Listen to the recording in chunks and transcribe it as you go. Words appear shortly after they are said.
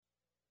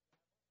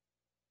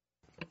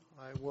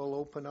I will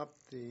open up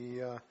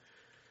the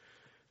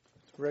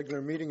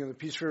regular meeting of the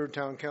Peace River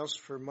Town Council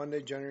for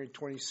Monday, January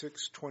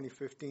 26,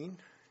 2015,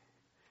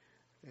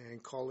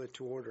 and call it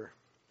to order.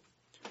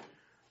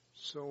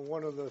 So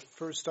one of the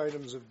first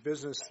items of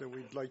business that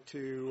we'd like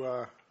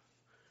to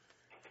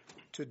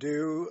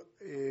do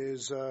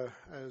is,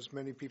 as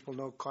many people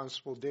know,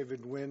 Constable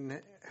David Wynn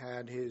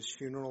had his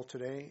funeral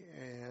today,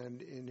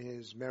 and in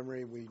his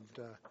memory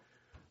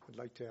I'd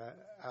like to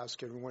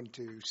ask everyone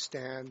to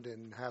stand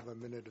and have a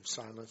minute of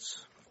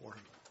silence for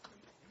him.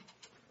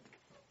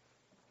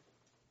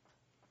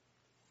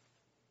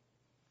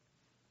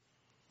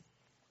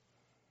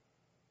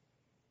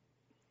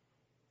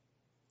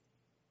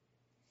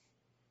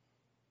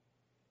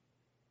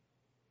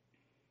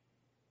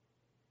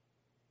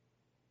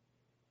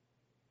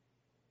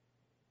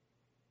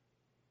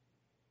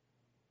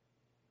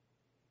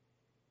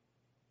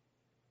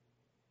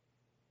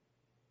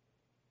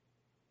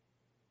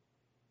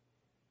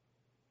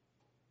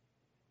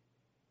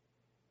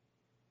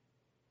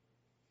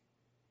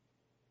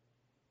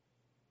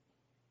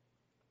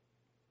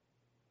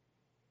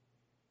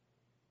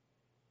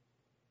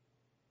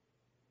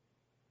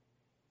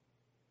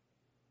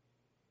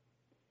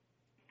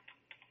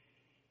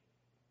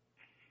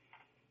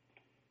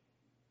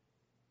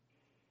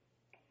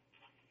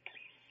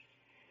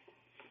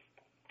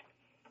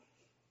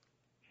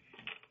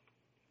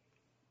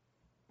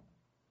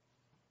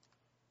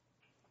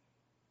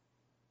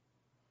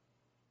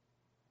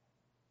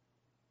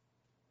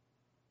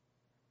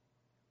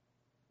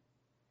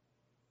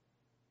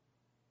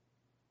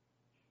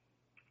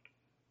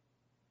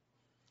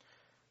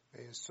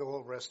 May his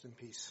soul rest in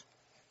peace.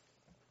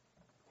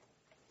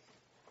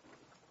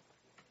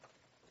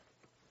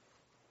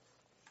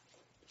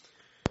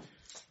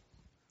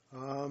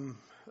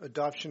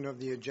 Adoption of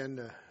the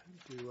agenda.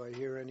 Do I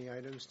hear any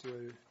items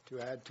to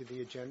add to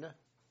the agenda?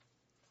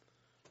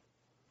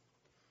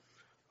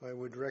 I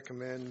would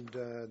recommend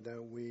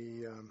that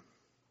we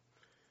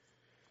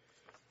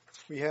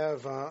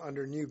have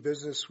under new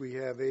business, we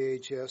have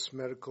AHS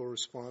medical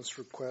response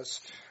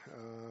request.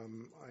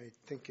 I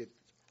think it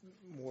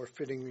more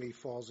fittingly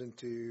falls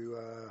into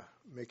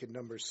make it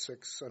number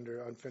 6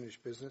 under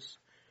unfinished business,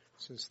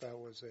 since that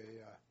was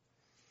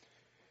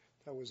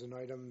an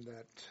item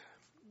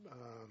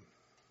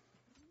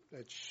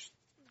that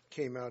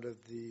came out of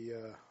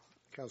the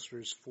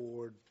Councillor's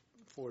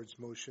Ford's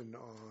motion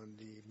on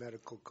the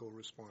medical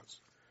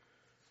co-response,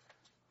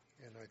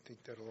 and I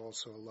think that'll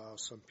also allow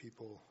some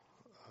people.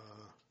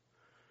 I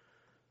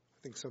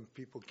think some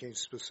people came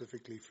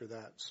specifically for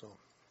that, so.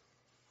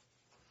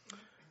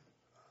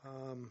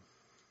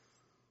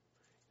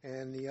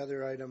 And the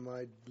other item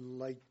I'd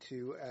like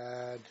to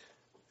add,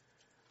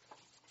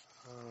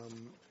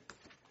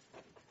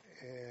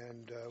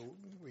 and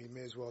we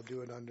may as well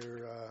do it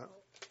under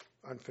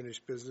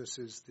unfinished business,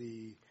 is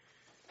the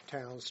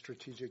town's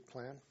strategic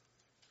plan.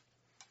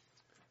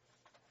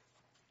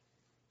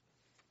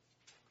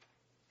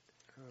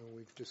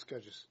 We've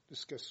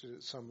discussed it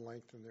at some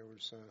length, and there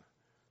was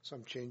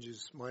some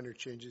changes, minor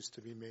changes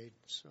to be made,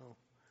 so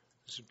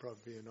this would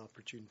probably be an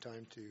opportune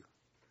time to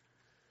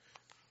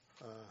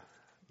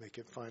make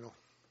it final.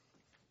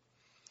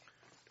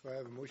 Do I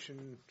have a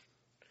motion?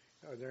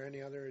 Are there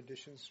any other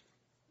additions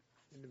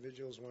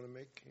individuals want to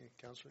make,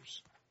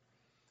 councillors?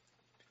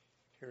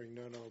 Hearing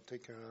none, I'll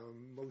take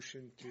a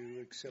motion to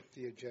accept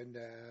the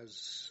agenda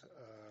as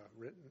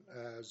written,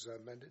 as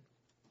amended.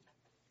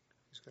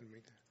 Who's going to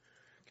make that?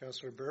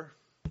 Councillor Burr?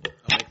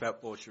 I'll make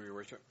that motion, Your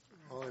Worship.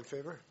 All in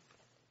favor?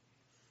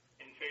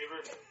 In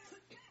favor.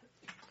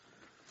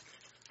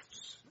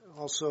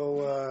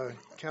 Also,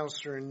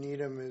 Councillor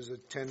Needham is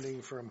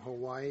attending from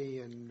Hawaii,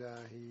 and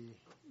he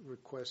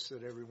requests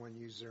that everyone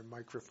use their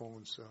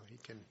microphone so he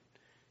can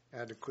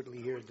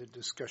adequately hear the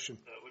discussion.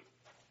 That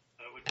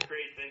would be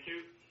great. Thank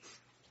you.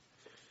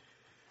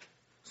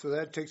 So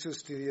that takes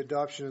us to the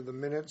adoption of the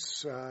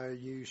minutes.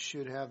 You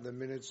should have the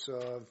minutes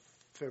of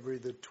February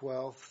the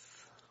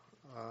 12th,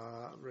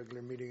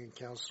 regular meeting in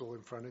council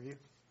in front of you.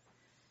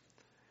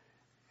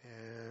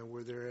 And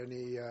were there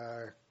any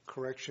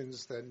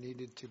corrections that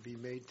needed to be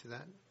made to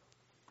that?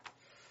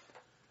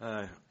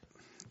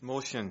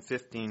 Motion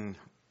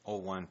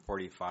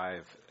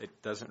 150145.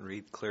 It doesn't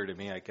read clear to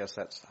me. I guess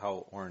that's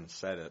how Orrin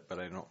said it, but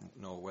I don't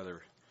know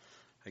whether.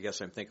 I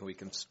guess I'm thinking we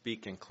can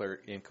speak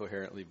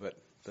incoherently, but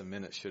the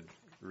minutes should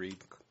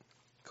read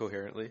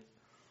coherently.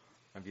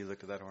 Have you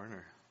looked at that, Orrin?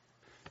 Or?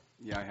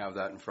 Yeah, I have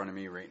that in front of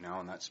me right now,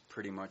 and that's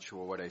pretty much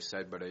what I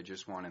said, but I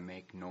just want to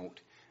make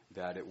note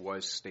that it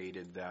was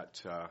stated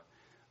that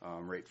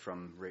right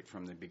from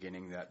the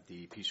beginning that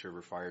the Peace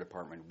River Fire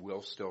Department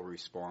will still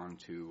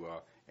respond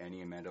to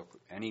any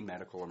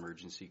medical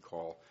emergency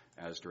call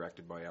as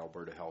directed by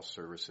Alberta Health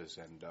Services,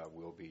 and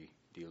we'll be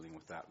dealing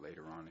with that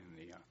later on in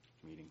the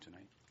meeting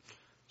tonight.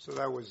 So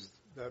that was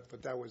the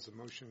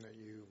motion that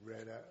you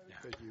read.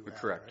 That you had,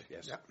 correct. Right?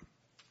 Yes. Yeah.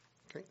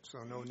 Okay.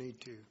 So no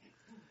need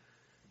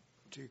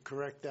to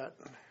correct that.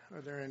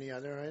 Are there any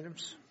other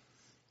items?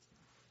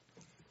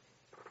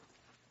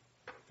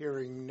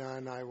 Hearing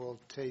none, I will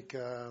take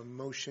a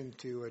motion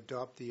to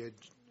adopt the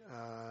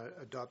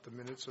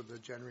minutes of the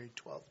January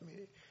 12th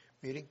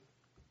meeting.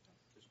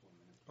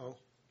 Oh,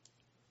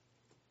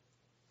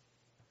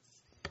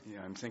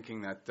 Yeah, I'm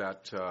thinking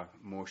that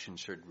motion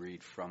should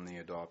read from the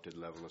adopted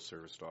level of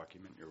service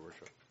document, Your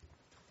Worship.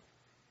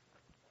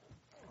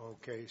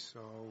 okay. So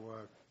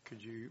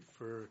could you,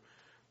 for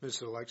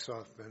Mrs.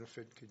 Alexoff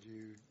benefit, could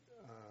you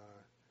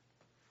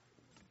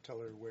tell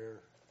her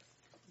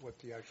what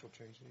the actual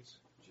change needs?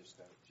 Just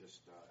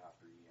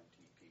after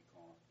EMTP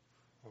column.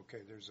 Okay,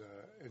 there's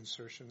a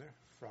insertion there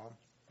from.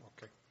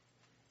 Okay,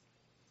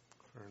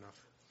 fair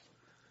enough.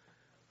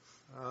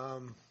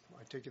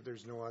 I take it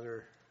there's no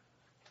other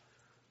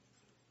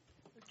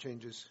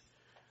changes.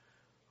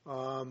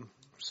 So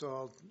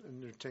I'll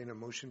entertain a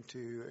motion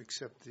to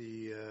accept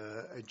the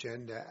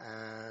agenda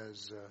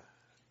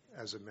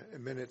as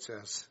minutes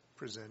as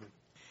presented.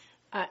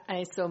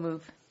 I so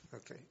move.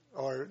 Okay,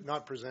 or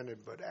not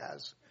presented, but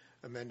as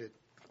amended.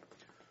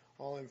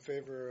 All in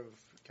favor of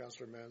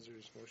Councillor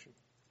Manzer's motion?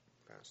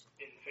 Passed.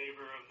 In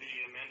favor of the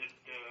amended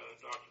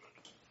document.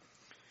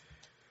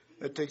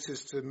 That takes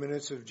us to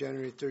minutes of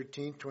January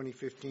 13th,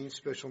 2015,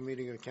 special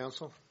meeting of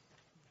council.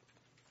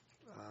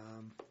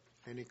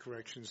 Any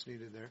corrections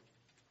needed there?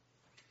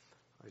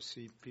 I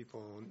see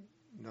people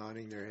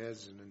nodding their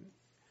heads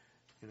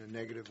in a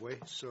negative way.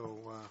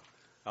 So,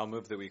 I'll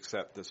move that we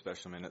accept the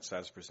special minutes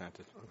as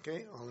presented.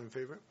 okay, all in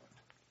favor?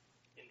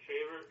 In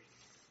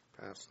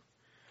favor. Passed.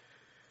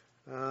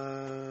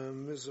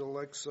 Ms.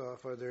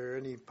 Alexoff, are there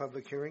any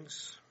public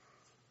hearings?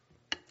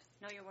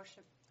 No, Your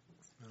Worship.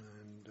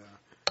 And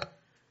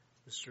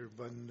Mr.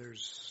 Bunn,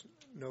 there's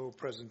no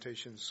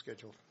presentations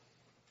scheduled.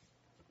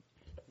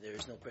 There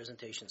is no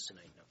presentations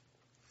tonight, no.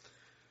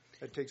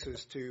 That takes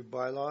us to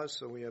bylaws.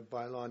 So we have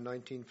bylaw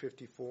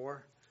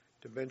 1954,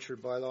 debenture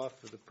bylaw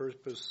for the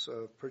purpose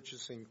of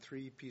purchasing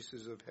 3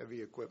 pieces of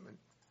heavy equipment.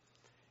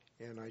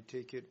 And I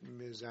take it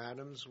Ms.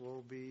 Adams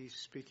will be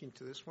speaking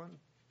to this one?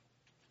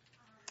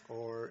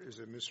 Or is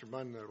it Mr.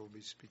 Bunn that will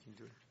be speaking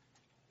to it?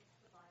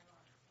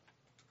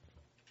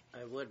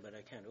 I would, but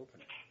I can't open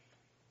it.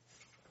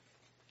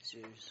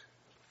 Serious.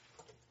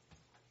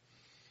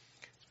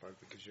 It's probably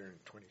because you're in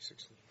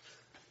 2016.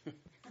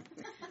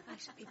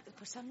 Actually,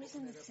 for some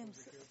reason it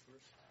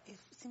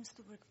seems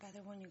to work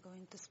better when you go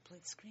into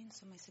split screen.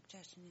 So my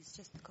suggestion is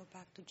just to go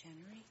back to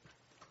January,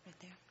 right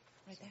there.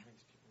 There?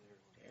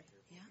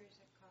 Yeah.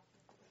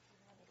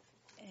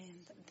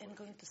 And then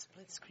go into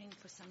split screen.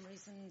 For some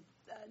reason,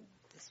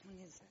 this one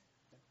is.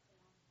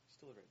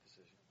 Still the right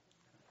decision.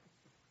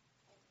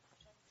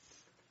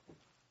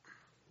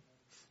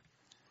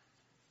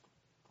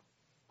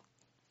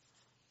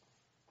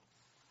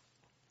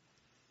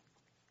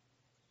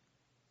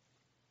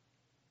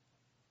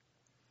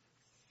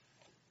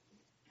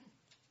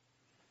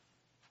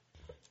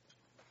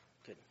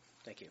 Good.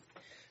 Thank you.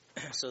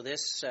 So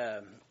this,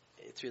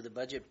 through the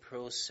budget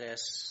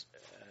process,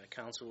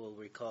 Council will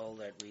recall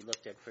that we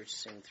looked at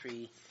purchasing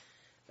 3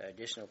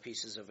 additional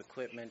pieces of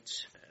equipment,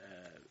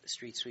 a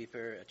street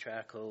sweeper, a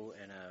track hoe,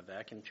 and a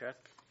vacuum truck,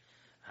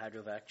 a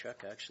hydrovac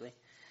truck, actually.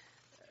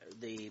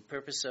 The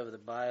purpose of the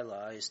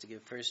bylaw is to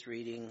give first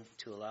reading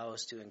to allow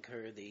us to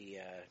incur the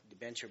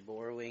debenture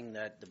borrowing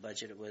that the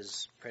budget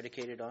was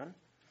predicated on.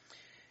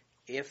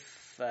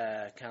 If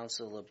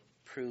Council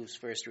approves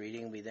first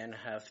reading, we then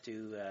have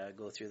to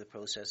go through the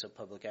process of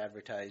public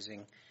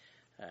advertising,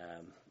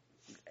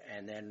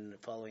 and then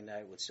following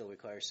that would still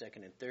require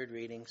second and third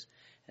readings,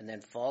 and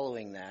then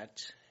following that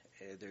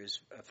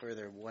there's a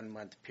further 1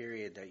 month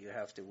period that you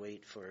have to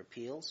wait for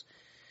appeals.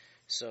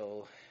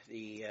 So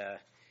the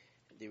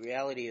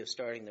reality of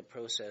starting the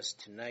process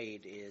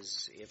tonight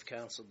is if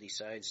Council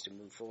decides to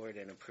move forward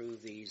and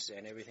approve these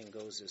and everything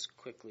goes as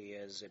quickly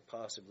as it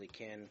possibly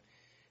can,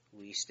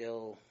 we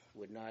still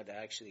would not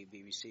actually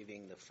be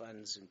receiving the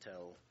funds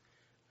until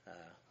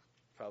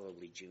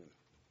probably June.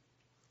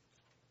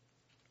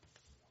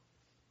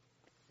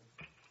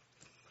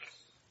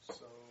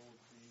 So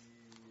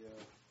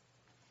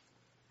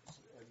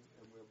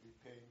and we'll be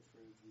paying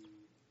for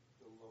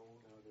the loan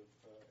out of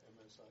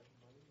MSI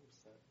money. Is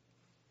that?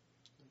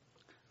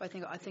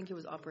 I think it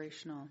was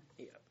operational,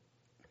 Yeah,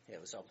 it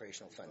was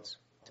operational funds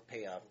to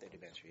pay off the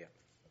debenture, yeah.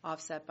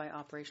 offset by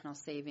operational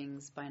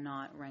savings by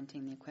not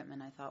renting the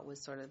equipment. I thought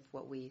was sort of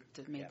what we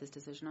made Yep. this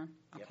decision on.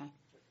 Yep. Okay.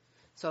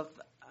 So, if,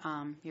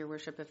 Your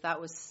Worship, if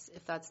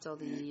that's still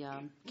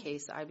the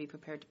case, I'd be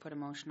prepared to put a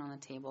motion on the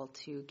table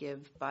to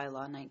give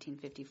bylaw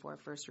 1954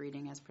 first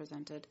reading as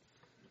presented.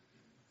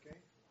 Okay.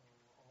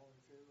 All in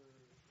favor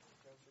of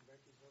Councillor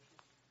Becky's motion?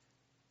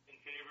 In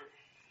favor.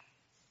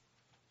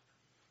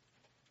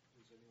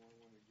 Does anyone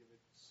want to give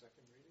it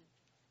second reading?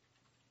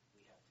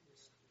 We have to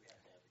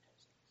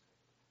advertise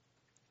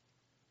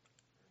things.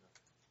 Fair enough.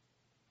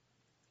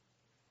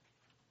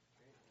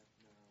 Okay, that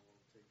now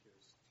will take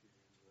us to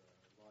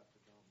lot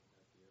development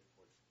at the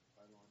airport,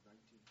 bylaw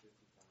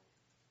 1955.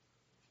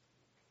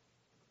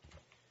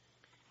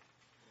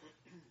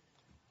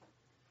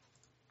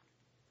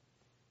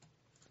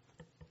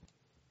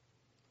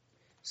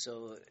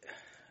 So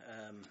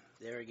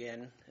there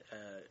again,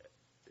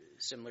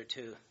 similar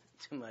to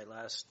my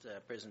last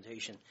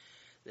presentation,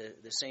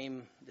 the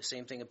same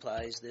thing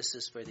applies. This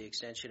is for the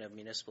extension of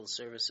municipal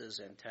services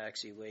and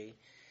taxiway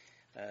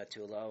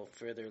to allow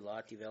further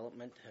lot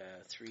development,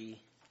 three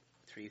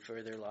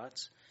further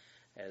lots,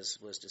 as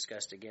was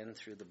discussed again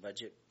through the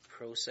budget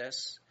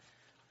process.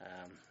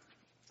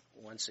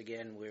 Once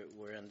again,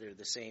 we're under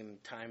the same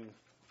time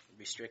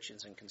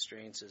restrictions and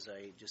constraints as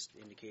I just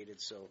indicated.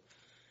 So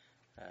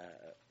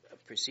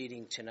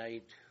proceeding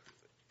tonight,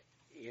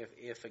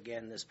 if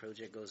again this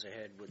project goes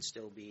ahead, would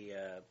still be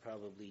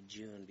probably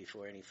June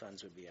before any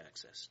funds would be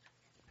accessed.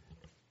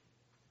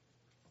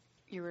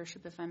 Your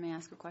Worship, if I may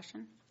ask a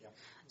question? Yeah.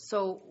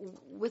 So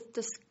with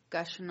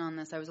discussion on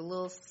this, I was a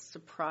little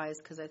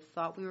surprised because I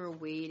thought we were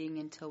waiting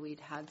until we'd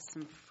had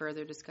some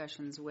further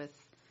discussions with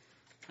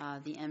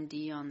the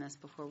MD on this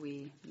before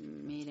we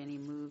made any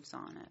moves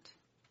on it.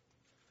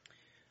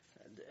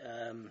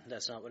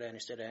 That's not what I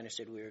understood. I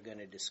understood we were going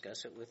to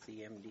discuss it with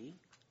the MD,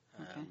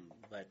 Okay.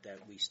 but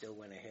that we still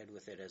went ahead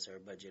with it as our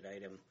budget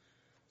item,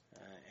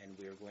 and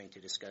we were going to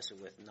discuss it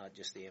with not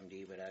just the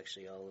MD, but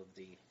actually all of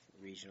the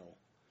regional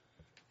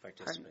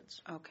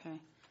participants. Okay.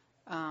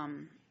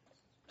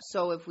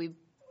 So if we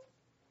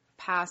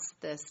pass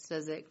this,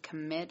 does it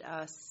commit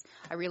us,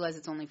 I realize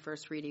it's only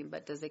first reading,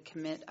 but does it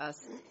commit us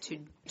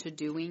to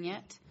doing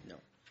it?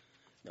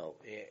 No.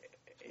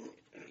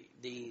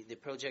 The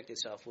project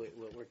itself,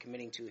 what we're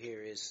committing to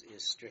here is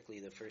strictly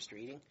the first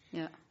reading.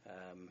 Yeah.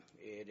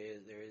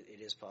 It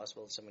is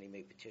possible that somebody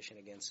may petition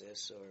against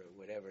this or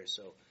whatever,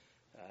 so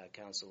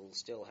council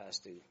still has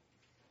to,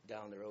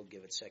 down the road,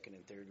 give it second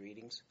and third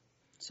readings.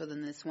 So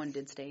then this one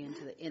did stay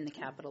in the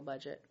capital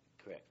budget?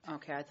 Correct.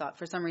 Okay,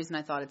 for some reason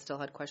I thought it still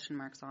had question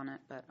marks on it,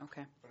 but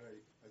okay. But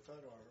I thought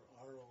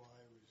our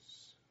ROI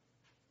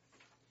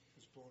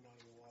was blown out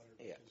of the water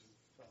Yeah. because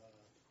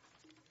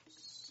of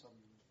some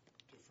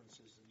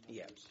differences in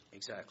Yeah, numbers.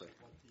 exactly.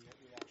 What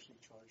we actually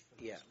charge for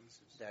Yeah,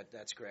 those leases.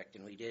 that's correct,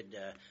 and we did.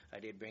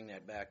 I did bring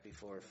that back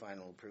before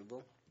final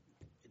approval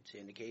to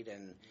indicate,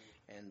 and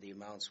the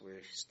amounts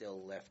were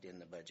still left in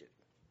the budget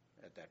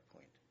at that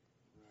point.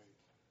 Right.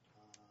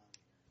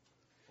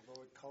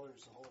 Although it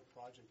colors the whole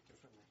project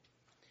differently.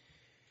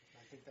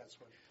 I think that's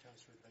what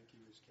Councillor Benke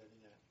was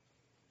getting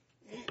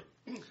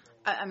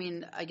at. I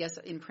mean, I guess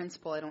in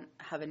principle I don't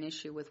have an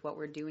issue with what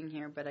we're doing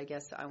here, but I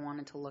guess I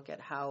wanted to look at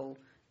how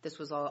this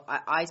was all.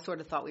 I sort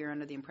of thought we were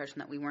under the impression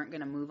that we weren't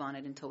going to move on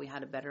it until we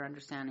had a better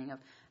understanding of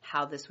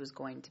how this was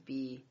going to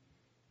be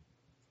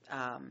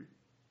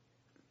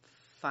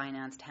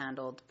financed,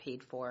 handled,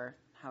 paid for,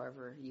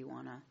 however you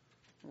want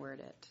to word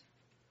it.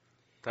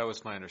 That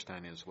was my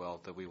understanding as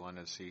well, that we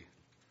wanted to see,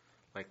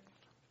 like,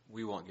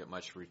 we won't get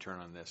much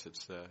return on this.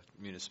 It's the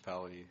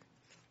municipality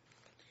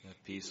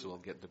piece will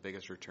get the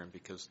biggest return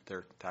because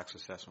their tax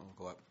assessment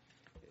will go up.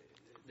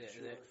 Our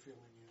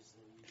feeling is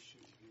that we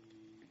should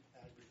be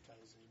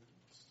advertising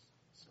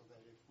so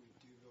that if we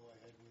do go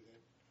ahead with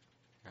it,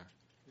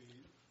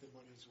 the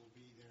monies will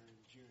be there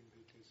in June,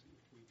 because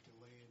if we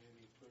delay it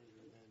any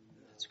further, then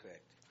That's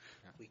correct.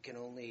 Yeah.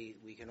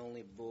 We can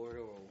only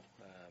borrow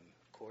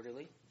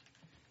quarterly,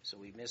 so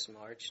we missed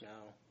March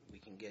now. We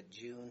can get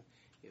June.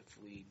 If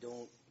we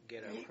don't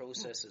get our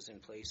processes in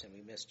place and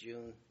we miss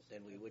June,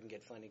 then we wouldn't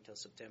get funding till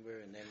September,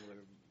 and then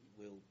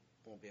we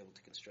won't be able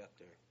to construct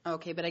our.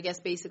 Okay, but I guess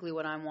basically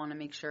what I want to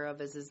make sure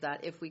of is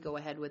that if we go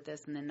ahead with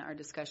this and then our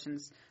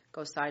discussions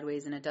go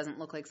sideways and it doesn't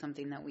look like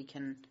something that we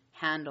can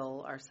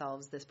handle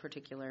ourselves, this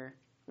particular,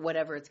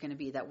 whatever it's going to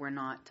be, that we're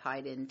not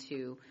tied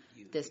into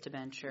this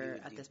debenture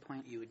at this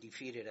point. You would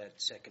defeat it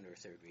at second or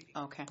third reading.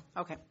 Okay.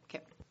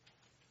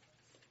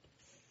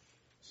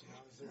 So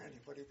now, is there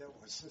anybody that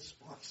wants to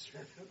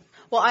sponsor?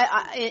 Well,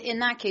 I in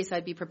that case,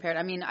 I'd be prepared.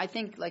 I mean, I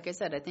think, like I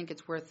said, I think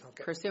it's worth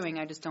pursuing.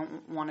 I just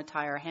don't want to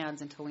tie our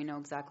hands until we know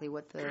exactly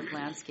what the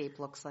landscape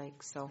looks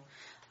like. So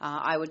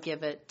I would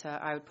give it,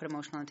 I would put a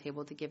motion on the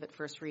table to give it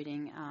first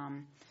reading.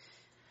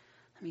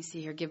 Let me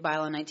see here. Give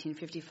bylaw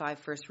 1955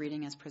 first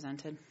reading as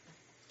presented.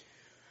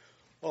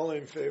 All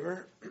in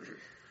favor? In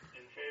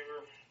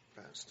favor?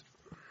 Passed.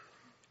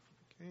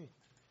 Okay.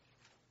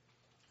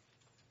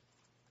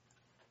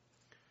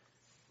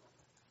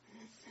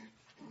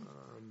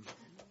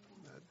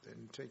 That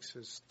then takes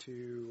us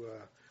to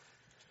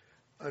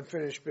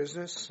unfinished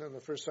business. And the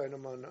first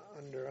item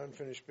under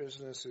unfinished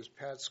business is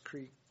Pat's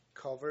Creek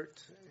Culvert.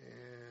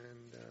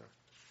 And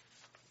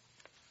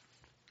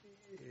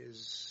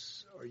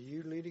are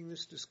you leading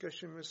this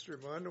discussion, Mr.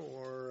 Bunn,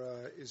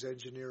 or is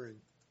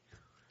engineering?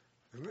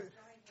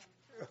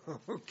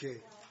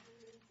 Okay.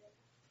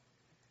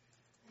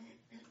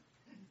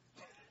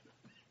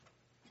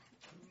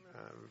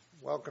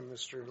 Welcome,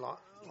 Mr.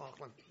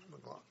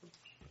 McLaughlin.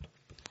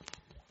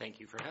 Thank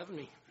you for having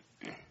me.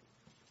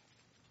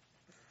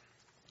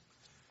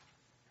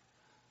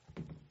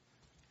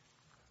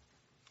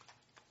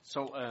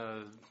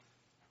 So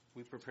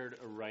we prepared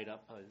a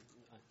write-up,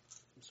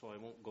 so I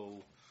won't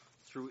go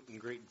through it in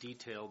great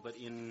detail, but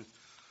in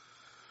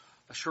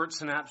a short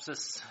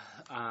synopsis,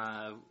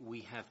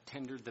 we have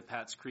tendered the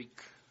Pat's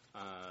Creek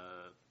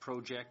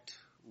project,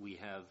 we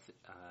had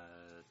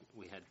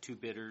 2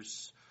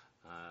 bidders.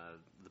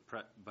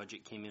 The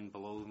budget came in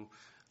below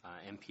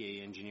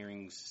MPA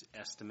Engineering's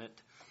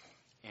estimate,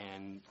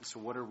 and so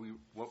what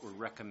we're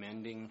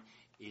recommending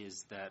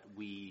is that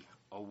we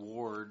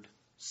award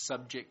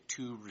subject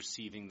to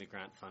receiving the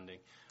grant funding.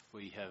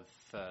 We have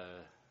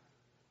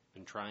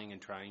been trying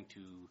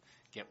to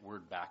get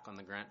word back on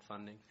the grant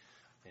funding,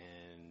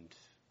 and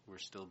we're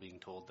still being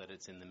told that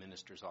it's in the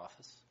minister's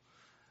office.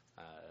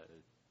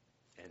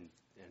 And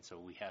so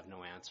we have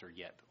no answer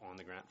yet on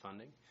the grant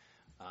funding.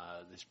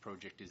 This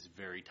project is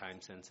very time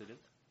sensitive,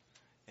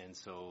 and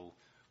so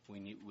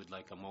we would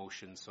like a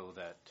motion so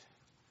that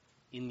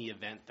in the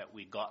event that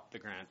we got the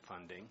grant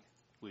funding,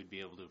 we'd be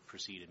able to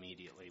proceed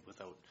immediately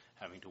without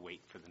having to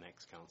wait for the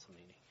next council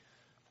meeting.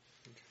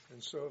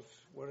 And so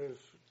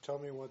tell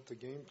me what the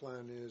game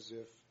plan is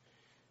if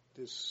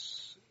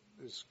this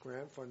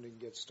grant funding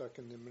gets stuck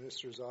in the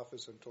minister's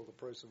office until the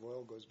price of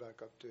oil goes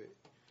back up to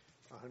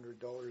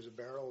 $100 a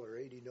barrel or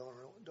 $80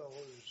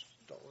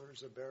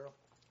 a barrel?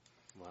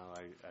 Well,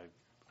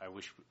 I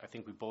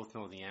think we both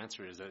know the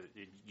answer is that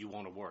you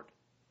won't award.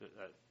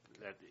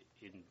 That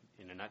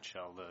in a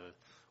nutshell,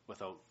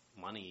 without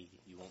money,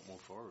 you won't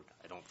move forward.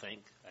 I don't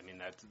think. I mean,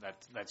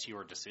 that's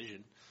your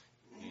decision.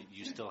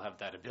 You still have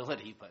that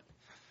ability, but.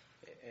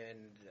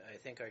 And I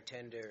think our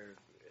tender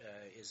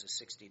is a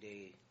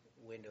 60-day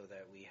window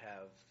that we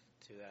have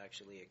to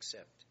actually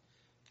accept,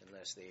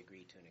 unless they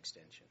agree to an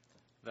extension.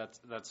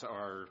 That's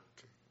our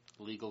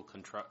legal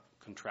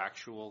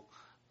contractual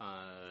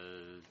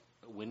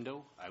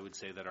window. I would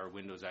say that our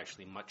window is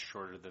actually much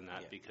shorter than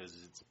that because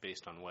it's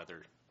based on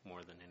weather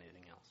more than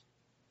anything else.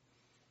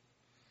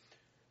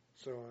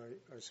 So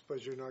I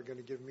suppose you're not going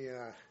to give me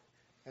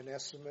an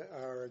estimate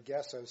or a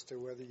guess as to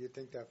whether you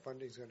think that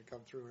funding is going to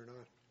come through or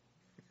not.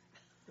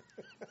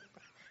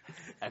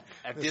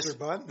 At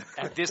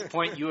this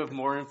point, you have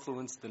more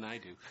influence than I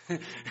do.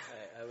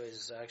 I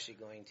was actually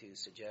going to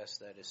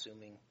suggest that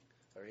assuming,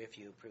 or if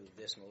you approve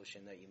this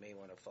motion, that you may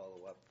want to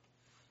follow up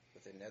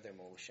with another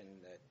motion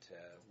that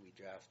we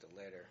draft a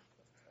letter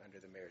under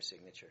the mayor's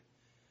signature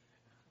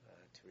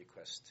to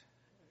request,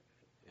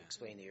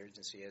 explain the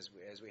urgency as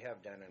we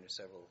have done on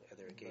several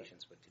other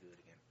occasions, but to do it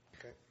again.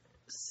 Okay.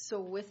 So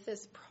with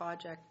this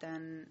project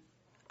then,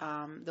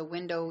 the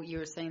window, you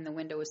were saying the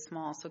window is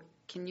small, so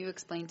can you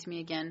explain to me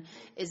again,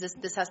 is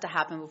this has to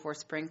happen before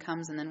spring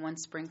comes, and then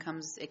once spring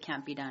comes, it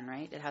can't be done,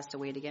 right? It has to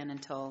wait again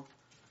until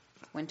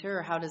winter,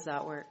 or how does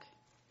that work?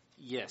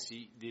 Yes,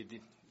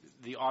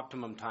 the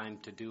optimum time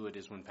to do it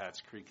is when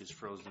Pat's Creek is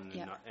frozen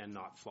and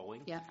not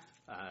flowing. Yeah.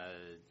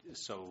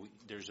 So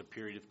there's a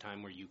period of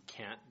time where you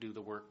can't do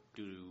the work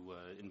due to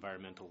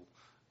environmental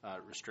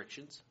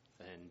restrictions,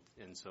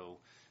 and so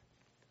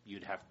you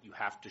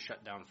have to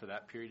shut down for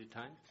that period of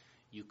time.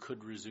 You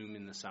could resume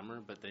in the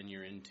summer, but then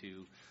you're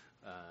into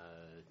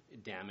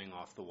damming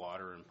off the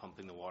water and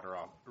pumping the water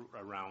off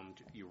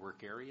around your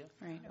work area.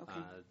 Right.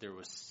 Okay. There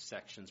was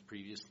sections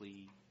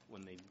previously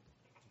when they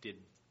did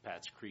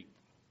Pat's Creek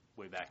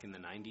way back in the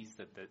 90s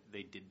that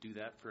they did do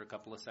that for a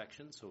couple of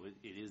sections, so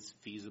it is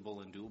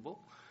feasible and doable.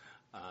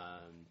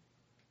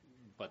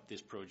 But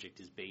this project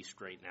is based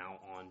right now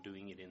on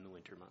doing it in the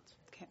winter months.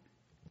 Okay.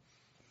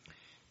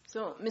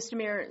 So, Mr.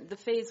 Mayor, the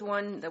phase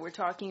 1 that we're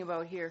talking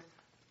about here,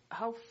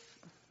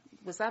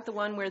 was that the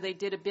one where they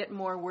did a bit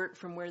more work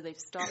from where they've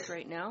stopped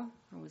right now,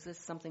 or was this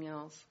something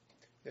else?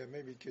 Yeah,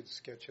 maybe you could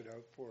sketch it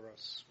out for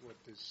us, what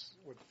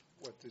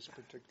this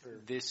particular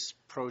This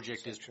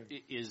project section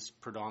is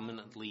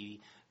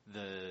predominantly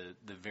the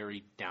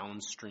very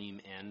downstream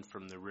end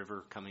from the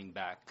river coming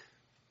back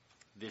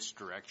this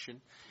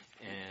direction,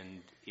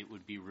 and it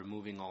would be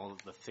removing all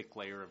of the thick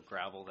layer of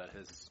gravel that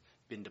has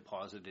been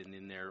deposited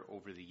in there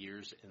over the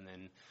years, and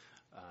then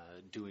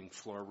doing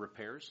floor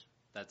repairs.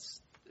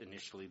 That's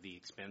initially the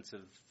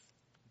expensive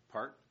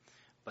part,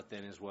 but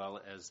then as well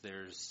as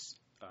there's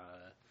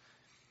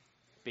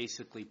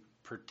basically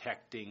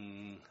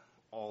protecting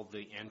all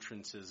the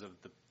entrances of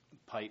the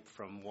pipe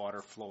from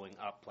water flowing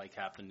up like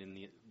happened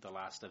in the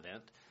last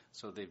event.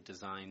 So they've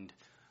designed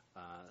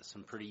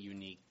some pretty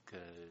unique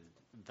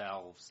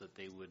valves that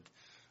they would,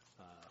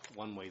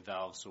 one-way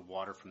valves so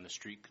water from the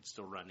street could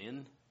still run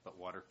in, but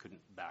water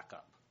couldn't back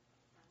up.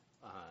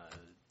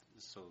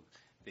 So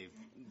they've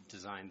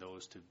designed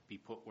those to be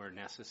put where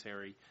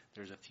necessary.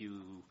 There's a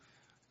few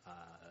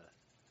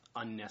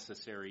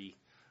unnecessary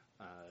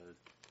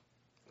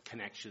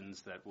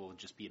connections that will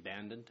just be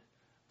abandoned.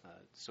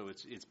 So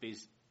it's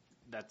based.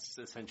 That's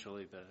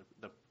essentially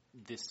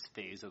this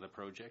phase of the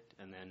project,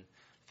 and then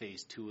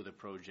phase 2 of the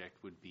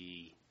project would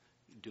be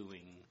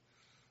doing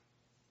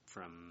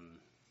from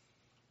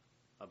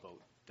about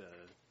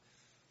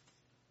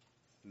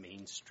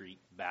Main Street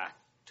back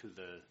to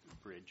the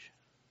bridge.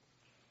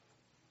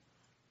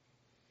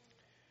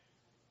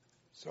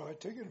 So I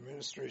take it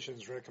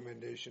administration's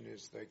recommendation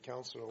is that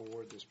council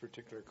award this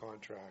particular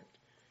contract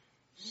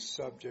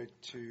subject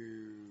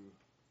to,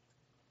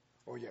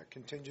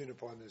 contingent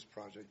upon this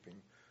project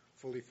being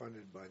fully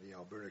funded by the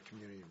Alberta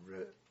Community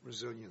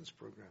Resilience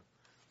Program.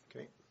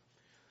 Okay.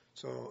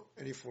 So,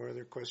 any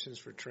other questions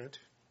for Trent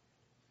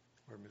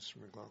or Mr.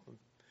 McLaughlin?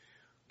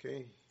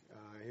 Okay,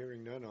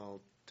 hearing none, I'll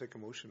take a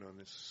motion on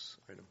this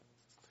item.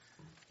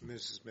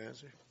 Mrs.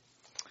 Mazur?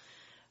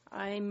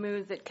 I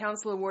move that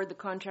council award the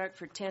contract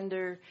for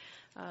tender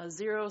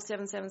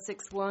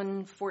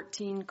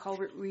 0776114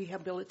 culvert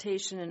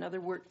rehabilitation and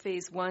other work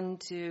phase 1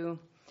 to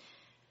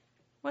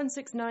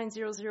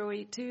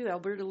 1690082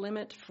 Alberta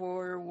limit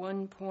for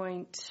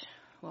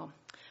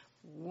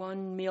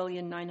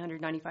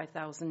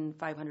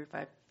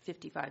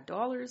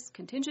 $1,995,555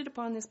 contingent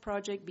upon this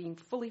project being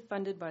fully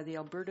funded by the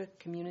Alberta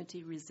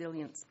Community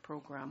Resilience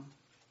Program.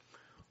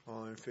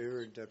 All in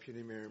favor of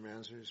Deputy Mayor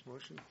Mazur's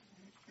motion?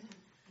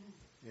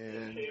 In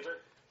And favor?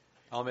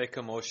 I'll make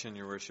a motion,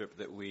 Your Worship,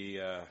 that we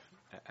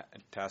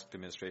task the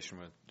administration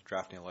with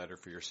drafting a letter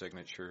for your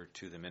signature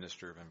to the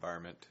Minister of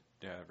Environment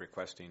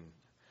requesting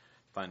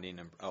funding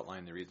and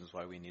outline the reasons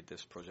why we need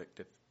this project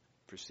to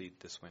proceed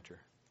this winter.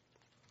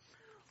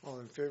 all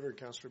in favor of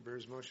Councillor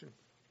Bear's motion?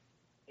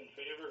 In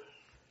favor?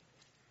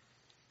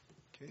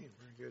 Okay,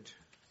 very good.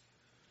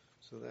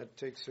 So that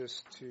takes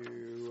us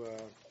to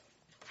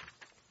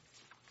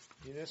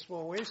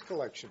municipal waste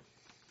collection.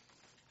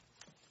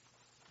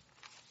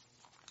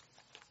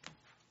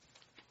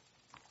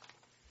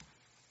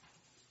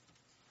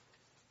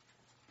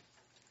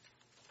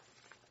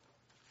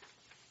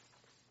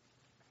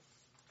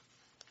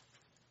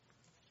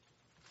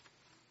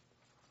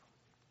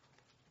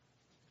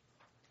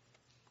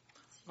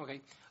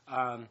 Okay.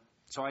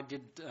 So I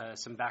did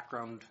some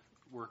background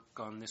work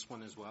on this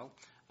one as well,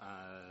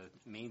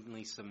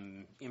 mainly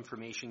some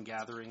information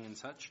gathering and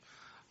such.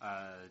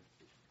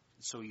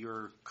 So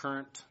your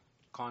current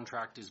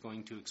contract is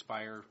going to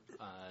expire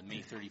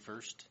May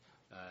 31st.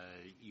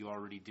 You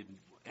already did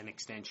an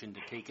extension to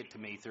take it to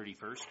May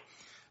 31st.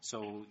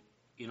 So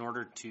in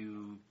order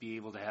to be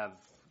able to have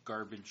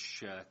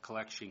garbage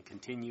collection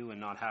continue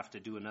and not have to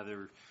do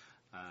another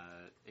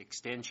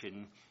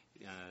extension,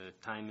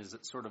 time is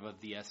sort of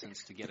the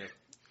essence to get a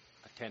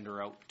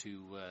tender out to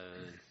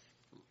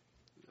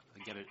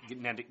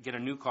get a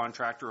new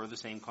contractor or the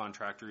same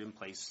contractor in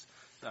place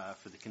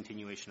for the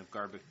continuation of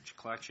garbage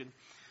collection.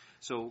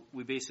 So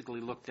we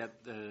basically looked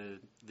at the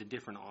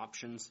different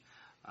options.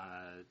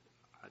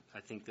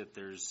 I think that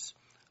there's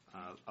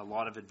a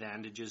lot of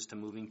advantages to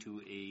moving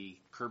to a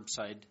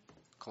curbside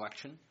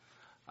collection,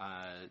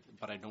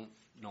 but I don't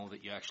know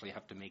that you actually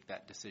have to make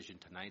that decision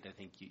tonight. I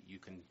think you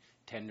can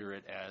tender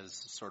it as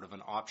sort of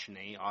an option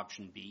A,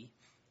 option B,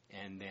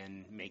 and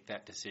then make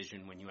that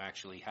decision when you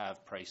actually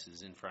have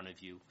prices in front of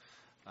you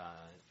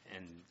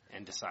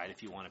and decide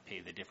if you want to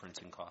pay the difference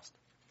in cost.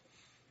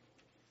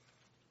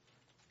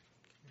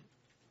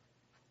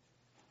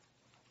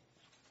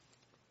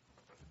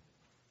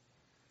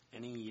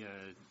 Any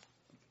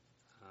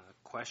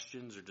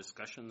questions or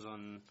discussions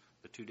on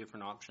the two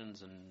different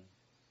options?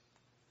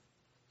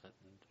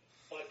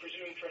 Well, I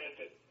presume, Trent,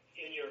 that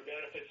in your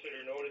benefits that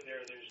are noted there,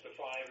 there's the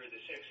 5 or the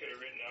 6 that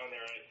are written down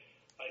there.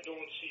 I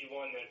don't see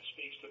one that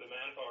speaks to the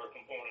manpower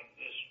component.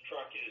 This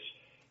truck is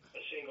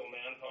a single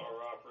manpower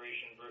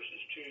operation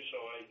versus 2,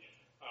 so I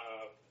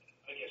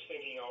guess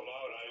thinking out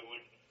loud, I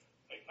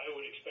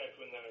would expect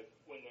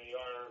when the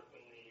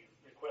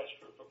request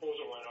for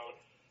proposal went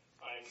out,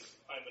 I'm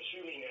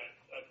assuming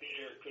that a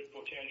bidder could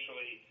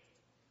potentially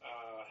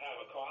have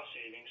a cost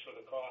saving, so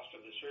the cost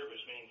of the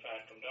service may in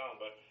fact come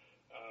down. But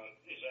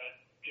is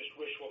that just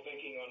wishful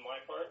thinking on my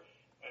part?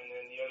 And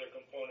then the other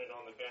component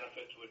on the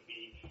benefits would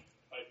be,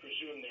 I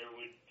presume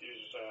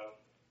there's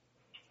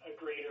a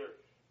greater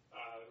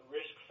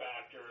risk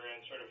factor,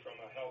 and sort of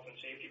from a health and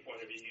safety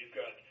point of view, you've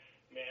got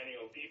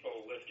manual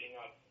people lifting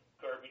up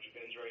garbage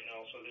bins right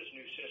now, so this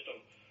new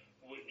system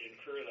wouldn't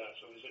incur that.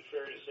 So is it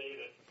fair to say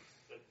that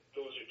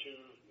those are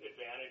two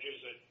advantages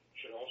that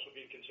should also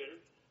be considered?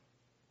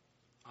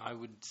 I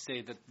would say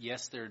that,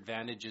 yes, there are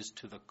advantages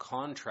to the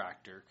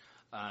contractor.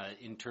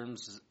 In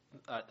terms,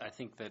 I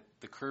think that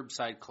the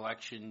curbside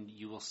collection,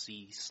 you will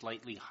see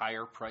slightly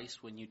higher price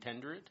when you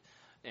tender it,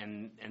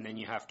 and then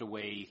you have to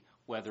weigh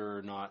whether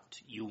or not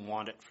you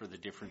want it for the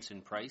difference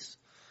in price.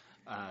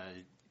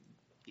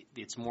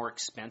 It's more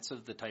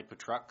expensive, the type of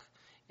truck,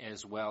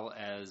 as well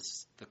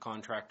as the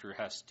contractor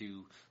has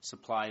to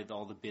supply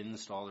all the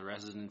bins to all the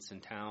residents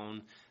in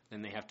town.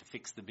 Then they have to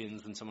fix the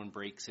bins when someone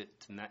breaks it.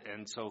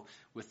 And so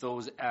with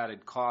those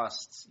added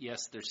costs,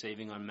 yes, they're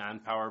saving on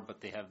manpower, but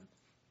they have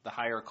the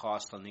higher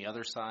cost on the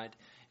other side.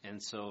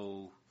 And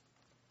so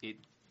it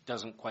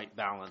doesn't quite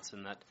balance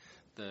in that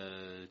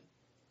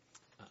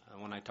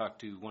when I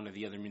talked to one of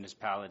the other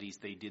municipalities,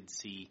 they did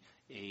see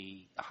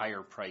a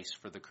higher price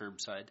for the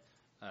curbside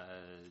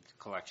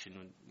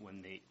collection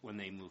when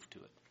they moved to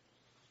it.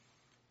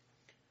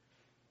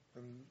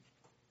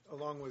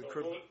 Along with those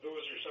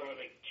are some of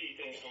the key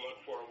things to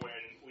look for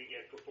when we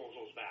get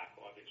proposals back,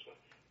 obviously,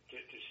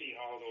 to see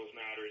how those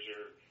matters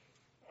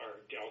are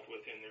dealt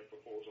with in their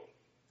proposal.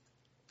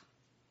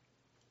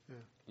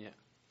 Yeah.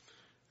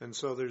 And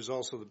so there's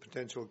also the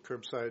potential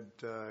curbside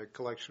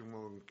collection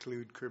will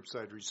include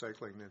curbside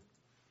recycling then?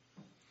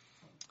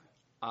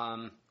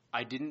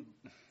 I didn't.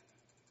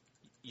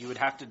 you would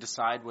have to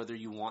decide whether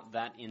you want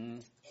that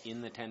in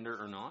the tender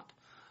or not.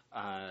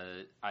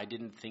 I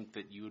didn't think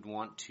that you would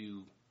want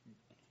to.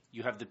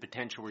 You have the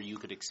potential where you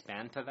could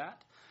expand to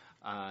that.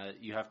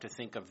 You have to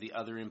think of the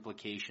other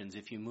implications.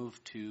 If you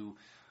move to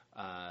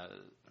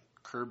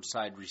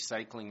curbside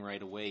recycling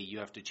right away, you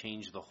have to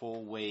change the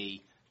whole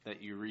way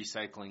that your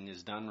recycling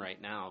is done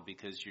right now,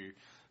 because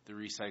the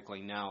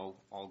recycling now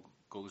all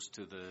goes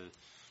to the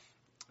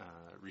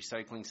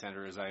recycling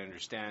center, as I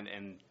understand,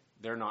 and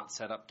they're not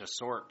set up to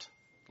sort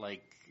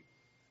like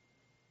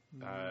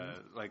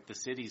the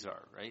cities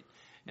are, right?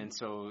 And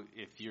so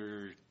if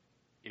you're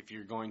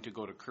going to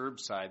go to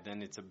curbside,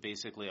 then it's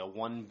basically a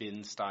one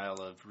bin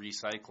style of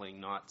recycling,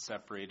 not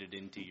separated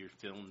into your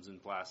films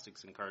and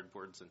plastics and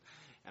cardboards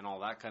and all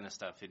that kind of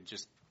stuff. It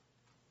just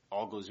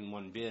all goes in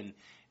one bin.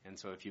 And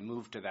so if you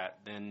move to that,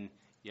 then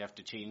you have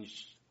to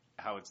change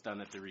how it's done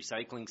at the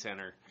recycling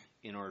center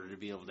in order to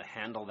be able to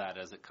handle that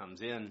as it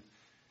comes in.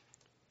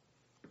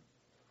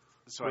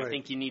 So Right. I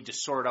think you need to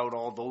sort out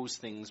all those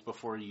things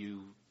before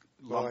you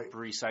lump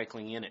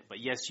recycling in it. But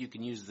yes, you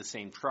can use the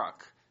same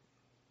truck,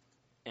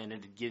 and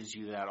it gives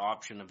you that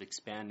option of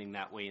expanding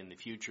that way in the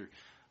future.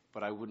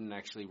 But I wouldn't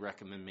actually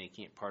recommend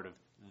making it part of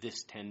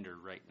this tender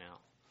right now.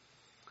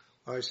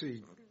 I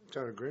see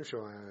Town of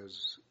Grimshaw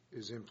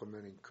is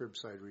implementing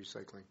curbside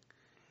recycling.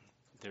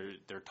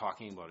 They're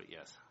talking about it,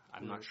 yes.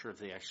 I'm not sure if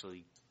they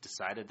actually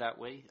decided that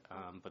way,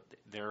 but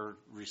their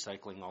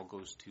recycling all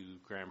goes to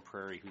Grand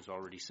Prairie, who's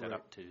already set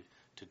up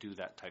to do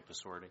that type of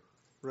sorting.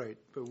 Right,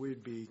 but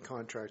we'd be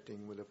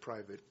contracting with a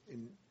private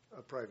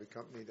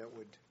company that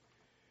would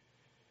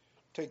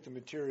take the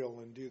material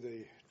and do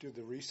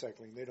the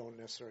recycling. They don't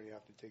necessarily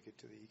have to take it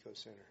to the Eco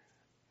Center,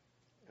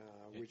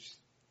 which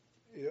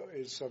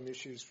is some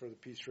issues for the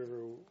Peace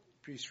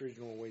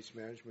Regional Waste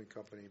Management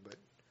Company, but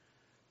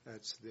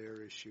that's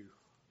their issue.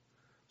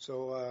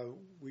 So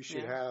we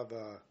should have.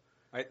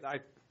 I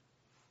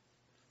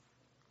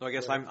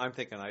guess I'm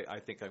thinking. I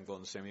think I'm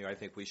going the same way. I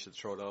think we should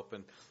throw it up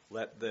and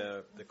let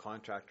the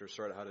contractor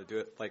sort out how to do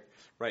it. Like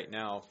right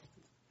now,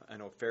 I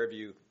know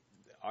Fairview.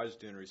 I was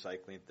doing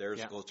recycling.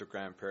 Theirs goes to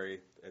Grand Prairie.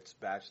 It's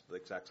batched the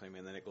exact same,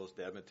 and then it goes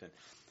to Edmonton.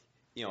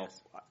 You know,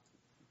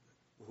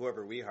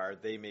 whoever we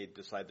hired, they may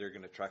decide they're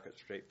going to truck it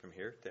straight from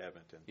here to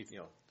Edmonton. If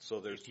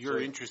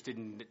you're interested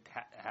in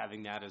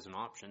having that as an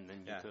option,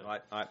 then you could.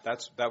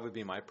 That would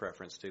be my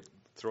preference, to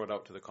throw it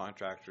out to the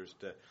contractors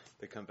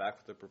to come back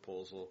with a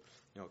proposal.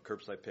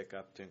 Curbside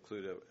pickup to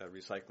include a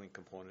recycling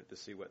component to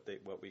see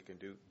what we can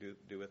do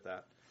with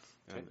that,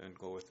 and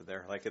go with it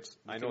there.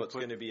 I know it's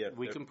going to be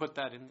we can put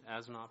that in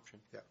as an option.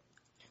 Yeah.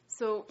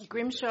 So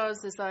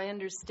Grimshaw's, as I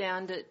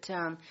understand it,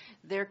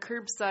 their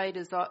curbside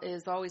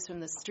is always from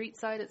the street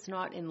side. It's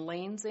not in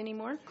lanes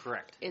anymore.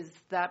 Correct. Is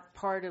that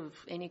part of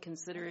any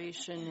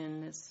consideration in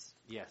this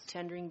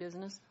tendering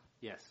business?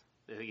 Yes.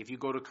 If you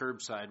go to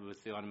curbside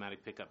with the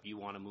automatic pickup, you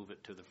want to move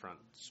it to the front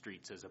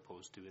streets as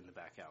opposed to in the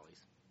back alleys.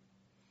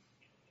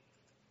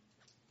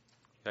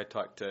 I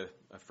talked to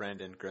a friend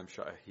in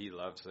Grimshaw. He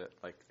loves it.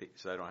 He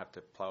said, I don't have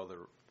to plow the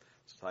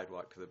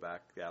sidewalk to the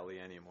back alley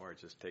anymore.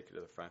 Just take it to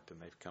the front, and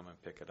they've come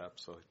and pick it up.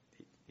 So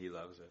he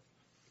loves it.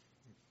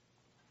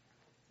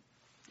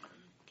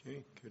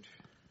 Okay, good.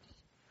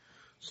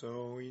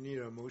 So we need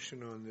a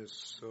motion on this.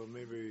 So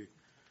maybe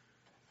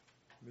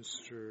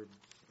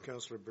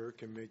Councillor Burke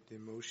can make the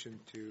motion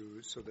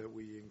so that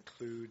we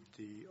include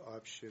the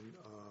option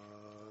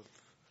of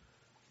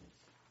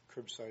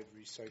curbside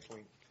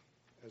recycling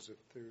as a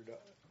third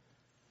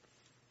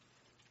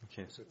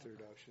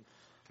option.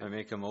 I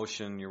make a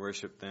motion, Your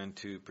Worship, then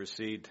to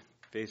proceed.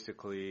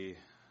 Basically,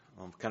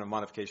 kind of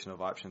modification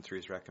of option 3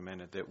 is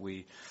recommended, that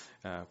we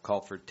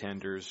call for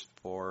tenders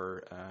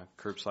for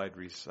curbside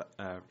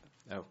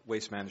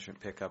waste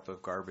management pickup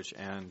of garbage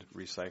and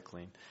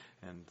recycling,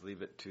 and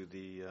leave it to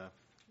the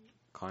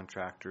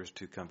contractors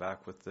to come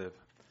back with the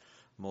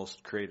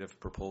most creative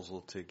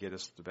proposal to get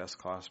us the best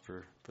cost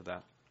for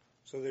that.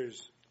 So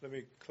let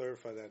me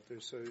clarify that.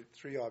 There's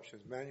 3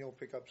 options: manual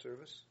pickup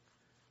service,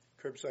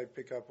 curbside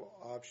pickup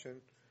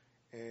option,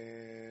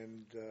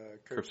 and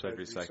curbside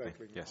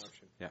recycling yes.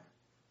 option. Yeah.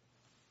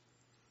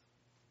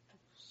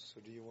 So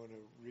do you want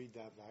to read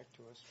that back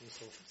to us, Ms.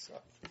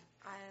 Olson?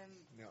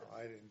 No,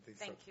 I didn't think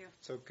so. Thank you.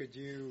 So could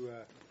you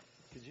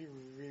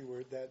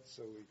reword that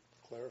so we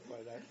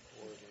clarify that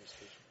for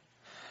administration?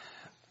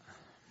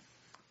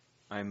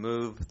 I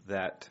move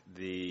that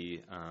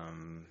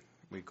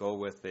we go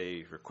with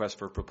a request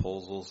for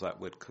proposals that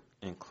would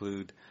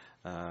include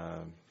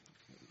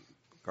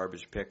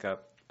garbage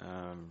pickup,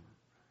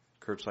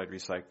 curbside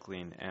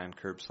recycling, and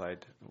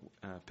curbside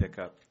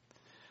pickup,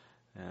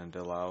 and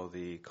allow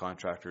the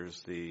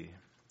contractors the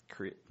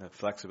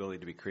flexibility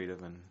to be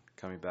creative and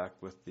coming back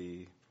with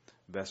the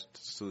best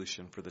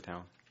solution for the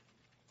town.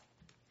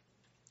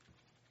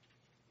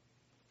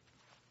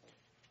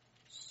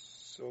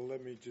 So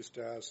let me just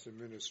ask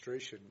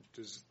administration,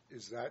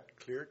 is that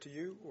clear to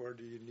you, or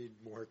do you need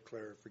more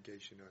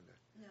clarification on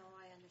that? No,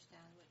 I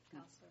understand what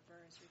Councillor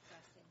Burr is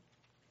requesting.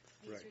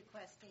 He's Right.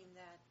 requesting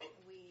that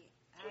we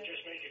So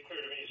just make it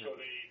clear to me, so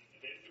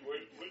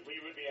we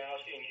would be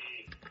asking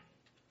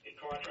a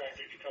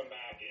contractor to come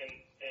back, and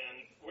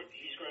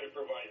he's going to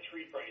provide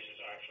three prices,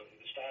 actually.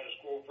 The status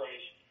quo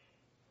price,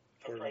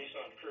 a price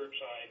on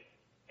curbside,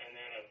 and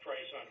then a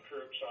price on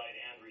curbside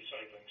and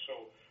recycling.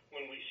 So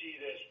when we see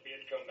this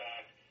bid come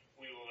back,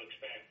 we will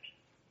expect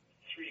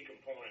three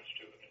components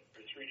to it,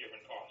 or three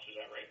different costs. Is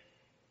that right?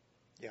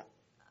 Yeah.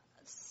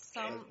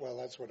 Well,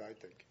 that's what I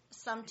think.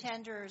 some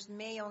tenders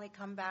may only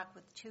come back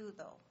with two,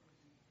 though.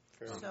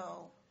 Fair enough.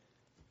 So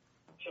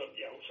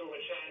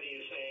what Sandy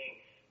is saying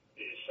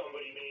is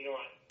somebody may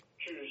not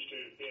choose to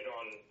bid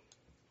on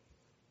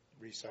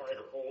Recycle. part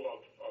or whole of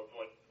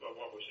what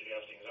we're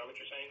suggesting. Is that what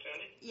you're saying,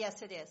 Sandy?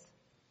 Yes, it is.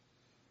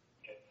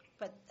 Okay.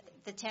 But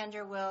the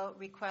tender will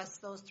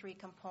request those three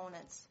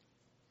components.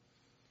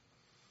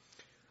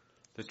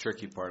 The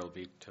tricky part will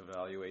be to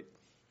evaluate.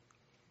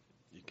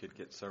 You could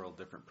get several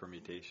different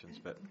permutations,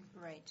 but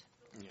Right.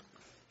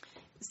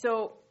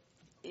 So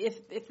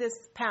if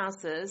this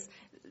passes,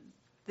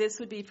 this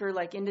would be for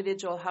like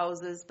individual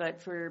houses,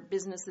 but for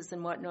businesses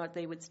and whatnot,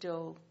 they would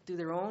still do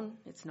their own?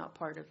 It's not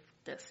part of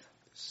this?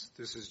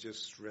 This is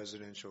just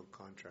residential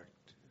contract.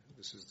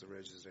 This is the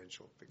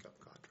residential pickup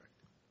contract.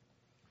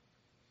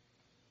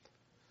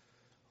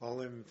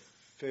 All in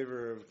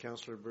favor of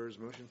Councillor Burr's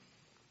motion?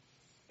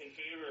 In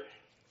favor.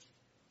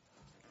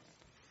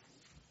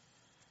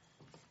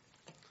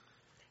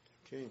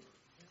 Okay,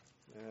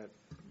 that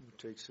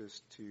takes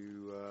us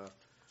to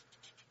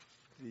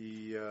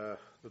the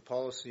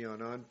policy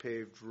on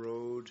unpaved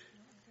road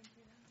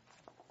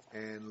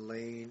and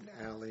lane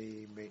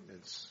alley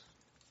maintenance.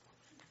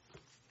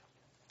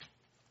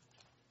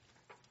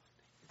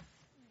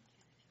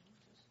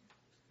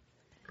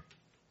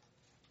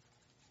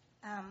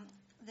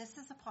 This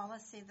is a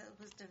policy that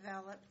was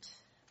developed.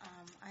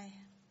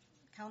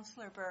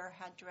 Councillor Burr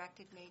had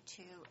directed me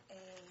to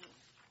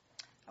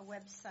a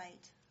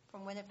website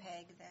from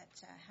Winnipeg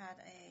that had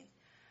a...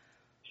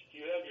 Do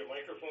you have your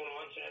microphone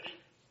on, Sandy?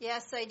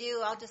 Yes, I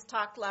do. I'll just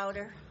talk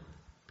louder.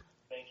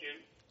 Thank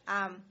you.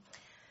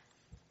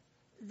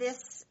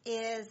 This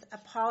is a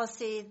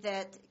policy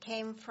that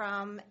came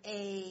from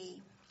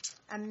a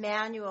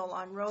manual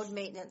on road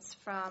maintenance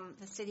from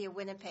the city of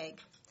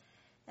Winnipeg.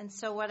 And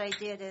so what I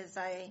did is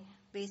I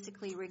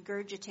basically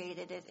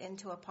regurgitated it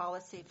into a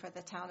policy for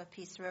the town of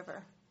Peace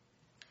River.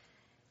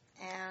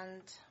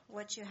 And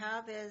what you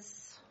have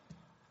is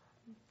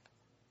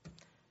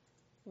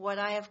what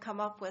I have come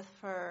up with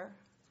for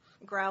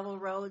gravel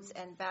roads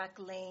and back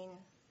lane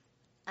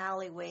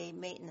alleyway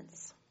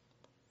maintenance.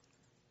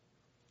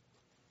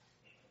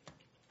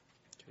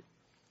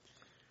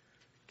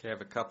 Okay, I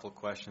have a couple of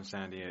questions,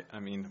 Sandy. I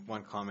mean,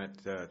 one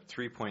comment,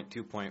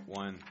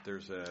 3.2.1,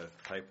 there's a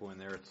typo in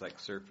there. It's like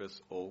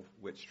surface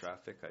which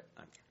traffic?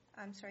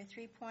 I'm sorry,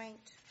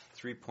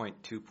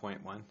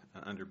 3.2.1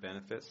 under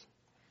benefits.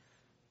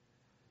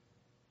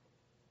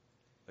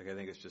 Like, I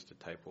think it's just a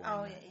typo.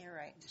 Oh, yeah, you're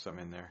right. Some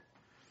in there.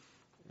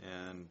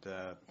 And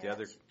the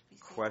other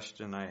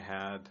question I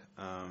had,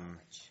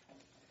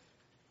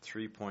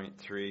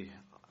 3.3,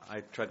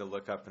 I tried to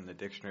look up in the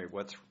dictionary,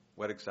 what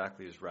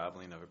exactly is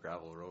raveling of a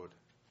gravel road?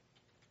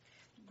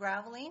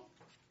 Graveling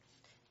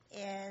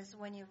is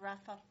when you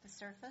rough up the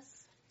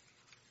surface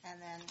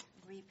and then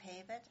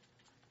repave it,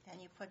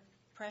 and you put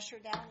pressure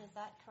down, is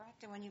that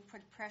correct? And when you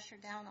put pressure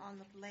down on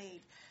the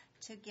blade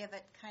to give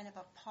it kind of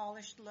a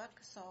polished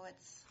look, so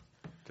it's...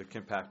 To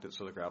compact it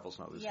so the gravel's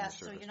not losing the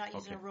surface. Yes, so you're not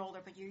using a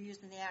roller, but you're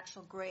using the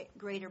actual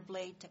grater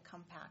blade to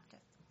compact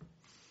it.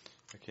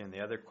 Okay, and the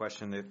other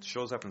question, it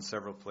shows up in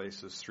several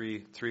places,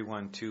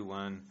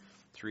 3.1.2.1,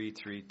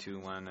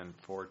 3.3.2.1, and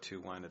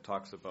 4.2.1. It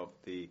talks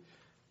about the,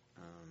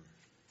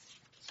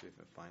 let's see if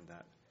I find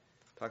that.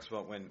 It talks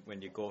about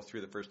when you go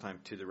through the first time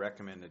to the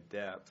recommended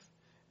depth,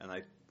 and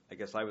I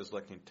guess I was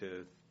looking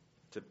to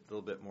a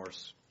little bit more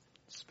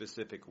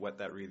specific what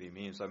that really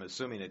means. I'm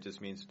assuming it just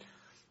means,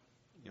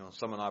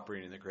 someone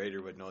operating the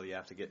grader would know that you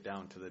have to get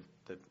down to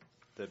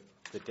the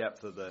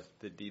depth of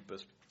the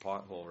deepest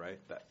pothole, right?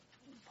 That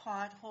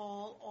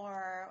pothole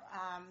or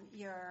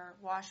your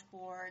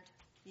washboard,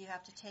 you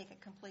have to take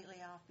it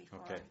completely off before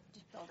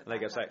you build it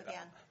back up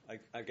again.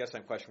 I guess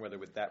I'm questioning whether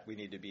with that we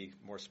need to be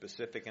more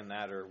specific in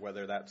that, or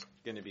whether that's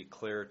going to be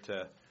clear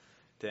to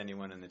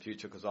anyone in the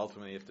future, because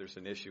ultimately if there's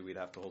an issue we'd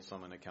have to hold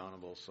someone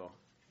accountable. So,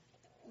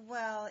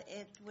 well,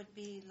 it would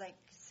be like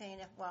saying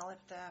if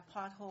the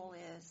pothole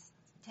is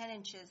 10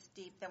 inches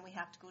deep, then we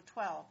have to go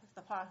 12. If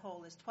the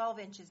pothole is 12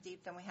 inches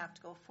deep, then we have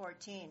to go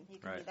 14. You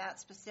can be that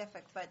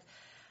specific, but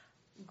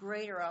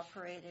grader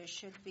operators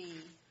should be,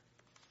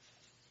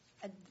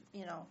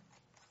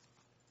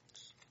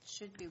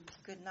 should be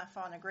good enough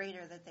on a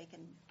grader that they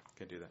can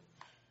do that.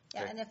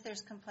 Yeah, and if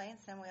there's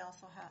complaints, then we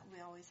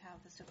always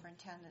have the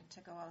superintendent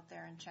to go out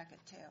there and check it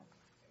too.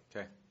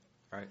 Okay,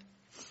 all right.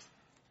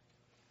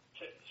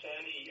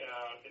 Sandy,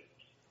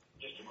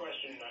 just a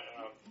question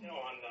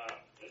on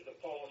the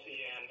policy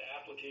and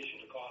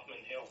application to Kaufman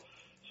Hill.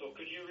 So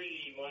could you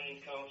remind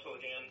council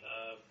again,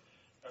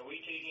 are we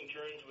taking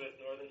turns with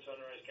Northern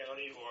Sunrise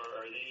County, or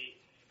are they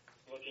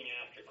looking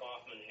after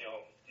Kaufman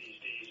Hill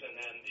these days? And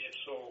then if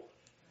so,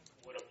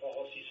 would a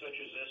policy such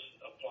as this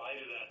apply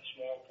to that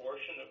small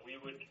portion that we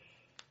would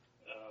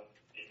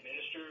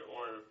administer,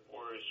 or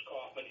is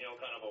Kaufman Hill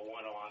kind of a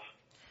one-off?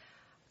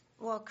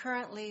 Well,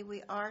 currently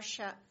we are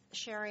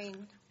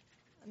sharing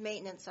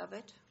maintenance of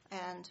it,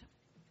 and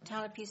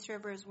Town of Peace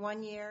River is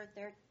 1 year,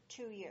 they're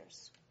 2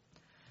 years.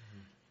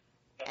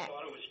 I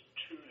thought it was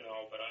 2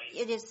 now, but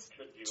it is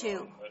could be 2.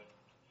 wrong. But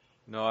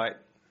No,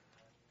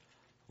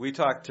 we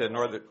talked to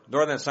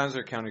Northern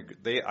Sunzler County.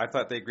 I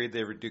thought they agreed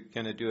they were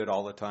going to do it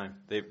all the time.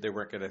 They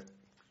weren't going to.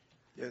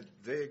 Yeah,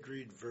 they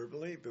agreed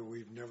verbally, but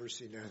we've never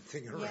seen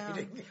anything in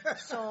writing.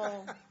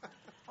 So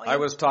I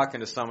was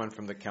talking to someone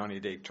from the county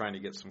today trying to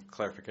get some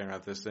clarification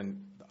on this,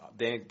 and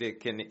the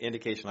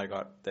indication I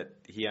got that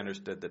he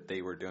understood that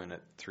they were doing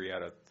it 3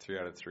 out of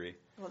 3.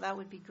 Well, that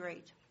would be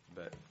great.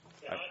 But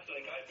yeah,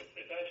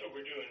 if that's what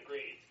we're doing,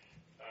 great.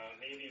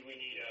 Maybe we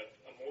need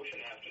a motion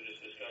after this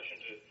discussion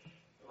to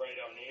write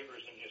out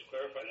neighbors and just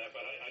clarify that.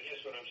 But I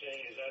guess what I'm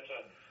saying is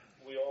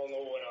we all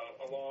know what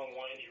a long,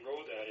 windy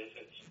road that is.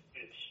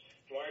 It's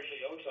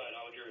largely outside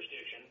our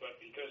jurisdiction, but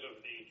because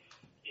of the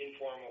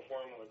formal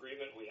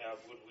agreement we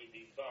have, would we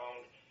be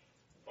bound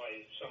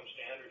by some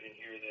standard in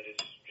here that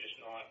it's just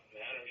not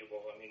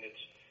manageable? I mean,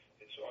 it's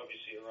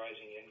obviously a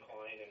rising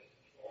incline and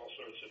all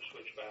sorts of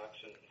switchbacks,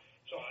 and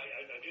so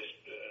I guess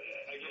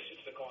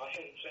it's the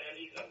caution,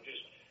 Sandy.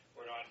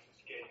 We're not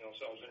getting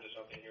ourselves into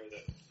something here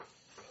that's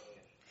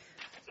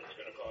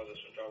going to cause us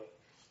some trouble.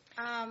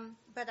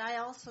 But I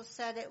also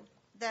said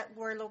that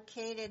we're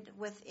located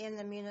within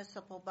the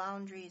municipal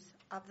boundaries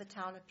of the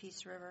Town of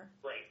Peace River.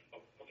 Right.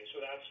 Okay.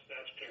 So that's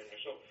clear there.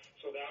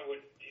 So that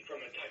would, from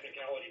a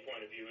technicality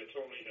point of view, it's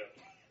only a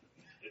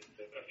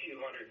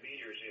few hundred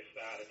meters, if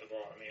that, at the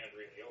bottom end,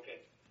 really. Okay.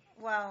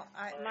 Well,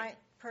 my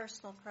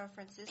personal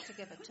preference is to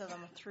give it to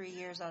them 3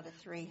 years out of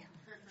 3.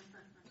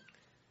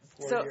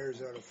 4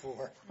 years out of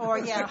 4. Or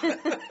yeah.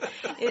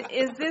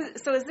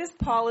 Is this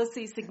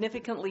policy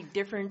significantly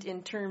different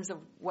in terms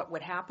of what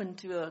would happen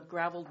to a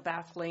graveled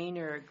back lane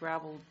or a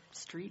graveled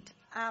street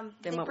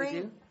than what we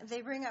do?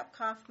 They bring up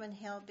Kaufman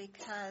Hill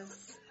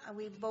because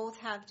we both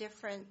have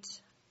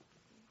different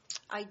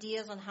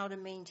ideas on how to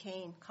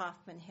maintain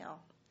Kaufman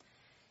Hill.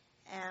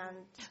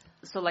 And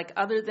so, like,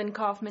 other than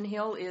Kaufman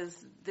Hill, is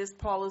this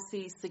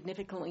policy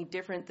significantly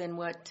different than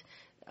what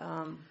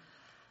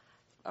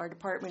our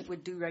department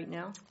would do right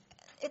now?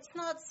 It's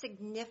not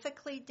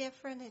significantly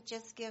different. It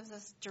just gives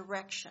us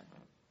direction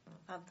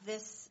of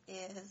this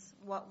is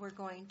what we're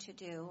going to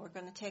do. We're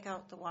going to take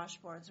out the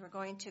washboards. We're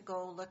going to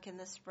go look in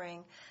the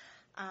spring.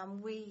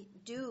 We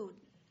do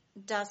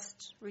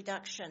dust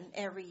reduction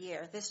every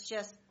year. This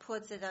just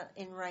puts it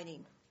in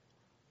writing.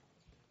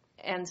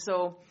 And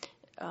so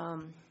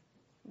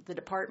the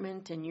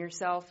department and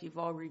yourself, you've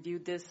all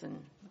reviewed this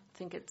and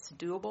think it's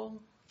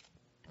doable?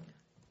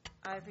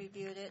 I've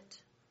reviewed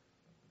it.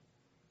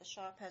 The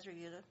shop has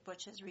reviewed it.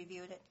 Butch has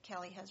reviewed it.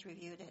 Kelly has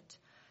reviewed it.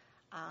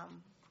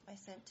 I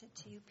sent it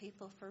to you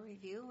people for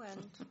review,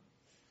 and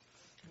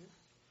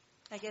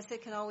I guess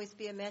it can always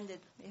be amended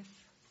if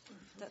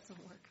it doesn't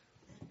work.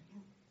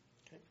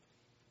 Okay.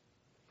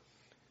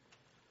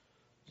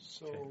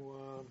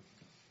 So,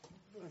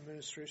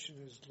 administration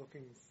is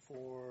looking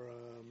for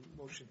a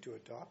motion to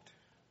adopt.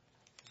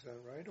 Is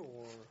that right,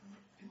 or?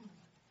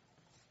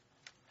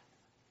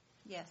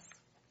 Yes.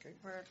 Okay.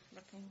 We're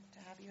looking to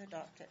have you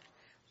adopt it.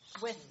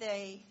 With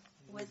the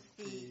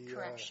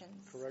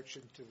corrections.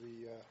 Correction to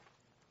the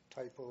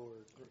typo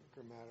or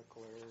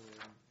grammatical error.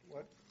 And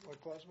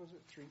what clause was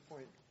it?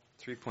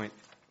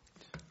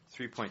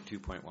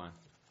 3.2.1.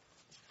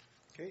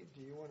 Okay.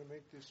 Do you want to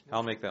make this motion?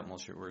 I'll make that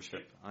motion,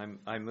 Worship.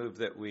 I move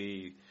that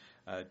we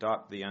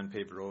adopt the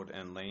unpaved road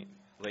and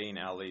lane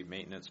alley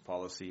maintenance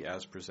policy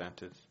as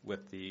presented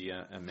with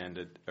the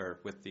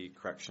with the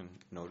correction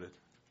noted.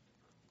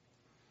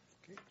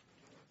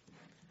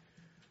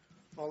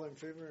 All in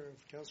favor of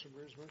Councillor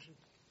Burr's motion?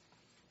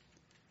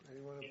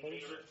 Anyone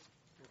opposed?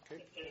 Okay.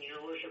 And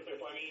Your Worship,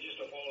 if I may,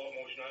 just a follow-up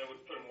motion, I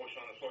would put a motion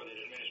on the floor that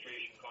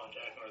administration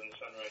contact Northern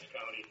Sunrise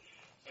County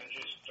and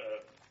just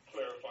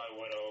clarify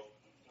what a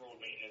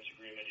road maintenance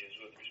agreement is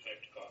with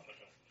respect to Kaufman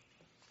Hill.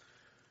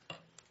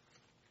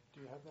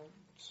 Do you have that,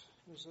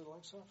 Mr.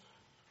 Lexoff?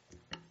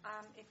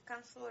 If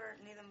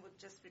Councillor Needham would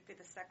just repeat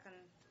the second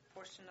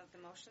portion of the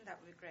motion, that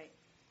would be great.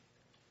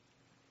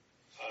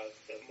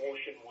 The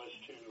motion was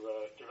to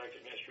direct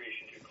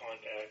administration to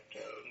contact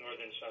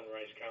Northern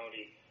Sunrise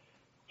County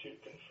to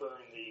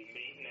confirm the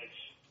maintenance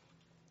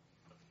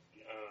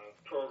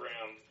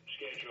program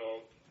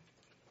schedule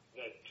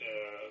that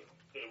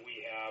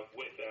we have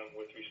with them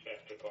with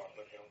respect to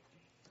Kaufman Hill.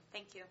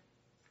 Thank you.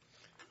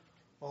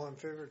 All in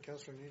favor of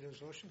Councillor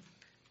Needham's motion?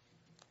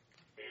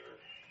 Favor.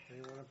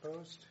 Anyone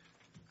opposed?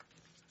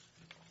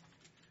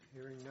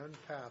 Hearing none,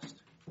 passed.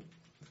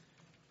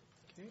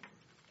 Okay.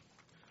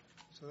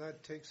 So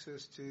that takes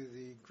us to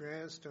the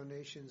grants,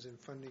 donations, and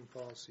funding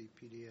policy,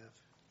 PDF.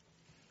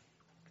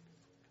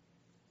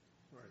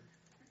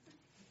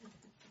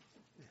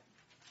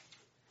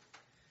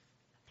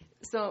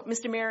 So,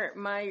 Mr. Mayor,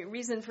 my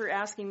reason for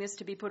asking this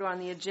to be put on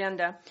the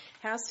agenda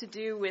has to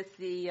do with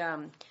the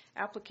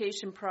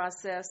application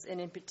process,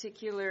 and in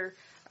particular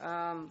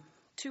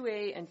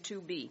 2A and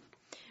 2B,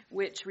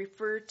 which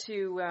refer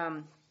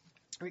to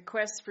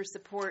requests for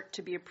support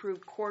to be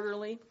approved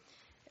quarterly,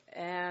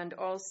 and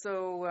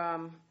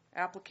also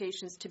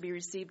applications to be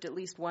received at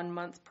least 1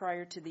 month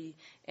prior to the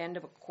end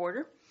of a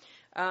quarter.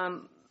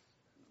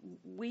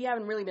 We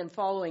haven't really been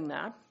following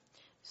that,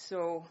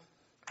 so,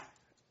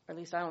 or at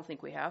least I don't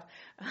think we have.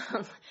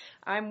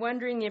 I'm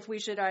wondering if we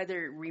should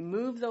either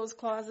remove those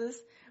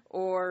clauses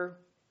or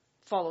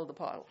follow the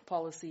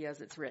policy as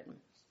it's written,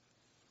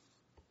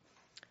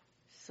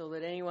 so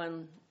that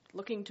anyone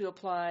looking to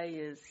apply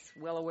is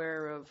well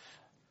aware of.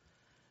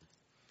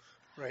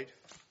 Right.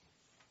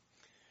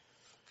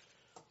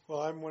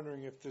 Well, I'm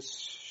wondering if this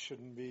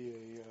shouldn't be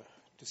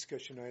a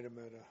discussion item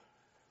at a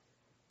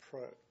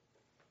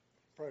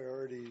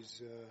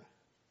priorities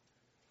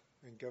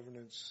and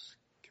governance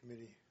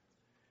committee.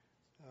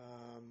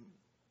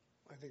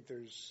 I think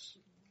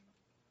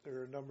there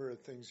are a number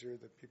of things here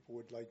that people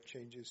would like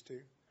changes to.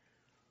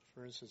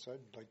 For instance,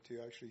 I'd like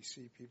to actually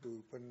see people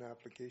who put an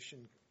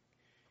application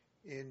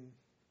in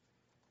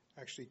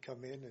actually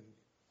come in and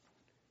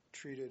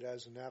treat it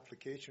as an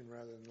application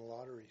rather than a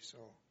lottery. So,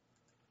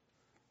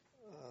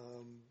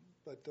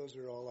 but those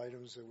are all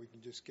items that we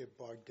can just get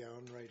bogged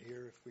down right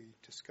here if we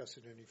discuss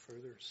it any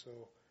further.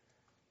 So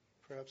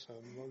perhaps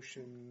a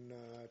motion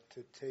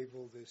to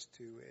table this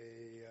to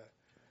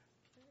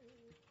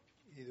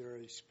either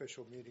a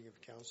special meeting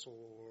of council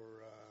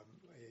or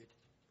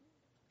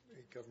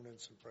a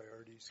governance and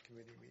priorities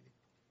committee meeting.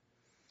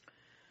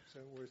 Is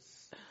that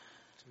worth?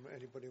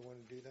 Anybody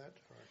want to do that?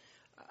 Or?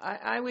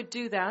 I would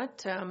do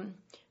that.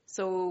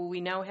 So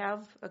we now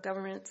have a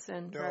governance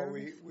and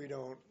priorities?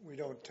 No, we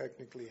don't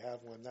technically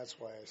have one. That's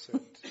why I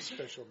said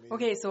special meeting.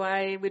 Okay, so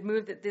I would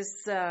move that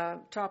this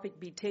topic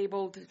be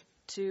tabled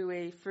to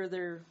a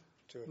further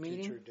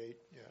meeting. Future date.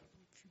 Yeah,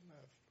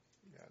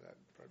 that'd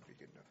probably be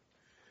good enough.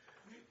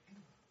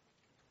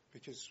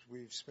 Because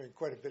we've spent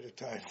quite a bit of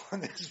time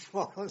on this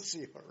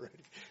policy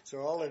already.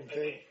 So all in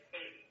favor.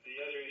 The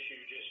other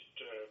issue, just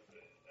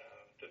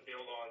to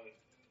build on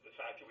the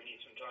fact that we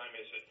need some time,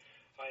 is that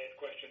I had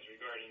questions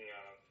regarding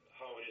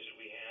how it is that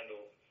we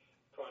handle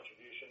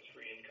contributions for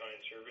in-kind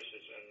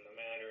services and the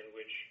manner in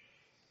which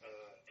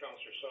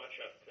Councillor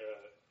Sawchuk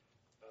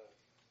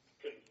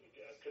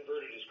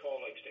converted his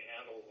colleagues to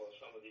handle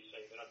some of these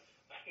things. And I'm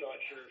not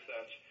sure if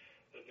that's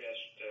the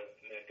best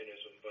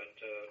mechanism, but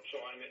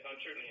so I'm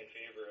certainly in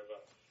favor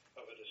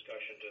of a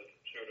discussion to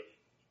sort of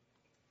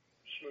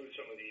smooth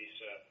some of these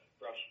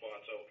rough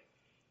spots out.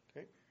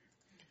 Okay.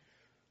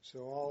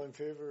 So all in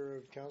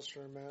favor of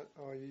Councillor Matt?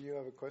 Oh, you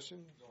have a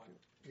question?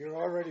 You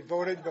already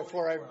voted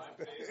before I.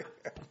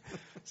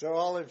 So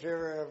all in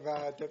favor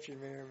of Deputy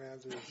Mayor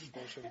Manzer's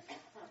motion?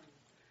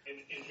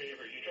 In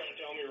favor. You trying to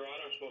tell me,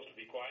 Rod, I'm supposed to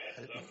be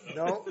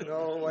quiet?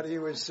 No. What he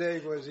was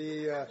saying was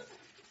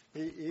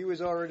he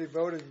was already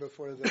voting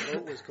before the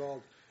vote was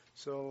called.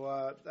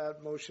 So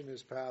that motion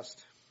is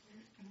passed.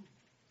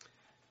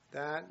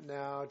 That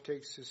now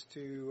takes us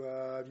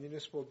to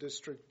Municipal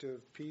District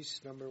of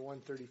Peace, number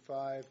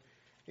 135,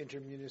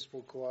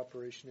 Intermunicipal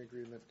Cooperation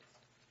Agreement.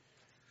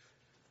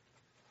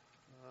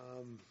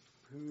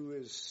 Who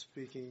is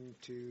speaking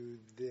to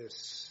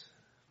this?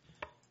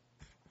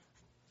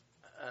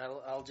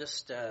 I'll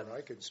just...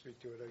 I could speak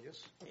to it, I guess.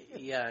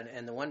 Yeah,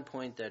 and the one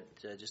point that,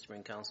 just to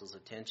bring Council's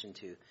attention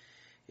to,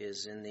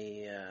 is in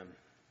the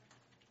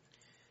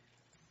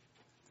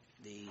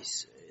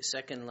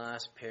second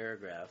last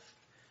paragraph,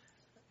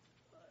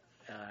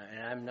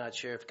 and I'm not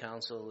sure if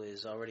Council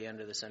is already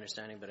under this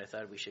understanding, but I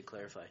thought we should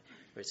clarify,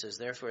 where it says,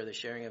 therefore, the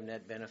sharing of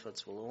net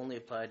benefits will only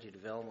apply to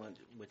development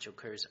which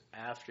occurs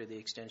after the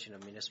extension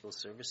of municipal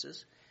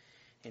services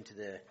into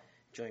the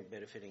joint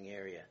benefiting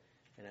area.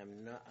 And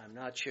I'm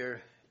not sure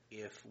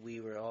if we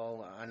were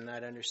all on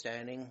that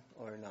understanding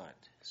or not.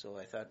 So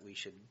I thought we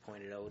should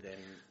point it out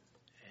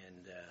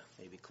and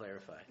maybe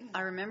clarify.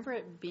 I remember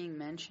it being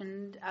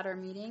mentioned at our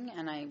meeting,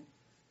 and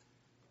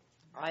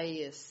I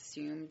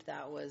assumed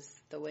that was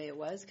the way it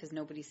was because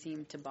nobody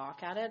seemed to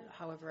balk at it.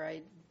 However,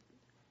 I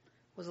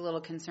was a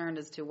little concerned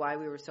as to why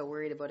we were so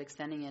worried about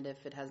extending it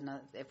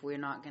if we're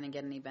not going to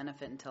get any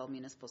benefit until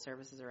municipal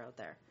services are out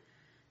there.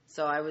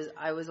 So I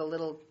was a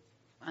little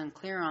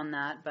unclear on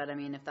that, but I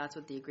mean, if that's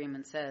what the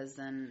agreement says,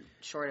 then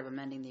short of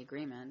amending the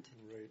agreement.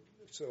 Right.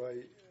 So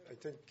I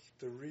think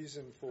the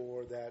reason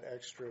for that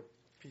extra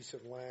piece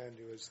of land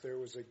was there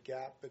was a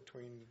gap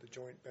between the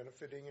joint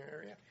benefiting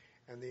area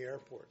and the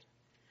airport.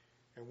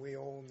 And we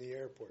own the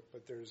airport,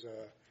 but there's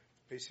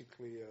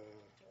basically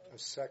a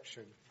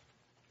section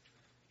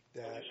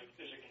that... Well,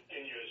 there's a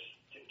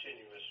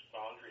continuous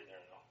boundary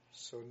there now.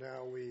 So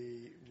now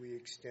we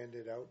extend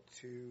it out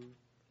to,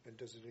 and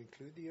does it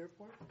include the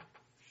airport?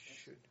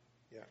 Should,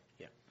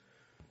 yeah.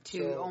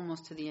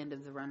 Almost to the end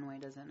of the runway,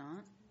 does it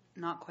not?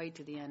 Not quite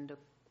to the end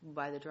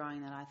by the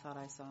drawing that I thought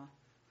I saw.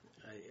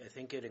 I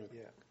think it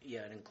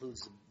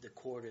includes the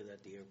quarter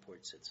that the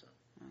airport sits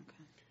on.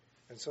 Okay.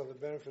 And so the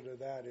benefit of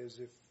that is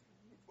if,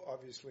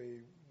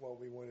 obviously, what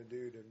we want to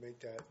do to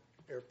make that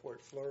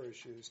airport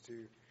flourish is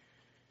to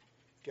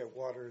get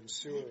water and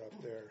sewer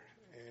up there.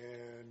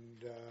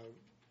 And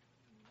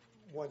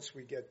once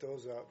we get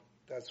those up,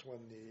 that's when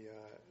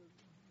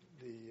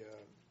the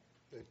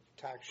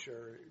tax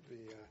share,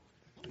 the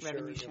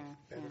Revenue sharing share,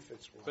 of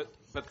benefits will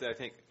But I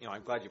think,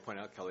 I'm glad you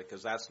pointed out, Kelly,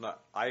 because that's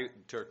not, I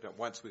took that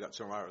once we got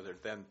sewer water there,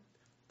 then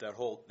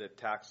the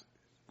tax,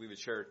 we would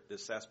share the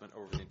assessment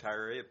over the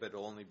entire area, but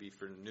it'll only be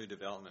for new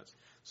developments.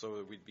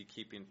 So we'd be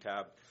keeping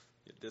tab,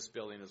 this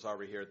building is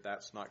already here,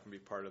 that's not going to be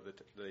part of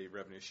the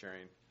revenue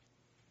sharing.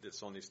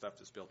 It's only stuff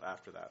that's built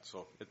after that.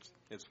 So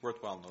it's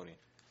worthwhile noting.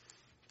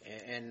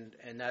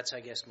 And that's,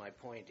 I guess, my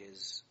point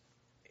is,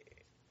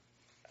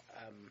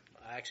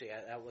 actually,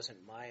 that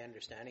wasn't my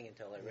understanding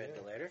until I read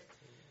the letter.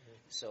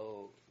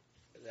 So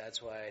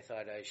that's why I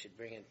thought I should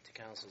bring it to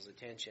council's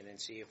attention and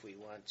see if we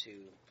want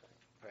to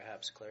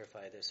perhaps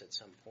clarify this at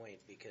some point,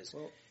 because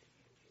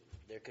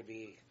there could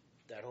be,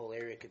 that whole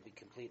area could be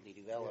completely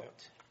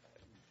developed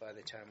by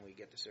the time we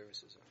get the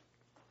services in.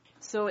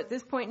 So at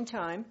this point in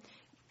time,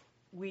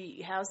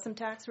 we have some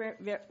tax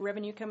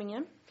revenue coming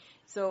in.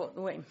 So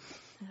wait,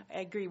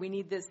 I agree, we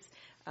need this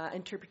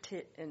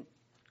interpreted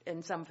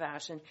in some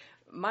fashion.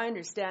 My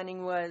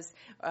understanding was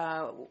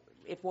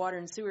if water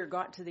and sewer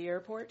got to the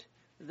airport,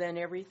 then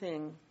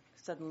everything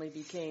suddenly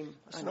became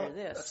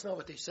this. That's not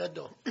what they said,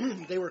 though.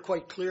 They were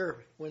quite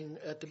clear when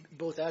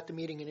both at the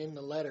meeting and in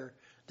the letter.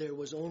 There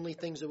was only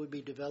things that would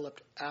be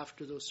developed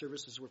after those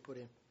services were put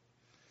in.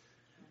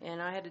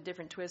 And I had a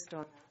different twist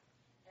on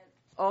that.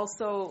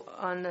 Also,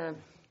 on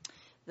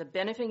the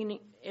benefiting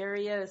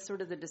area,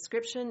 sort of the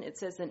description, it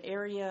says an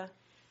area,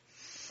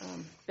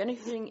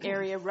 benefiting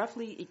area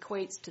roughly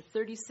equates to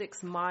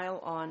 36 mile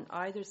on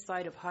either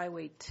side of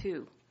Highway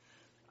 2.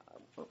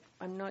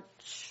 I'm not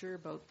sure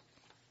about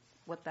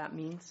what that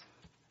means.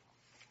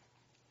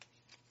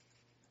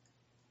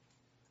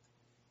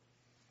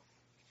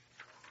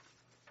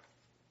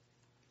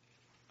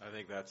 I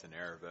think that's an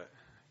error, but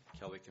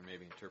Kelly can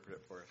maybe interpret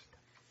it for us.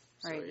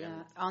 Right,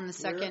 yeah. On the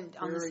second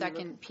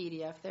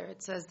PDF there,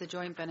 it says the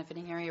joint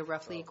benefiting area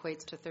roughly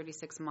equates to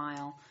 36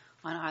 mile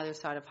on either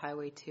side of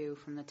Highway 2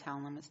 from the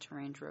town limits to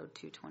Range Road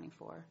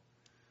 224.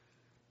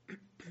 Well,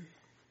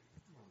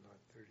 not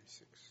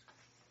 36.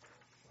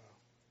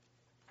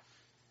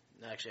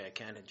 Wow. Actually, I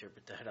can't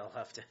interpret that. I'll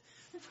have to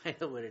find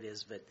out what it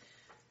is. But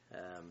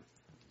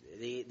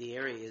the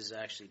area is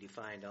actually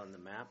defined on the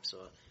map, so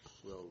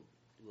we'll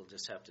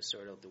just have to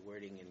sort out the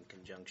wording in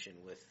conjunction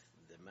with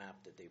the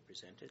map that they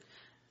presented.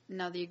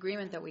 Now, the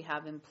agreement that we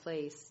have in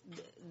place,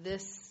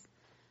 this,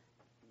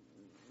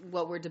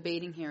 what we're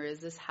debating here, is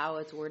this how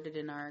it's worded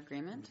in our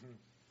agreement?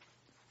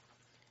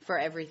 Mm-hmm. For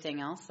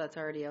everything else that's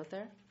already out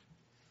there?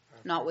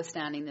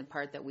 Notwithstanding the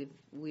part that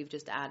we've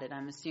just added,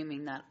 I'm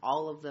assuming that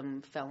all of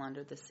them fell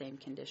under the same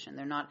condition.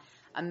 They're not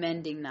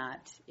amending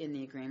that in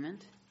the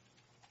agreement.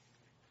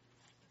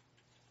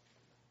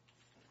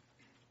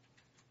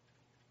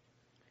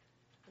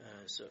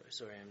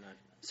 Sorry, I'm not...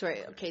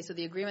 Sorry, okay, so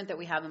the agreement that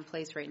we have in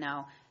place right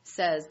now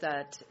says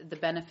that the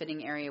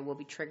benefiting area will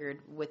be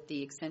triggered with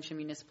the extension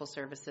municipal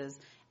services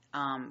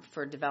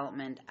for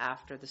development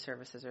after the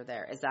services are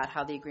there. Is that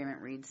how the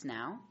agreement reads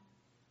now?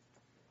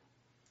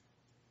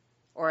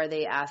 Or are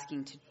they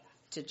asking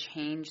to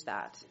change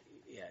that?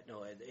 Yeah,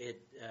 no,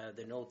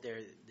 the note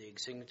there, the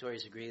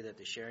signatories agree that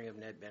the sharing of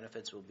net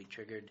benefits will be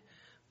triggered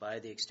by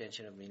the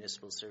extension of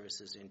municipal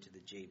services into the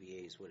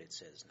JBA is what it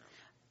says now.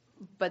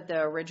 But the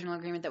original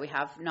agreement that we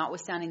have,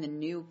 notwithstanding the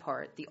new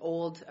part, the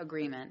old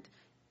agreement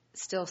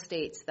still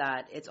states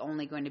that it's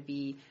only going to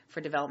be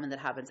for development that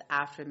happens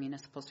after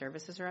municipal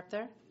services are up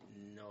there?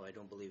 No, I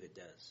don't believe it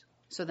does.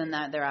 So then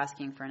they're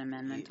asking for an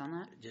amendment on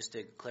that? Just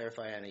to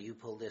clarify, Anna, you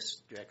pulled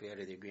this directly out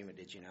of the agreement,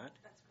 did you not?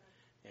 That's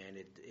correct. And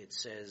it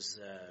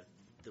says,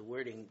 the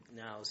wording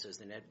now says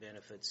the net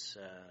benefits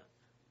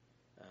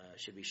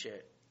should be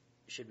shared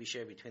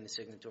between the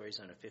signatories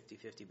on a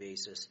 50-50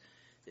 basis.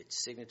 The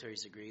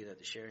signatories agree that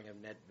the sharing of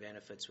net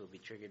benefits will be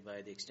triggered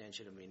by the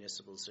extension of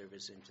municipal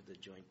service into the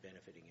joint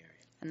benefiting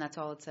area. And that's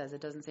all it says. It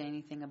doesn't say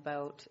anything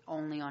about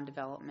only on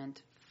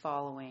development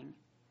following.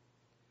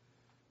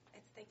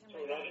 So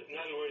in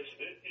other words,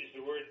 is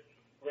the word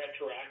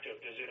retroactive,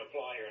 does it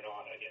apply or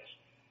not, I guess?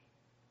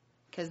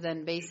 Because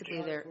then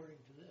basically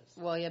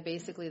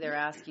they're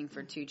asking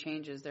for two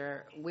changes.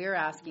 We're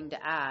asking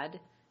to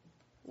add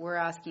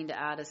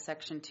a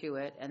section to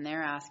it, and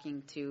they're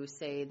asking to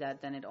say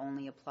that then it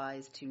only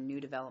applies to new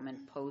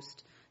development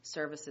post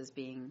services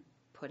being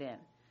put in.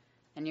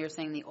 And you're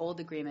saying the old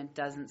agreement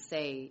doesn't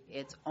say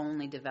it's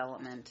only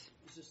development.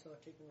 Is this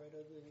not taken right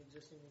out of the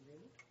existing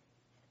agreement?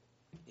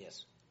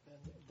 Yes. And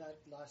that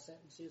last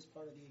sentence is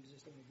part of the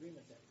existing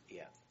agreement then?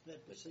 Yeah.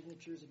 That the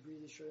signatures agree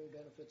the sharing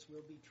benefits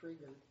will be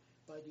triggered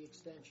by the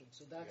extension.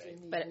 So that's right.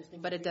 in the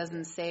existing But it agreement.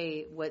 doesn't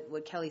say,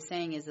 what Kelly's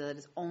saying is that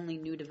it's only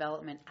new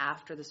development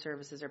after the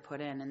services are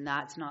put in, and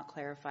that's not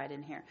clarified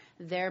in here.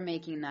 They're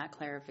making that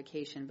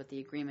clarification, but the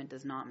agreement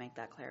does not make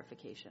that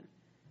clarification.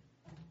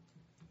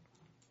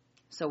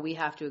 So we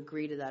have to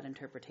agree to that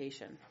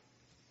interpretation.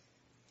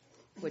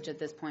 which at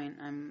this point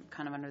I'm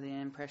kind of under the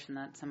impression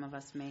that some of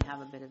us may have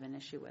a bit of an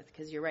issue with.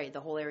 Because you're right, the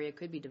whole area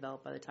could be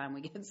developed by the time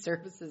we get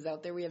services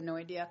out there. We have no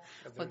idea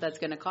what that's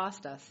going to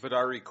cost us. But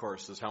our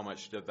recourse is how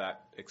much of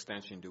that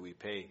extension do we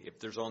pay? If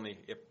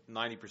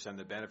 90% of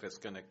the benefit's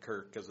going to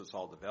occur because it's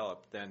all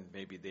developed, then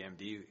maybe the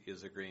MD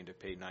is agreeing to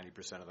pay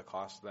 90% of the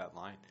cost of that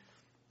line.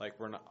 Like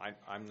we're not,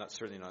 I'm not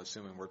certainly not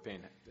assuming we're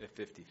paying a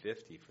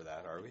 50-50 for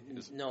that, are we?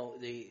 No,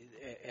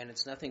 and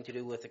it's nothing to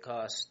do with the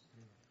cost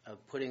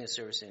of putting a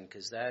service in,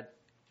 because that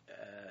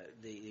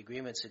the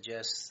agreement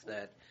suggests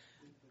that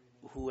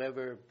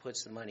whoever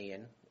puts the money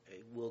in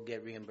will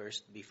get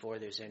reimbursed before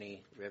there's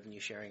any revenue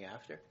sharing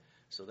after.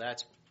 So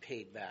that's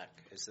paid back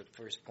as the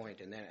first point,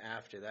 and then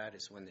after that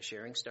is when the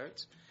sharing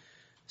starts.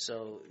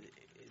 So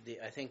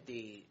I think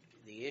the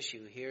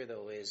issue here,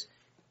 though, is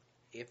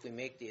if we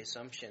make the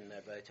assumption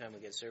that by the time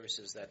we get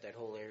services that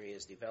whole area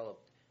is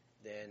developed,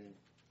 then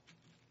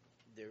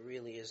there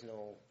really is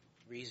no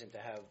reason to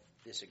have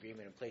this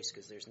agreement in place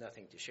because there's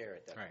nothing to share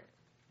at that point.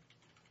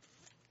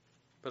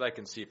 But I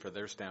can see from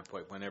their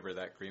standpoint, whenever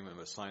that agreement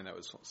was signed, that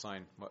was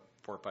signed,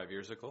 4 or 5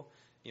 years ago,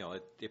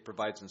 it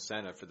provides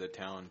incentive for the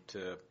town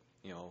to,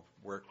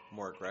 work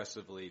more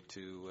aggressively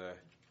to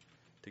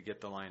get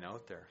the line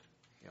out there.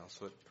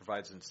 So it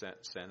provides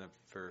incentive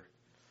for.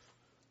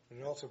 And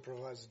it also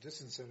provides a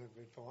disincentive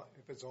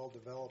if it's all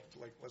developed.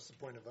 Like, what's the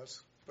point of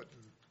us putting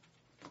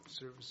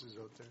services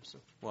out there? So.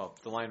 Well,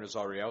 if the line was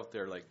already out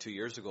there like 2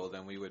 years ago,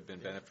 then we would have been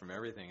benefit from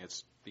everything.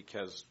 It's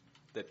because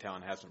the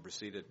town hasn't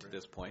proceeded to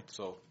this point.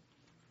 So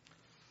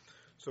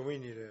we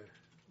need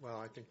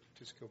I think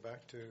just go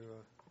back to,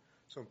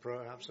 so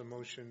perhaps a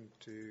motion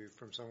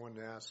from someone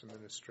to ask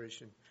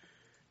administration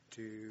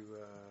to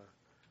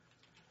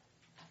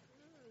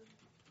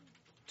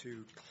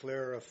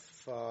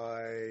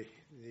clarify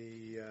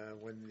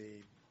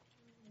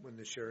when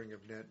the sharing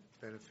of net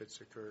benefits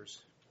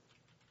occurs.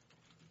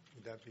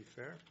 Would that be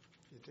fair,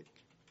 you think?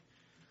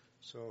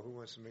 So who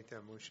wants to make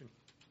that motion?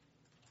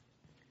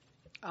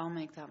 I'll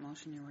make that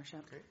motion, Your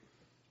Worship. Okay.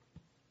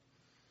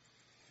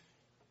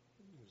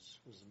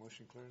 Was the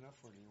motion clear enough,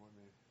 or do you want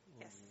me to?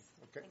 Yes.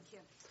 Okay. Thank you.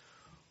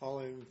 All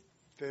in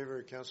favor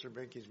of Councillor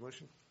Benke's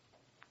motion?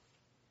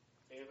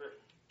 Favor.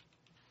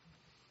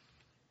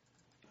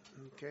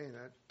 Okay,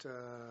 that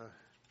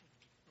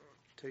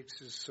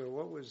takes us. So,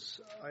 what was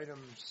item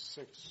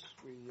 6?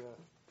 We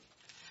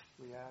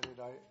added.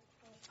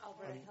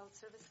 Alberta Health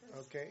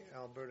Services. Okay,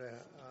 Alberta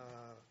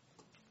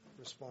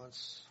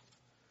response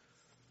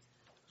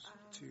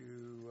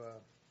to.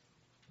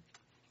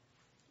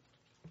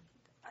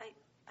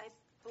 I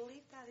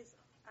believe that is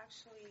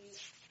actually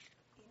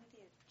in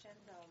the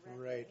agenda already.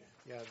 Right.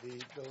 Yeah.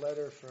 The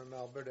letter from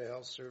Alberta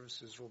Health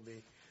Services will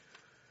be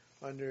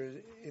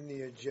in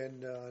the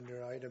agenda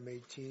under item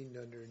 18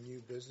 under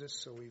new business.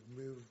 So we've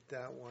moved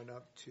that one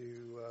up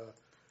to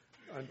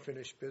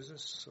unfinished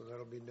business. So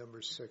that'll be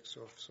number 6.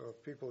 So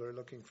if people are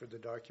looking for the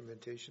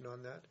documentation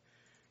on that,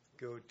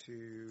 go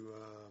to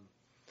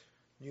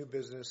new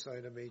business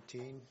item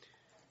 18,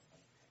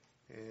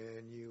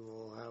 and you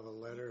will have a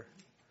letter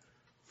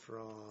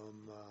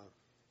from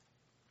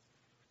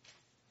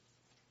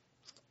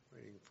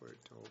waiting for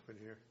it to open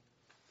here.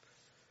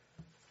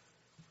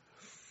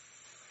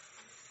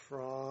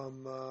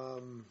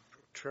 From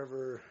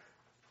Trevor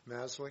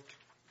Maslick,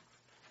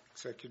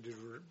 Executive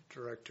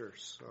Director.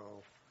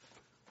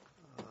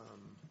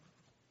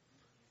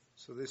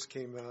 So this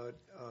came out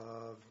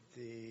of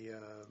the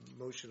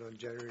motion on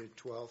January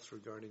 12th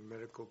regarding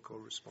medical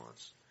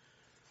co-response.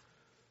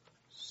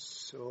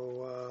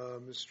 So,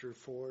 Mr.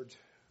 Ford,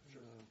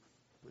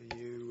 will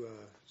you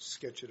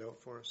sketch it out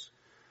for us?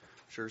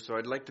 Sure. So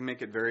I'd like to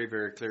make it very,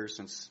 very clear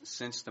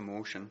since the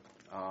motion,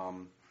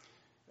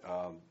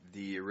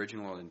 the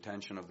original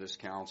intention of this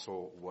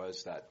council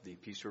was that the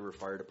Peace River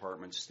Fire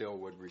Department still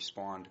would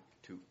respond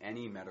to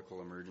any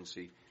medical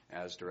emergency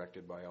as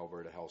directed by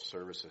Alberta Health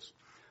Services.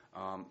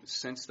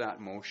 Since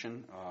that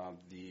motion,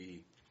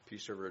 the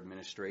Peace River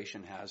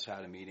administration has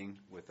had a meeting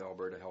with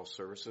Alberta Health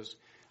Services,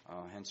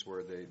 hence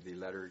where the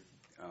letter,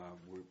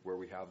 where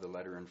we have the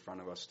letter in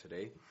front of us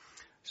today.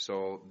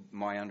 So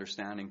my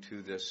understanding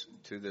to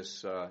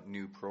this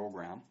new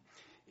program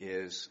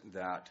is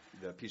that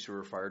the Peace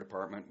River Fire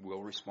Department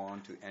will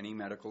respond to any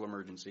medical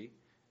emergency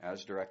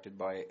as directed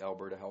by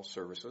Alberta Health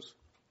Services.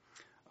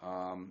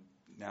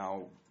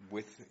 Now,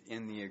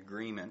 within the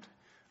agreement,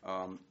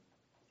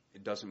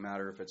 it doesn't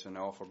matter if it's an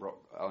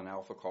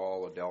alpha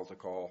call, a delta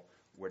call,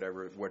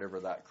 whatever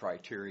that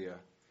criteria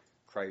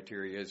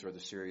is, or the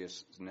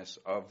seriousness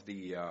of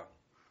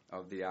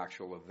the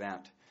actual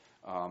event.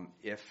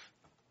 If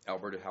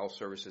Alberta Health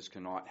Services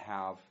cannot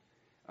have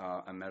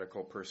a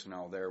medical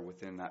personnel there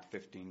within that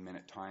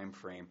 15-minute time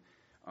frame,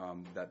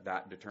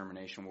 that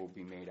determination will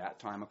be made at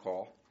time of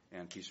call,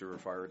 and Peace River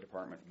Fire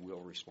Department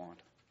will respond.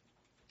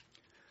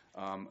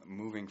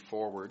 Moving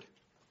forward,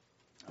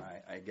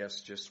 I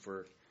guess just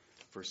for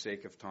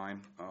sake of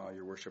time,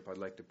 Your Worship, I'd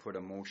like to put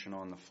a motion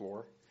on the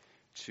floor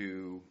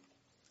to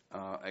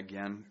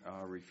again,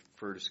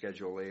 refer to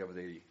Schedule A of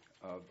the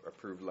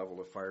approved level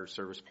of fire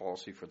service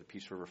policy for the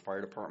Peace River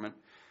Fire Department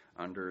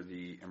under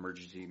the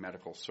emergency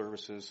medical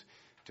services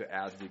to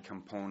add the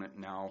component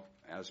now,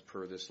 as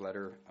per this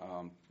letter,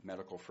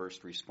 medical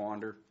first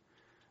responder,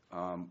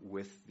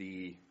 with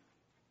the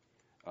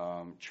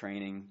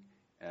training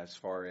as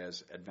far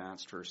as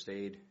advanced first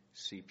aid,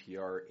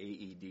 CPR,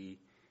 AED,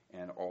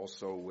 and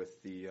also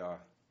with the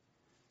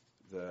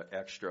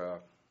extra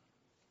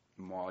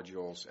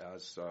modules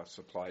as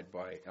supplied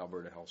by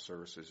Alberta Health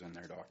Services in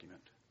their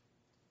document.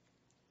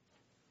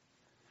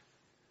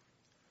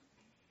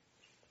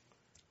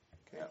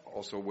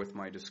 Also, with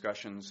my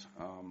discussions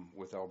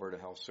with Alberta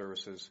Health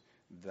Services,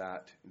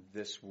 that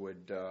this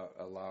would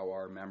allow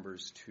our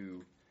members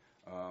to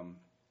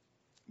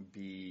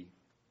be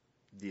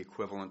the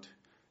equivalent,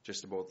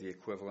 just about the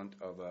equivalent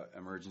of an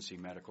emergency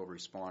medical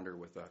responder,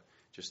 with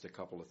just a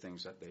couple of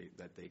things that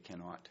they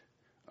cannot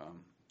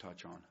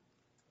touch on.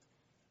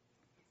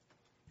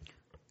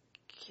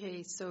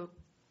 Okay, so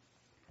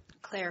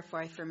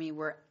clarify for me,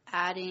 we're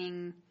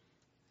adding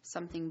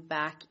something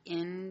back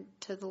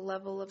into the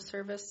level of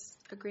service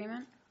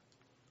agreement?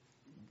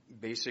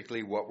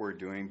 Basically what we're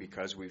doing,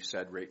 because we've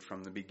said right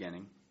from the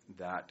beginning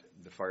that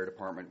the fire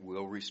department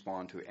will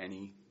respond to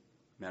any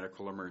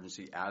medical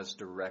emergency as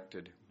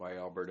directed by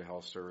Alberta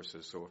Health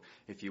Services. So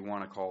if you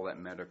want to call that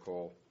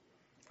medical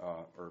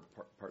or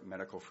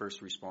medical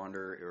first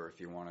responder, or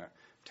if you want to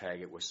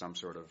tag it with some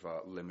sort of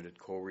limited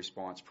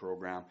co-response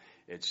program,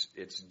 it's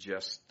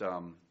just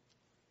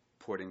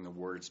putting the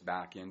words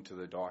back into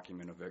the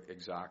document of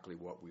exactly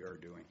what we are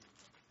doing.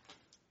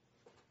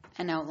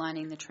 And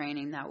outlining the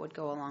training that would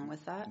go along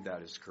with that?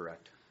 That is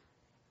correct.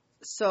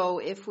 So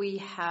if we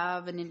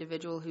have an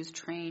individual who's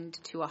trained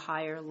to a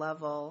higher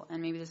level,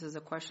 and maybe this is a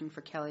question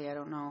for Kelly, I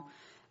don't know,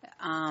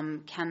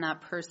 can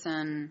that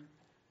person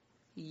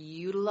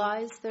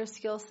utilize their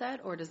skill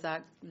set, or does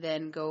that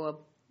then go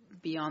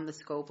beyond the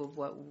scope of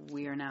what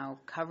we are now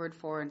covered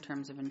for in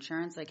terms of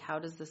insurance? Like, how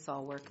does this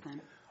all work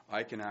then?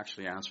 I can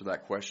actually answer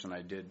that question.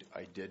 I did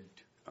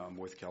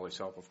with Kelly's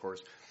help, of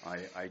course.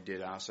 I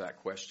did ask that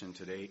question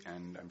today,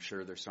 and I'm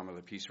sure there's some of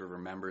the Peace River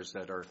members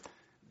that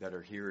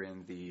are here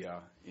in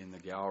the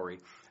gallery.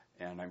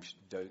 And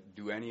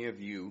do any of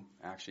you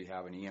actually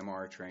have an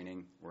EMR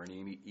training or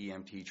an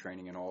EMT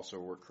training, and also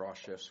work cross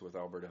shifts with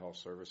Alberta Health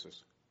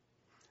Services?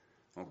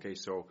 Okay,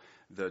 so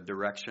the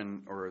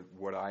direction, or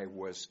what I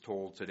was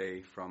told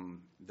today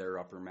from their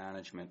upper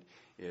management,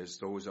 is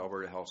those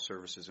Alberta Health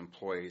Services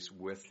employees,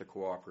 with the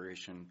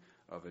cooperation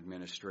of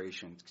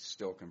administration,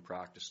 still can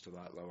practice to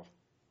that level,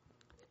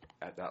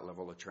 at that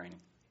level of training.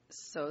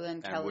 So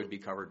then, and would be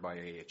covered by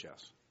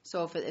AHS.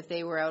 So if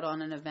they were out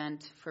on an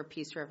event for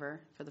Peace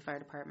River, for the fire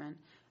department,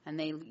 and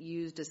they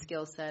used a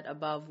skill set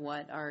above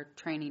what our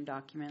training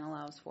document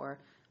allows for,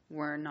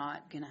 we're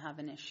not going to have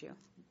an issue.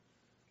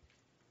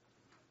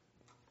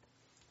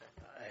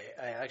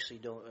 I actually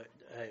don't.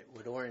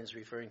 What Oren's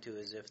referring to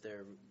is if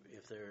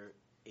they're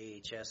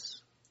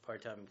AHS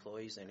part-time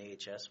employees, then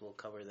AHS will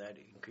cover that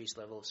increased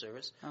level of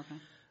service. Okay.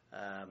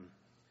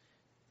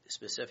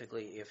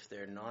 Specifically, if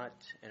they're not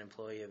an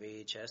employee of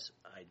AHS,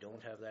 I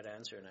don't have that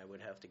answer, and I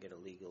would have to get a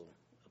legal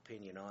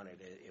opinion on it.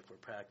 If we're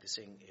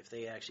practicing, if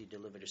they actually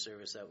delivered a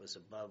service that was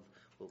above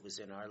what was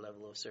in our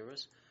level of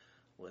service,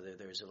 whether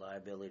there's a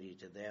liability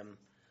to them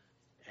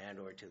and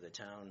or to the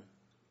town,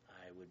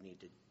 I would need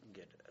to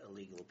get a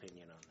legal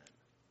opinion on that.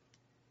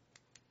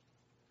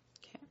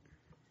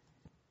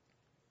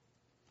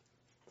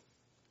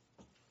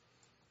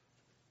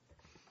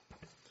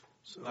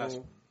 So,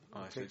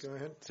 go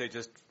ahead. Say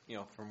just,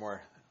 for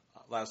more.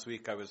 Last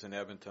week I was in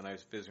Edmonton. I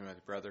was visiting my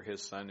brother.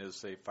 His son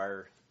is a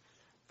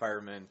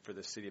fireman for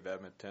the city of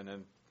Edmonton,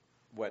 and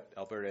what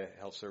Alberta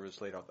Health Service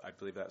laid out, I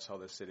believe that's how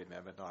the city of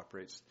Edmonton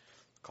operates.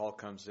 Call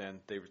comes in,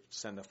 they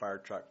send the fire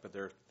truck, but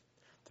they're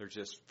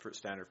just for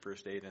standard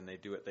first aid, and they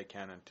do what they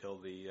can until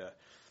the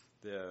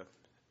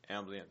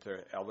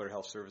Alberta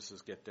Health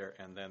Services get there,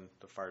 and then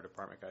the fire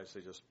department guys,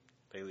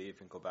 they leave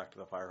and go back to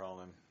the fire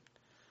hall and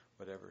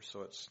whatever.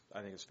 So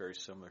I think it's very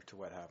similar to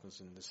what happens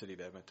in the city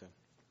of Edmonton.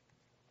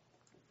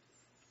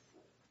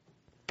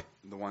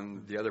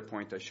 The other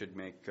point I should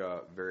make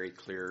very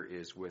clear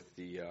is with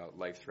the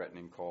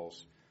life-threatening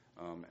calls,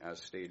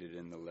 as stated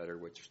in the letter,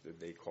 which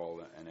they call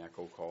an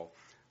echo call.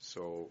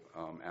 So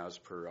as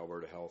per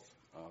Alberta Health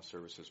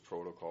Services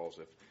protocols,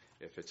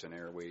 if it's an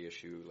airway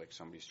issue, like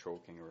somebody's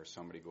choking or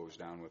somebody goes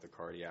down with a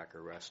cardiac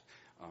arrest,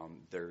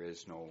 there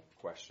is no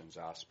questions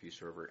asked. Peace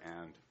River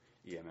and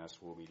EMS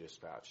will be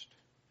dispatched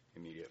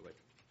immediately.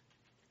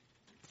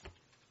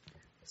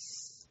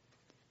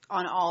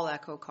 On all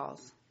echo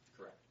calls?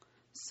 Correct.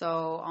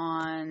 So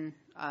on,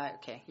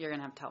 okay, you're going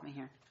to have to help me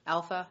here.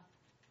 Alpha,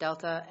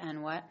 Delta,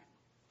 and what?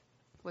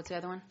 What's the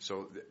other one?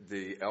 So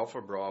the Alpha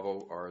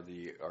Bravo are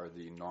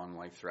the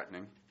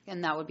non-life-threatening.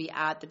 And that would be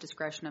at the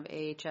discretion of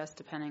AHS,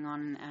 depending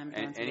on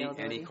ambulance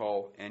availability?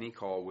 Any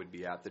call would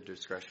be at the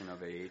discretion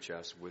of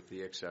AHS, with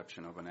the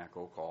exception of an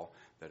echo call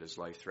that is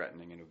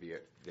life-threatening, and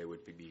they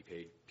would be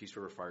paid. Peace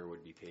River Fire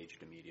would be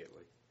paged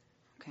immediately.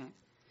 Okay.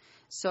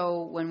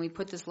 So when we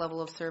put this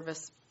level of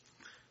service,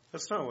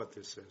 That's not what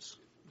this says.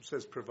 It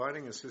says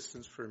providing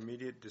assistance for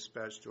immediate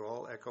dispatch to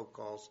all echo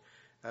calls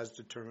as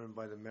determined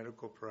by the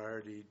medical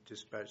priority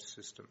dispatch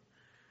system.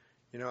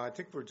 You know, I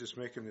think we're just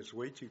making this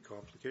way too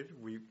complicated.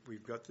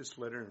 We've got this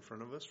letter in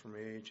front of us from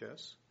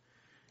AHS,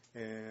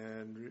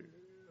 and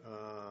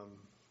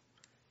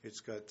it's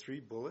got 3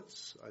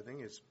 bullets. I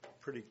think it's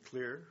pretty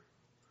clear.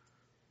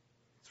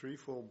 3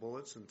 full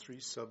bullets and 3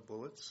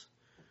 sub-bullets.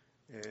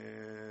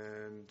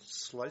 And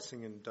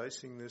slicing and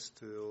dicing this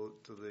to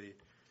the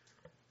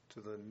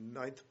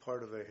 9th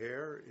part of a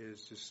hair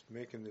is just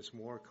making this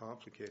more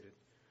complicated.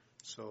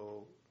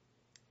 So,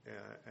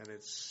 and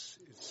it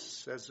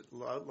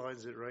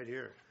outlines it right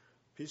here.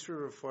 Peace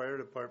River Fire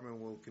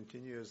Department will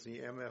continue as the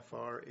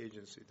MFR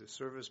agency, the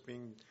service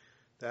being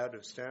that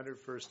of standard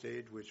first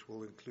aid, which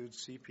will include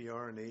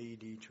CPR and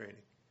AED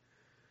training.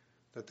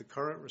 That the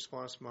current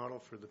response model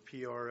for the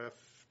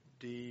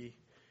PRFD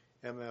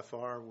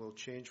MFR will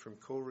change from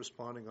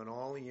co-responding on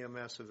all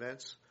EMS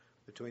events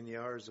between the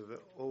hours of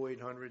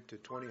 0800 to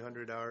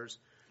 2000 hours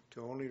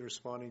to only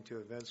responding to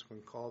events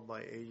when called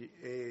by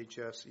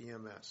AHS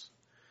EMS.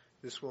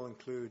 This will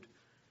include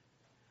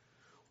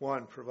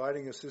 1.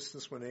 Providing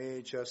assistance when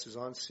AHS is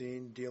on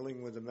scene,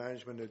 dealing with the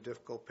management of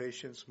difficult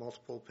patients,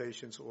 multiple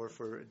patients, or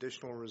for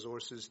additional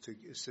resources to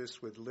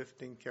assist with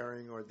lifting,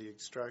 carrying, or the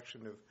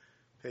extraction of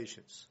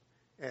patients.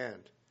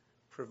 And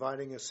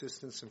providing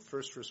assistance in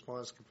first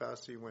response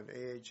capacity when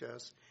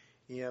AHS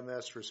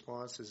EMS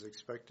response is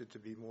expected to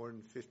be more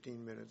than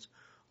 15 minutes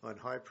on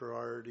high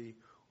priority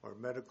or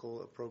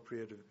medical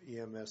appropriate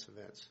EMS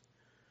events.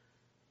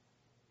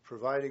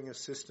 Providing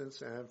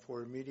assistance and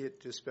for immediate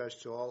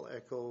dispatch to all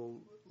echo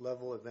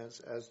level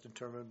events as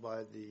determined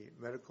by the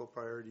medical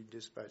priority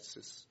dispatch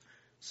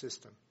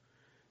system.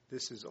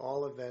 This is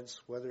all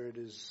events whether it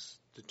is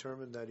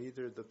determined that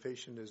either the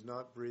patient is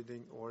not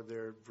breathing or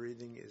their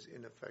breathing is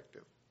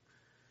ineffective.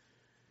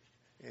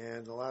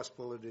 And the last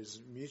bullet is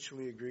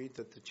mutually agreed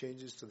that the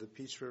changes to the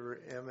Peace River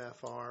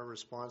MFR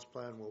response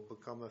plan will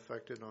become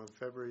effective on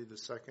February the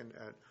 2nd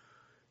at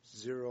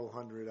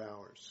 0000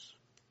 hours.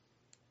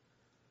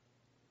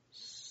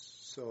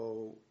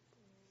 So,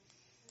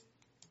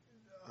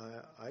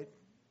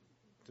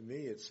 to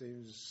me, it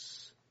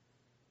seems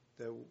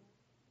that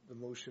the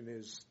motion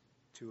is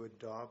to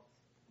adopt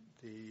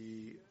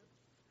the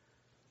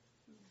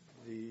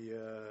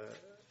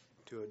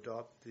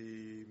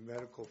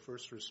medical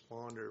first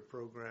responder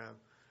program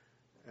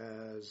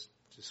as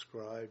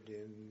described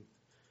in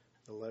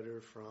the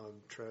letter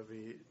from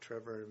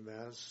Trevor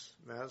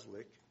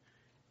Maslick,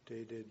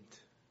 dated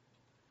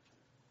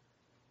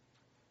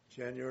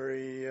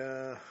January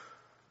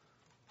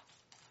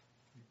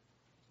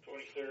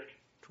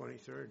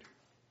 23rd.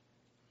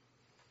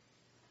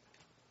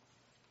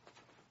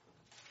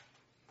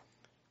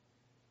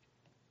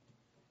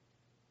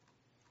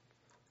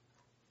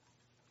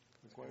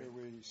 Why are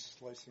we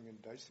slicing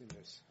and dicing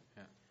this?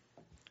 Yeah.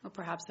 well,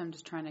 perhaps I'm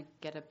just trying to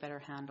get a better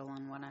handle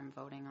on what I'm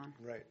voting on.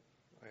 Right.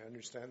 I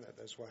understand that.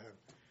 That's why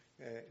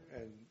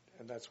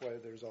and that's why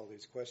there's all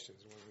these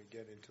questions when we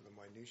get into the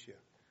minutia.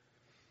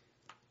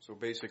 So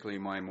basically,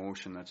 my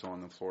motion that's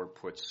on the floor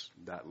puts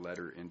that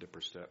letter into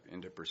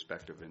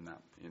perspective in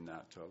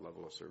that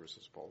level of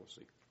services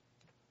policy.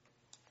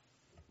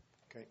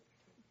 Okay.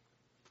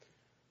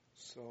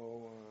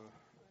 So,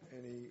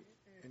 any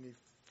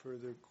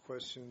further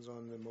questions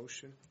on the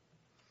motion?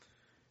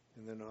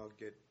 And then I'll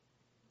get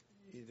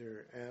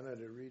either Anna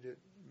to read it,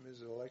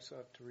 Ms.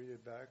 Alexoff to read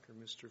it back, or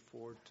Mr.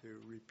 Ford to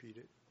repeat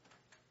it.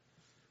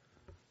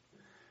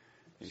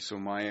 Okay, so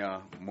my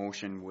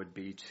motion would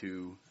be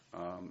to,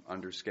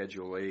 under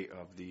Schedule A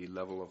of the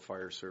level of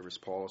fire service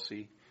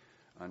policy,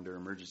 under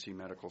emergency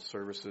medical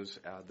services,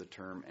 add the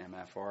term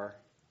MFR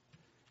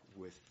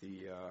with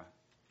the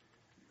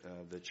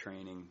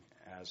training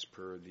as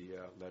per the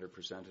letter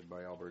presented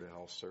by Alberta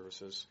Health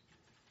Services.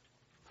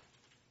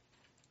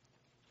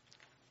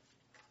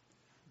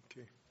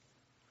 Okay.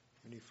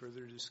 Any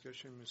further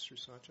discussion, Mr.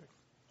 Sawchuk?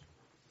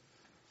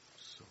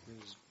 So,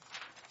 Ms.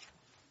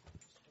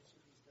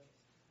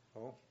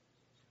 Oh.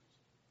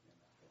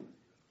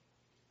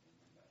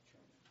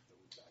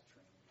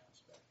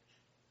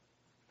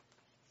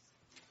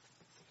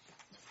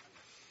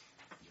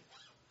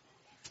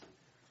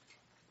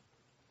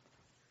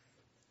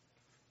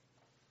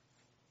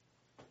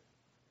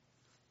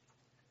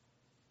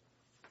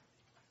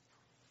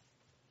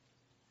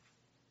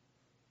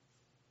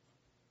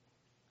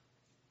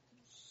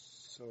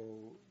 So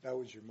that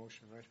was your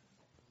motion, right?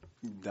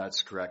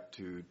 That's correct.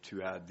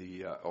 To add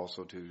the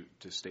also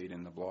to state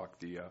in the block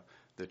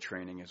the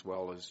training, as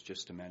well as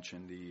just to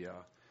mention the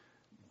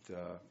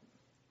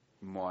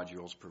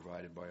modules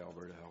provided by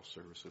Alberta Health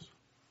Services.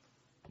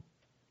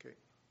 Okay.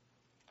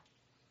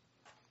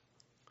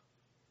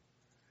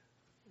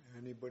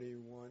 Anybody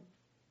want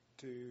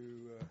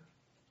to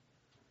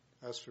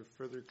ask for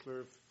further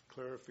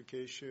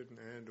clarification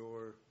and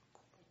or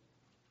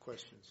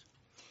questions?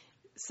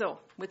 So,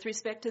 with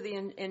respect to the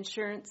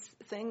insurance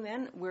thing,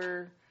 then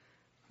we're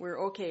we're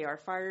okay. Our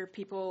fire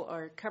people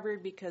are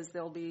covered because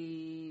they'll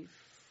be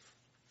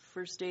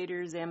first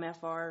aiders,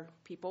 MFR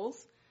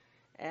peoples.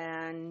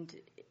 And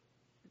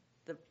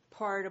the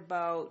part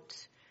about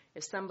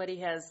if somebody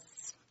has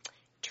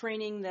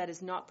training that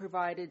is not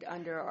provided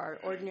under our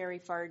ordinary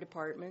fire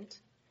department,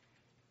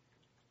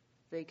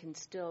 they can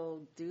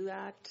still do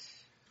that?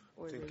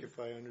 Or I think if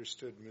I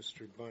understood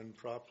Mr. Bunn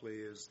properly,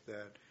 is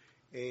that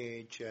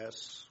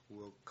AHS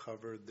will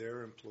cover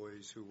their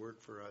employees who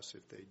work for us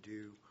if they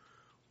do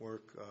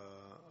work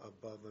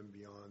above and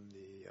beyond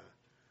the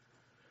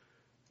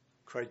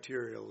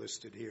criteria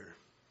listed here.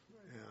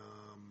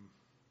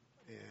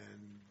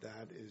 And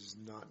that is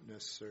not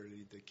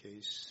necessarily the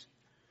case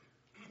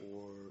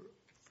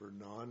for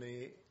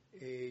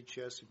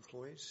non-AHS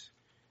employees,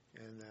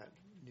 and that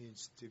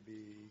needs to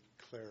be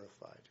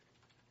clarified.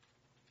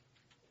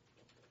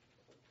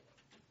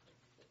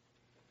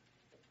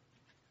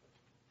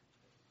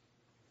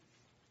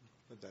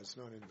 But that's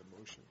not in the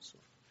motion, so.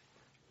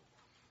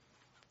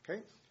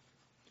 Okay.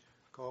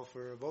 Call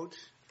for a vote.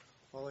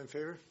 All in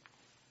favor?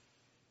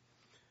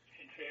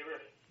 In favor.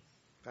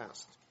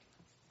 Passed.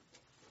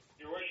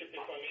 Your Worship,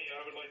 if I may,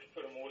 I would like to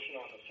put a motion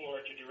on the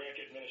floor to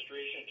direct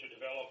administration to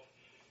develop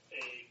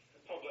a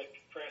public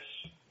press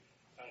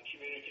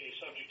communique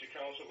subject to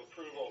council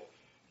approval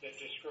that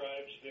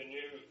describes the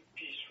new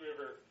Peace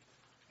River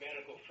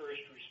Medical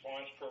First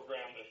Response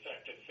Program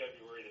effective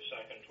February the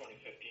 2nd,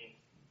 2015.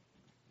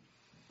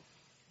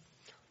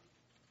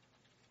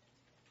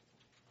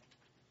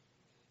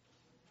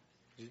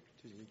 Did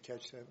you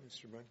catch that,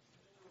 Mr. Bunn?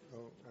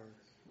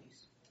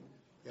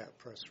 Yeah,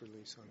 press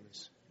release on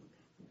this.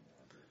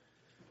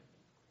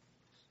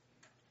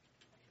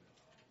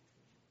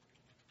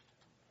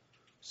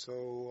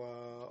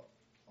 So,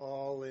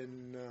 all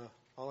in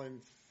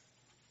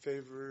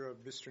favor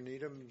of Mr.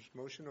 Needham's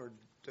motion, or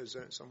does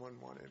someone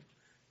want him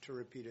to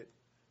repeat it?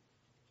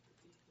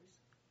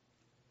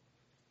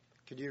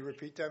 Could you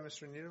repeat that,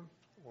 Mr. Needham?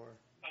 Or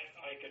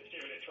I could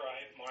give it a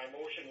try. My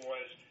motion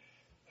was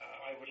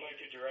I would like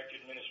to direct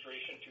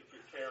administration to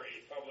prepare a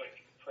public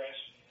press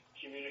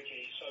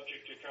communique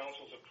subject to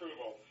council's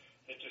approval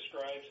that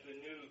describes the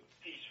new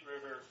Peace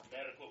River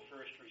Medical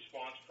First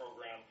Response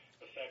Program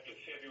effective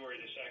February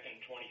the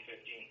 2nd,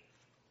 2015.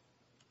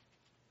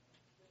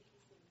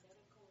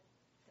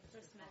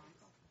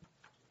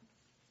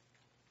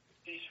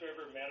 Peace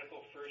River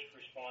Medical First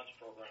Response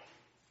Program.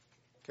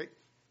 okay.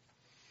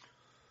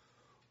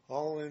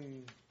 All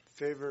in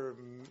favor,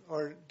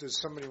 or does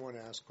somebody want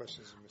to ask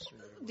questions of Mr.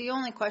 Needham? The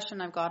only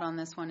question I've got on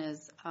this one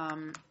is,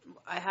 I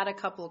had a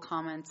couple of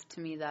comments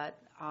to me that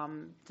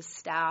the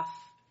staff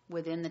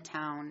within the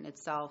town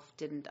itself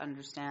didn't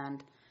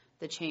understand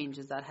the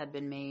changes that had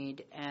been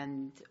made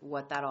and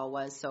what that all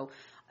was. So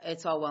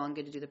it's all well and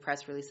good to do the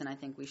press release, and I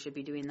think we should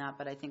be doing that,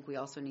 but I think we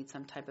also need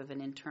some type of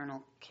an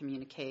internal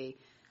communique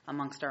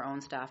amongst our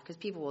own staff, because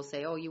people will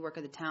say, oh, you work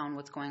at the town,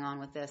 what's going on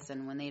with this?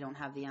 And when they don't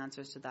have the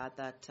answers to that,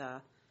 that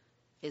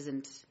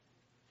isn't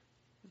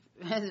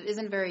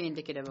very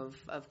indicative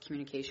of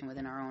communication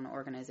within our own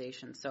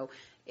organization. So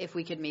if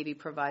we could maybe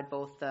provide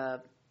both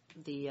the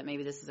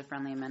maybe this is a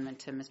friendly amendment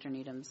to Mr.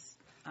 Needham's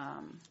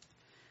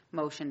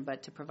motion,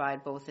 but to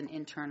provide both an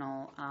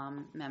internal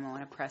memo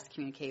and a press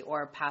communique,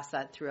 or pass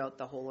that throughout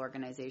the whole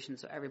organization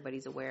so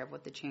everybody's aware of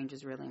what the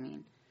changes really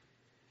mean.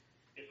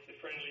 If the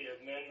friendly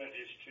amendment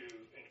is to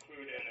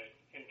include an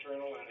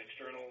internal and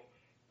external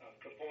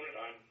component,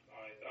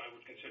 I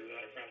would consider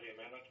that a friendly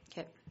amendment.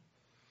 Okay.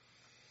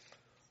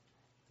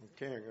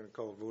 Okay, I'm going to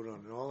call a vote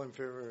on it. All in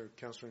favor of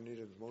Councillor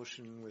Needham's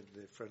motion with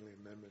the friendly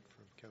amendment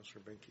from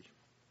Councillor Benke?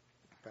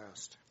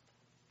 Passed.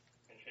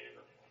 In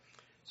favor.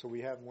 So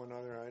we have one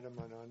other item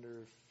on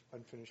under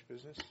unfinished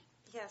business?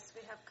 Yes,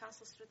 we have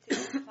council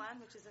strategic plan,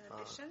 which is an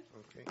addition.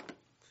 Okay.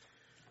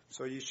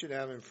 So you should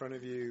have in front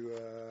of you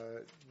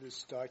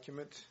this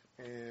document,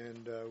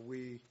 and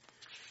we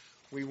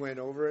went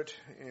over it,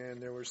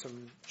 and there were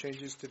some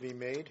changes to be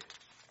made.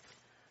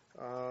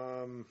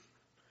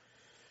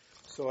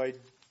 So I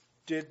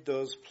did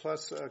those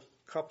plus a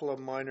couple of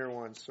minor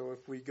ones. So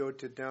if we go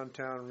to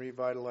downtown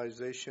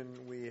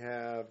revitalization, we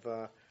have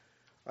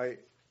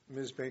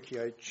Ms. Benke,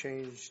 I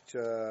changed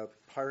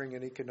hiring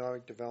an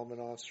economic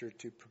development officer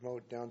to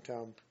promote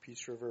downtown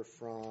Peace River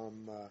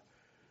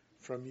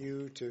from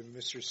you to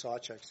Mr.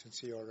 Sawchuk, since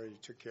he already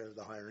took care of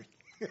the hiring.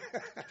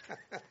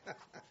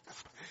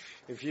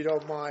 If you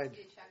don't mind.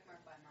 Check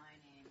mark by my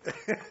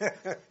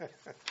name.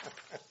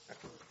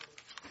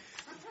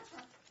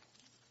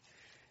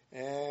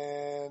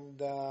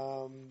 And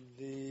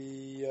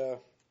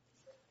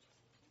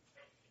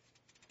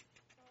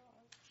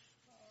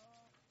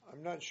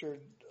I'm not sure.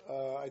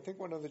 I think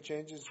one of the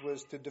changes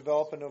was to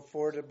develop an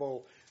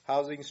affordable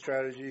housing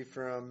strategy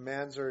from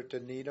Manzur to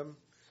Needham.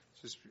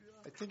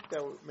 I think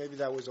that maybe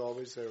that was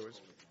always there.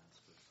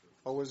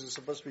 Was it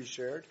supposed to be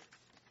shared?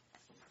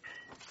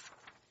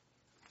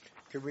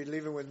 Could we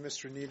leave it with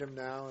Mr. Needham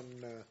now?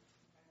 And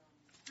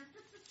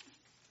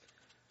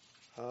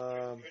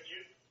I'm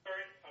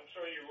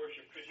sorry, Your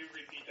Worship. Could you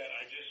repeat that?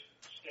 I just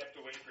stepped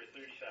away for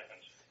 30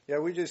 seconds. Yeah,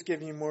 we just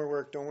giving you more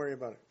work. Don't worry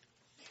about it.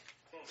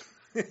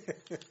 I'm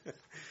accepting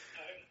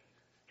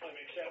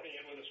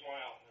it with a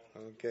smile.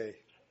 Okay.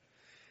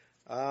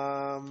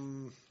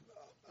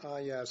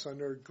 Yes,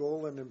 under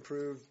goal and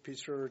improve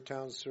Peace River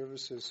Town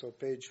Services, so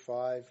page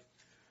 5,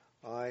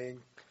 I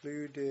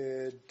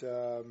included,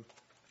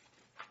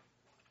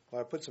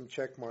 I put some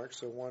check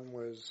marks. So one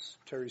was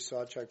Terry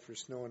Sawchuk for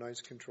snow and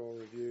ice control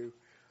review.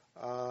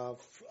 I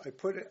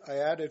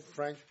added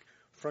front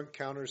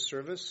counter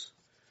service.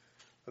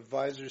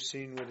 Advisor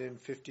seen within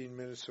 15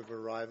 minutes of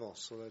arrival,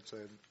 so that's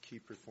a key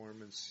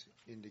performance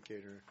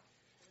indicator.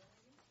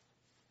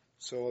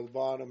 So at the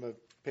bottom of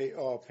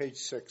page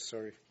 6,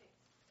 sorry.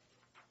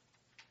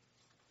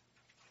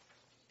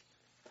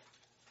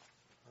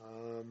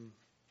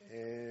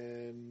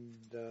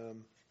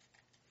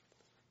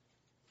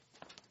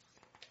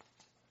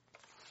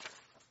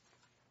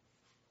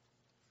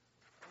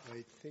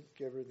 I think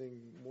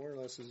everything more or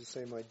less is the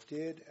same. I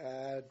did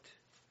add,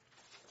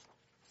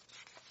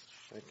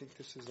 I think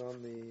this is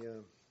on the, maybe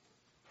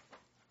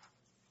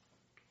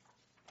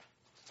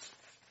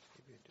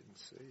it didn't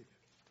save.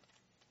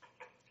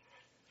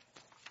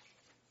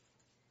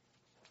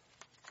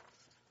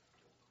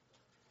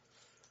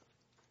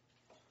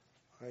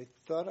 I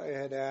thought I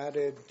had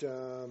added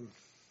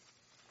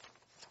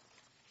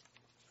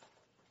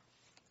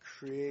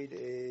create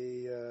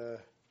a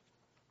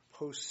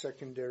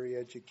post-secondary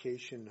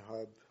education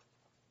hub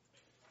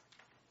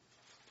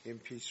in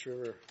Peace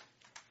River.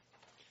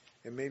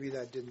 And maybe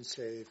that didn't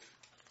save.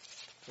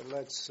 But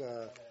let's,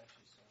 oh,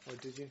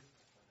 did you?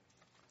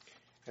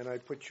 And I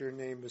put your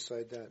name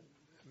beside that,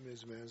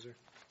 Ms. Mazur.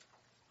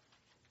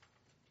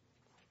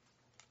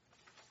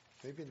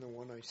 Maybe in the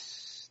one I...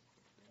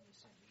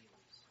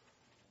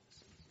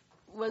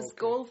 Was Okay.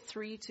 goal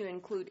 3 to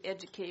include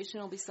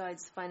educational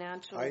besides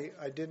financial? I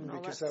didn't and all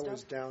because that that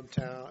was stuff?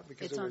 downtown,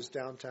 because It's it on- was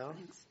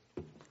downtown.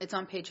 It's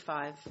on page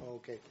 5. Oh,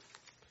 okay.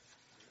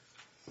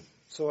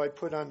 So I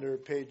put under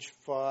page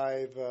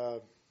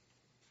 5,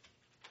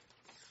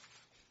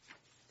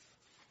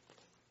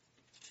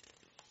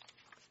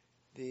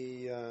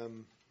 the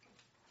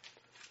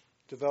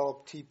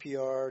develop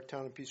TPR,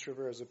 Town of Peace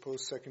River, as a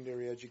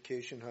post-secondary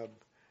education hub,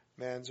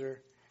 Manzer,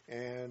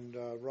 and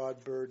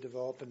Rod Bird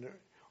develop an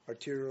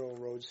arterial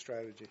road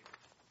strategy.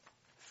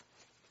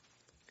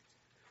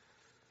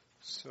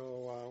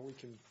 So we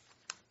can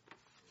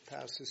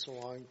pass this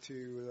along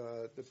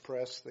to the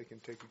press. They can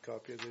take a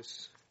copy of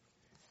this.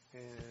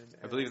 And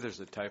I believe there's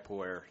a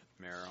typo error,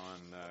 Mayor, on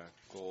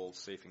goals,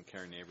 safe and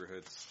care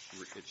neighborhoods.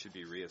 It should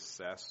be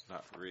reassessed,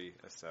 not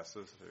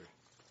reassesses. Or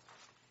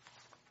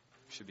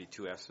should be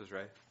 2 S's,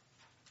 right?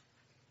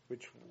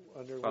 which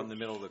under On the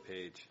middle of the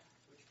page.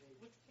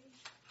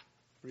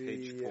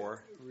 Page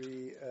 4.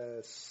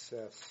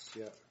 Reassess,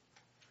 yeah.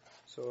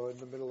 So in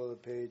the middle of the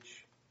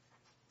page,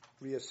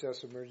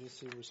 reassess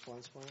emergency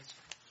response plans.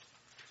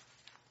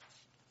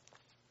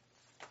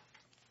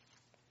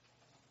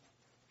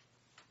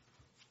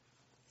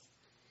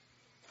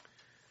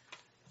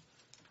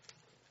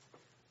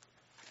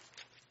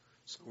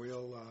 So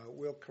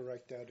we'll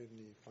correct that in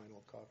the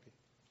final copy.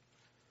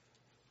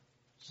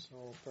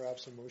 So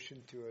perhaps a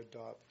motion to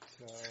adopt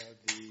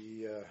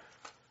the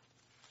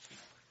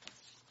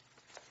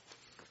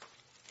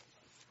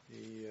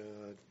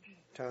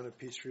Town of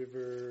Peace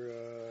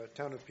River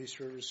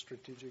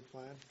strategic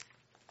plan.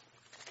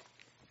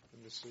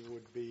 And this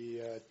would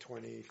be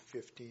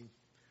 2015.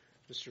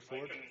 Mr.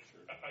 Ford? I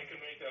can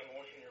make that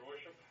motion, Your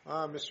Worship.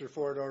 Mr.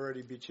 Ford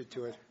already beat you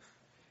to it.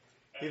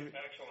 Excellent.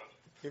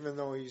 Even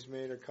though he's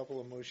made a couple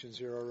of motions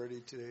here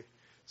already today.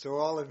 So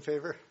all in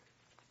favor?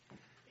 In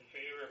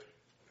favor.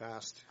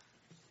 Passed.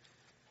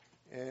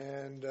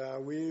 And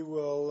we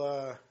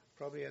will,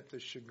 probably at the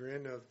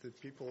chagrin of the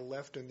people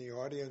left in the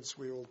audience,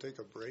 we will take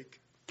a break.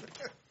 No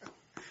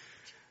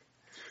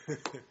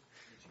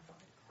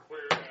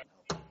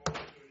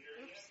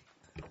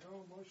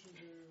motion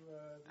to,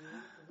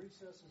 the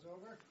recess is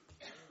over.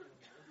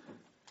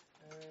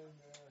 And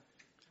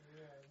we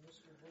have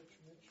Mr. Butch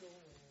Mitchell and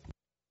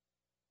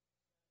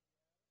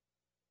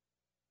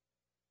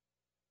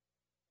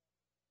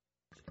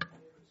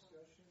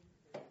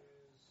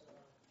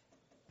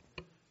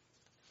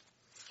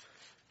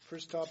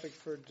first topic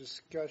for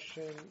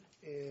discussion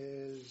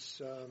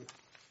is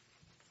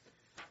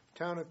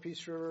Town of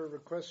Peace River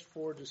request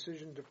for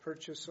decision to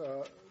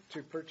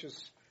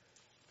purchase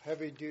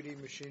heavy-duty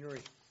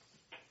machinery.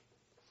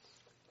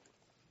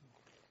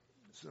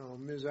 So,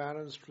 Ms.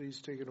 Adams, please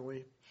take it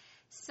away.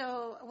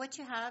 So what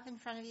you have in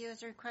front of you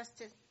is a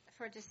request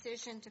for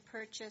decision to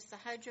purchase a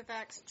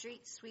Hydrovac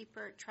street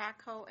sweeper,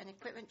 track hoe, and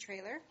equipment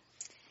trailer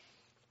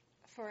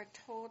for a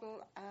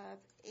total of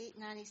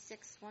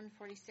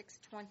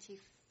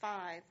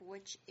 $896,146.25,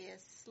 which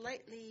is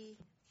slightly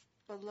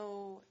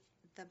below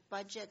the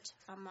budget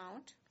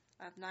amount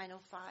of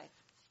 $905.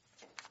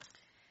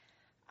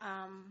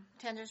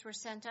 Tenders were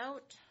sent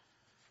out.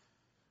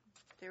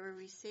 They were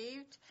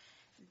received.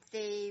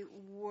 They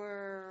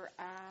were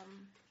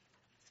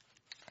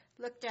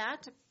looked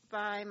at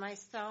by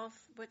myself,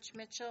 Butch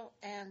Mitchell,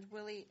 and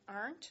Willie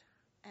Arndt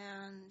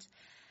And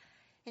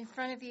in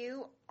front of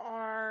you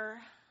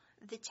are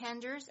the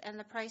tenders and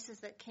the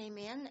prices that came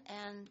in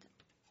and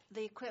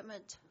the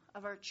equipment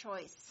of our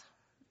choice.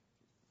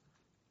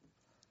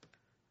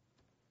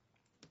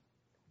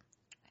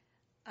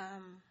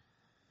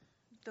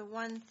 The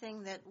one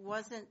thing that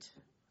wasn't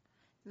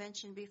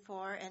mentioned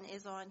before and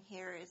is on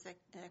here is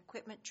an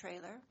equipment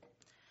trailer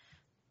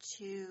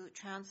to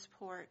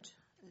transport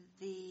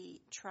the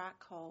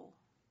track hoe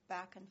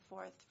back and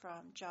forth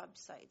from job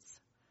sites.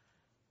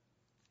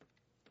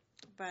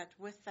 But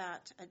with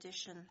that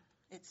addition,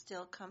 it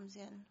still comes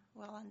in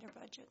well under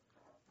budget.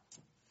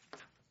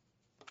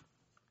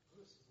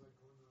 This is like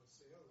going to a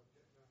sale and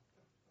getting a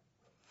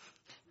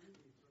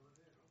freebie thrown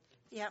in.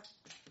 Okay. Yep.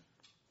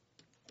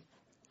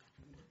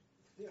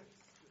 Yeah.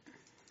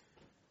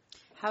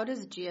 How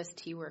does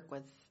GST work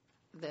with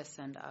this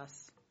and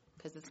us?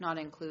 Because it's not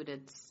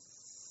included.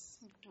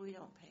 We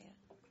don't pay it.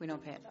 We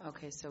don't pay it.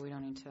 Okay, so we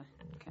don't need to.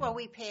 Okay. Well,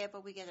 we pay it,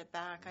 but we get it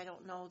back. I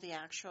don't know the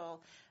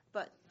actual,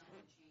 but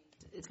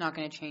It's not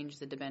going to change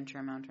the debenture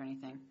amount or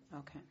anything. Okay.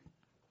 Are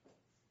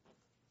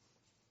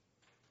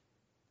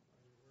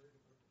you worried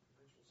about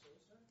provincial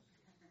sales tax? Is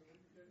that what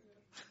you're getting at?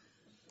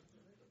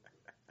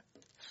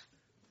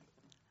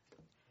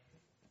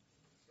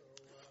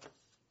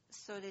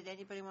 so did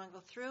anybody want to go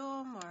through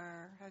them,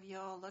 or have you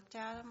all looked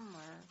at them,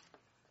 or?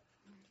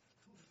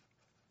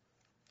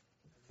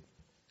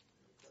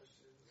 Any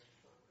questions or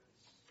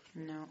comments?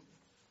 No.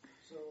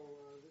 So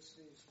this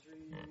needs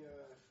three.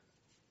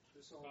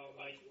 This all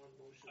needs one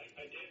motion.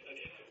 I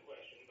did have a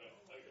question, but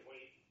I can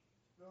wait.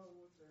 No,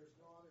 there's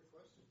no other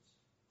questions.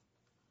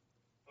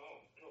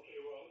 Oh, okay.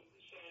 Well,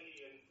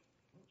 Sandy, and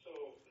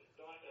so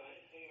not to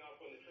hang up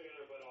on the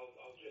trailer, but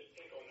I'll just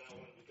pick on that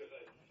one because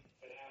it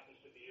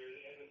happens to be here,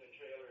 the Edmonton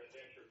Trailer and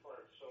Venture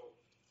Park. So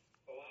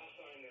the last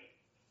time that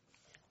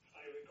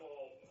I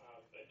recall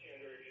a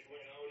tender, it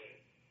went out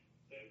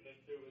and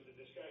there was a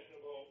discussion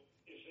about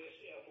is this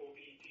FOB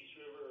Peace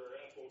River or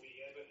FOB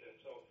Edmonton.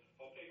 So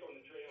I'll pick on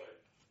the trailer.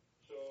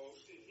 So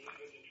the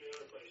Edmonton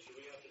Trailer price, do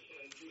we have to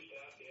send two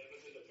staff to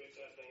Edmonton to pick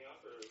that thing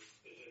up, or is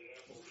it an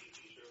FOB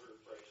Peace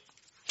River price?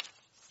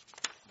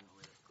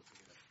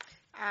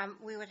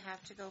 We would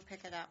have to go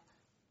pick it up.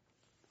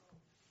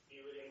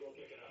 You were going to go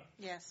pick it up?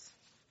 Yes.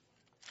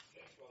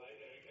 Okay. Well, I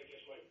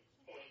guess my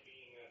point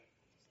being that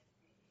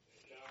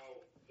now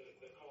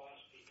the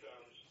cost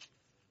becomes,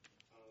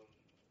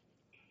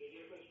 the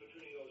difference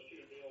between those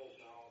two bills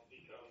now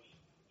becomes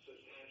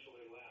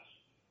substantially less.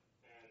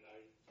 And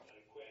I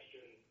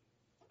question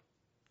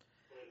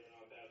whether or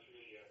not that's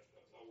really a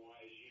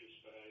wise use,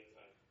 but I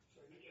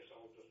guess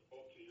I'll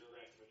default to your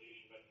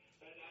recommendation.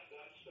 But that's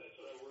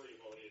what I worry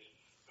about is,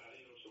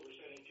 so we're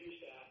sending two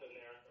staff in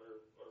there or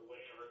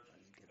whatever.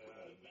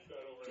 We've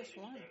got overhead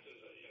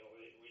expenses.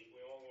 We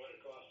all know what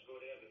it costs to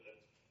go to Edmonton.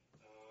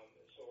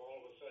 So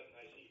all of a sudden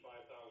I see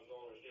 $5,000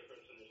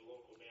 difference in this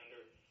local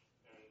vendor,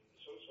 and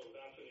so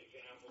that's an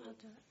example of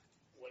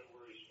what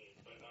worries me.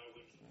 But I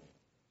would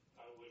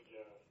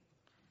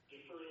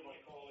defer to my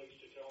colleagues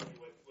to tell me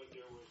what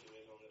their wisdom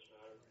is on this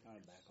matter.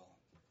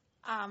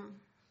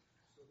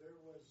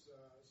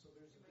 So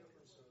there's a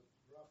difference of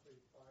roughly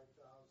 5,000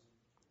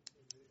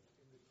 in between.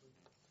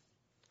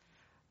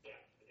 Yeah,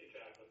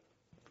 exactly.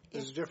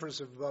 There's a difference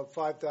of about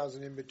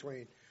 5,000 in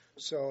between.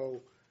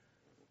 So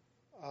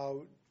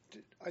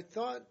I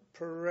thought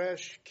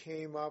Paresh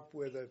came up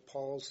with a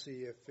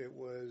policy if it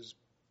was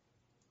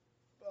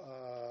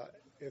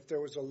if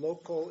there was a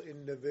local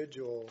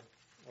individual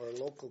or a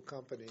local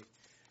company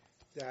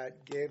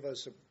that gave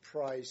us a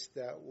price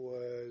that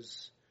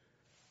was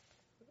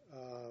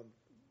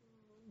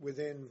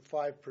within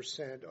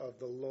 5% of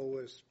the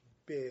lowest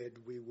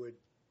bid, we would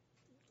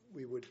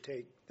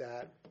take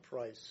that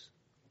price.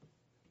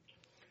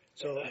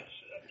 So that's, I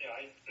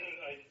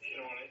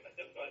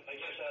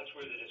guess that's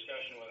where the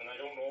discussion was, and I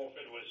don't know if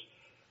it was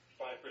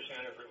 5% or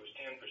if it was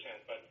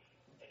 10%, but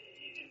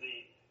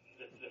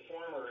the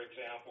former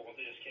example of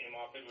this came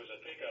up, it was a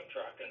pickup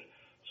truck, and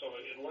so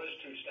it was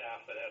two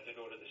staff that had to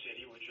go to the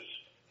city, which is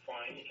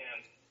fine. You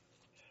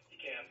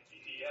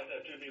have to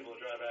have two people to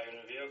drive back in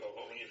the vehicle,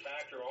 but when you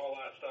factor all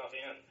that stuff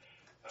in,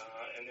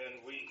 and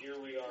then here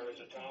we are as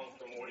a town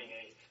promoting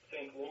a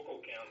Think Local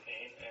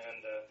campaign,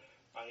 and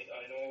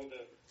I know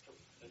the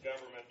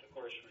government, of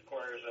course,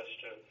 requires us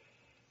to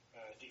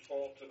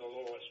default to the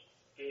lowest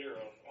bidder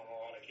on a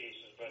lot of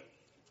cases, but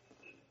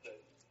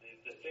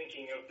the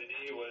thinking of the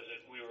day was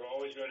that we were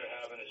always going to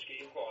have an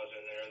escape clause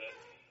in there that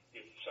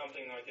if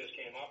something like this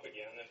came up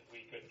again, that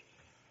we could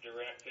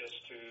direct this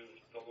to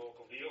the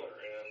local dealer.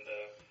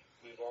 And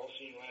we've all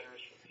seen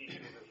letters from Peace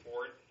River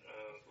Ford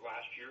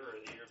last year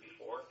or the year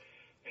before,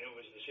 and it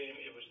was the same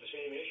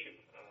issue.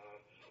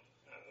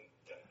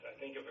 I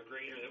think of a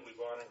grader that we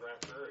bought in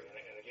Grand Prairie, and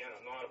again,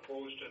 I'm not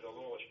opposed to the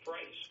lowest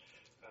price.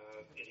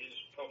 It is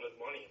public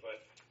money,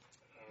 but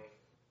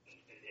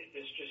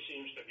this just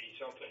seems to be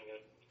something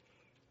that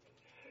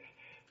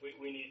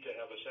we need to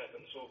have a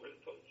second thought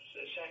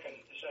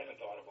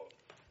about.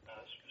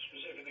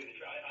 Specifically,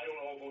 I don't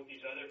know about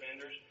these other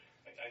vendors.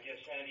 I guess,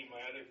 Sandy,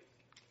 my other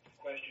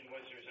question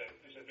was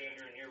there's a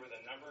vendor in here with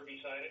a number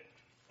beside it.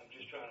 I'm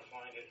just trying to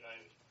find it, and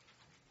I'm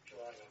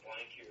drawing a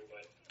blank here.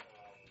 But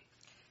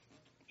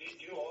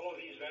do all of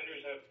these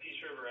vendors have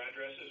Peace River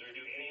addresses, or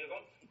do any of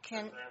them?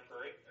 Grand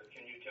Prairie, or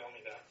can you tell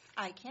me that?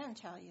 I can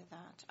tell you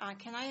that.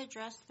 Can I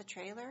address the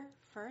trailer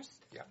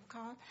first, Yeah.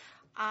 Colin?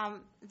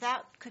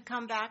 That could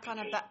come back on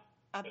a back.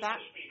 Just to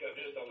speak of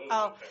just a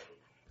little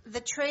bit.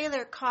 The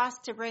trailer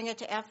cost to bring it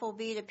to FOB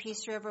to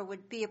Peace River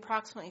would be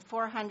approximately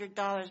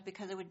 $400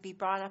 because it would be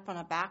brought up on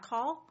a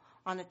backhaul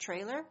on a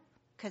trailer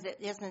because it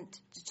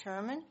isn't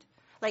determined.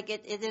 Like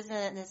it isn't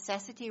a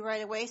necessity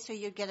right away, so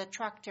you'd get a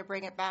truck to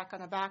bring it back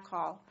on a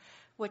backhaul,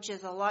 which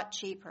is a lot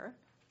cheaper.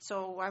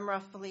 So I'm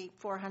roughly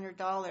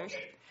 $400.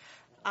 Okay.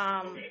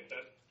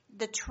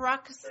 The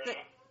trucks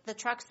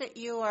that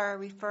you are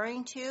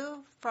referring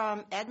to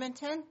from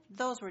Edmonton,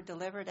 those were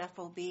delivered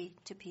FOB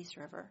to Peace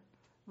River.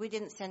 We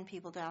didn't send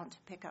people down to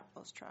pick up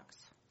those trucks.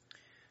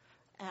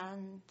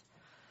 And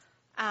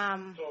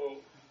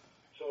So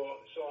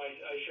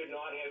I should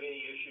not have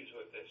any issues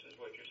with this, is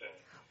what you're saying?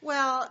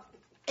 well,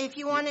 if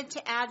you wanted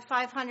to add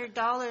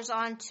 $500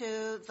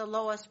 onto the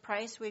lowest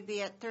price, we'd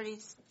be at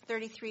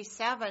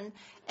 $33.7,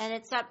 and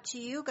it's up to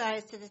you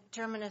guys to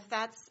determine if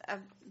that's a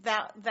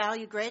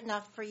value great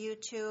enough for you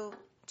to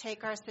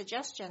take our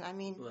suggestion. I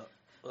mean,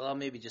 Well, I'll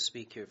maybe just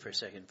speak here for a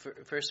second.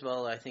 First of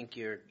all, I think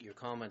your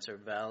comments are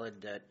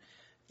valid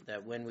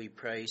that when we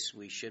price,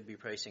 we should be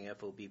pricing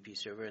FOB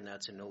Peace River, and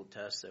that's a note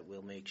to us that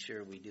we'll make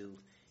sure we do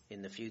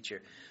in the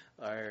future.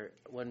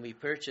 When we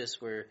purchase,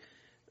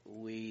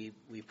 we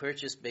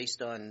purchase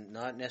based on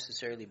not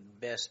necessarily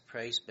best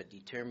price, but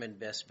determined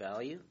best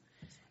value.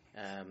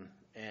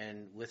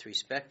 And with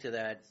respect to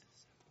that,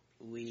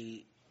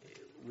 we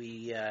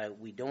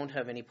don't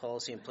have any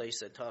policy in place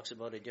that talks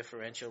about a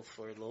differential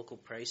for local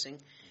pricing,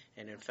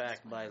 and in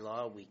fact, by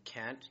law, we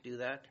can't do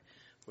that.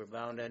 We're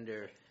bound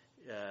under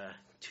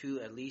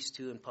at least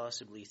two and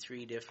possibly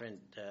three different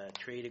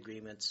trade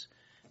agreements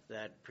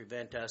that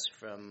prevent us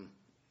from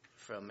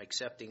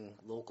accepting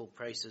local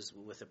prices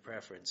with a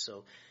preference.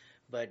 So,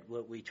 but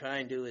what we try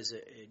and do is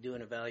do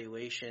an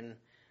evaluation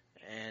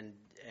and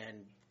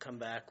come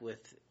back with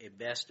a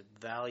best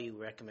value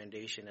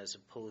recommendation as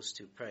opposed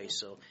to price.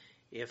 So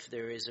if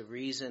there is a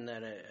reason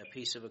that a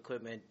piece of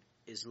equipment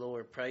is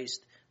lower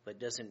priced but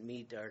doesn't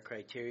meet our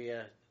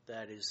criteria,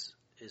 that is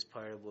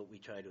part of what we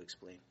try to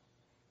explain.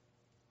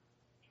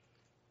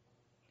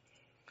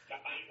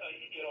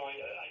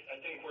 I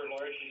think we're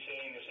largely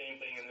saying the same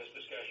thing in this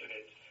discussion.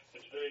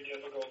 It's very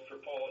difficult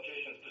for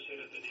politicians to sit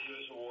at the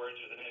Davis Awards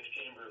or the next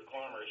Chamber of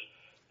Commerce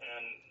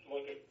and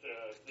look at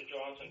the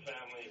Johnson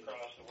family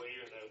across the way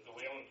or the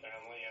Whalen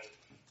family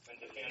and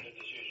defend a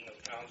decision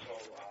of council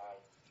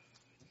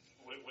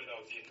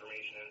without the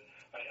information. And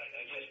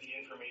I guess the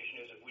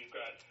information is that we've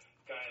got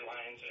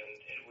guidelines and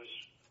it was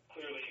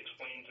clearly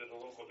explained to the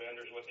local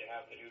vendors what they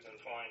have to do, then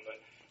fine. But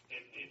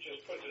it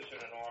just puts us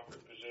in an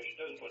awkward position. It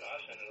doesn't put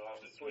us in an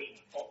awkward position.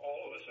 It puts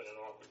all of us in an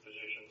awkward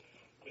position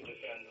to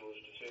defend those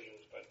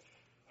decisions. But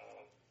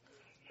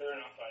fair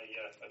enough.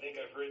 I think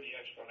I've heard the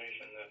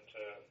explanation that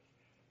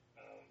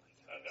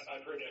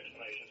I've heard the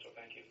explanation. So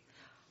thank you.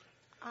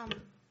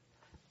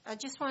 I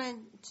just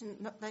wanted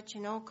to let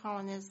you know,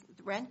 Colin, is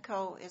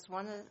Renco is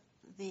one of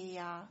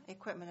the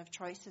equipment of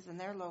choices, and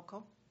they're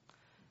local,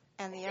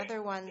 and the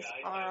other ones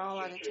are all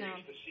out of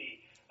town. To see.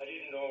 I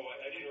didn't know.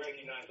 I didn't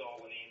recognize all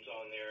the names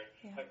on there.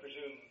 Yeah. I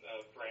presume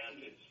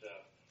Brand is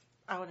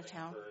out of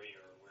town. Or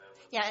wherever.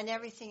 Yeah, and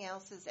everything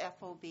else is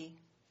FOB.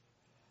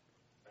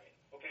 Right.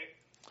 Okay.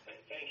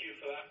 Thank you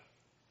for that.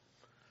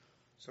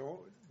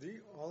 So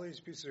all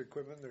these pieces of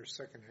equipment, they're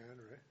secondhand,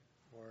 right?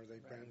 Or are they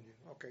brand new?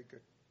 Okay,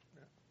 good.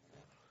 Yeah.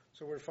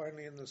 So we're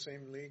finally in the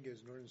same league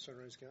as Northern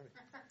Sunrise County.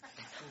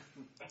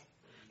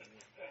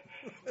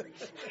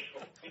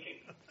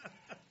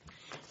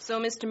 So,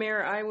 Mr.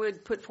 Mayor, I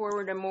would put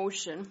forward a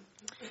motion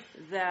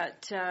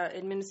that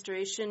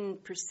administration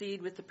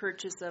proceed with the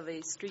purchase of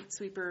a street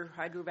sweeper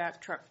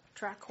hydrovac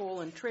track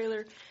hole and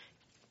trailer.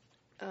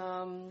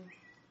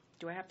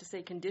 Do I have to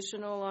say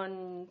conditional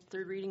on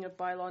third reading of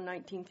bylaw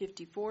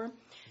 1954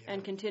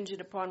 and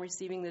contingent upon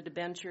receiving the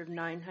debenture of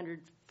 $905,000?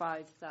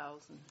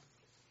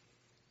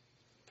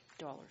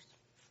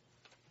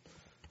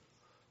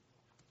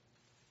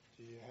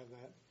 Do you have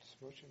that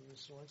motion,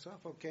 Mr.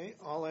 Lexoff? Okay.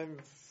 All in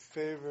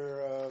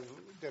favor of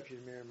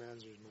Deputy Mayor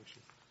Manzer's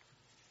motion?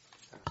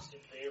 In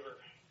favor.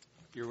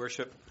 Your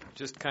Worship,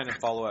 just kind of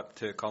follow up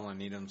to Colin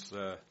Needham's,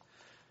 or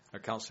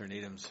Councillor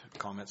Needham's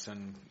comments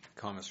and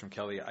comments from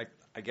Kelly.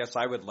 I guess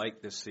I would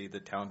like to see the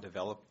town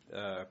develop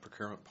a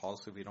procurement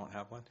policy. We don't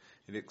have one.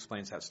 It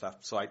explains that stuff.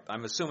 So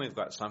I'm assuming we've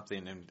got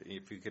something, and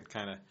if you could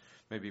kind of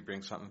maybe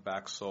bring something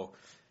back, so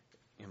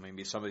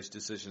maybe some of these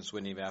decisions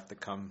wouldn't even have to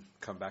come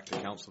back to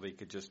council. They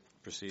could just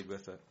proceed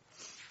with it.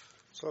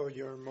 So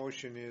your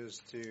motion is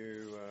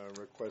to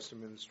request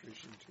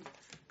administration to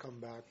come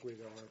back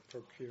with our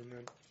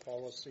procurement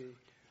policy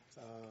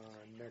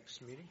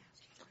next meeting?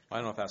 I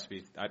don't know if that's to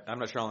be. I'm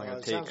not sure how long it'll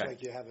it take. Sounds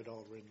like you have it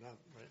all written up,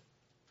 right?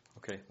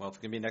 Okay. Well, if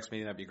it can be next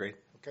meeting, that'd be great.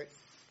 Okay.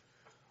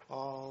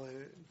 All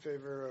in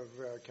favor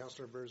of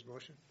Councillor Bird's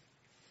motion?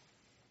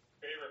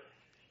 Favor.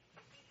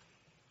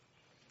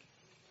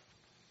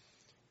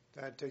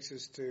 That takes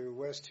us to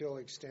West Hill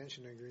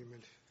Extension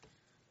Agreement.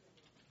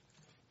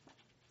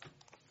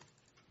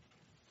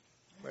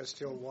 West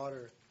Hill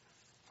Water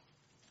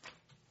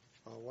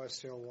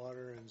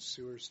and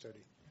Sewer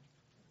Study.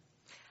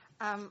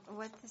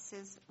 What this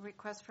is,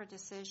 request for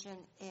decision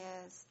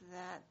is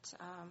that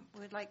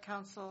we'd like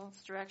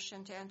council's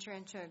direction to enter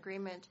into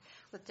agreement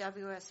with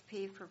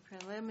WSP for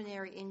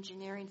preliminary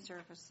engineering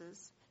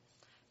services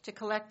to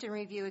collect and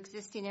review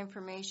existing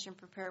information,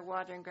 prepare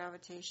water and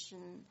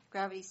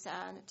gravity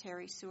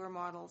sanitary sewer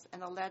models,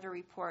 and a letter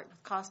report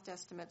with cost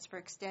estimates for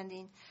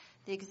extending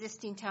the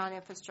existing town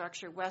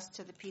infrastructure west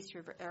to the Peace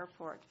River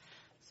Airport.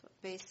 So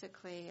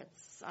basically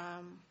it's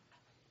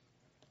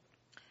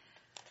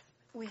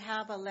we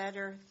have a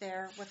letter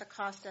there with a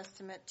cost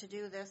estimate to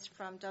do this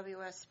from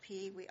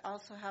WSP. We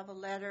also have a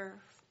letter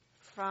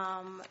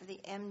from the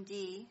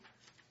MD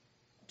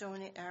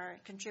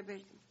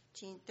contributing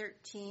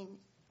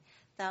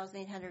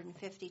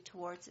 $13,850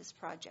 towards this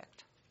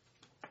project.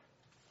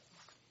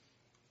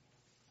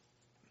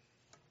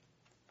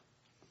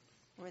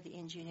 Or the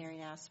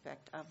engineering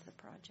aspect of the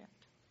project.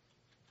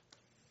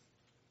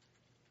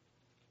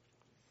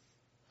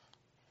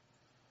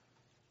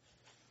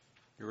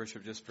 Your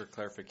Worship, just for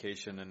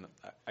clarification, and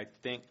I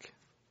think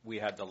we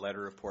had the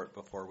letter report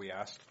before we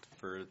asked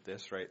for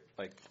this, right?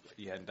 Like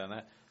you hadn't done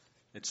that?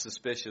 It's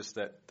suspicious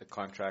that the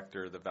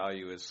contractor, the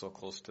value is so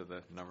close to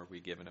the number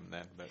we given him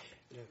then, but.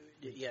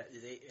 Yeah,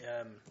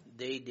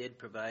 they did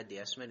provide the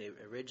estimate.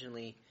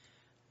 Originally,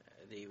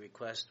 the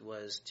request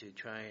was to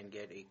try and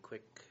get a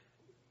quick,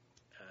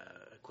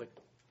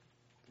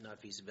 not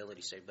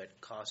feasibility study,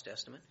 but cost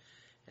estimate,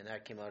 and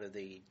that came out of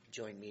the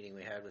joint meeting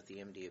we had with the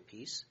MD of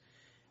Peace.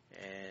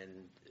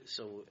 And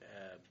so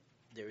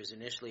there was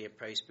initially a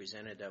price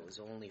presented that was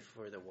only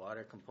for the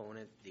water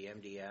component. The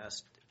MD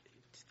asked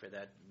for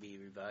that to be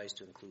revised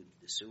to include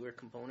the sewer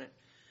component.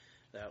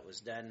 That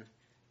was done.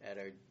 At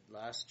our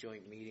last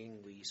joint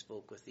meeting, we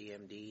spoke with the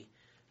MD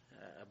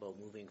about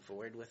moving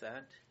forward with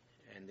that,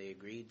 and they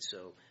agreed.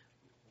 So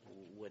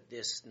what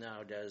this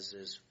now does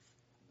is,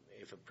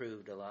 if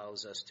approved,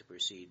 allows us to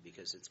proceed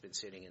because it's been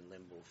sitting in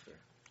limbo for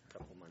a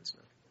couple months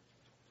now.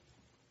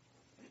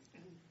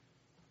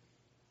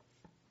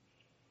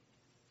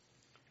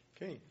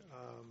 Okay,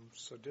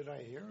 so did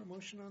I hear a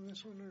motion on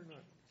this one or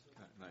not?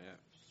 Not yet.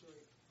 Sorry,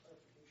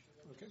 clarification.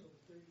 Okay. So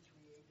the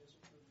 33A does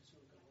include the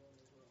sewer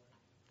component as well,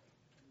 right?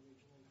 And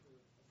originally for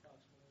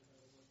approximately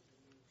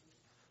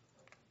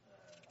what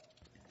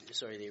the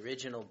Sorry, the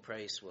original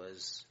price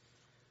was,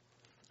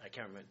 I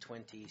can't remember,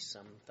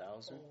 20-some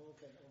thousand. Oh,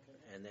 okay.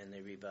 And then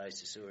they revised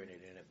the sewer and it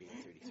ended up being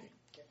 33.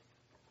 Okay.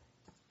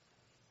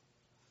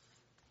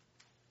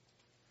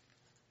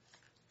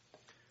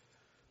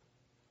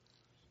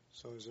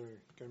 So is there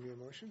going to be a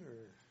motion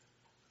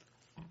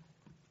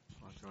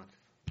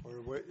or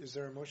what, is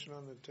there a motion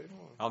on the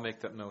table? I'll make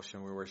that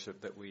motion, Your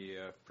Worship, that we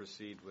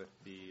proceed with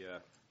the,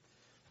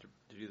 to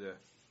do the,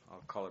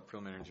 I'll call it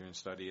preliminary engineering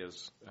study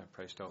as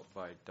priced out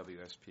by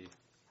WSP.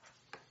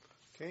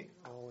 Okay,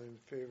 all in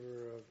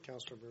favor of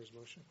Councillor Bird's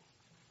motion?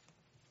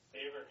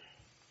 Favor.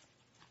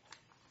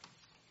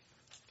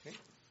 Okay.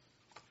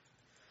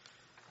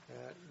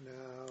 That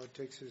now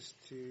takes us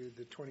to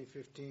the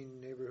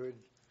 2015 neighborhood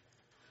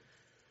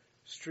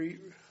street.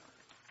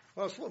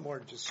 Well, it's a little more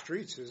than just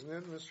streets, isn't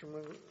it, Mr.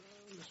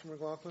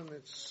 McLaughlin?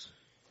 It's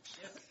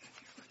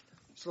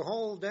the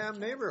whole damn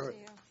neighborhood.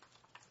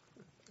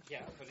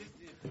 Yeah, but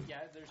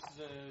there's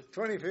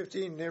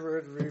 2015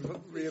 neighborhood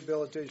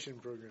rehabilitation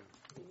program.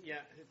 yeah,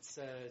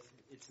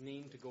 it's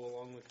named to go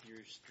along with your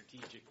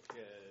strategic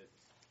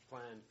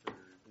plan for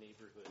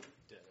neighborhood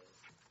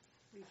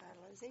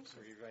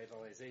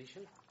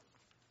revitalization.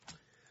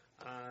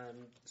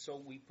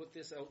 So we put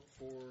this out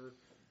for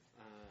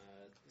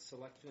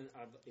selection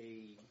of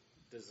a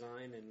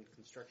design and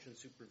construction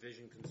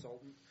supervision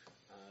consultant.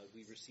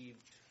 We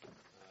received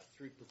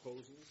 3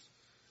 proposals.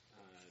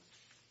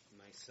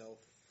 Myself,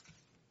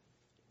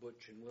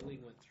 Butch, and Willie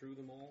went through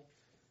them all.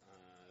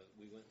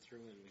 We went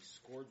through and we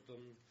scored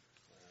them.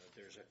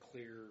 There's a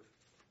clear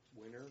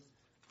winner,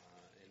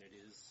 and it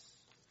is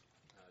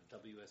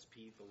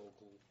WSP, the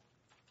local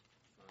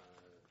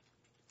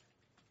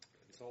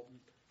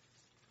consultant.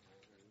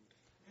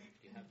 And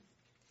do you have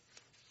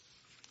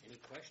any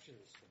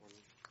questions on?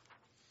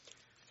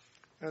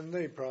 And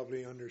they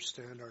probably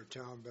understand our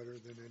town better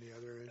than any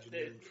other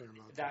engineering firm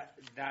out there.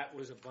 That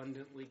was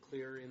abundantly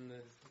clear in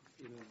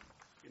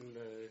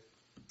the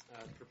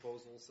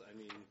proposals. I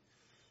mean,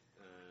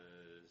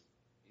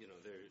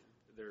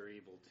 they're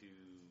able to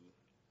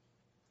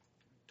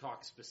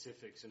talk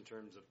specifics in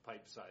terms of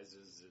pipe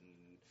sizes and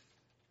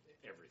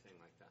everything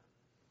like that.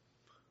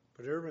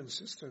 But Urban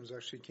Systems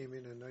actually came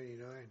in at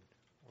 99,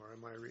 or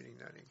am I reading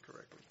that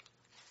incorrectly?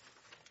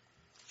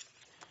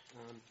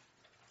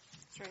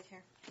 It's right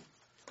here.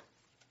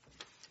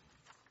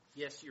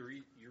 Yes, you're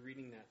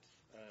reading that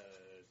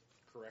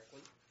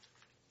correctly.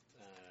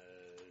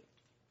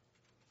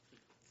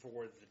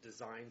 for the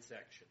design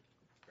section,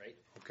 right?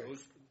 Okay.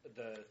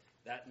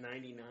 That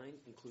 99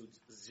 includes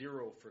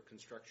 0 for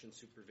construction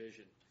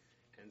supervision,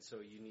 and so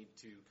you need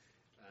to.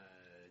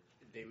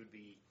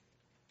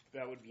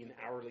 That would be an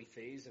hourly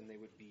phase, and they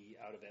would be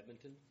out of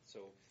Edmonton, so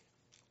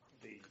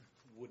they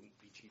wouldn't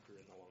be cheaper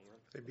in the long run.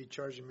 They'd be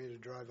charging me to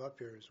drive up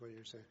here, is what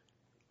you're saying.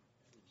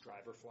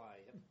 Drive or fly.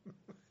 Yep.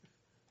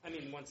 I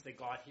mean, once they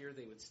got here,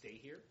 they would stay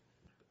here,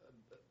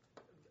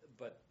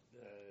 but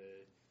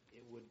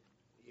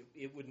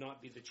it would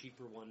not be the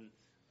cheaper one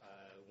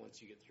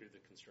once you get through the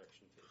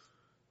construction phase.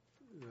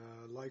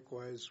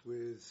 Likewise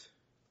with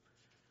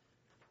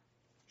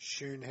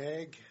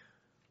Schoenhag,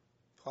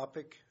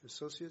 Plopik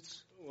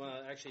Associates.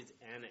 Well, actually, it's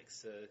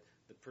Annex.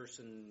 The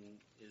person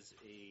is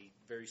a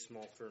very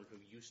small firm who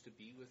used to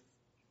be with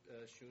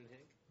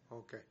Schoenhag.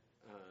 Okay.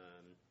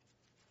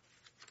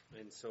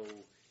 And so,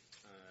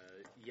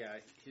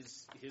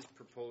 his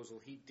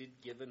proposal, he did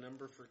give a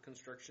number for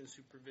construction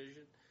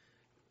supervision,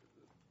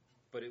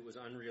 but it was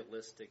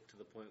unrealistic to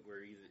the point where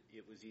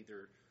it was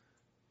either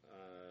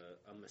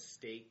a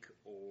mistake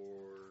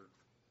or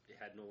it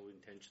had no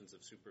intentions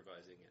of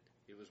supervising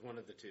it. It was one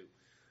of the two.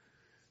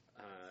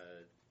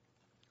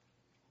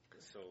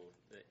 So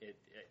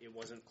it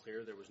wasn't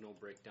clear. There was no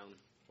breakdown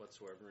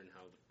whatsoever in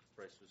how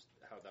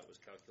that was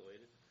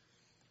calculated.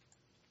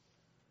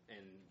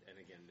 And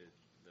again,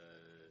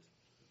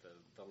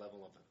 the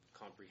level of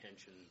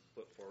comprehension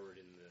put forward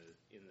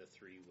in the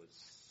three was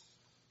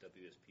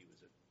WSP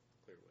was a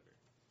clear winner.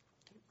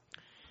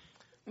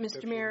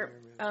 Mr. Mayor,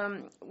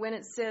 when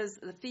it says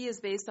the fee is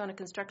based on a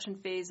construction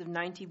phase of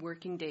 90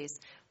 working days,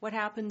 what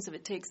happens if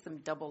it takes them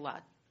double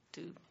that?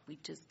 Do we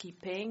just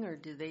keep paying, or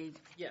do they?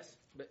 Yes,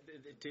 but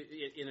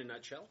in a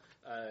nutshell,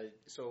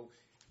 so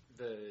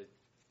the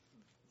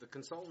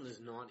consultant is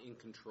not in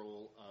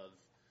control of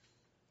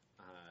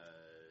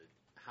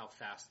how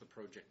fast the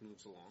project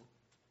moves along,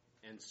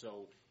 and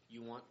so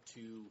you want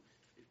to.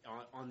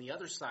 On the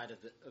other side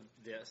of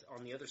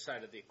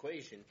the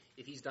equation,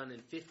 if he's done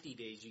in 50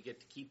 days, you get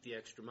to keep the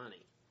extra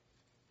money.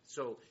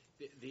 So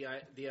the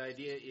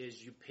idea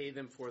is you pay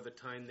them for the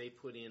time they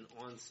put in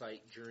on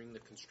site during the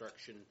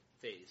construction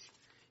phase,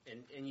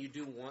 and you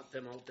do want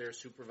them out there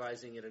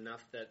supervising it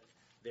enough that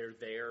they're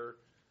there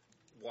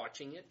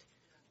watching it.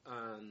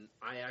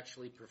 I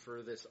actually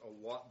prefer this a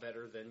lot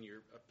better than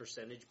your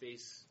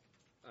percentage-based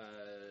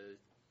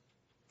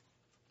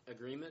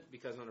agreement,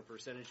 because on a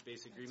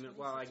percentage-based agreement,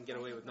 well, I can get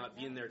away with not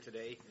being there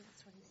today,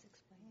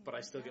 but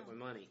I still get my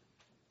money.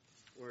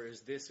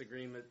 Whereas this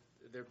agreement,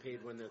 they're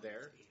paid when they're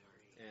there,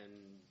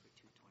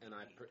 and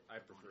I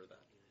prefer that.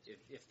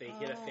 If they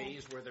hit a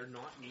phase where they're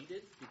not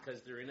needed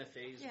because they're in a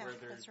phase where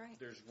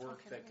there's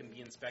work that can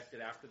be inspected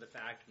after the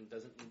fact and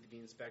doesn't need to be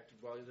inspected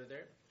while they're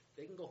there,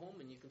 they can go home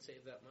and you can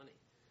save that money.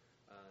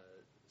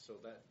 So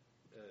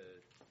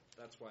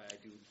that's why I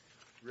do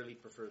really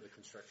prefer the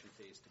construction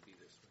phase to be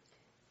this way.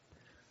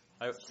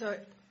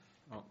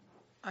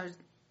 I was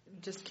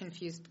just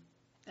confused,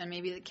 and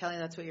maybe, Kelly,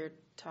 that's what you're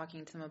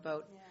talking to them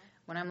about. Yeah.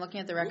 When I'm looking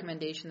at the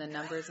recommendation, the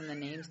numbers and the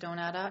names don't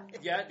add up.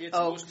 Yeah, it's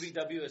supposed to be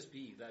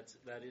WSP.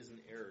 That is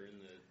an error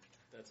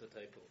that's a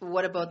typo.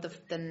 What about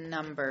the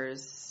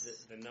numbers?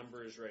 The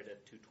number is right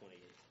at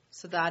 228.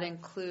 So that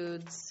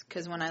includes,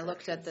 because when I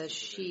looked at the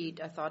sheet,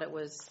 I thought it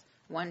was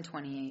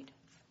 128.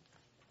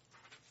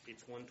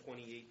 It's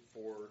 128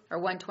 for... Or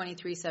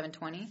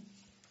 123,720?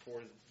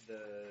 For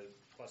the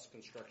plus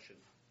construction.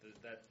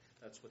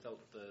 That's without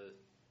the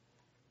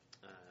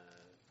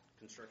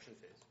construction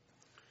phase.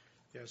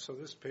 Yeah, so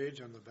this page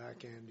on the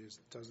back end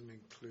doesn't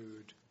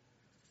include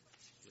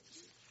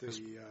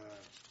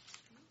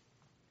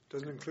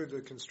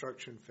the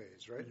construction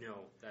phase, right?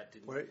 No, that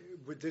didn't.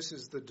 But this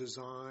is the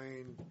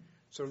design.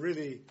 So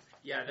really,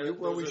 yeah,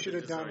 what we should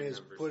have done is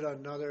put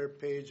another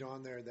page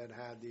on there that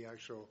had the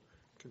actual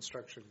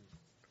construction.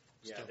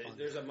 Yeah,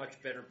 there's a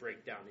much better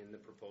breakdown in the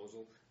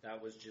proposal.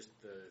 That was just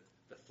the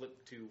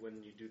flip to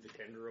when you do the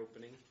tender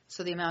opening.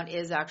 So the amount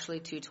is actually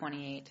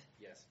 228?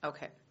 Yes.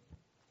 Okay.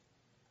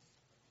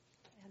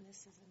 And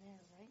this is an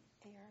error, right?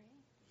 ARA?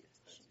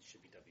 Yes, it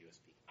should be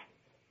WSP.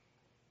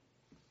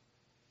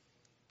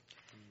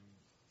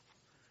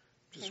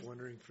 Just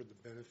wondering, for the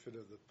benefit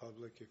of the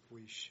public, if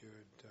we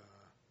should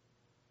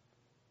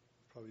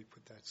probably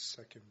put that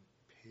second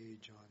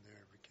page on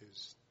there,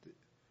 because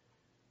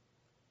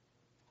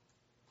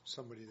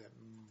somebody that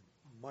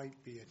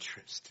might be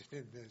interested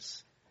in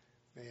this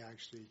may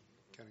actually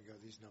kind of go,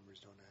 these numbers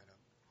don't add up.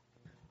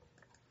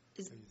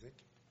 What do you think?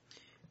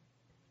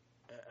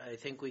 I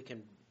think we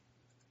can.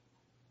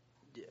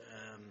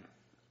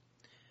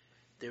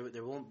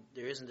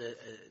 There isn't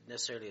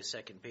necessarily a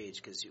second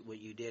page, because what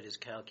you did is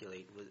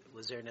calculate.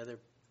 Was there another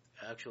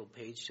actual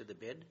page to the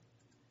bid,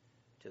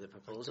 to the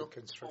proposal? Like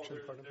the construction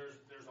part of it?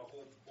 There's a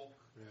whole book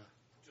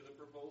to the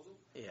proposal.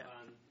 Yeah.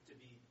 To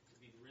be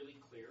really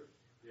clear,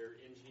 their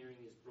engineering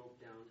is broke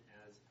down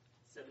as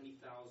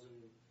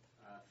 $70,500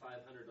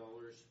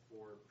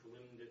 for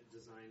preliminary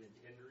design and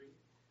tendering,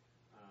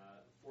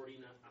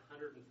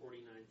 $149,000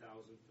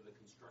 for the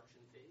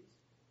construction phase,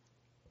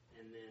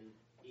 and then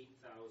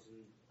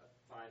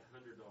 $8,500 $500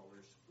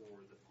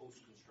 for the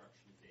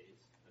post-construction phase.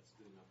 That's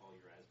doing up all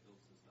your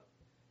as-built and stuff.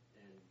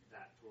 And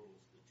that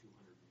totals the $228,000.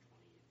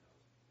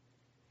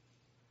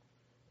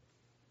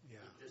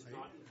 Yeah. It does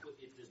not include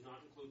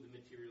the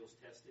materials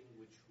testing,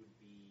 which would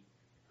be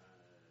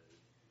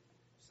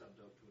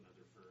subbed out to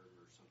another firm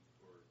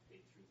or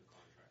paid through the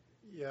contractor.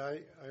 Yeah,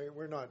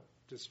 we're not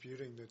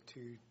disputing the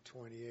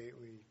 228.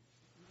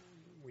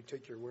 We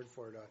take your word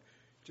for it.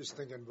 Just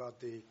thinking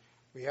about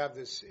we have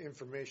this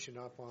information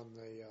up on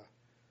the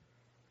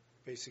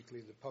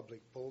basically the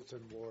public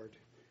bulletin board,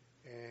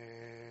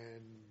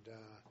 and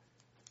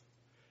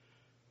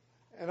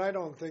I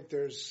don't think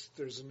there's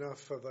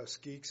enough of us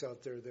geeks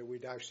out there that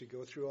we'd actually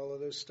go through all of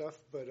this stuff.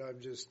 But I'm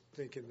just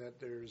thinking that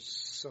there's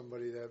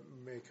somebody that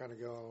may kind of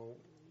go,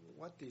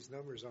 "What, these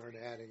numbers aren't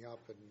adding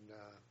up," and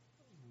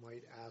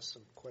might ask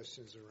some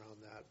questions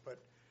around that.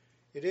 But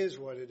it is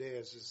what it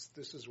is.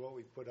 This is what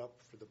we put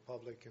up for the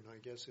public, and I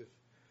guess if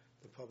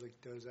the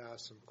public does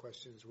ask some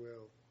questions,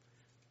 we'll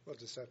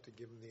just have to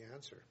give them the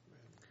answer.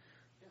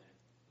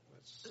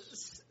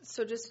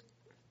 So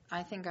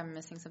I think I'm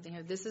missing something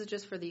here. This is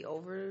just for the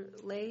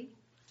overlay?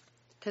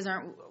 Because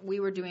we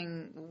were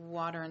doing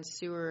water and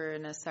sewer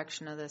in a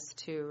section of this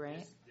too,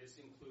 right? This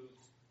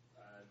includes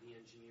the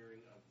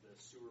engineering of the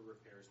sewer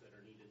repairs that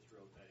are needed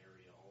throughout that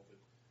area, all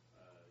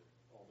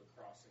the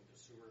crossing, the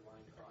sewer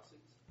line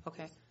crossings.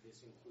 Okay.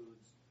 This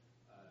includes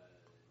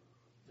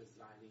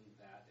designing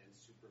that and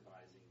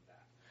supervising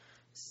that.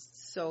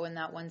 So in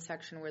that one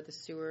section where the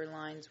sewer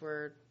lines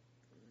were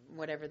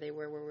whatever they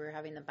were, where we were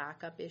having the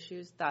backup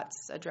issues,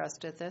 that's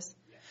addressed at this?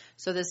 Yes.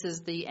 So this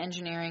is the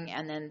engineering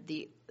and then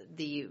the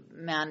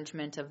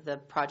management of the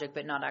project,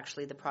 but not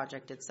actually the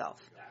project itself?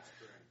 That's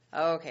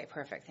correct. Okay,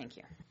 perfect. Thank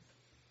you.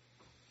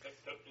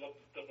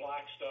 The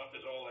black stuff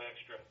is all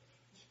extra.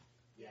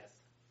 Yes.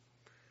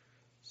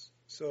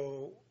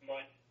 So,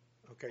 much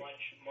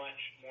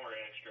more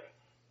extra.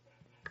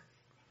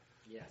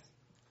 Yes.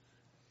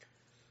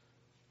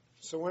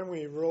 So when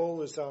we roll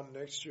this out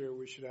next year,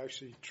 we should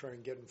actually try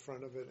and get in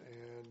front of it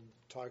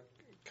and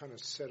kind of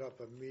set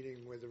up a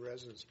meeting with the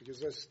residents, because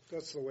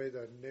that's the way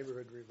the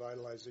neighborhood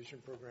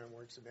revitalization program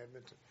works in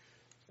Edmonton,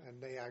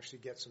 and they actually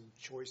get some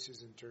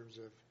choices in terms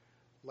of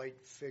light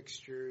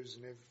fixtures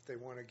and if they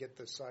want to get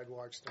the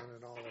sidewalks done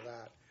and all of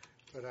that.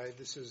 But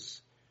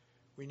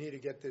we need to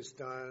get this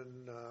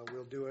done.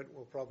 We'll do it.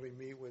 We'll probably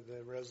meet with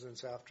the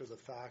residents after the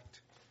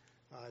fact,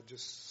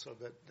 just so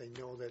that they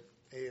know that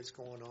it's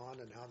going on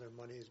and how their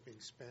money is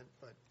being spent.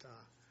 But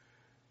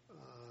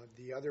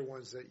the other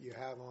ones that you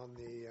have on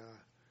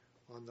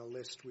the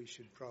list, we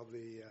should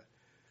probably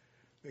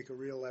make a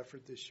real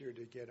effort this year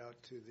to get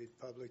out to the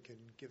public and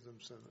give them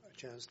a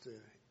chance to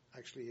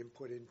actually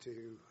input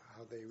into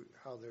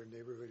how their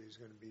neighborhood is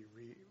going to be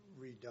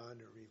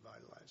redone or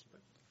revitalized.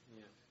 But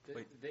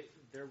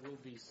there will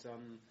be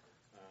some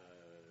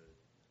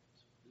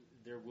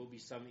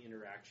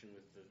interaction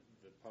with the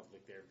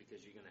public there,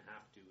 because you're going to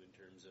have to, in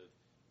terms of.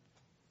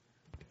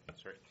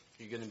 Sorry,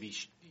 you're going to be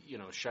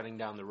shutting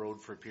down the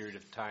road for a period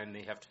of time.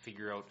 They have to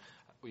figure out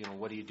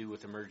what do you do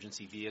with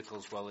emergency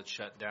vehicles while it's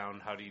shut down?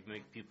 How do you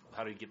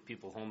get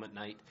people home at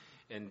night?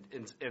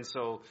 And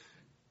so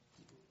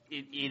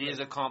it is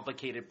a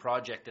complicated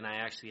project, and I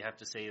actually have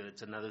to say that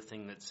it's another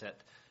thing that set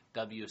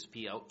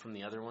WSP out from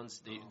the other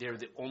ones. They're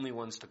the only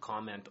ones to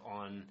comment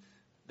on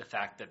the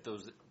fact that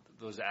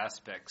those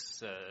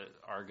aspects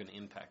are going to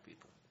impact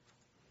people.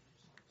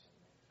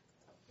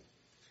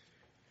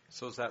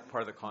 So is that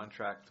part of the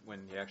contract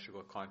when you actually go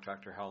a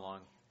contractor, how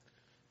long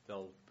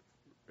they'll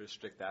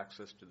restrict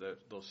access to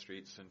those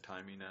streets and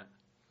timing that?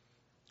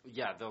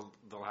 Yeah,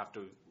 they'll have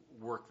to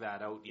work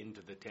that out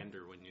into the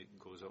tender when it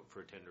goes out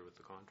for a tender with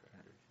the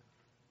contractor.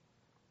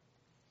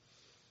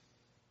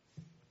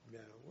 Yeah,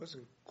 it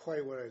wasn't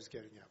quite what I was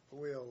getting at, but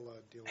we'll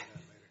deal with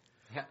that later.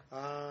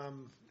 Yeah.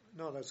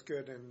 No, that's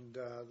good. And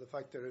the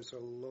fact that it's a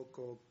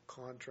local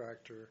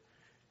contractor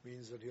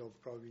means that he'll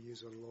probably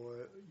use a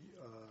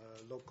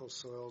local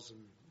soils and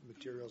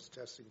materials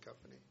testing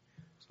company.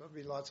 So there'll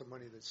be lots of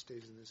money that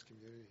stays in this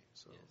community.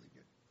 So it'll be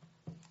good.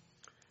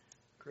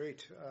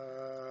 Great.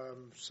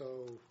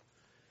 So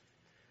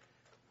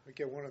I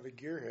get one of the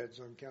gearheads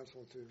on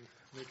council to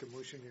make a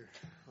motion here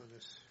on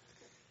this.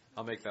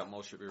 I'll make that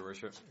motion, Your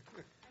Worship.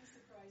 I'm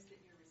surprised that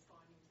you're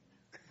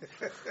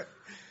responding to that.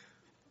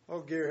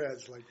 Oh,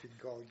 gearheads like to be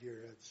called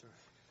gearheads.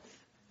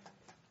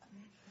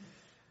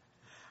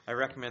 I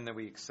recommend that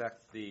we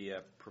accept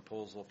the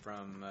proposal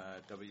from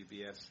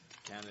WBS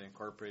Canada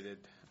Incorporated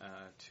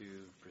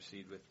to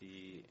proceed with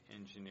the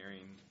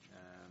engineering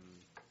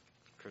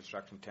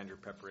construction tender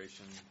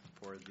preparation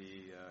for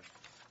the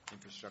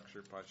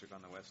infrastructure project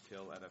on the West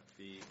Hill at a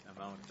fee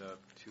amount of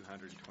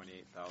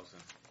 $228,000.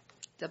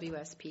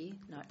 WSP,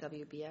 not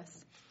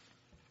WBS.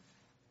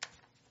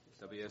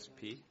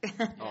 WSP?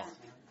 Oh.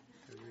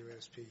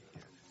 WSP.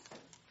 Yeah.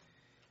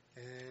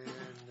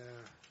 And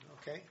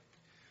okay.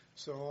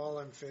 So all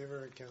in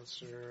favor of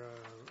Councillor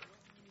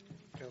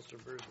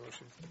Bird's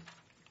motion?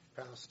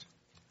 Passed.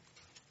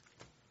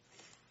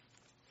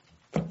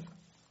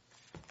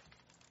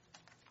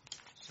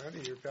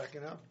 Randy, you're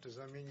packing up. Does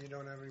that mean you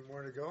don't have any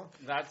more to go?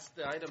 That's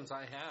the items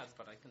I had,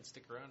 but I can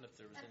stick around if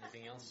there was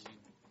anything else.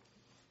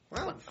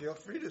 Well, feel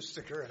free to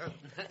stick around,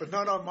 but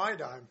not on my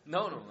dime.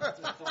 No.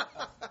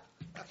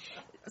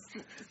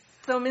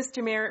 So,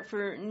 Mr. Mayor,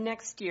 for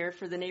next year,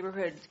 for the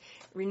neighborhood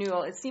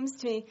renewal, it seems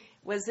to me,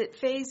 was it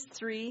phase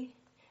 3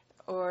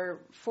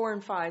 or 4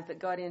 and 5 that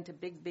got into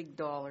big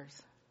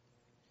dollars?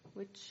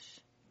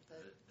 Which?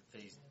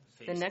 Phase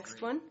the next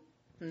 3. one?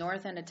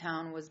 North end of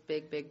town was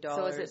big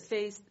dollars. So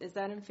is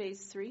that in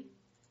phase 3? It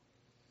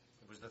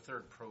was the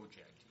third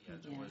project. Yeah,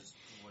 it was.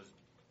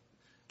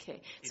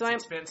 Okay. It's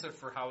expensive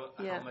for how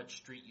much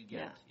street you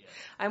get. Yeah.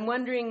 I'm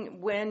wondering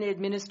when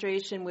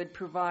administration would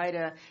provide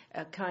a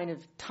kind of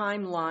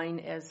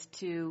timeline as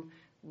to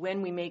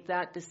when we make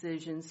that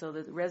decision so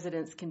that the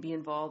residents can be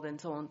involved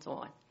and so on and so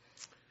on.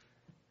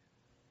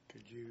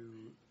 Could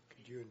you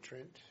and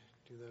Trent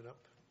do that up?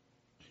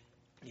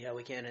 Yeah,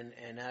 we can,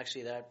 and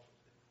actually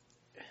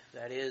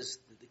that is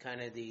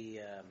kind of the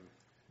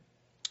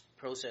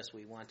process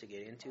we want to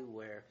get into,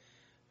 where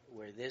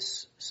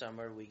this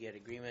summer we get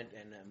agreement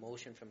and a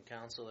motion from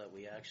council that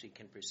we actually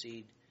can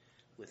proceed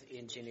with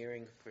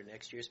engineering for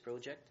next year's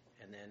project,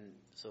 and then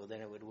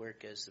it would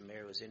work as the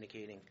mayor was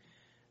indicating.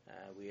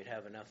 We would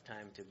have enough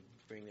time to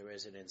bring the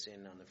residents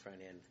in on the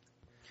front end.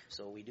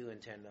 So we do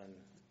intend on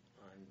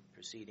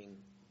proceeding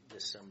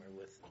this summer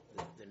with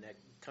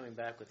coming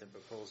back with a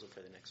proposal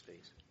for the next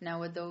phase. Now,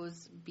 would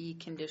those be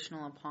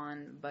conditional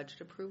upon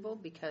budget approval?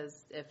 Because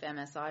if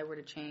MSI were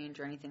to change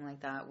or anything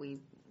like that, we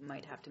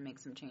might have to make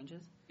some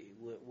changes.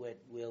 What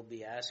we'll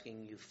be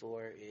asking you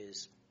for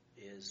is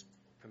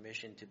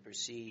permission to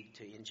proceed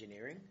to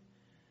engineering.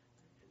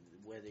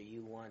 Whether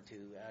you want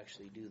to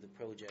actually do the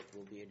project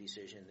will be a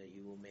decision that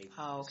you will make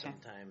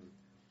sometime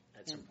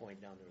at some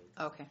point down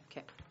the road.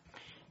 Okay.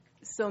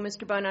 So,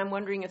 Mr. Bunn, I'm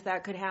wondering if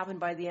that could happen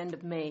by the end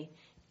of May,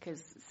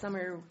 because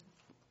summer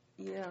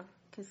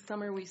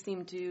we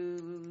seem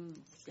to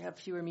have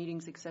fewer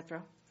meetings,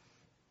 etc.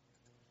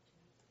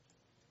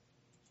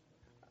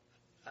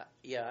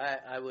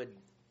 I would.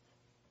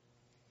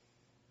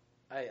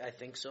 I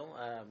think so.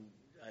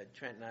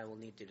 Trent and I will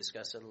need to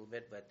discuss it a little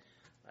bit, but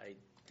I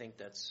think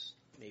that's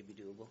maybe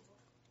doable.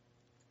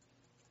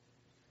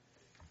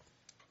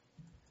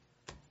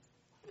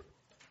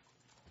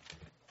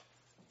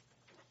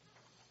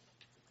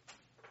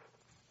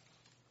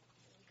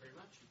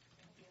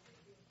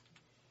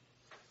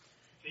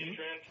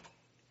 Trent?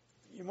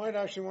 You might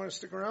actually want to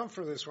stick around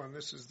for this one.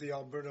 This is the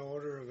Alberta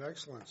Order of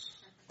Excellence.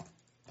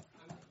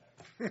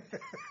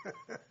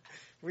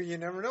 Well, you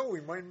never know.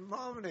 We might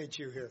nominate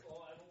you here.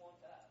 Oh, I don't want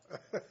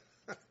that.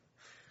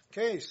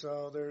 Okay,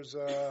 so there's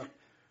a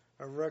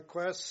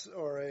request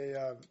or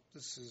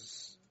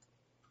this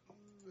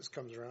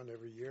comes around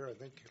every year, I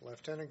think.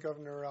 Lieutenant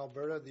Governor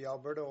Alberta, the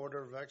Alberta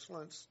Order of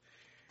Excellence,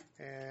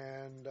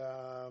 and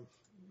the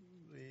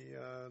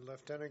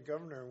Lieutenant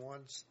Governor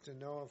wants to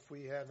know if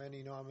we have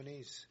any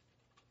nominees.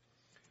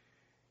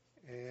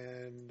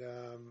 And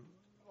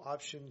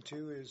option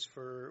 2 is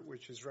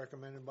which is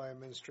recommended by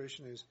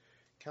administration, is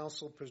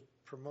council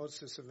promotes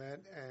this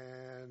event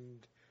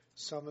and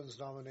summons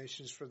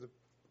nominations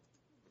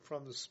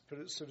from the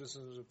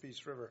citizens of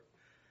Peace River.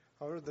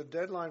 However, the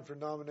deadline for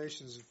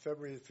nominations is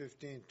February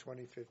 15,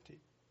 2015.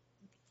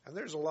 And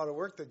there's a lot of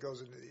work that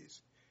goes into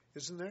these,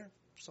 isn't there?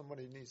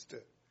 Somebody needs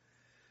to.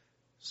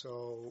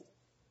 So,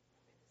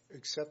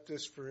 accept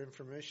this for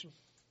information.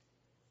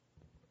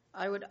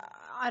 I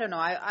don't know.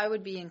 I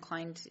would be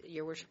inclined,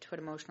 Your Worship, to put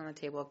a motion on the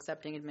table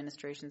accepting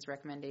administration's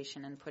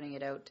recommendation and putting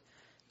it out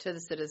to the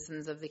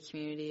citizens of the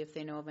community if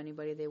they know of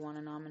anybody they want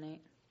to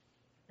nominate.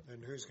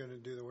 And who's going to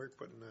do the work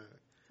putting that?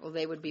 Well,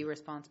 they would be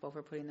responsible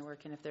for putting the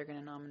work in if they're going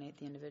to nominate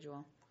the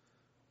individual.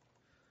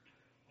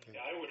 Okay.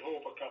 I would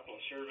hope a couple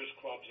of service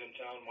clubs in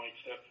town might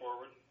step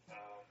forward,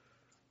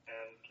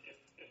 and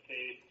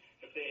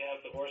if they have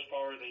the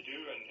horsepower, they do,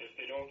 and if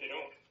they don't, they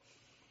don't.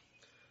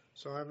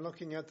 So I'm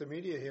looking at the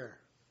media here,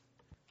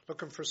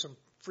 looking for some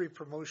free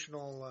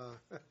promotional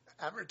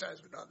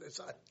advertisement on this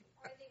side.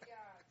 I think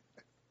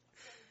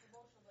it's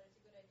promotional, but it's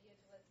a good idea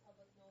to let the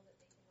public know that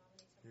they can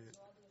nominate somebody. Yeah.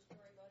 So I'll do a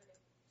story about it if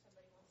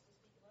somebody wants to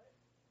speak about it.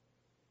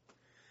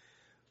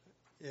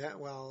 Yeah,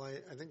 well,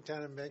 I think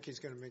Tannen Benke's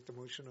going to make the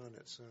motion on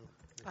it. So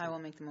I will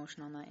make the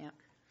motion on that, yeah.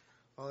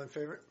 All in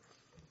favor?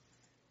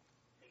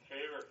 In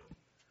favor.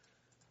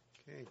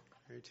 Okay,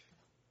 great.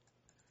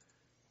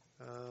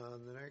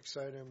 The next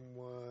item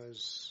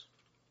was,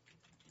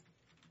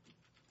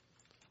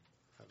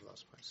 I've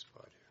lost my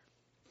spot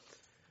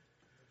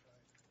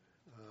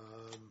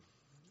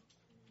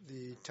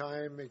here. The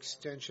time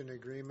extension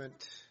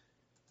agreement,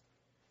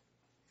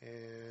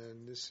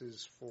 and this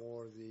is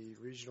for the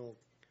regional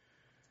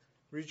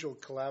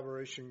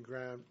collaboration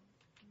program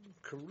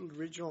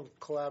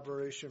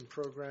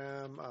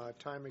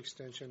time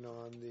extension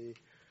on the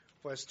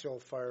West Hill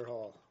Fire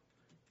Hall,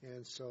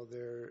 and so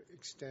they're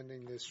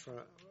extending this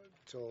from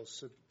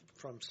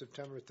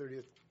September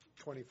 30th,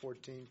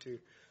 2014 to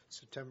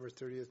September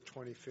 30th,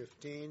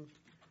 2015.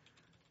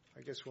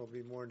 I guess we'll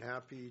be more than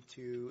happy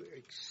to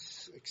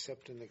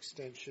accept an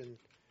extension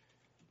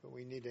But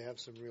we need to have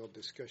some real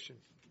discussion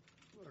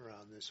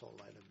around this whole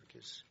item,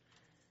 because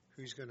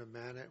who's going to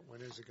man it,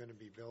 when is it going to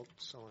be built,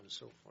 so on and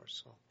so forth.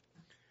 So,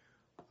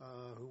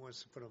 who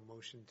wants to put a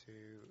motion to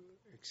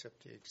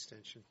accept the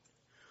extension?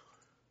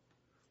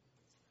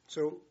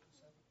 So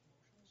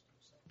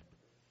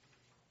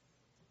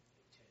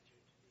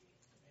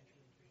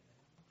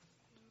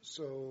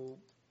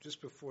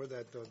just before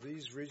that, though,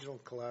 these regional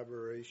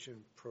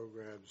collaboration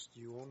programs, do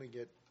you only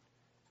get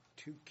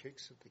 2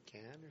 kicks at the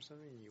can or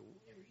something?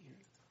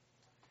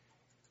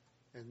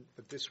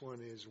 But this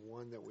one is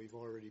one that we've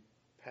already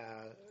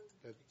passed.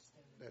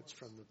 That's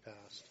from the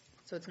past.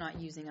 So it's not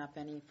using up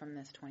any from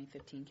this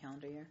 2015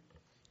 calendar year?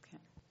 Okay.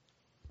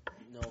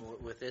 No,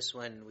 with this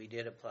one, we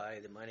did apply.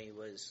 The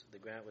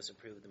grant was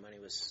approved. The money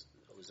was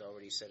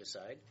already set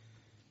aside.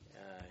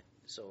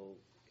 So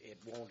it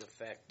won't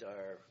affect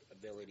our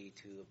ability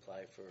to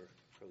apply for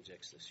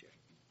projects this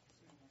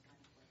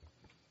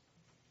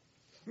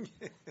year.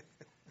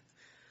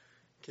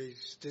 Okay,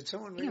 did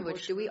someone make Speaking a of which,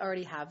 motion? do we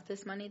already have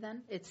this money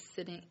then? It's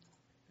sitting,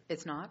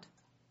 it's not?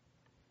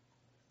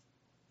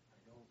 I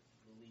don't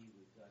believe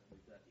we've got the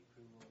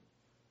approval.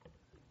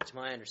 To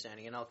my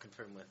understanding, and I'll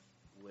confirm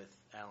with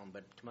Alan,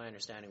 but to my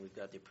understanding, we've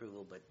got the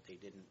approval, but they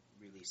didn't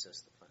release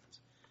us the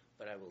funds.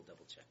 But I will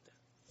double check that.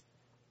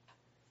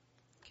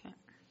 Okay.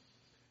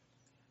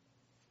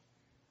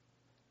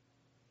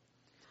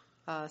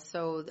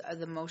 So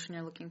the motion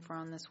you're looking for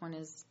on this one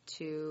is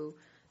to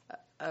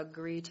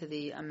agree to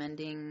the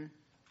amended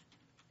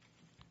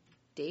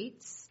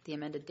dates?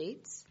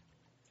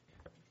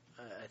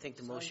 I think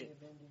the motion,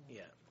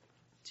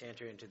 to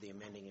enter into the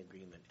amending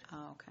agreement.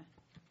 Oh, okay.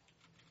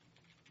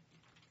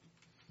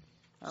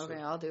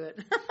 Okay, I'll do it.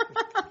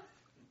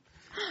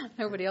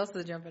 Nobody else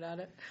is jumping at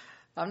it.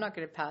 I'm not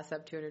going to pass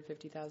up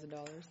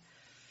 $250,000.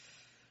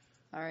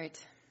 All right,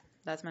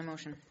 that's my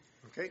motion.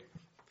 Okay.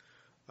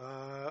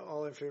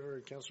 All in favor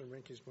of Councillor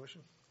Menke's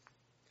motion?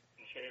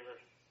 In favor.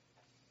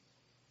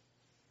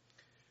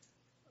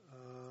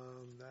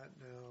 That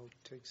now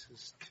takes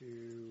us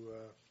to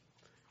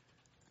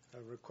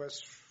a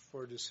request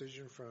for a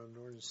decision from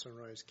Northern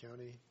Sunrise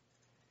County,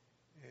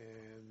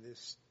 and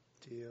this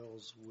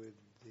deals with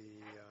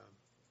the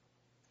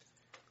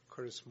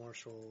Curtis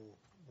Marshall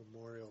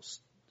Memorial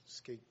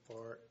Skate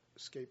Park.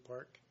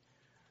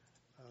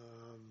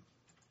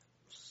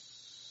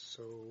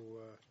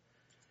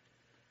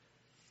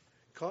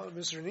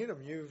 Mr.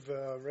 Needham, you've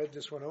read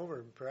this one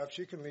over. Perhaps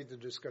you can lead the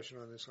discussion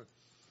on this one.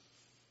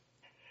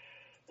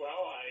 Well,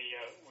 I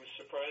was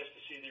surprised to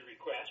see the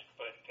request,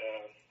 but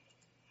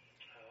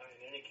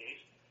in any case,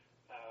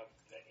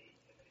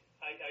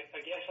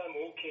 I guess I'm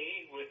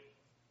okay with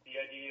the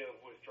idea of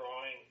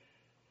withdrawing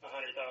 $100,000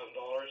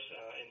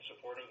 in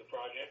support of the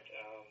project.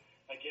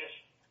 I guess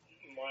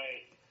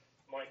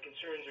my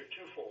concerns are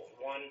twofold.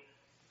 One,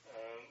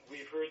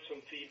 we've heard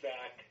some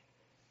feedback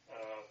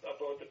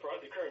about the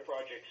current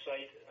project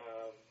site.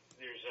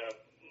 There's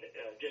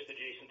just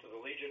adjacent to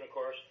the Legion, of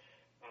course,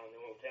 the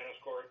little tennis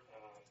court.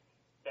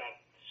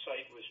 That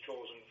site was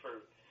chosen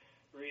for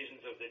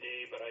reasons of the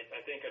day, but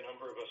I think a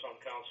number of us on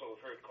council have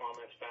heard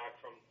comments back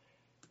from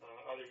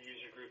other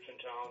user groups in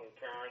town and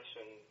parents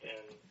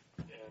and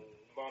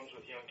moms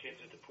with young kids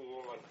at the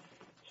pool, and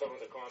some of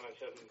the comments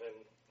haven't been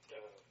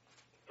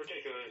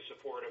particularly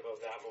supportive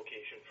of that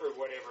location for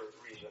whatever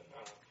reason.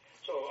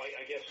 So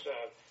I guess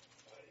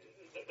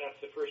that's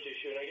the first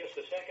issue. And I guess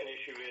the second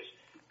issue is,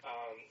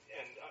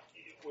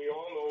 we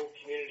all know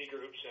community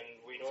groups, and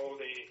we know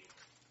the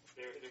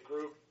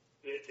group,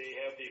 they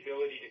have the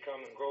ability to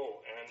come and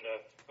go, and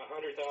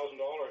 $100,000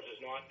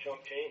 is not chump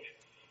change.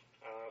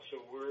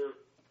 So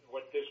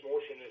what this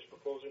motion is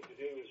proposing to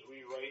do is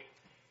we write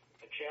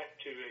a check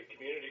to a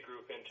community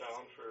group in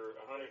town for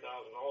 $100,000,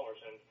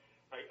 and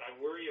I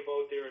worry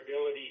about their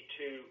ability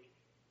to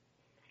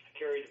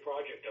carry the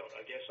project out.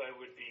 I guess I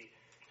would be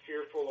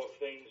fearful of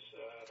things.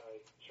 I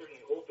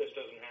certainly hope this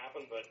doesn't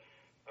happen, but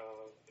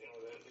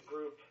the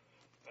group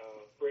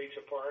breaks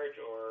apart,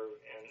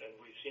 and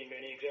we've seen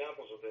many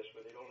examples of this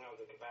where they don't have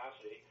the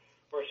capacity.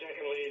 Or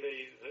secondly,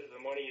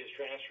 the money is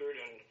transferred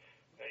and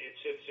it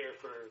sits there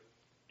for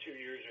 2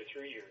 years or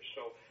 3 years.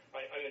 So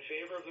I'm in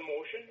favor of the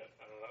motion,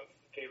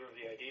 favor of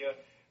the idea,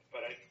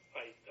 but I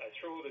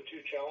throw the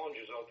 2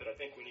 challenges out that I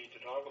think we need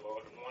to talk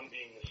about, and one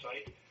being the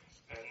site,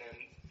 and then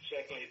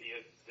secondly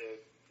the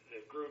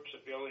group's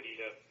ability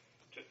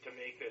to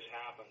make this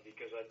happen,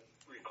 because I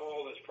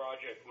recall this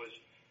project was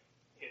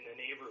in the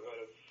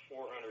neighborhood of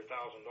 $400,000,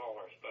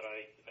 but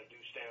I do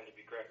stand to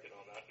be corrected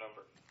on that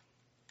number.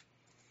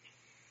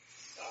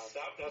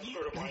 That's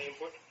sort of my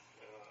input.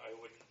 I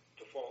would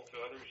default to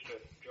others to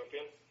jump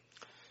in.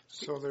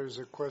 So there's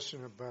a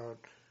question about,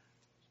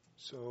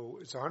 so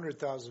it's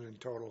 $100,000 in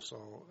total,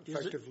 so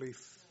effectively...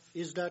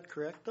 Is that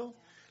correct, though?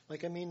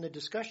 Like, I mean, the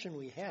discussion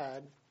we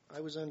had,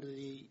 I was under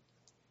the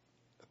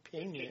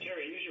opinion... Hey,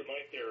 Terry, use your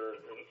mic there, or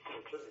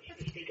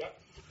speak up.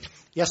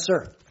 Yes,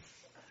 sir.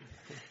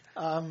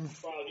 Well,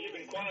 you've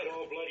been quiet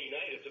all bloody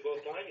night. It's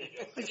about time you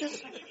jumped.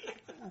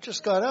 I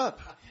just got up.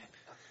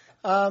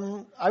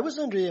 I was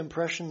under the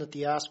impression that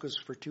the ask was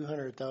for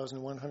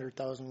 200,000,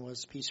 100,000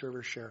 was Peace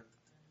River's share.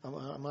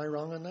 Am I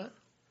wrong on that?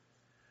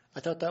 I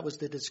thought that was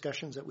the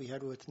discussions that we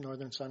had with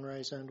Northern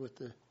Sunrise and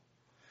with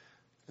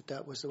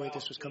that was the way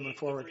this was coming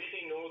forward. The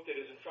briefing note that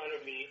is in front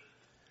of me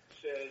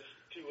says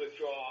to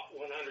withdraw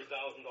 $100,000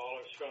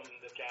 from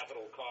the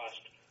capital cost.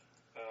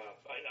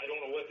 I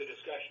don't know what the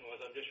discussion was.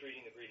 I'm just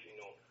reading the briefing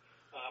note.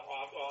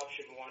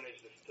 Option 1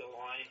 is the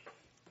line,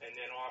 and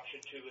then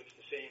option 2, it's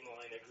the same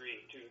line,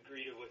 agree to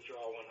withdraw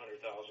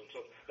 $100,000.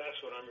 So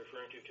that's what I'm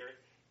referring to, Terry.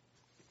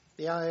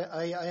 Yeah,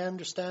 I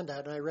understand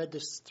that, and I read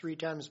this 3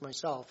 times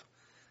myself,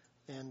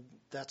 and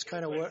that's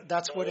kind of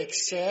what it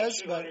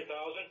says. But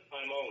 $200,000,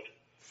 I'm out.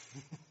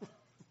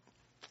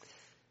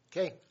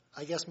 Okay,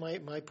 I guess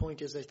my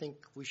point is I think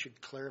we should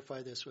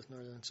clarify this with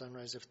Northern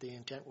Sunrise if the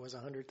intent was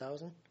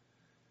 100,000.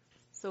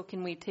 So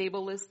can we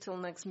table this till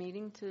next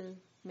meeting to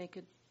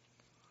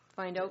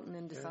find out and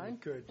then decide?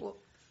 Yeah, good. Well,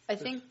 I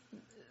think.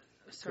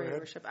 Sorry, Your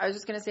Worship. I was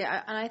just going to say,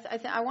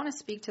 I want to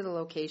speak to the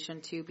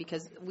location too,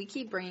 because we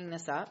keep bringing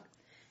this up,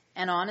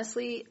 and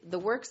honestly, the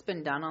work's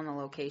been done on the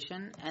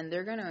location, and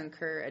they're going to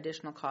incur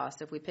additional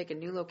costs if we pick a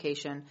new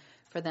location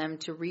for them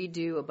to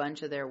redo a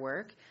bunch of their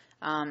work.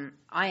 I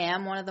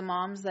am one of the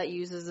moms that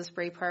uses the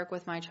spray park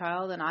with my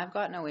child, and I've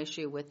got no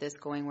issue with this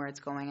going where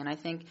it's going. And I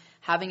think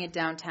having it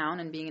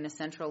downtown and being in a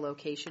central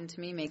location to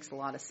me makes a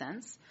lot of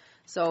sense.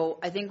 So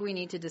I think we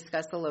need to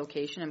discuss the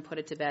location and put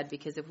it to bed,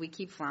 because if we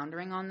keep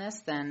floundering on this,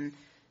 then,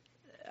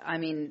 I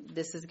mean,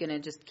 this is going to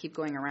just keep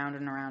going around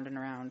and around and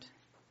around.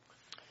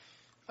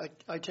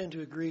 I tend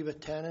to agree with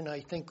Tannen. I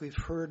think we've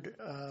heard,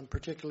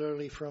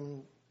 particularly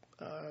from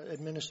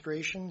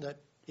administration, that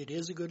it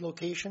is a good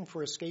location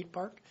for a skate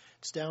park.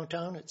 It's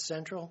downtown, it's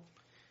central,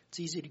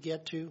 it's easy to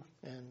get to,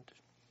 and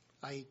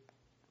I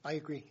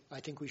agree.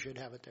 I think we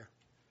should have it there.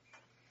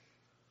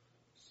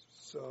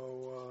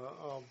 So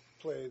I'll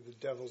play the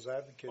devil's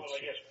advocate. Well,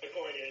 I guess my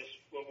point is,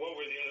 well, what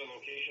were the other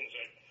locations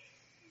that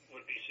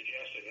would be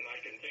suggested? And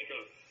I can think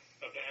of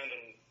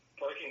abandoned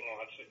parking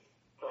lots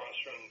across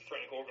from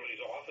Frank Ogerley's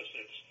office.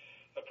 It's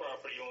a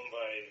property owned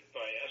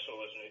by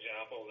Esso, as an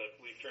example, that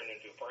we've turned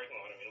into a parking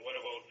lot. I mean, what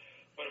about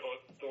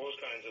those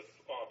kinds of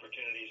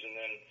opportunities, and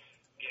then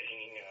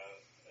getting,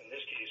 in this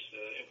case,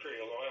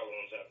 Imperial Oil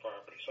owns that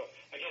property. So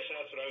I guess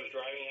that's what I was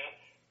driving at.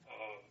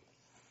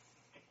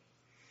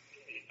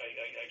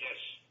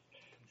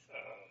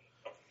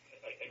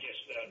 I guess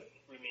that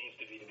remains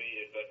to be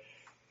debated, but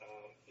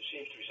there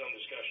seems to be some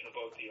discussion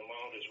about the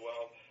amount as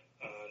well.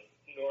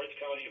 North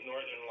County of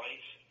Northern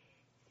Lights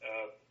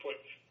put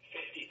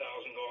 $50,000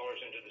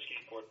 into the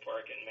skateboard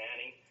park in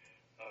Manning.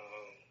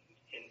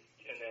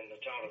 And then the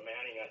town of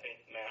Manning, I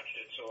think, matched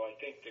it. So I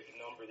think the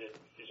number that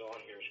is on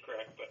here is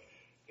correct. But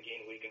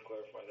again, we can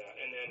clarify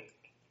that. And then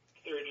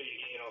thirdly,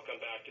 again, I'll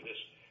come back to this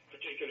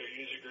particular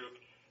user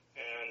group,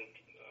 and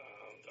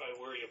I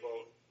worry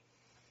about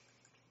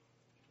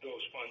those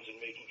funds and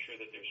making sure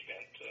that they're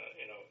spent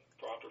in a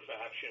proper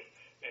fashion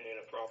and in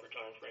a proper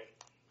time frame.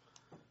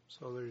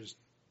 So there's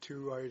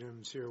 2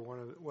 items here.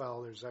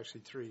 There's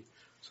actually 3.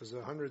 So there's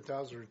 100,000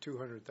 or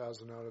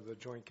 200,000 out of the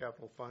joint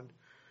capital fund.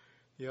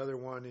 The other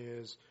one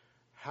is,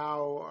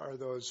 how are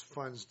those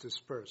funds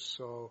dispersed?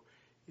 So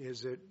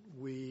is it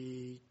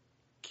we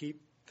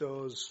keep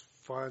those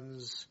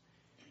funds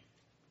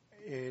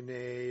in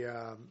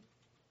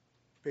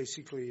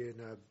basically in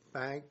a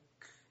bank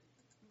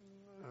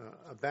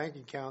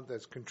account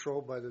that's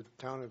controlled by the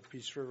town of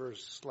Peace River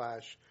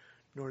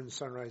 / Northern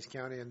Sunrise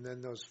County, and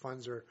then those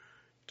funds are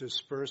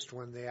dispersed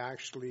when they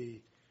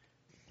actually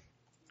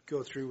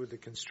go through with the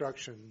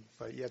construction,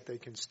 but yet they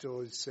can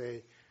still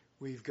say,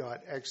 we've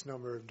got X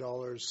number of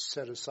dollars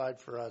set aside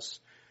for us.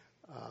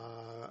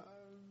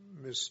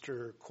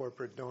 Mr.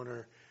 Corporate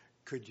Donor,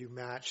 could you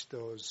match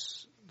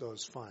those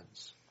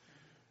funds?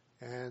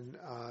 And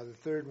the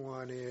third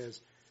one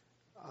is,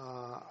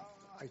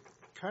 I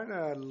kind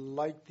of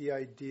like the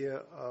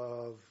idea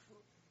of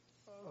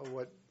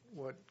what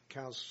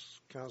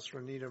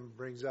Councillor Needham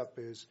brings up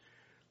is,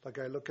 like,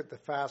 I look at the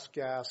fast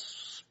gas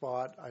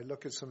spot, I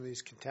look at some of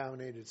these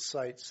contaminated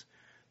sites.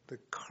 The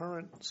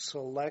current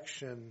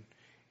selection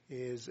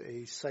is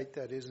a site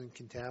that isn't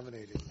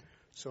contaminated.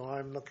 So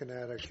I'm looking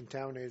at a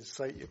contaminated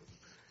site. You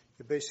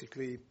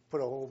basically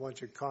put a whole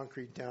bunch of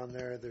concrete down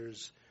there.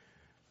 There's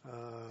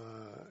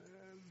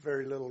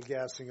very little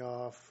gassing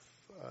off,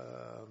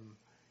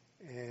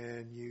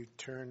 and you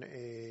turn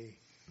a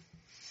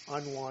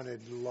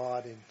unwanted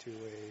lot into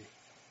a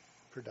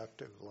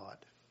productive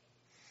lot.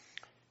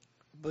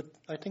 But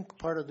I think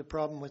part of the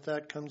problem with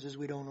that comes is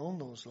we don't own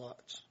those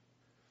lots,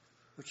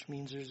 which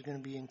means there's going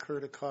to be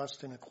incurred a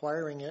cost in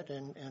acquiring it,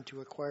 and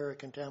to acquire a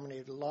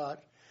contaminated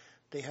lot,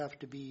 they have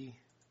to be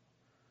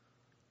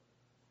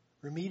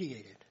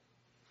remediated.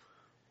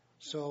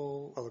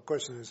 So, well, the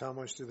question is, how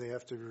much do they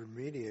have to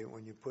remediate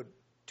when you put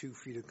 2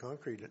 feet of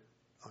concrete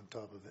on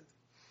top of it?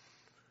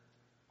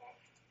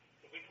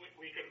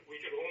 We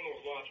could own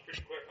those lots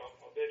pretty quick.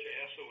 I'll bet you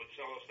Esso would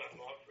sell us that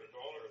lot for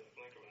 $1 in the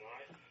blink of an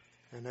eye.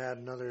 and add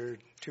another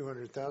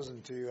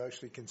 200,000 to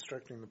actually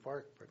constructing the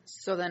park. But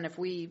So then if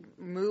we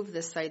move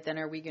this site, then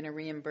are we going to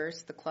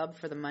reimburse the club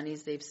for the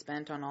monies they've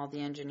spent on all the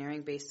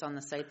engineering based on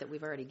the site that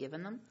we've already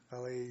given them?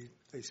 well, they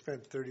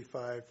spent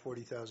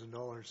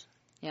 $40,000.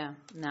 Yeah,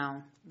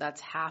 no,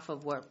 that's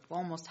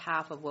almost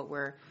half of what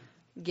we're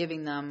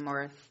giving them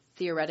or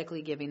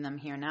theoretically giving them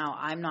here now.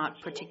 I'm not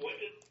So particular.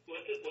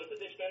 what did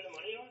they spend the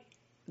money on?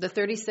 The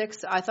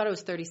 36, I thought it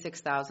was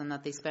 36,000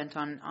 that they spent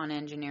on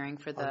engineering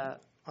for the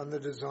On the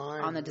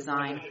design. on the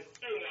design. I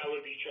presume that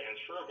would be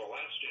transferable.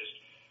 That's just,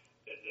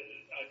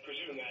 I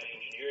presume that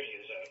engineering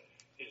is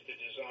the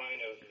design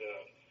of the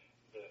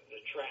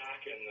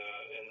track and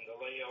the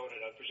layout,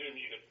 and I presume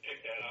you could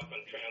pick that up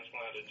and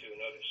transplant it to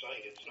another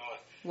site. It's not.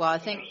 Well, I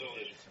think as though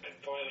there's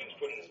filings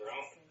put in the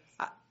ground.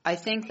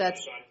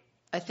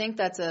 I think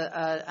that's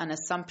an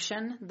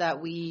assumption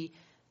that we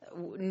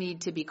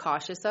need to be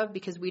cautious of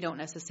because we don't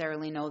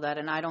necessarily know that,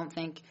 and I don't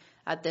think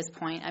at this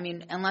point, I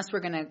mean, unless we're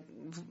going to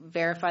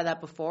verify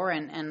that before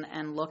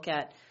and look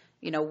at,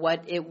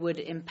 what it would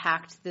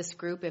impact this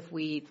group if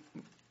we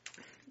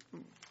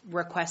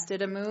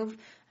requested a move.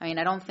 I mean,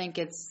 I don't think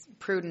it's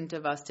prudent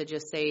of us to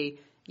just say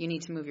you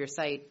need to move your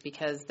site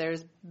because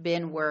there's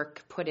been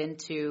work put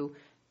into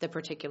the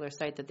particular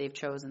site that they've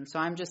chosen. So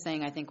I'm just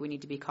saying I think we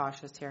need to be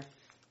cautious here.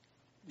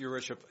 Your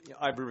Worship,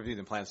 I've reviewed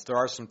the plans. There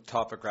are some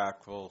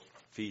topographical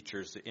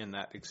features in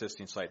that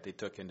existing site they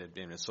took into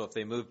advantage. So if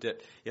they moved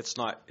it, it's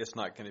not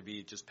going to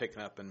be just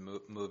picking up and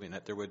moving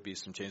it. There would be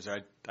some changes.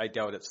 I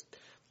doubt it's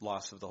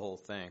loss of the whole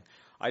thing.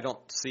 I don't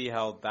see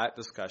how that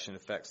discussion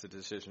affects the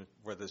decision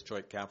for this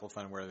joint capital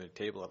fund, where they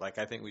table it. Like,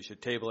 I think we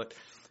should table it.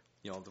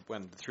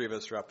 When the three of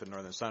us are up in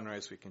Northern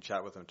Sunrise, we can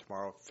chat with them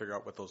tomorrow, figure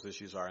out what those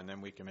issues are, and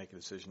then we can make a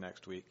decision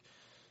next week.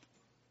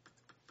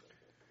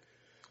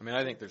 I mean,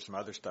 I think there's some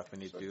other stuff we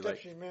need to do.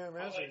 Deputy Mayor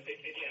Mazur. Again,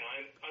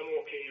 I'm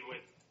okay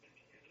with.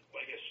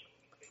 I guess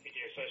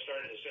I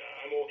started to say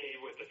I'm okay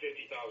with the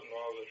 $50,000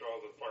 to draw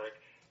to the park.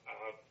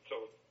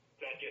 So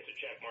that gets a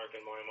check mark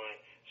in my mind.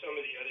 Some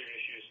of the other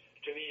issues,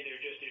 to me,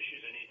 they're just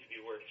issues that need to be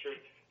worked through.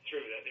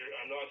 That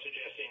I'm not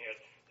suggesting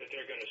that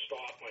they're going to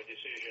stop my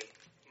decision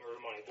or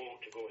my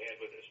vote to go ahead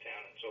with this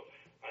town. And so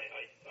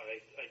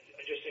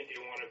I just think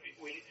they want to be.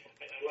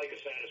 I'd like a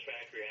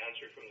satisfactory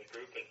answer from the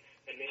group,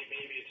 and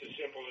maybe it's as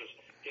simple as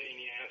getting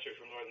the answer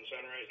from Northern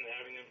Sunrise and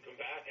having them come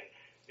back, and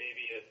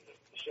maybe a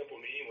simple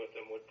meeting with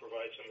them would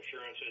provide some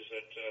assurances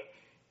that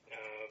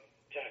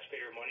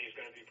taxpayer money is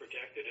going to be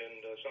protected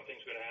and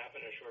something's going to happen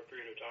in a short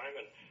period of time,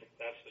 and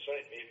that's the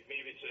site.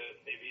 Maybe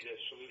the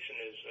solution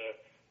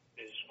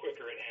is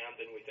quicker at hand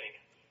than we think.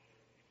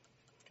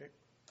 Okay.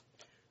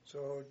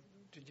 So,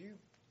 did you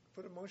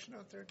put a motion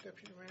out there,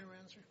 Deputy Mayor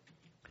Mazur?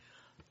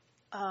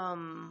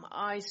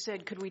 I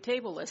said, could we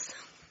table this?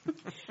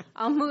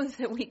 I'll move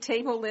that we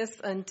table this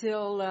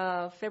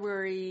until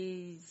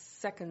February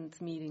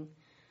 2nd meeting.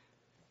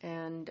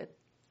 And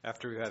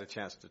After we've had a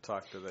chance to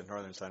talk to the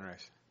Northern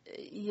Sunrise.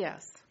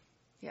 Yes.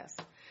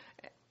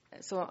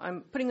 So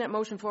I'm putting that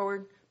motion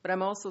forward, but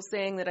I'm also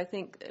saying that I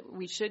think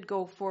we should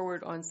go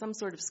forward on some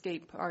sort of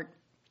skate park.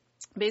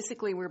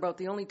 Basically, we're about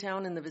the only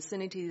town in the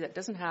vicinity that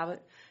doesn't have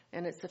it,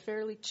 and it's a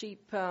fairly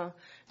cheap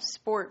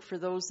sport for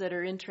those that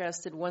are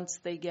interested once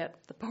they get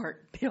the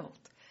park built.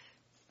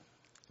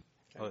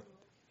 Well,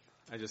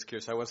 I'm just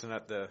curious. I wasn't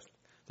at the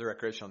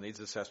recreational needs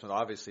assessment.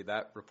 Obviously,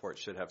 that report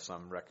should have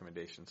some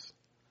recommendations.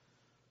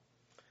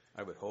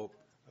 I would hope.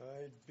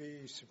 I'd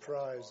be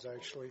surprised,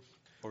 actually.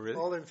 Oh, really?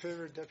 All in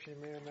favor of Deputy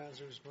Mayor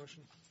Mazur's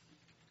motion?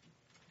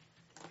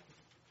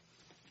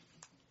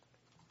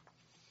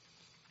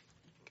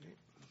 Okay.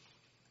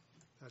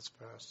 That's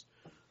passed.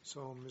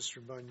 So,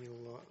 Mr. Bunn,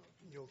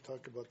 you'll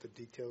talk about the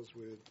details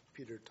with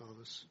Peter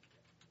Thomas.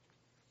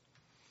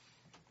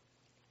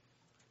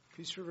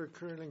 Peace River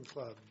Curling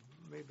Club.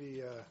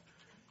 Maybe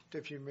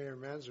Deputy Mayor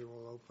Mazur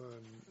will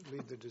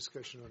lead the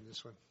discussion on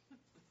this one.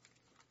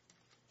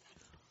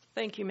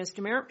 Thank you,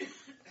 Mr. Mayor.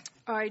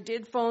 I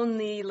did phone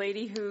the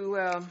lady who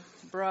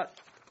brought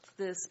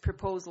this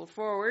proposal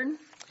forward,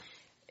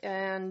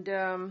 and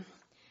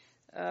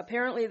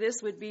apparently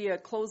this would be a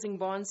closing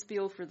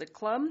bonspiel for the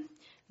club.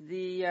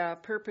 The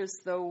purpose,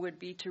 though, would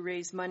be to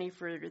raise money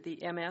for the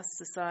MS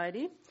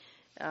Society,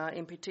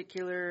 in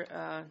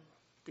particular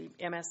the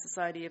MS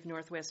Society of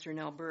Northwestern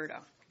Alberta.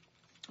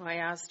 I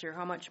asked her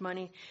how much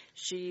money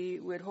she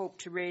would hope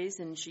to raise,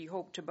 and she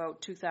hoped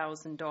about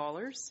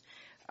 $2,000.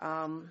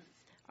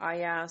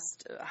 I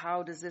asked,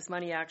 how does this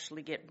money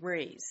actually get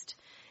raised?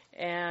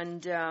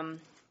 And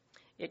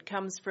it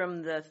comes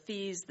from the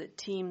fees that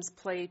teams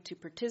pay to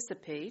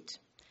participate,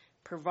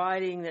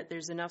 providing that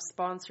there's enough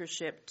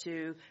sponsorship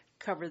to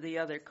cover the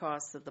other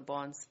costs of the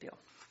bonspiel.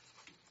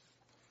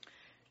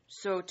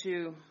 So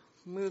to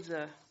move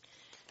the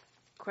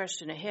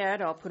question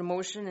ahead, I'll put a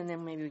motion and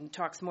then maybe we can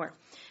talk some more.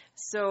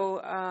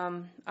 So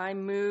I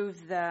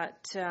move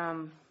that,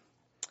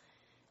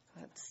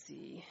 let's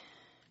see,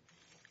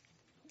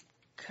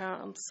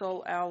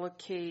 council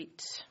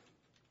allocate,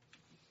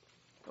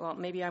 well,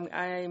 maybe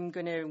I'm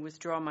going to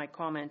withdraw my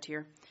comment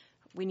here.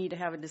 we need to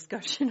have a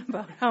discussion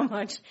about how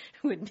much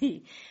would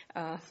be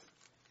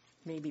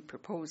maybe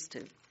proposed to.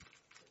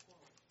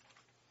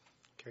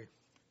 Okay.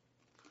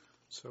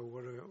 So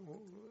what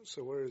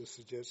are the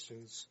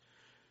suggestions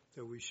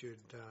that we should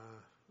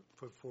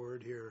put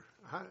forward here?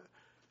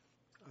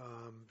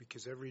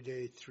 Because every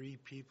day 3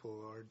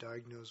 people are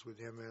diagnosed with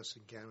MS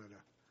in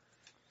Canada.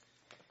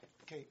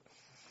 Okay.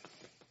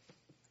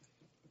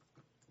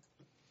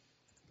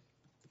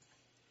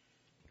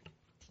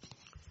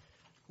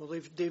 Well,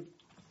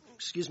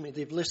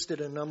 they've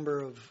listed a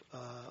number of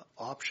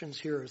options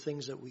here, or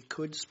things that we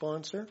could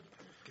sponsor.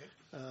 Okay.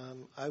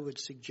 I would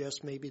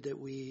suggest maybe that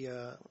we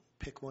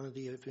pick one of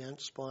the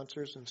event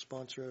sponsors and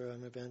sponsor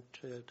an event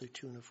to the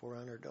tune of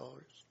 $400.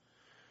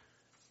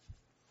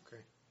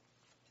 Okay.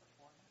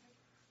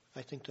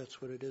 I think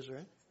that's what it is,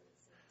 right?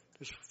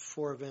 There's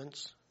 4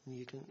 events, and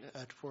you can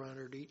add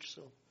 $400 each,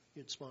 so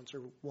you'd sponsor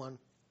one.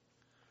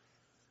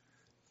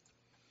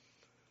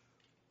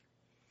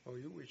 Well,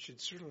 we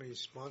should certainly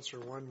sponsor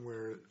one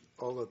where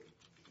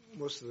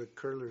most of the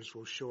curlers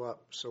will show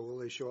up. So will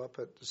they show up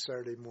at the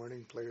Saturday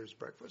morning players'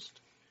 breakfast?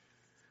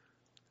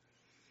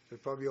 They'll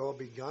probably all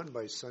be gone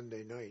by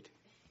Sunday night.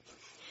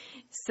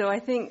 So I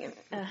think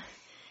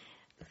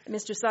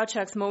Mr.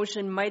 Sawchuk's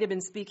motion might have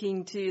been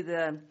speaking to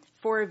the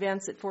 4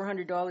 events at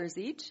 $400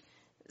 each.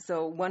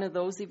 So one of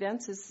those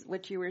events is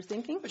what you were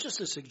thinking? It's just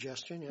a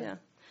suggestion, yeah.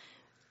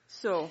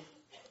 So,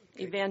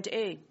 Event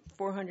A,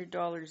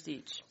 $400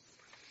 each.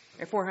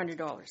 Or $400.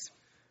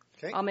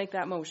 Okay. I'll make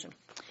that motion.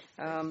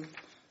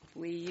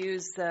 We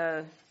use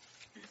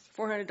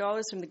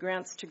 $400 from the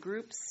grants to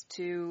groups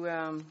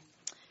to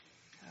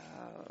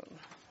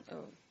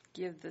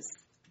give this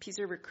Peace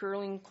River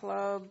Curling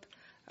Club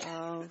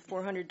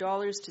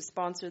 $400 to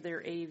sponsor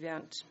their A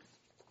event.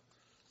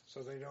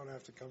 So they don't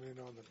have to come in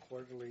on the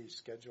quarterly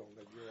schedule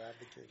that you're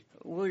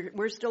advocating.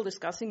 We're still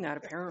discussing that,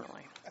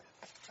 apparently.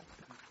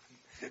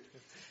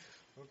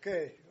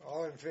 Okay,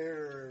 all in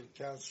favor of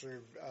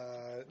Councillor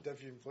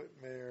Deputy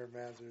Mayor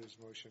Mather's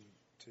motion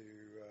to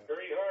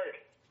Very hard.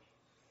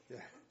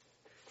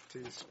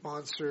 to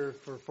sponsor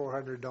for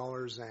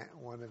 $400 at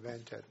one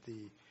event at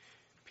the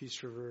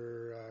Peace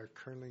River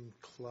Curling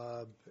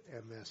Club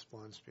MS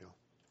Bonspiel.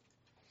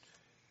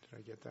 Did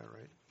I get that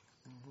right?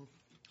 Mm-hmm.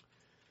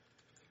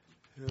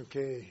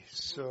 Okay,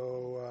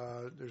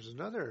 so there's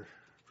another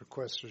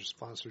request for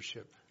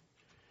sponsorship.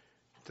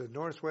 The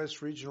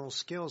Northwest Regional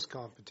Skills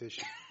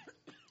Competition.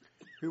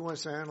 Who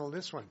wants to handle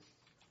this one?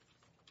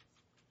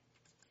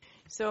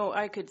 So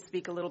I could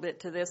speak a little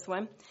bit to this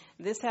one.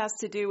 This has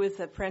to do with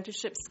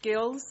apprenticeship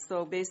skills.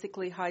 So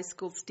basically high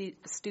school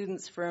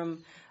students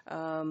from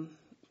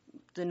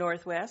the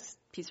Northwest,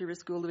 Peace River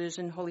School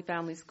Division, Holy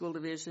Family School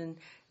Division,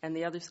 and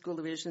the other school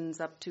divisions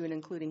up to and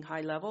including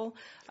high level,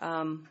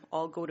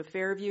 all go to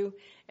Fairview,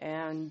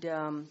 and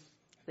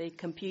they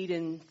compete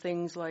in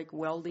things like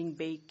welding,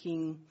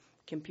 baking,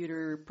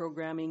 computer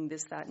programming,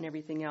 this, that, and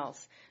everything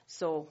else.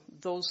 So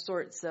those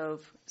sorts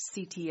of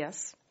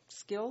CTS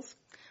skills,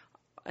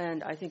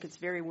 and I think it's a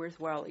very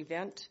worthwhile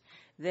event.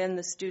 Then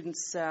the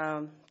students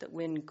that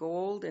win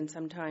gold and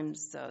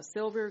sometimes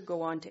silver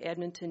go on to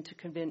Edmonton to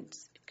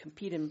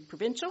compete in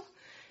provincial,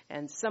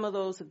 and some of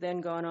those have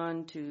then gone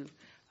on to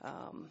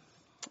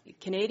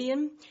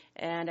Canadian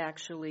and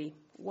actually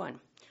won.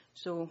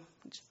 So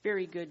it's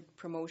very good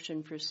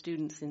promotion for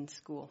students in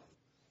school.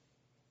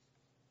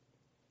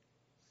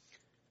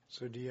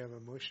 So do you have a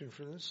motion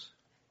for this?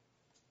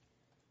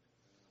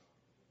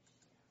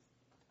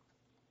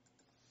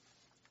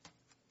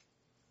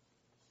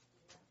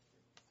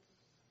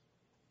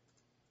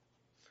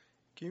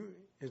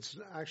 It's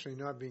actually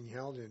not being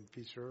held in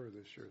Peace River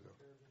this year, though.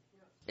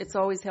 It's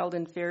always held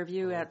in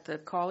Fairview at the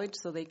college,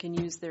 so they can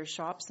use their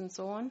shops and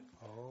so on.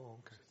 Oh,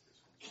 okay.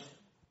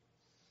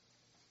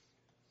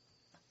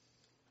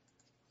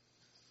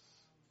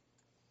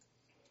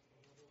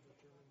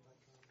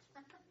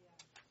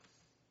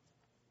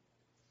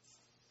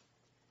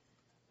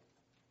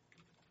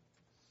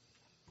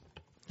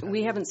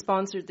 We haven't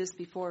sponsored this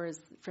before as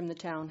from the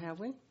town, have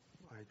we?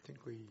 I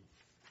think we...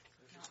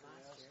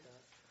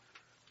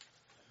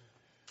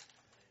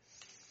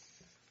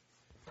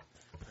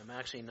 I'm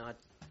actually not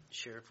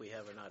sure if we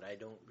have or not. I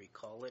don't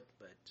recall it,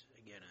 but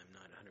again, I'm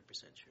not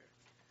 100% sure.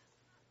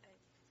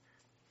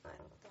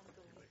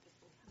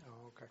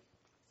 Oh, okay.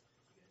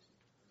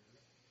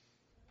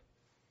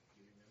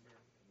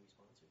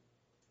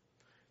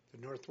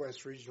 The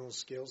Northwest Regional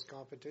Skills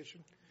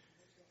Competition?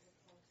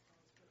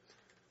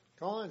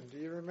 Colin, do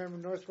you remember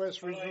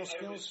Northwest Regional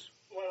Skills?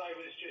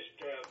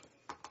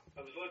 I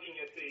was looking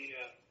at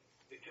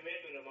the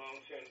commitment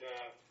amounts, and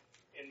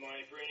in my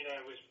brain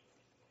I was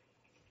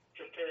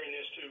comparing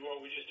this to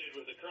what we just did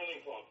with the curling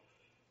club,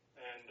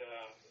 and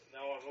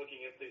now I'm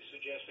looking at the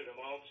suggested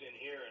amounts in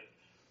here, and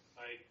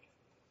I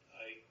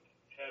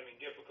having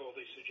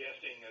difficulty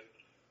suggesting that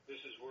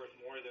this is worth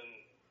more than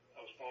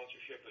a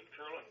sponsorship at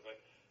curling, but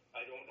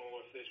I don't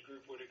know if this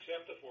group would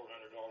accept a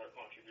 $400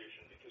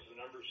 contribution because the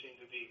numbers seem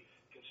to be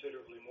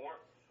considerably more.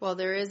 Well,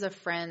 there is a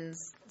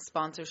Friends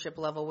sponsorship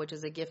level, which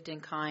is a gift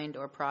in kind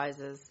or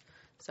prizes.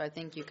 So I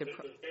think you could. The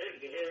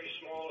very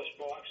smallest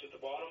box at the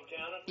bottom,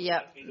 Tana?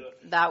 Yep,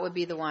 that would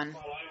be the one.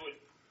 Well,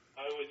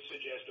 I would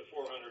suggest a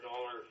 $400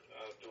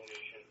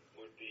 donation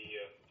would be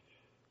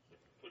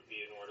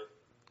in order.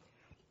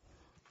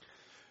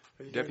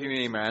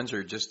 Deputy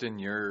Manager, just in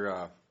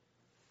your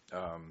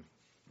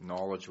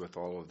knowledge with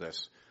all of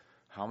this,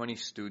 how many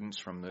students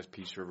from this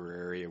Peace River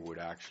area would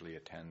actually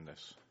attend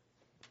this?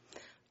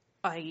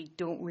 I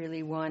don't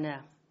really want to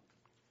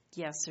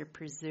guess or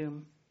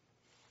presume.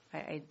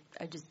 I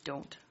just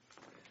don't.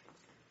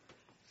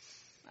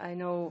 I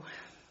know.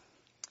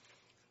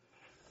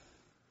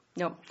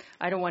 No,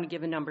 I don't want to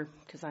give a number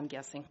because I'm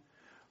guessing.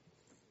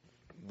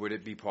 Would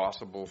it be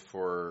possible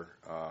for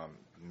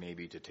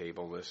maybe to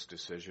table this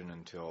decision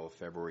until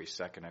February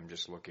 2nd? I'm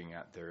just looking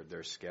at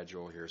their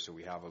schedule here, so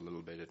we have a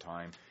little bit of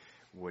time.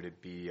 Would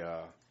it be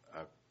a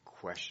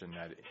question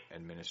that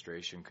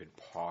administration could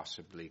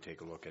possibly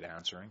take a look at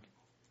answering?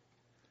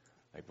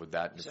 Like, would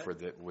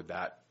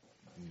that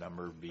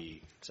number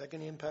be? Is that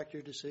going to impact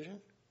your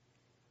decision?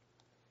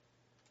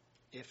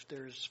 If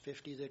there's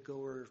 50 that go,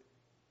 or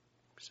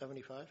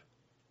 75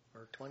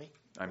 or 20?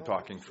 I'm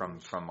talking from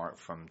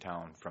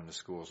town, from the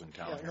schools in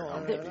town. Yeah, no,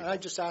 I'm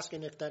just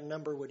asking if that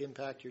number would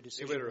impact your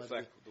decision. It would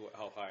reflect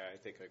how high I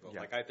think I go. Yeah,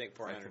 like I think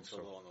 400 is so. a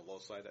little on the low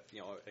side.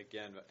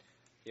 Again,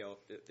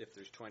 if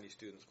there's 20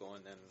 students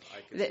going, then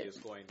I could see us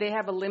going. They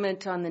have a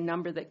limit on the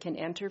number that can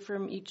enter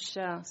from each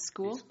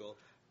school. Each school.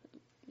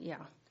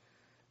 Yeah.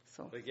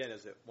 So. But again,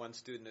 is it one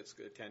student that's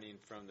attending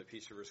from the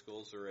Peace River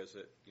schools, or is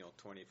it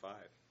 25?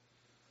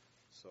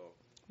 So.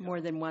 More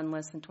than one,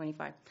 less than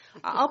 25.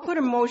 I'll put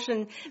a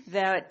motion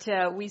that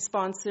we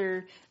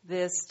sponsor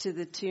this to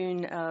the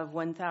tune of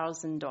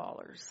 $1,000.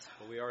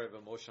 Well, we already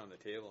have a motion on the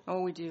table.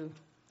 Oh, we do.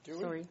 Do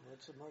we? Sorry.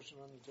 What's the motion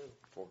on the table?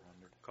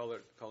 400. Call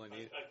it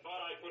need. I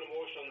thought I put a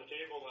motion on the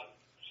table that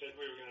said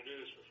we were going to do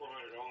this for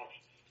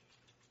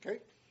 $400. Okay.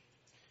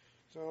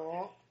 So,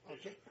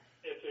 okay.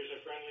 If there's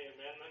a friendly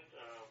amendment.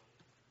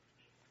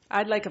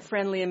 I'd like a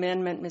friendly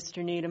amendment,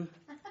 Mr. Needham.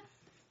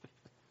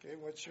 Okay,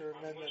 what's your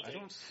amendment?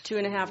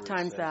 2.5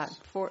 times that,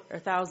 $1,000.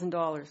 I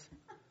don't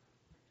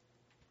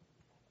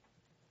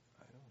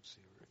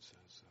see where it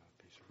says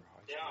Peace River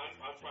High School. Yeah,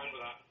 I'm fine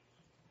with that.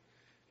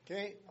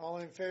 Okay, all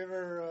in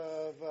favor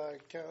of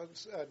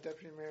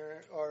Deputy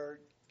Mayor or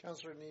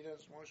Councillor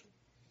Nita's motion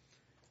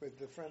with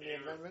the friendly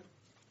amendment?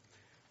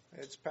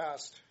 It's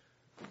passed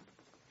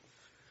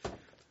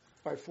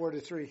by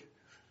 4-3.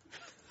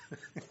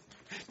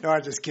 No,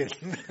 I'm just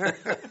kidding.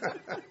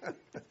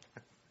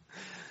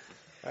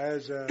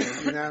 As a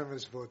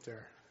unanimous vote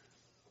there.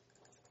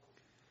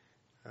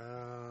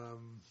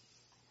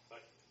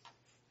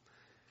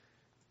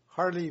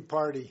 Harley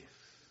Party.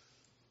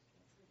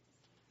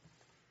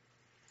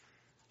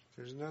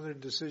 There's another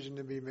decision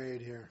to be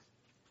made here.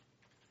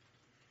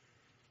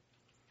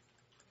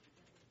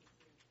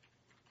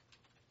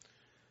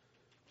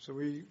 So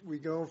we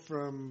go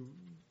from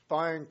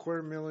buying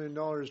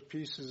 $250,000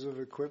 pieces of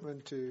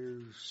equipment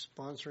to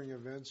sponsoring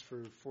events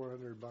for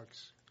 $400.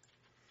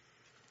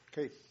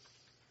 Okay.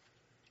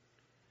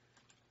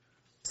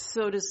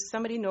 So does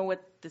somebody know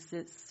what this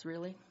is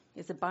really?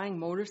 Is it buying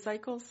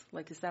motorcycles?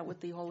 Like, is that what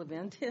the whole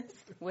event is?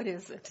 What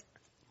is it?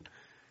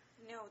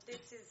 No,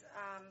 this is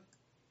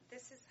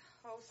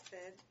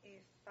hosted.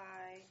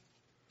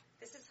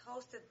 This is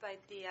hosted by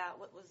the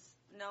what was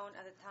known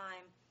at the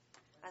time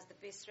as the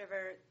Peace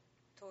River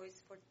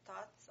Toys for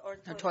Tots or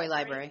Toy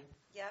Library.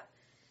 Yeah,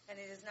 and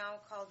it is now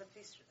called the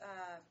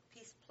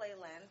Peace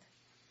Playland,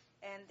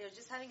 and they're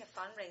just having a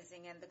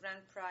fundraising, and the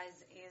grand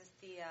prize is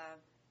the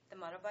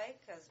motorbike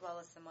as well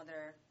as some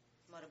other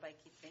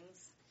motorbikey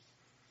things.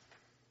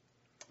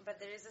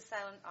 But there is a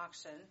silent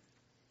auction.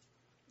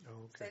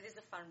 Oh, okay. So it is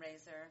a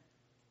fundraiser.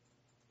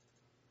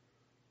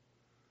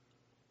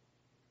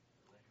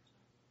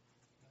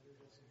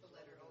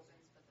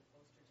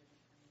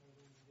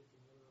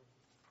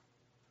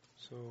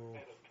 So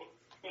The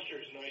poster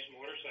is a nice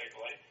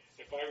motorcycle.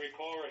 If I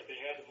recall right, they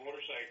had the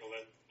motorcycle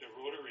at the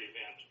Rotary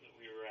event that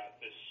we were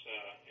at this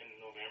in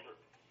November.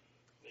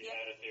 They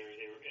had it there.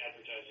 They were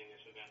advertising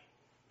this event.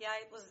 Yeah,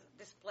 it was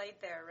displayed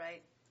there,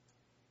 right?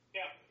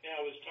 Yeah,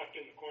 it was tucked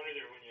in the corner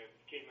there when you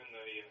came in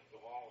the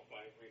hall,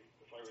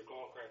 if I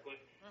recall correctly.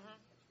 Mm-hmm.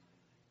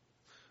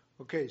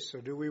 okay, so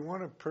do we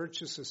want to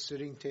purchase a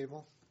sitting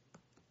table?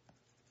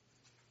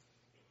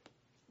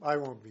 I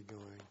won't be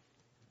going.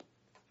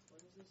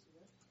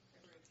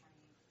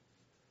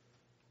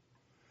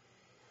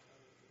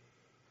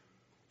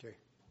 Okay.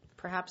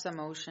 Perhaps a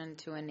motion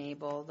to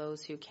enable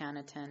those who can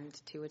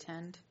attend to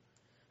attend,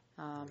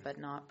 but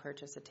not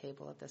purchase a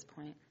table at this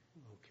point.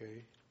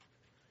 Okay.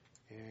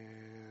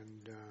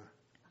 And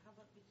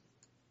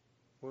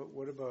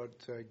what about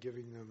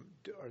giving them?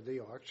 Are they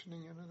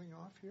auctioning anything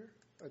off here?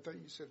 I thought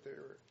you said they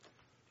were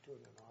doing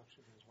an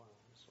auction as well.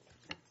 So.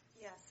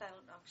 Yeah,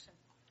 silent auction.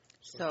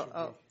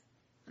 So,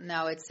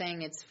 now it's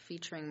saying it's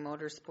featuring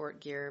motorsport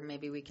gear.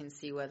 Maybe we can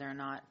see whether or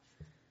not,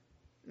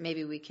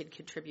 maybe we could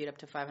contribute up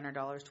to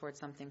 $500 towards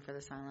something for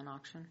the silent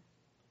auction.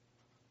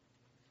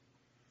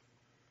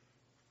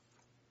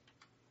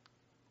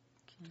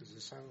 Does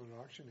the silent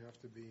auction have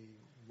to be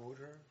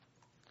motor?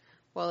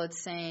 Well, it's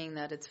saying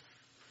that it's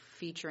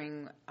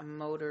featuring a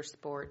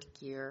motorsport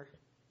gear.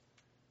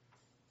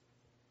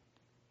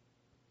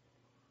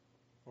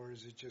 Or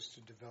is it just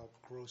to develop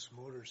gross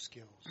motor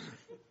skills?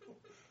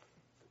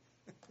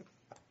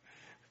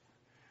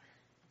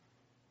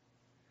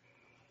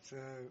 So,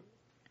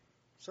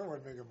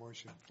 someone make a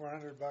motion.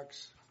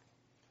 $400.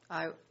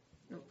 I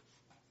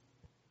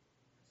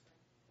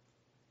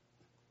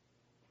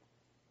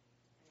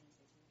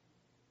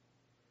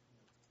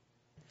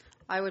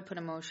would put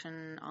a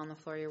motion on the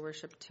floor, Your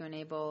Worship, to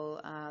enable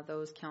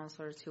those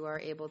councillors who are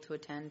able to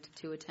attend,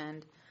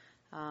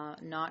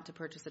 not to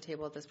purchase a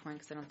table at this point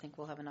because I don't think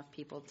we'll have enough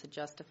people to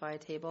justify a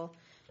table,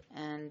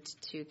 and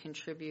to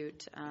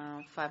contribute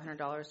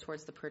 $500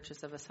 towards the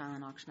purchase of a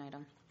silent auction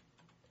item.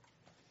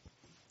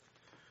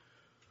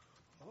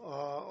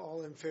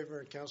 All in favor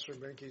of Councillor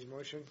Benke's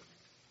motion?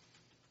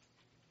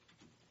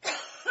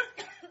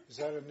 Is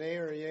that a nay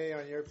or a yay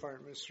on your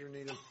part, Mr.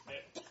 Needham?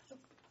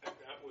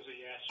 That was a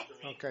yes for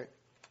me. Okay.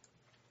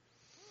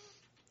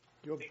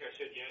 I think I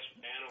said yes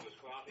when Anna was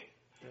coughing.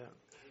 Yeah.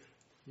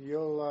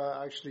 You'll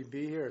actually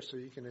be here, so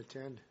you can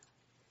attend.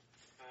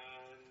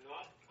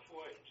 Not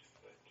quite,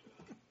 but...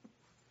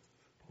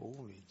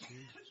 Holy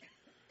Jesus.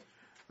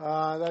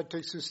 That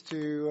takes us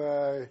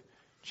to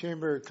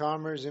Chamber of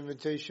Commerce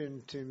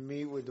invitation to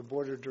meet with the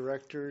Board of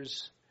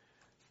Directors.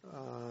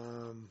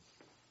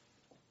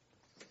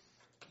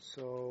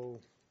 So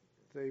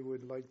they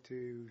would like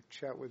to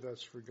chat with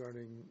us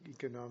regarding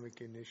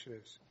economic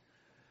initiatives.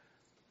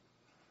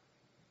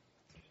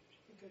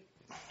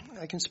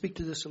 I can speak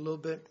to this a little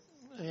bit.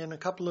 In a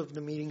couple of the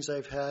meetings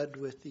I've had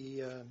with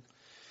the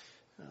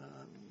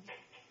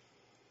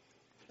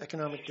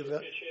economic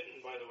development.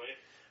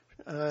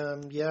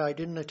 Yeah, I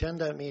didn't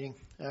attend that meeting,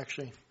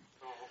 actually.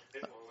 Oh,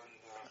 okay. Well,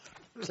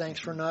 then, Thanks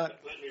for not.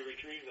 Let me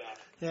retrieve that.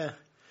 Yeah.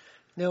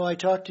 No, I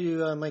talked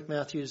to Mike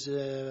Matthews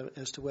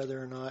as to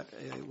whether or not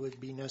it would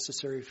be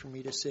necessary for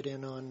me to sit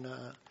in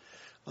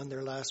on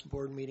their last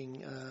board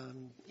meeting.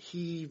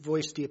 He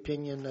voiced the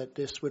opinion that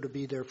this would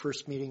be their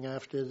first meeting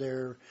after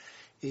their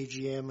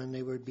AGM, and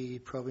they would be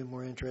probably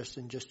more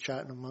interested in just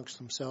chatting amongst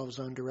themselves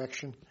on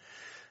direction.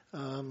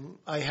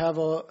 I have,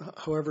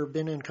 however,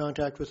 been in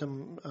contact with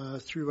them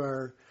through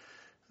our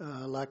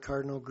Lac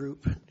Cardinal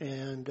group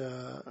and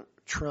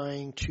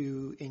trying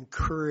to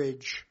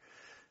encourage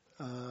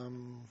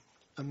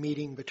a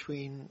meeting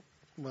between,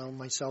 well,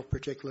 myself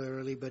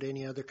particularly, but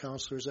any other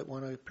councillors that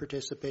want to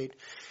participate,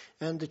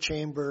 and the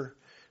Chamber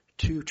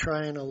to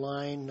try and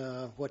align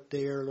what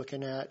they are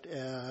looking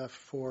at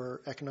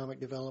for economic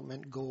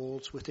development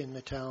goals within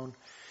the town,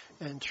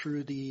 and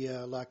through the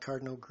Lac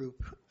Cardinal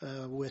group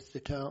with the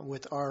town,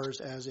 with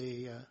ours as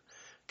a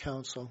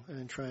council,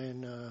 and try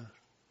and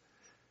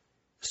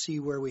see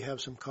where we have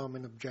some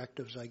common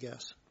objectives, I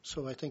guess.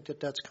 So I think that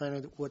that's kind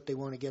of what they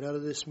want to get out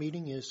of this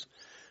meeting is,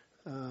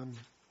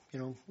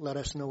 let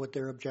us know what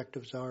their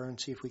objectives are and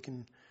see if we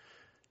can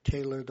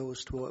tailor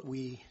those to what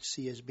we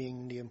see as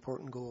being the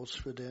important goals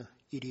for the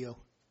EDO.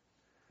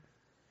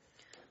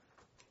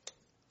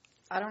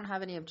 I don't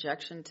have any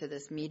objection to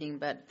this meeting,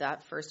 but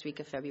that first week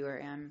of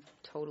February I'm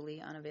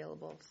totally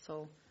unavailable.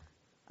 So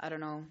I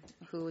don't know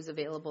who is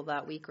available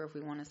that week, or if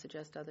we want to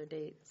suggest other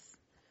dates.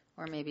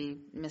 Or maybe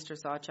Mr.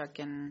 Sawchuk,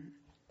 and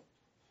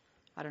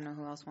I don't know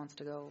who else wants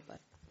to go. But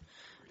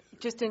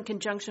just in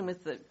conjunction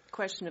with the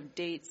question of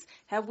dates,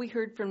 have we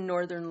heard from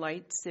Northern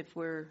Lights if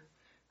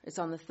it's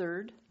on the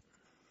 3rd?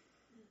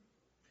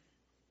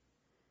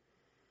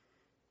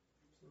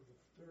 So the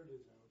 3rd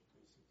is out,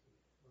 basically,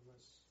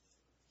 unless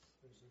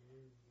there's a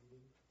new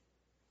meeting.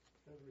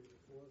 February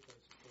the 4th, I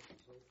suppose,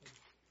 is open.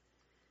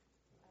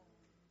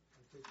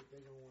 I think that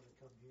they don't want to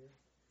come here.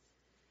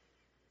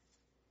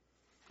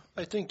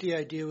 I think the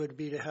idea would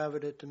be to have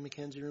it at the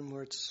Mackenzie Room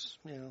where it's,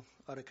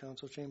 out of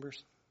council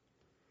chambers.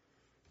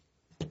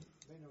 They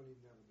don't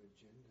even have an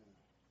agenda.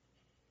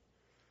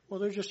 Well,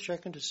 they're just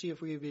checking to see if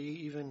we'd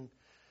be even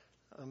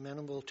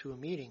amenable to a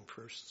meeting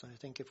first. I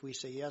think if we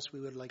say yes,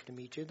 we would like to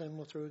meet you, then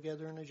we'll throw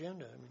together an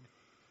agenda.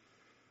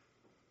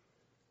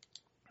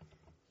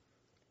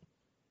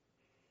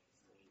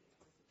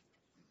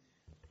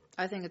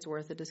 I think it's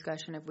worth a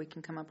discussion if we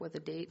can come up with a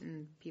date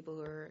and people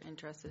who are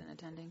interested in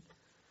attending.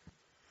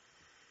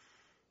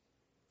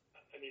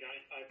 I mean,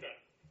 I've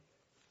got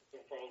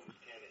no problem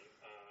attending.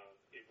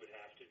 It would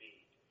have to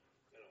be,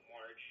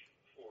 March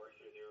 4th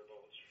or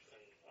thereabouts, and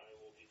I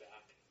will be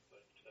back.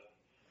 But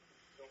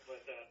don't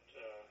let that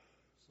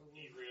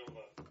derail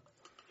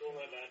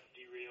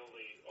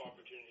the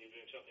opportunity of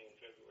doing something in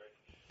February.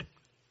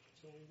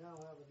 So we now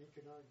have an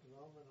economic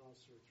development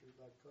officer through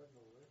Lac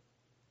Cardinal, right?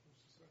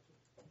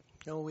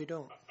 No, we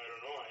don't. I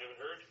don't know. I haven't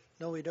heard.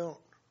 No, we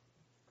don't.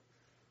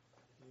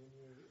 And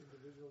your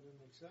individual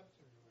didn't accept?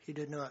 Or no? He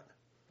did not.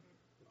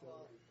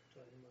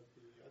 Talking about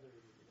the other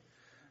individual.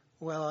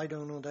 Well, I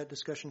don't know. That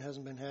discussion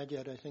hasn't been had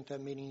yet. I think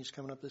that meeting is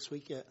coming up this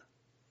week yet.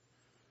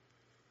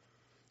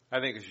 I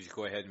think we should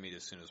go ahead and meet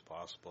as soon as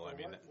possible. Well,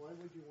 why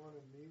would you want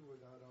to meet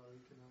without our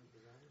economic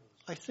development?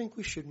 I think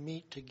we should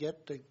meet to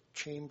get the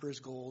chamber's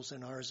goals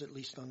and ours at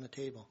least on the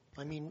table.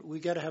 I mean, we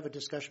got to have a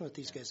discussion with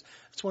these guys.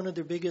 It's one of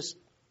their biggest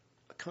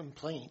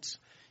complaints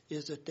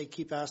is that they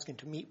keep asking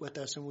to meet with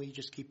us and we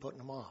just keep putting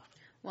them off.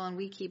 Well, and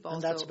we keep also.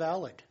 And that's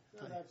valid.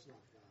 No, that's not.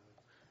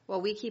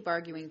 Well, we keep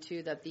arguing,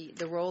 too, that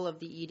the role of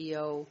the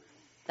EDO,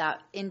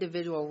 that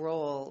individual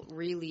role,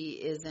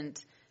 really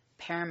isn't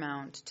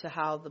paramount to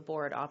how the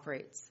board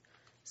operates.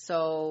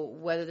 So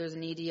whether there's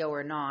an EDO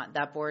or not,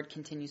 that board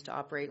continues to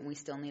operate, and we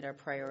still need our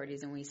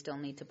priorities, and we still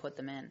need to put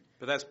them in.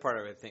 But that's part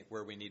of, I think,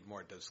 where we need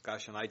more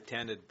discussion. I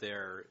attended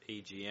their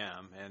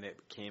AGM, and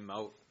it came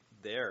out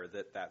there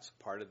that that's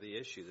part of the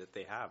issue that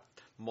they have.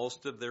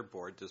 Most of their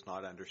board does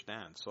not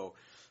understand. So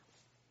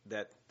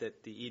that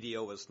the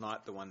EDO is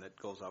not the one that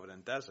goes out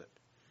and does it.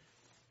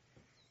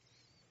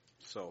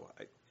 So,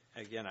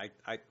 I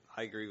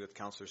agree with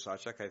Councillor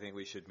Sawchuk. I think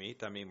we should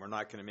meet. I mean, we're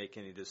not going to make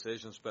any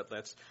decisions, but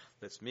let's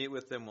meet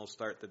with them. We'll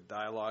start the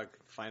dialogue,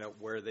 find out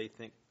where they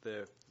think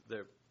where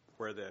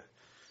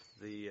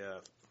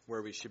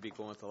we should be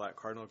going with the Lac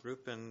Cardinal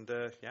group, and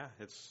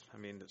it's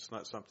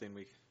not something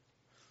we.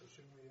 So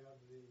shouldn't we have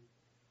the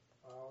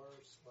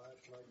Lac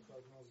Cardinal's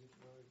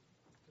economic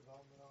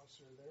development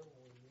officer there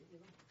when we meet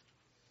with him?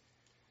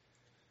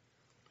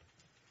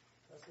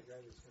 That's the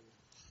guy that's going to.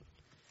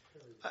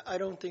 I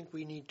don't think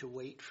we need to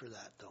wait for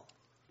that, though.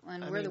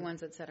 And we're the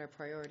ones that set our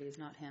priorities,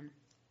 not him.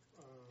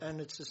 And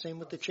it's the same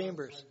with the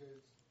chambers.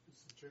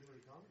 It's the Chamber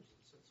of Commerce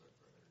that sets our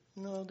priorities.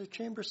 No, the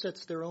chamber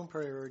sets their own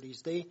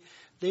priorities. They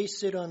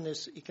sit on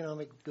this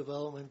economic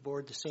development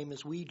board the same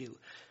as we do.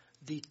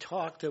 The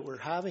talk that we're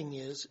having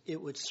is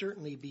it would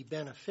certainly be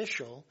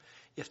beneficial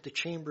if the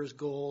chamber's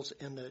goals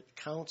and the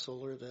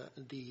council or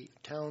the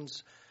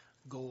town's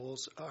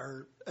goals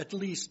are at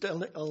least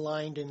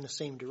aligned in the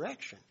same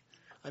direction.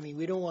 I mean,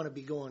 we don't want to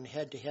be going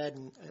head to head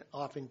and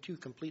off in two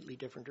completely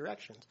different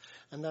directions.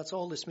 And that's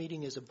all this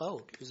meeting is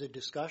about, is a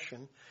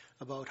discussion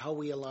about how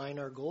we align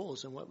our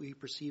goals and what we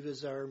perceive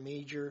as our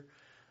major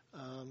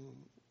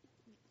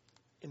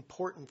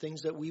important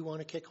things that we want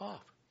to kick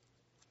off.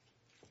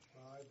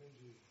 I think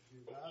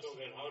you've asked. So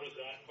then how does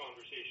that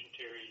conversation,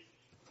 Terry,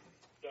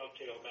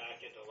 dovetail back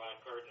into Lac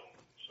Cardinal?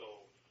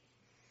 So,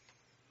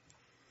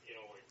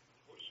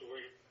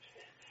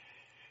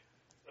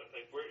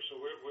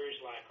 where's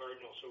Lac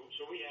Cardinal? So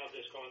we have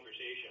this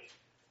conversation,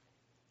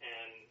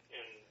 and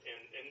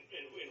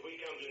we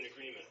come to an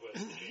agreement with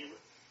the chamber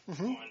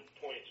on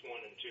points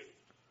 1 and 2.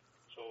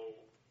 So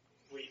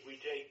we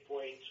take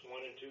points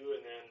 1 and 2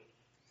 and then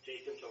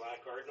take them to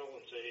Lac Cardinal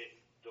and say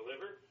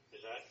deliver.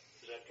 Is that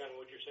kind of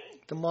what you're saying?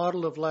 The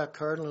model of Lac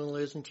Cardinal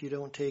isn't you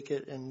don't take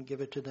it and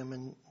give it to them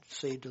and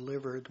say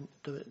deliver.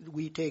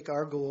 We take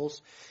our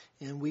goals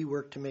and we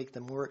work to make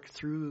them work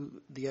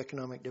through the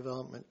Economic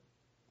Development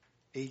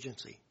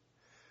Agency.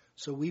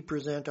 So we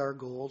present our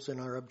goals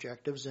and our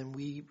objectives, and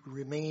we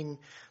remain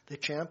the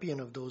champion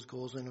of those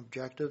goals and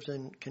objectives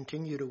and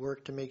continue to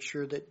work to make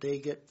sure that they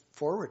get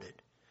forwarded.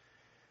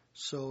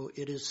 So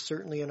it is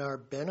certainly in our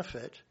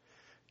benefit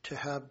to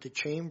have the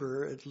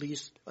chamber, at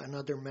least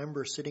another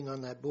member sitting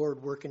on that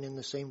board, working in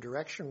the same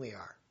direction we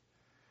are.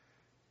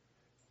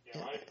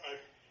 Yeah, I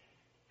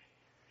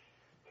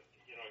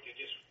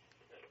just,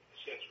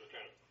 since we're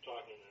kind of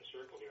talking in a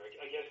circle here,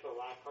 I guess the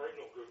Lac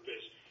Cardinal group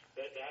is,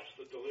 that's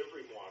the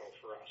delivery model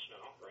for us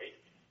now, right?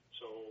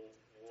 So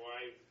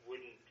why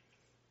wouldn't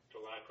the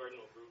Lac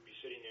Cardinal group be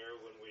sitting there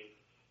when we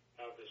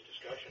have this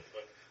discussion?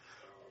 But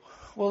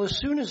well, as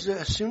soon as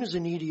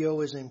an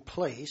EDO is in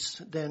place,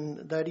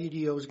 then that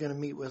EDO is going to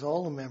meet with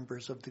all the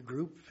members of the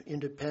group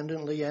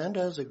independently and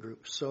as a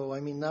group. So, I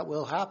mean, that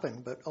will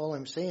happen. But all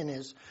I'm saying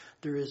is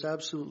there is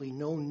absolutely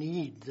no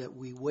need that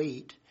we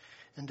wait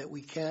and that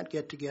we can't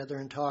get together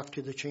and talk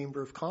to the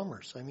Chamber of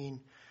Commerce. I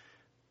mean,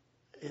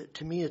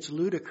 to me, it's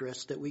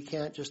ludicrous that we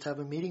can't just have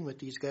a meeting with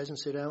these guys and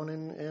sit down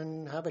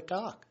and have a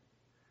talk.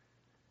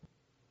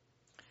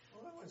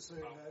 Well, I would say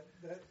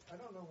that I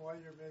don't know why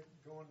you're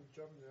jumping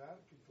to that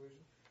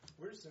conclusion.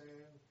 We're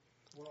saying,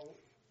 well,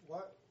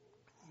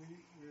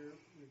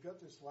 we've got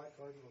this Lac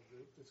Cardinal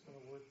group that's going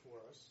to work for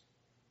us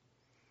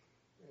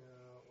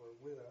or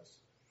with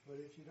us, but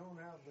if you don't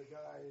have the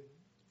guy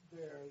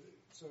there,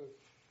 so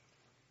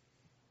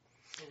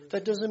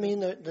that doesn't mean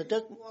that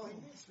well, he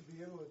needs to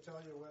be able to tell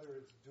you whether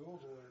it's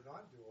doable or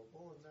not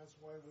doable, and that's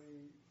why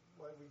we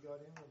got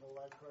in with the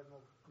Lac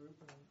Cardinal group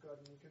and got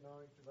an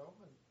economic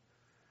development.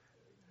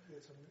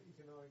 Get some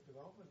economic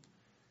development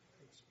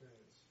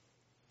experience,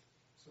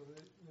 so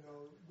that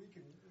we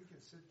can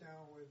sit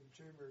down with the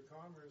Chamber of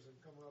Commerce and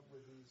come up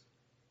with these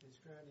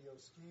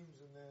grandiose schemes,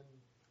 and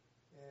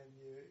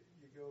you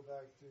go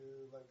back to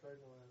Lac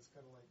Cardinal and it's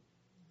kind of like,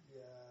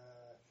 we're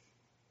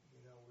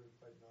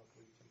biting off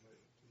way too much.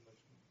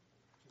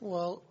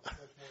 Well,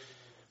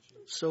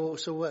 so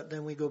what?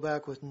 Then we go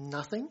back with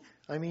nothing?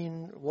 I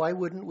mean, why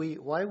wouldn't we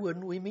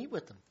meet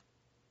with them?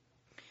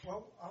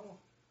 Well,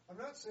 I'm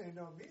not saying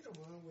don't meet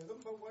with them,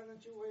 but why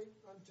don't you wait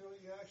until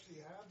you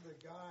actually have the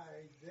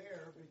guy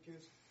there?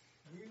 Because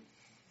you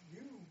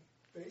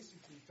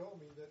basically told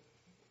me that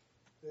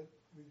that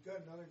we've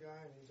got another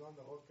guy and he's on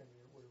the hook and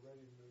we're ready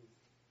to move.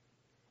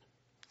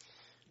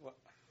 Well,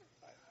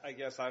 I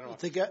guess I don't.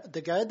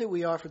 The guy that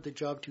we offered the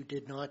job to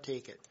did not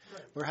take it.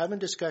 Right. We're having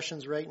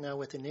discussions right now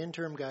with an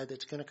interim guy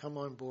that's going to come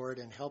on board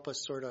and help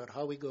us sort out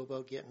how we go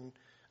about getting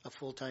a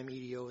full-time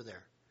EDO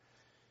there.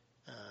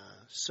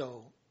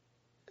 So,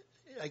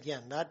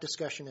 again, that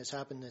discussion has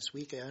happened this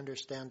week. I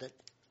understand that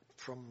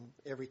from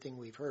everything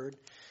we've heard,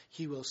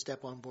 he will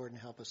step on board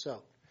and help us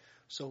out.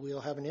 So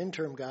we'll have an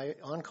interim guy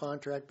on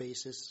contract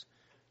basis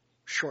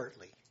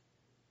shortly.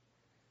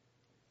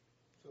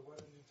 So why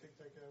don't you take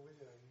that guy with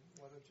you and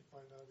why don't you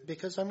find out?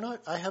 Because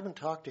I haven't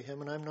talked to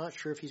him and I'm not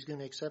sure if he's going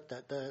to accept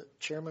that. The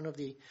chairman of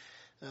the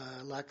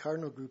Lac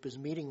Cardinal group is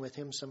meeting with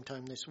him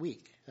sometime this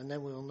week and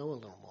then we'll know a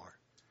little more.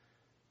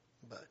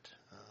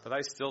 But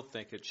I still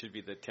think it should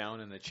be the town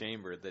and the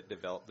chamber that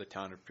develop the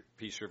town of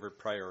Peace River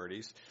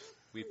priorities.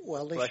 We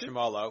flesh them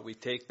all out. We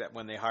take that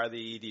when they hire the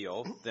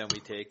EDO, then we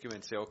take them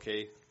and say,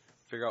 okay,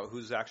 figure out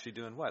who's actually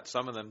doing what.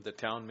 Some of them, the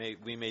town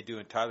we may do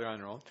entirely on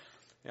their own.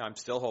 I'm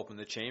still hoping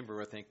the chamber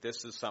will think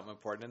this is something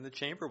important, and the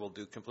chamber will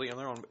do completely on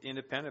their own,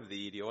 independent of the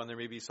EDO. And there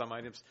may be some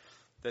items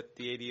that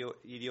the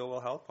EDO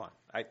will help on.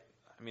 I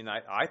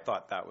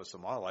thought that was the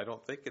model. I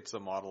don't think it's a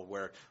model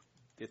where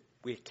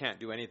we can't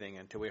do anything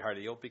until we hire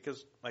the EDO,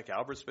 because like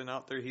Albert's been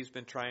out there, he's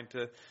been trying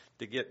to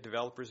get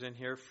developers in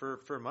here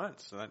for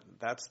months. And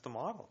that's the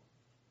model.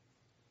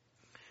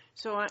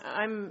 So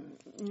I'm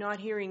not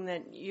hearing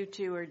that you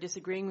two are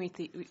disagreeing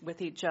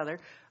with each other.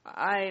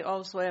 I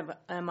also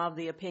am of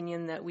the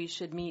opinion that we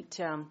should meet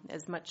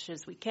as much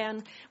as we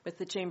can with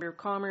the Chamber of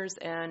Commerce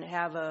and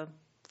have a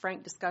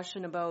frank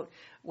discussion about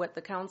what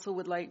the council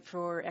would like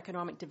for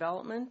economic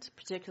development,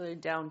 particularly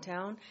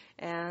downtown,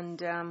 and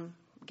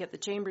get the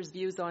Chamber's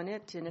views on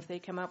it. And if they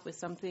come up with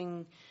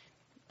something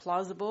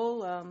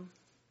plausible,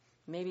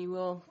 maybe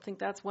we'll think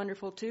that's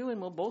wonderful too, and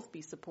we'll both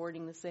be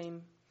supporting the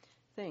same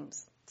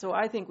things. So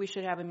I think we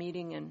should have a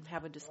meeting and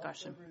have a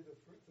discussion. February the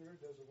 3rd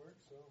doesn't work,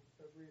 so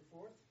February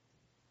 4th?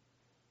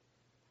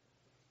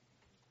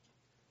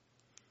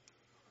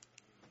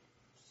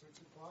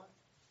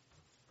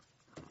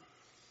 $6:00?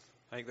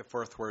 I think the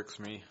 4th works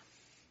for me.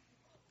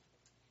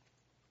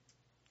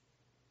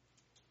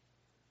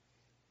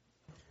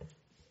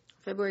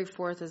 February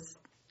 4th is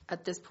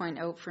at this point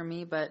out for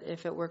me, but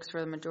if it works for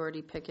the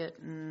majority, pick it,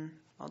 and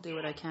I'll do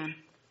what I can.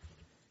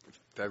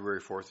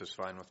 February 4th is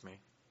fine with me.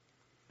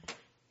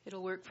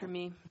 It'll work for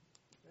me.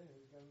 Okay,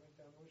 who's going to make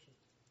that motion?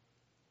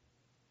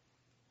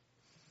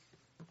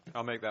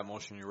 I'll make that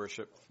motion, Your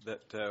Worship,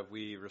 that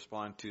we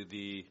respond to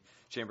the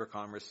Chamber of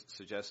Commerce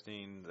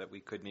suggesting that we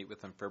could meet with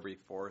them February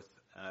 4th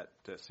at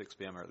 6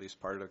 p.m., or at least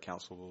part of the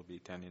council will be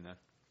attending that.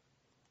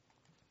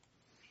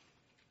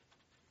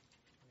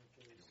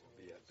 We'll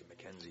be at the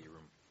Mackenzie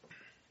room.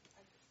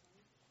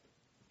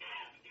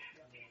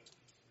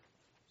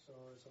 So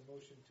it's a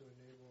motion to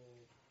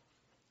enable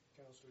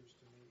councillors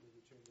to meet with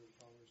the Chamber of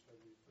Commerce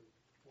February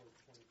 4th,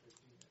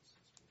 2015 at 6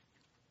 p.m.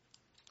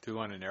 Do we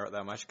want to narrow it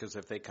that much? Because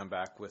if they come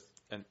back with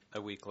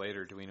a week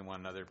later, do we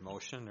want another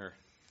motion? Or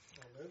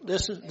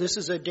this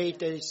is a date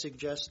they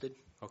suggested.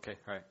 Okay,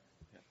 right.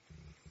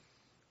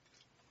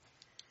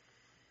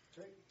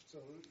 Okay, so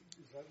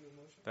is that your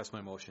motion? That's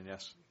my motion,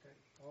 yes. Okay,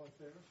 all in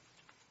favor?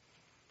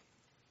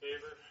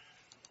 Favor.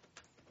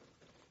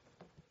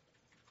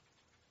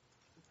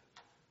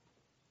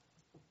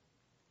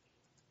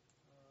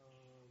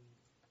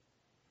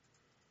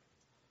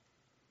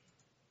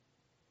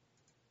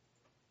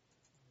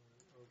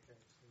 Okay, so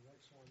the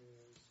next one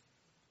is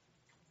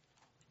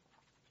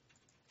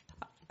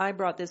I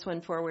brought this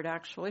one forward,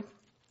 actually.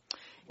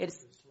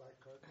 It's Lac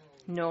Cardinal.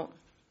 no,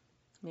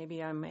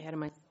 maybe I'm ahead of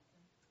my. Okay,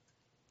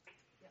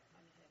 open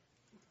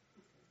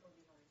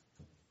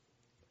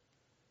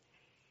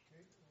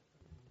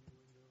the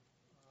new window.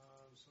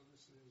 So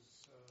this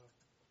is for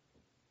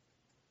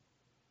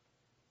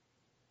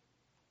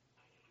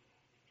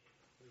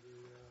the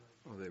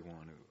Oh, they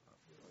want to.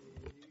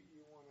 you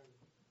want to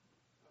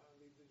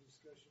lead the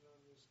discussion on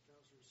this,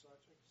 Councillor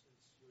Sawchuk, since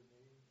your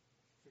name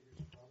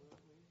figures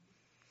prominently?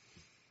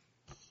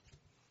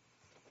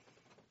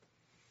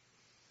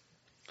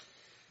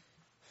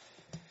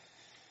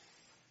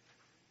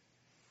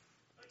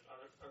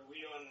 Are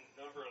we on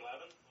number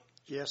 11?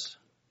 Yes.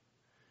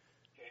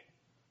 Okay.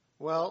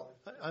 Well,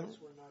 I guess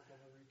we're not going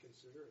to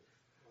reconsider it.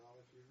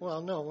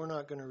 Well, no, we're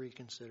not going to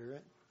reconsider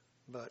it.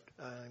 But,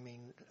 I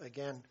mean,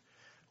 again,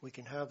 we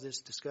can have this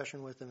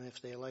discussion with them if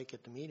they like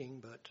at the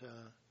meeting, but,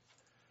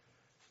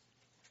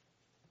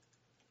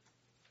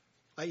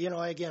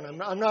 again,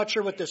 I'm not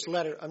sure what this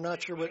letter, I'm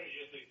not sure what.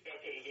 Just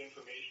accept it as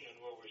information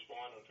and we'll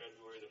respond on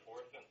February the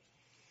 4th then.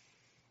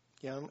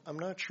 Yeah, I'm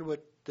not sure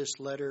what this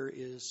letter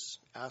is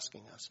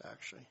asking us,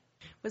 actually.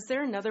 Was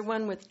there another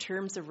one with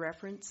terms of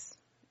reference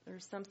or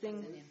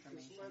something?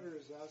 This letter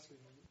is asking,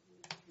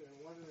 they're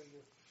wondering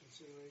if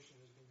consideration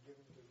has been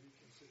given to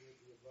reconsider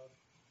the above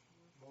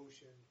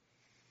motion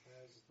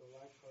as the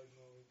Lac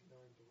Cardinal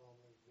Economic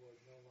Development Board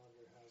no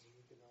longer has an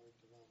economic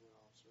development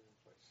officer in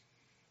place.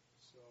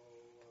 So,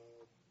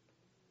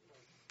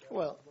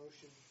 Well,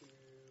 motion to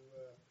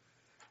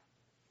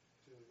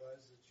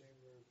advise the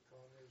Chamber of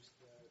Commerce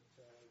that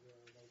there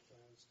are no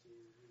plans to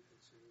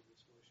reconsider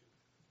this motion.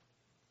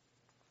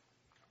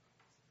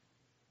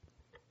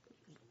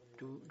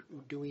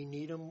 Do we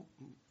need a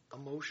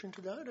motion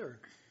to that, or?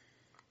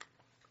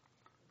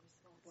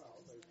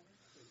 Well, they'd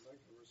like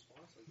a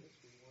response, I guess.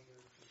 We wonder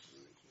if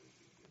consideration would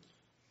be given.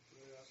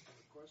 They're asking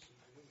a question.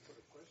 We didn't put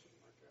a question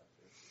mark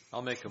after it.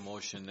 I'll make a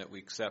motion that we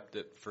accept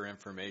it for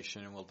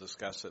information, and we'll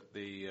discuss it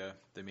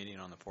the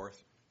meeting on the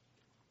 4th.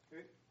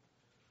 Okay.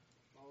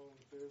 All in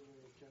favor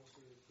of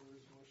Councillor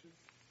Furr's motion?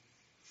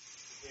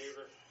 In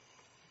favor.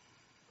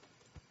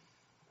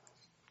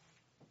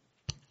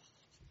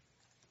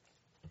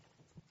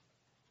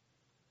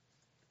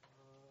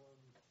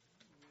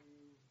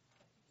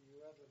 You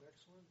have the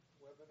next one,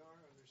 webinar,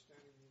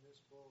 understanding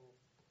municipal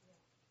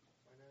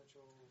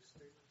financial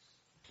statements.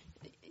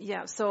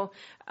 Yeah, so,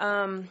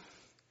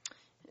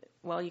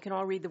 well, you can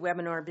all read the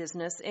webinar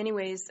business.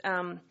 Anyways,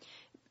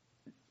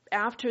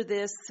 after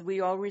this,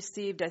 we all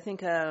received, I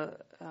think,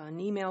 an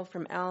email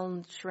from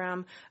Alan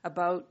Schramm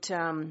about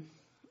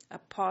a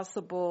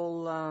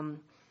possible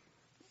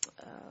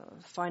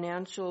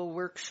financial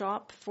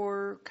workshop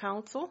for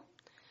council.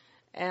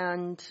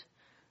 And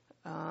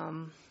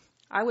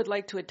I would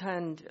like to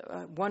attend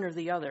one or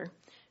the other.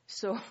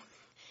 So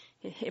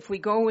if we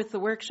go with the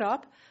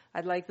workshop,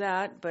 I'd like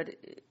that, but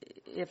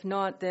if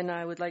not, then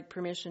I would like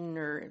permission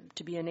or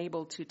to be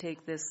enabled to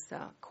take this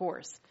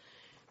course.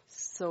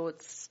 So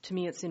to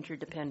me, it's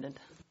interdependent.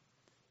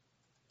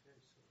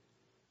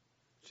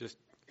 Just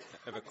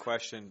have a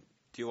question.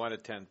 Do you want to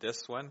attend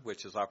this one,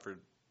 which is offered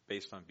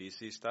based on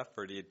BC stuff,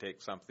 or do you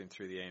take something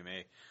through the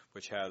AMA,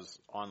 which has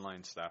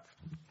online stuff,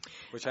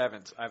 which I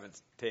haven't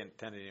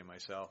attended any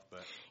myself,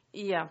 but.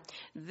 Yeah,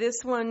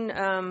 this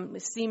one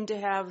seemed to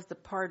have the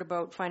part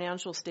about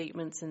financial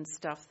statements and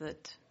stuff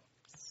that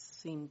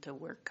seemed to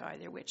work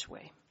either which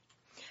way.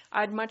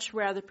 I'd much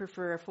rather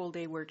prefer a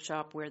full-day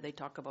workshop where they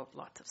talk about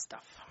lots of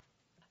stuff.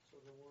 So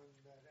the one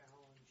that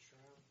Alan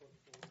Schramm put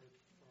forward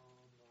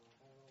from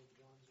Harold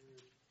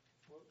Johnser,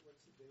 what's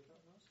the date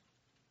on those?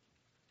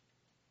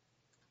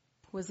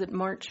 Was it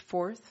March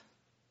 4th?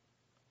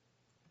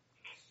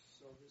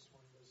 So this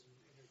one doesn't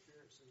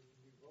interfere, so you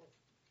can do both.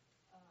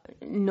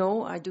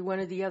 No, I do one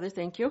or the other,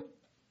 thank you.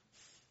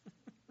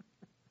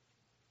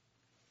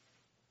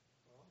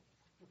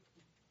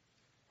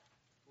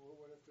 Well,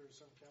 what if there's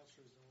some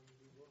councillors that want to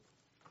do both?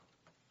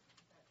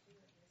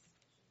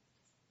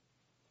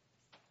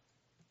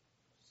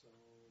 So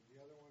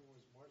the other one was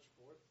March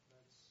 4th.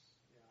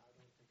 I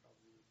don't think I'll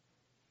do it.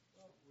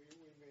 Well, we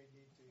may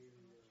need to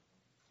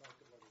talk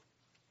about it.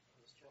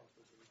 Let's talk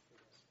about it for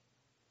that.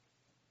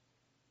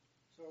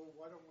 So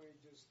why don't we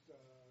just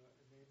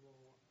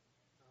enable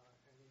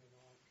any and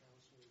all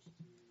councillors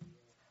to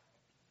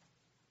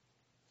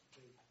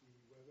take the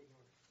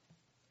webinar?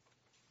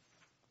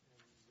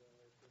 And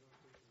if they don't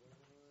take the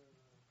webinar,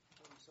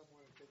 maybe someone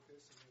will take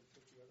this and then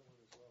take the other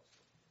one as well.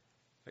 So.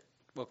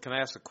 Well, can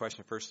I ask a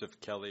question first if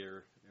Kelly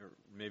or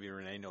maybe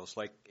Renee knows?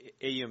 Like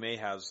AUMA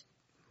has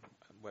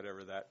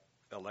whatever that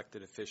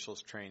elected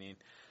officials training.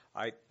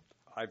 I've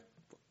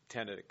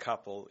attended a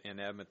couple in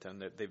Edmonton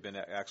that they've been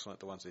excellent,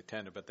 the ones they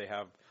attended, but they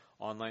have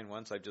online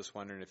ones. I'm just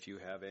wondering if you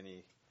have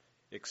any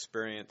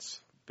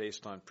experience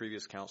based on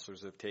previous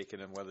councillors that have taken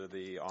and whether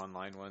the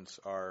online ones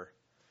are.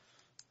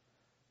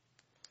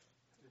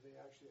 Do they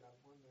actually have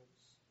one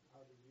that's how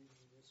to read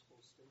municipal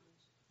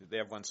statements? They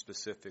have one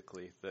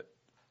specifically that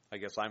I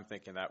guess I'm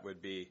thinking that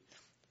would be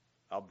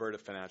Alberta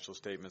financial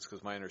statements,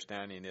 because my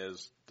understanding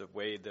is the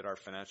way that our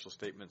financial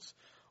statements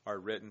are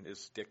written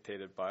is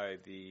dictated by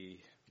the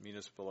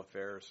municipal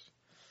affairs.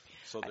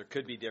 So there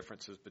could be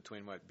differences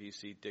between what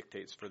BC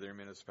dictates for their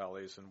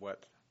municipalities and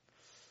what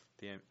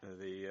the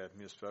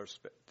municipality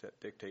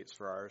dictates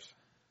for ours.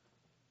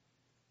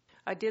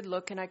 I did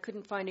look and I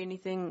couldn't find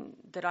anything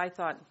that I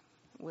thought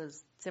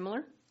was similar.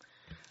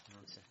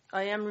 Okay.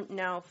 I am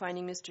now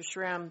finding Mr.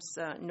 Schramm's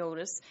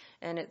notice,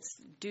 and its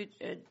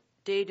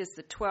date is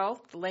the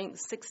 12th, the length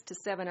 6 to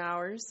 7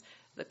 hours.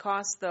 The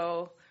cost,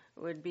 though,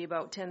 would be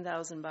about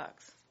 $10,000.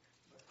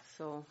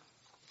 So.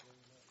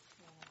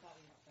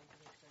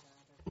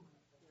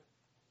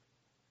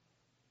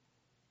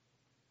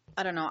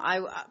 I don't know.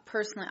 I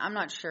personally, I'm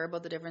not sure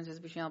about the differences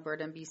between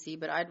Alberta and BC,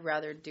 but I'd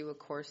rather do a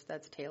course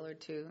that's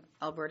tailored to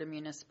Alberta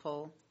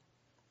municipal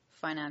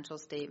financial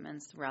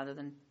statements rather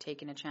than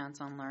taking a chance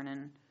on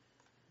learning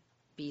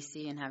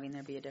BC and having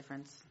there be a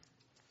difference.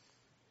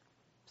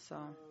 So.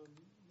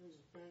 Ms.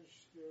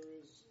 Bench,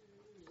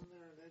 isn't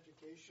there an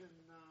education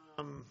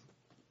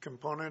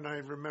component? I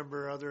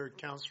remember other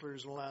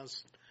councillors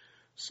last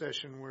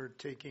session were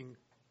taking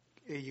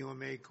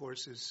AUMA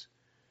courses.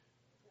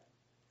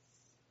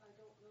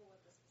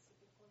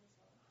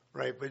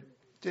 Right, but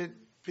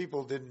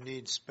people didn't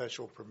need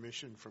special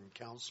permission from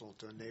council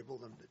to enable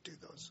them to do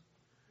those?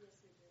 Yes,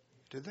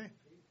 they did. Did they?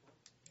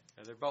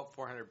 Yeah, they're about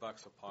 $400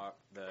 a pop,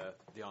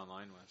 the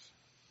online ones.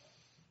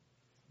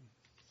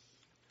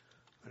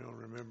 I don't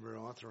remember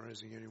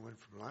authorizing anyone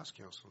from last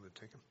council to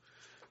take them.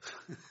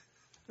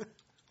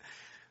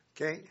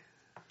 Okay.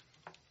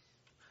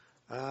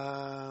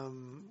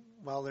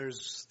 Well,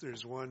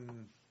 there's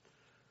one.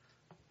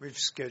 We've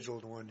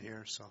scheduled one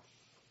here, so.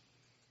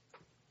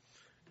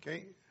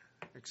 Okay,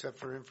 except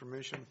for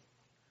information,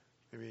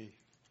 maybe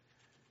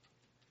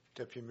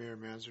Deputy Mayor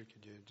Mazur,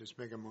 could you just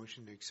make a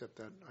motion to accept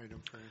that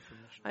item for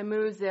information? I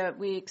move that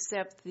we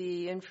accept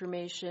the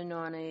information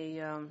on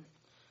a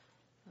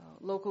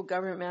Local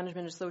Government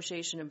Management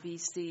Association of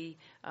BC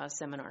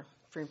seminar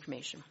for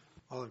information.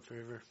 All in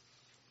favor?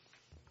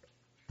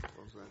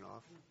 Close that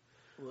off.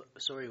 Well,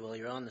 sorry, while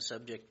you're on the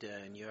subject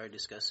and you are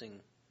discussing,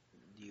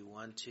 do you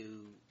want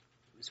to,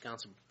 is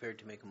council prepared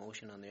to make a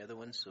motion on the other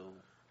one? So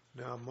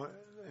No,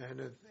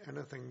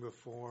 anything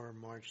before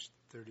March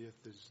 30th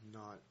is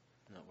not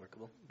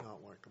workable?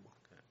 Not workable.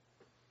 Okay.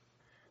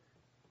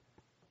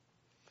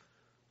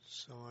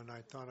 So, and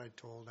I thought I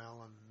told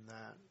Alan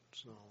that,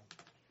 so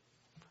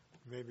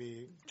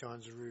maybe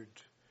John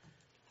Zarude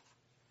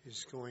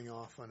is going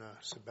off on a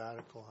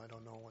sabbatical. I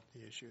don't know what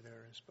the issue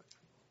there is, but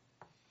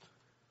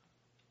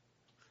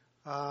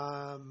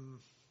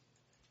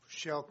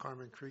Shell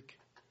Carmen Creek.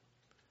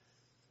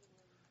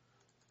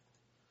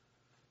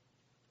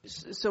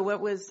 So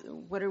what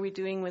are we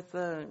doing with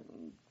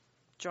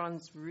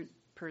John's route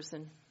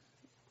person?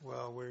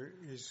 Well,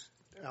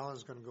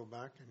 Alan's going to go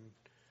back and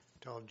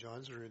tell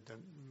John Zarude that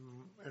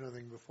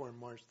anything before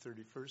March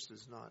 31st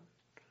is not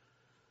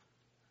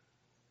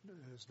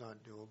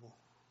doable.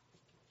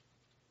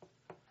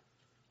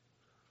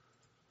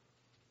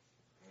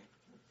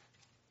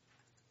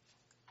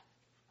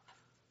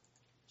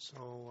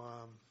 So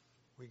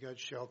we got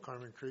Shell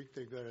Carmen Creek.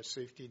 They've got a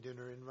safety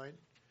dinner invite.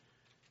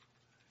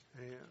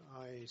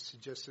 I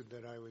suggested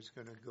that I was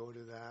going to go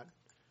to that.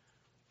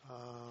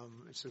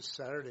 It's a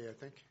Saturday, I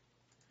think.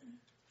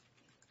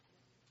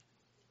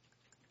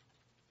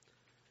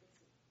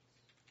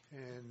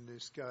 And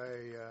this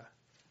guy,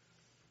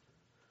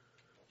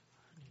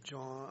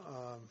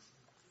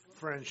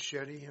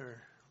 Franchetti, I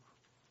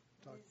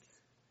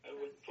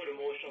would put a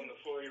motion on the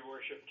floor, Your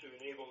Worship, to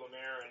enable the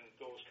mayor and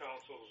those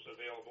councils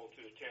available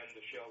to attend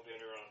the Shell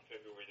dinner on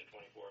February the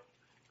 24th.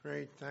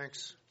 Great,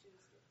 thanks.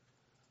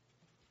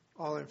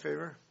 All in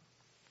favor?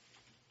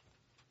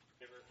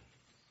 Favor.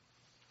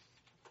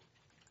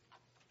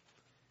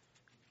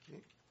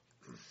 Okay.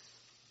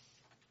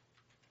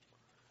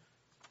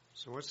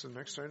 So what's the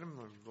next item?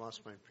 I've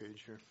lost my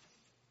page here.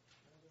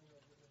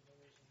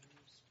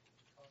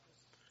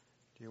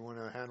 Do you want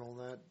to handle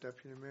that,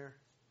 Deputy Mayor?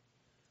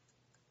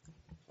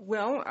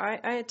 Well,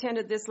 I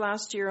attended this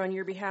last year on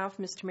your behalf,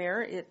 Mr.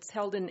 Mayor. It's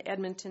held in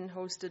Edmonton,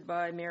 hosted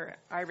by Mayor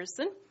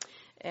Iverson,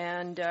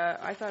 and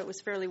I thought it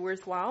was fairly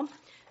worthwhile.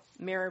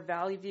 Mayor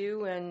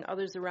Valleyview and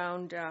others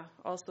around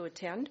also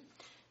attend.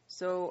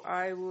 So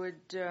I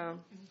would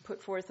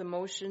put forth a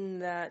motion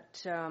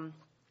that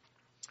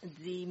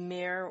the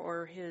mayor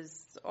or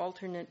his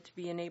alternate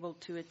be enabled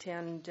to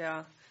attend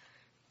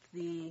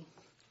the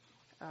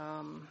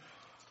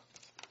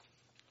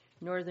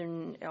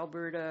Northern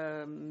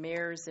Alberta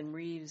Mayors and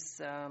Reeves,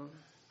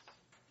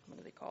 what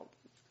are they called?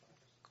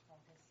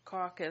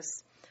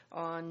 Caucus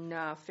on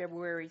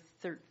February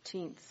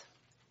 13th.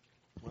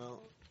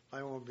 Well,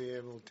 I won't be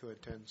able to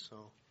attend,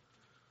 so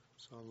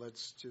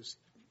let's just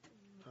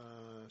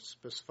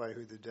specify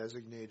who the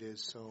designate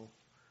is. So,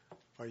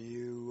 will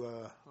you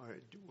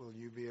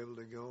be able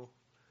to go?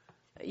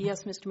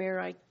 Yes, Mr. Mayor,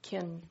 I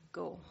can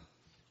go.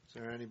 Is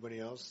there anybody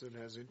else that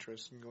has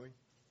interest in going?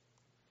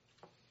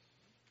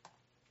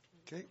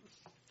 Okay,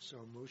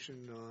 so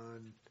motion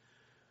on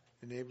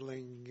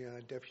enabling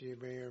Deputy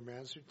Mayor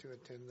Mazur to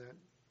attend that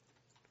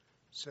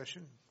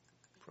session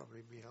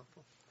probably be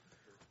helpful.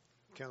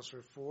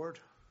 Councillor Ford.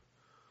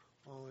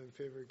 All in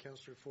favor of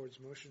Councillor Ford's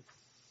motion?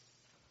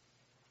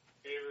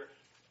 Favor.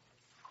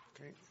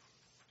 Okay.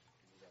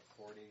 We've got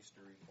 4 days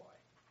to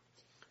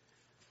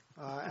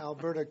reply.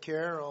 Alberta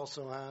Care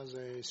also has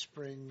a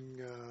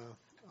spring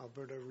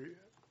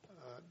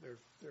their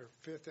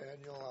 5th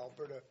annual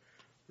Alberta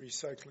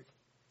Recycling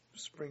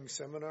Spring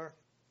Seminar.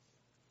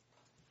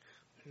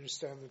 I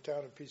understand the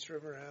town of Peace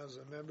River has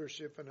a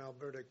membership in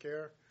Alberta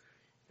Care.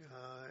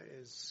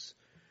 I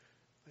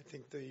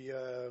think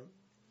the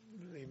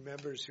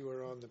members who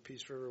are on the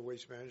Peace River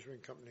Waste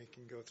Management Company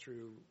can go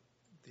through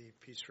the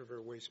Peace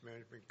River Waste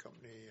Management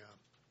Company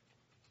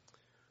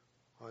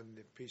on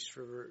the Peace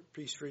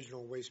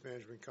Regional Waste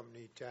Management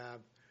Company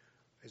tab.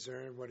 Is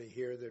there anybody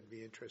here that'd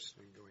be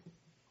interested in going?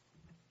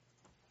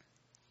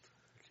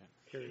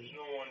 Okay. If there's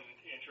no one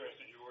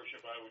interested, Your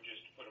Worship, I would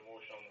just put a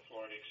motion on the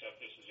floor to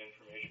accept this as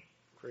information.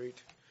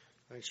 Great.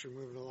 Thanks for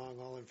moving along.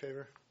 All in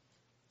favor?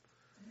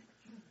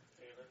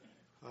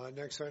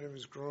 Next item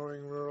is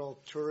Growing Rural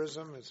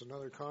Tourism. It's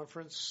another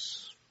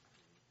conference.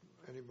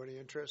 Anybody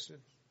interested?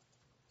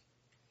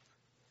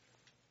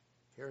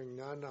 Hearing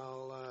none,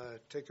 I'll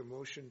take a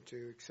motion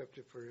to accept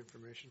it for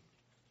information.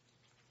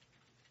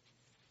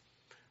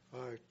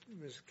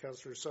 Ms.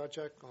 Councillor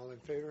Sawchuk, all in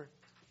favor?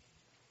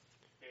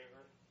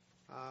 Favor.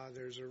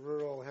 There's a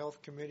Rural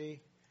Health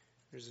Committee.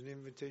 There's an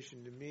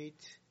invitation to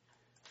meet.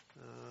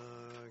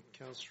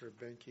 Councillor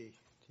Benke,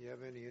 do you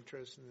have any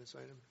interest in this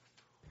item?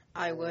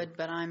 I would,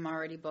 but I'm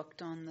already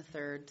booked on the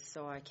 3rd,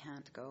 so I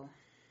can't go.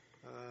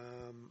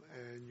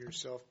 And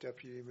yourself,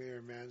 Deputy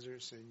Mayor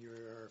Manzers, and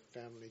your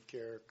family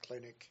care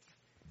clinic.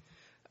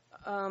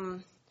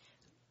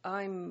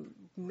 I'm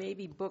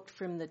maybe booked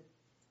from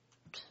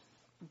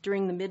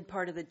during the mid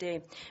part of the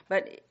day.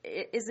 But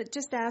is it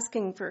just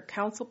asking for a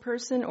council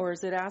person, or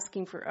is it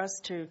asking for us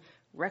to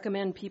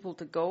recommend people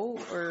to go,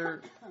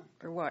 or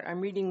what? I'm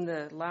reading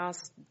the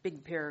last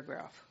big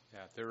paragraph.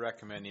 Yeah, they're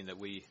recommending that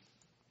we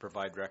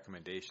provide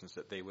recommendations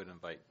that they would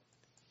invite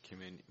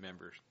community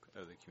members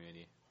of the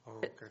community. Oh,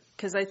 okay.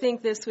 Because I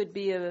think this would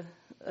be a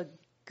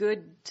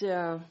good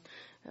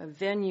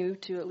venue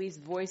to at least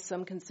voice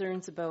some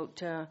concerns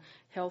about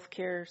health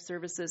care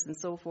services and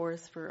so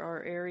forth for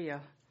our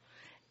area.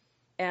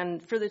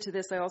 And further to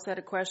this, I also had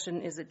a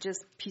question. Is it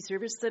just Peace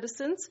River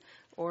citizens,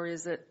 or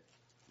is it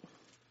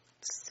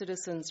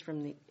citizens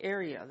from the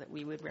area that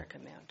we would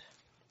recommend?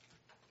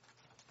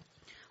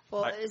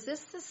 Well, is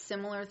this the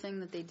similar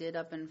thing that they did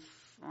up in,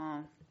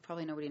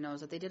 probably nobody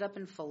knows, that they did up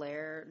in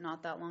Falher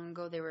not that long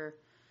ago? They were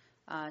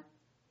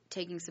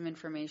taking some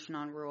information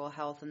on rural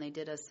health, and they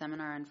did a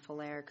seminar in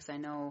Falher, because I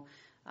know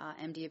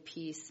MD of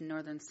Peace,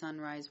 Northern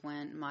Sunrise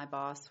went, my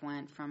boss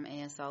went from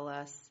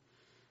ASLS.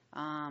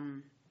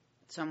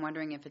 So I'm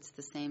wondering if it's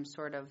the same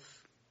sort of...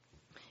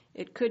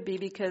 It could be,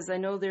 because I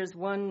know there's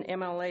one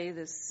MLA,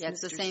 Yeah,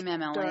 it's the same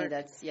MLA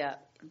that's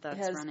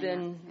has running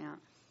been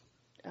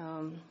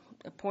it.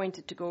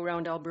 appointed to go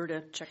around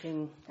Alberta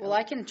checking. Well,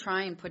 I can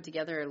try and put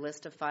together a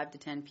list of 5 to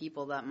 10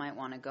 people that might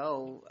want to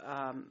go,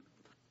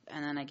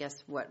 and then I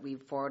guess we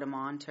forward them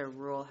on to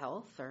rural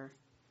health, or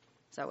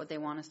is that what they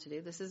want us to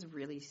do? This is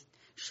really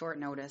short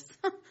notice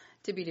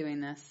to be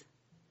doing this,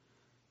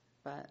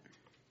 but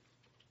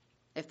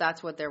if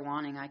that's what they're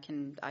wanting, I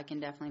can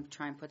definitely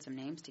try and put some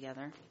names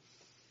together.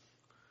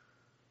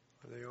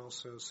 Are they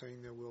also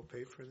saying that we'll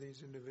pay for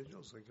these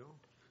individuals that go?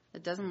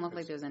 It doesn't look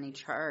like there's any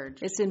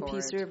charge. It's in for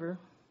Peace it. River.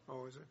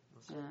 Oh, is it?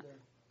 Yeah.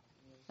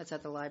 That's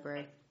at the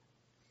library.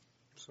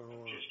 So,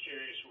 Just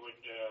curious, would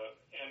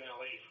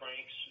MLA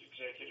Frank's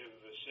executive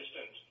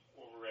assistant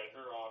over at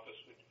her office,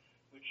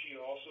 would she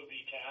also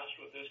be tasked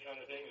with this kind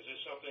of thing? Is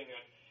this something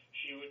that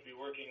she would be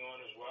working on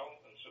as well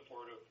in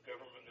support of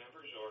government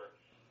members, or?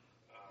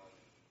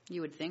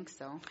 You would think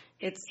so.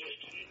 It's just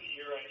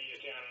your idea,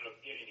 Tanner,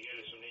 of getting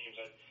together some names.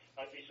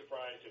 I'd be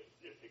surprised if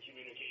the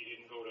communique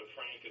didn't go to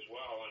Frank as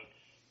well,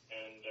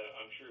 and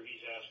I'm sure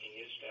he's asking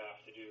his staff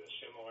to do a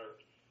similar,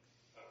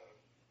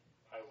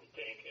 I would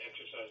think,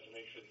 exercise to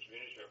make sure the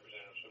community's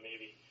represented. So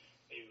maybe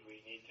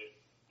we need to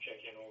check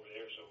in over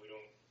there so we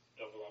don't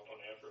double up on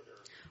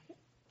effort.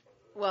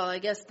 Well, I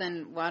guess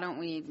then why don't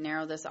we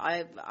narrow this?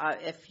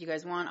 If you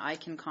guys want, I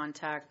can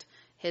contact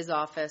his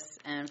office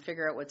and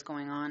figure out what's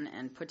going on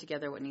and put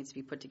together what needs to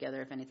be put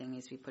together, if anything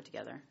needs to be put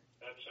together.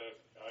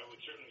 I would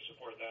certainly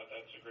support that.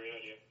 That's a great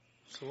idea.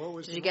 So what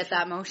was? Did you get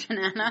that motion,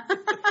 Anna?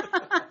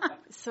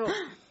 So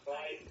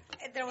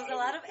there was a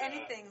lot of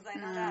anythings. I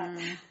know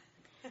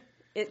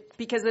that.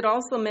 Because it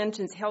also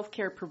mentions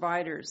healthcare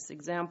providers,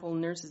 example,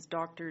 nurses,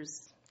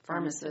 doctors,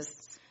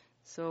 pharmacists.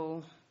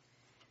 So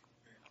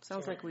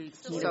sounds like we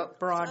need a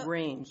broad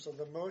range. So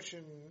the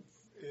motion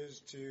is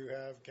to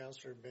have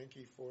Councillor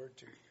Benke forward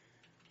to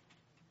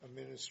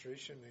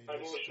administration. My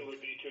motion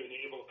would be to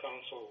enable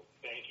Council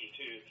Banky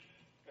to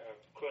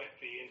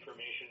collect the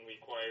information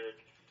required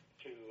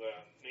to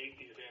make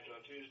the event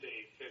on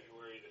Tuesday,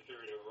 February the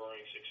 3rd, a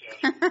roaring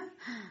success.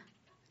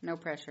 No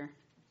pressure.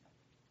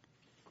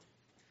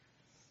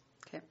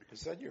 Okay.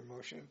 Is that your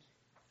motion?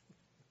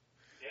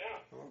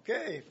 Yeah.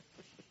 Okay.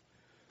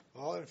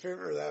 All in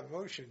favor of that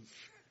motion?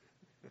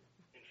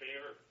 In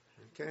favor.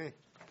 Okay.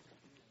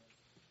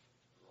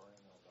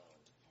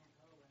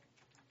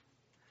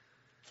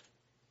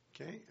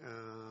 Okay.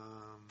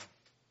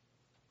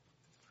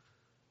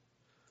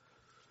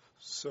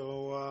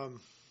 So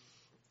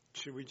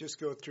should we just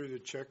go through the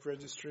check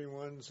registry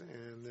ones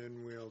and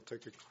then we'll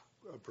take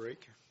a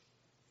break?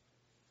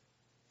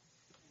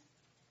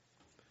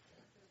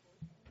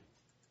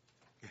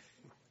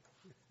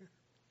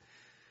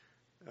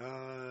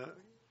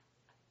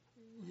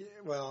 Yeah,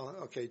 well,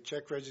 okay,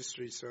 check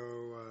registry. So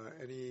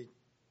any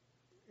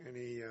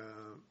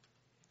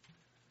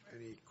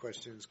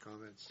questions,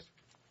 comments?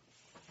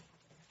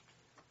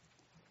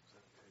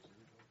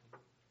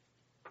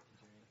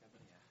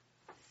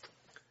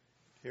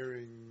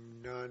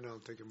 Hearing none, I'll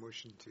take a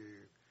motion to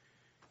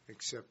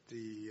accept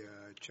the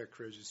check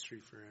registry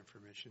for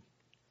information.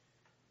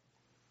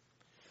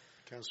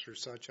 Councillor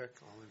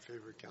Sawchuk, all in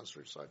favor of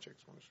Councillor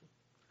Sawchuk's motion?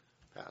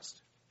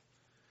 Passed.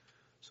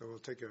 So we'll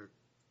take a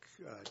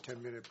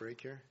 10-minute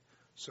break here.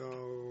 So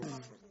there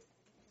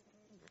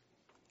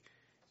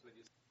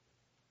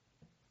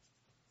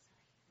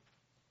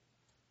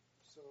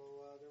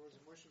was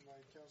a motion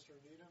by Councillor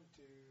Needham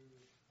to.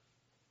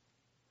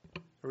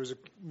 There was a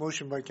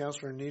motion by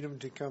Councillor Needham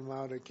to come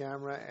out of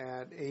camera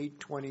at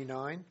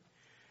 8:29,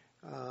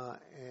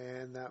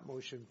 and that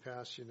motion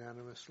passed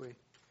unanimously.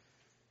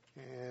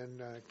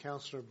 And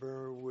Councillor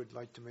Burr would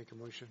like to make a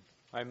motion.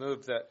 I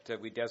move that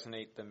we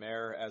designate the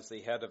mayor as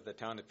the head of the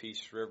Town of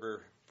Peace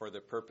River for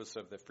the purpose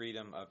of the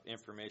Freedom of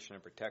Information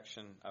and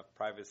Protection of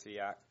Privacy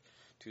Act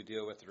to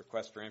deal with the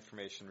request for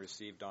information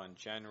received on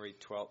January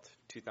 12th,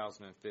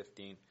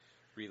 2015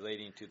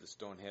 relating to the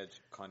Stonehenge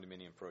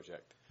condominium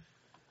project.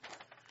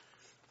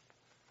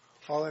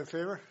 All in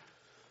favor?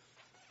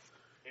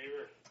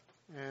 Favor.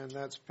 And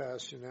that's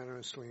passed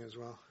unanimously as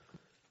well.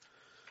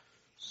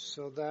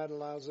 So that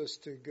allows us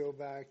to go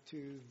back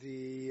to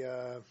the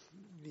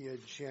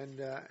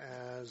agenda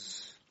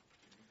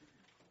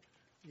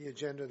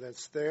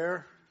that's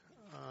there,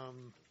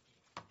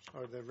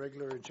 or the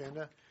regular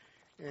agenda,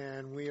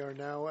 and we are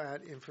now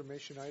at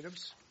information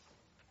items.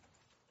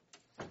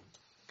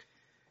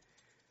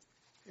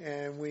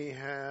 And we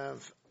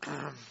have,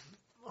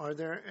 are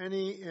there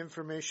any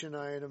information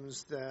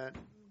items that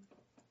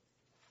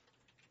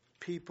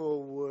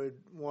people would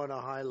want to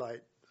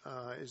highlight?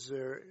 Is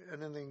there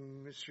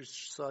anything, Mr.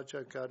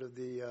 Sajak, out of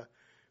the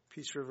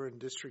Peace River and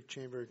District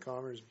Chamber of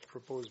Commerce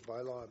proposed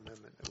bylaw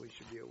amendment that we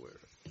should be aware of?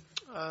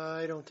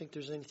 I don't think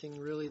there's anything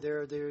really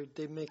there. They're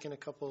making a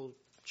couple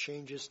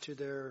changes to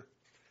their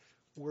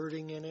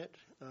wording in it.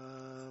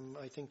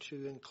 I think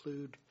to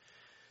include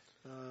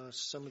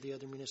some of the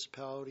other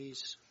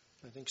municipalities.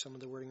 I think some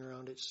of the wording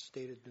around it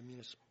stated the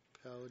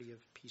municipality of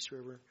Peace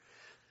River.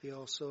 They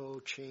also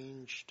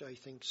changed, I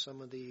think,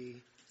 some of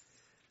the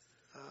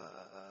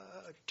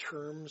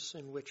terms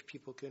in which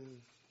people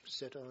can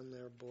sit on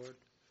their board.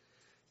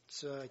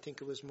 So I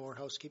think it was more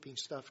housekeeping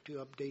stuff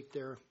to update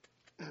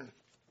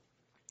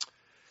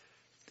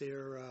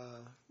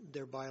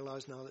their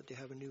bylaws now that they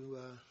have a new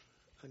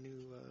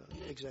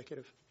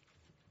executive.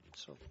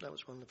 So that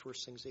was one of the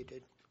first things they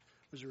did,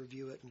 was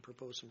review it and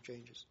propose some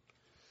changes.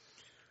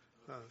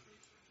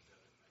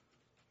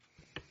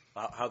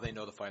 How they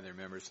notify their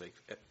members,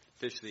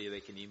 officially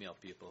they can email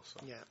people. So.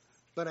 Yeah,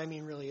 but I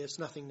mean, really, it's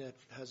nothing that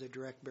has a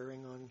direct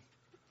bearing on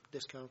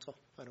this council,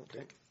 I don't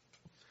think.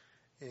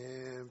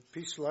 And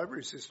Peace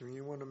Library System,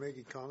 you want to make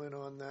a comment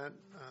on that,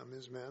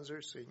 Ms.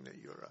 Manzer, saying that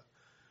you're a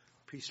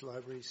Peace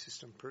Library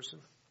System person?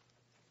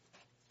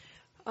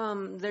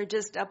 They're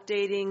just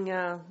updating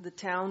the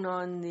town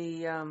on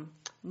the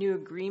new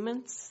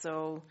agreements.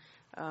 So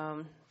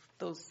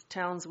those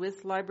towns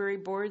with library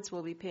boards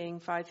will be paying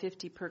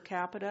 $5.50 per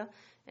capita,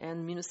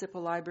 and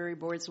municipal library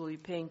boards will be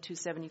paying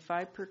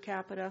 $2.75 per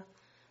capita.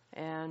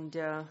 And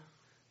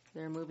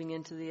they're moving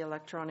into the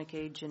electronic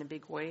age in a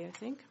big way, I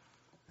think.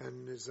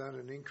 And is that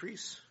an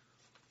increase?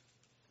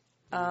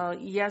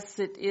 Yes,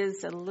 it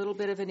is a little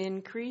bit of an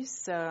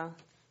increase.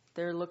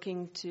 They're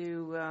looking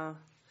to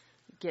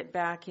get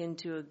back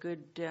into a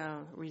good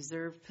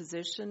reserve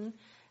position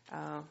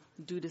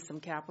due to some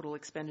capital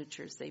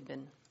expenditures they've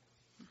been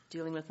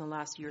dealing with in the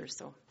last year or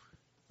so.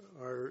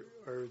 Are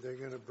they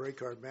going to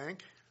break our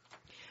bank?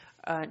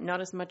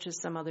 Not as much as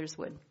some others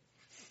would.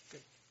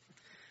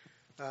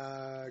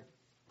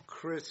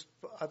 Crisp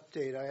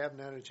update. I haven't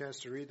had a chance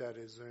to read that.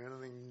 Is there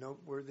anything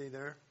noteworthy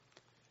there?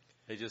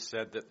 They just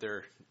said that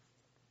they're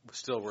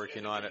still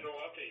working on it. No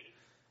update.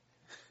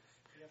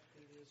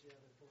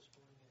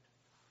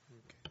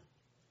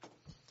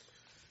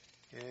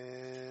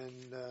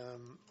 And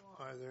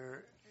are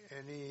there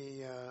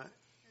any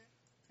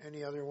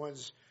other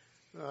ones?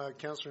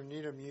 Councillor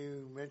Needham,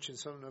 you mentioned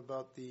something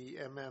about the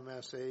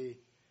MMSA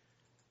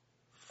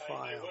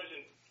file. I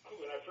wasn't,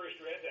 when I first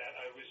read that,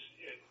 I was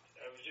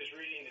just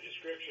reading the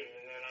description,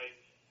 and then I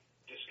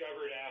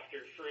discovered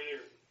after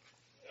further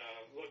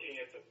looking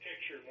at the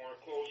picture more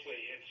closely,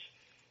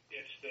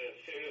 it's the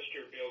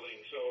Finister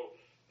building. So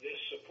this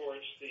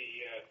supports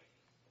the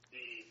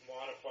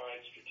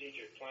modified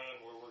strategic plan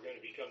where we're going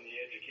to become the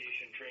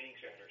education training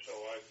center. So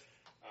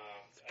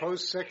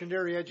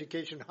post-secondary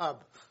education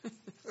hub.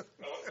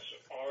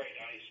 All right,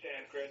 I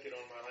stand corrected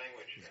on my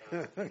language.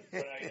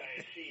 But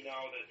I see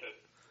now that the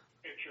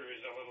picture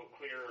is a little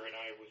clearer, and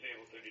I was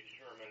able to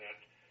determine that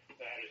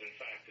is in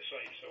fact the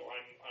site. So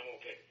I'm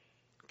okay.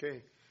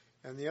 Okay.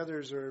 And the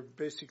others are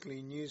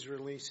basically news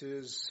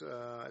releases.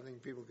 I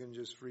think people can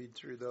just read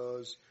through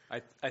those.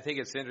 I think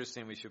it's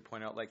interesting. We should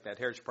point out, like that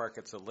Heritage Park,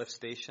 it's a lift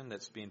station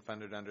that's being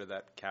funded under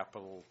that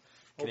capital.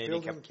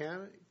 Building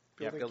Canada?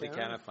 Building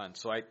Canada Fund.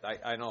 So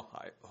I know,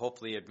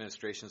 hopefully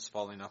administration's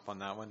following up on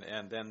that one.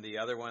 And then the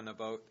other one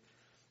about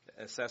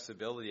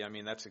accessibility, I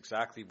mean, that's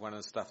exactly one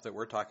of the stuff that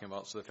we're talking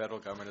about. So the federal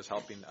government is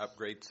helping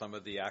upgrade some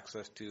of the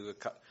access to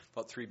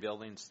about 3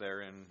 buildings there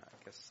in, I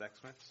guess,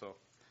 Sexsmith. So.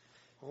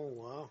 Oh,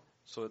 wow.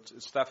 So it's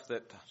stuff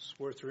that... It's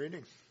worth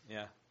reading.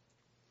 Yeah.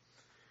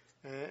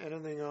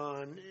 Anything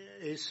on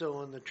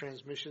ASO and the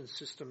transmission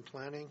system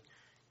planning,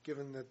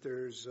 given that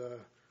there's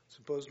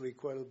supposedly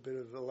quite a bit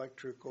of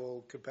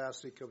electrical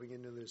capacity coming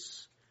into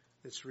this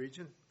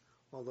region?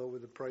 Although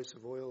with the price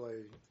of oil,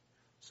 I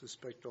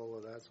suspect all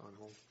of that's on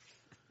hold.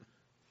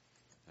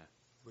 Yeah.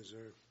 Was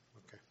there?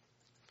 Okay.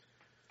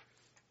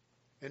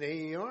 An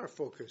AER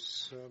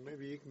focus.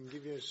 Maybe you can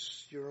give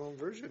us your own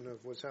version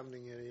of what's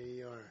happening at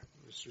AER,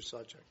 Mr.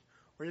 Sajak.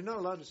 Or you're not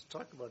allowed to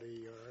talk about AER,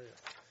 are you?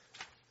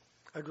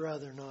 I'd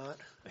rather not.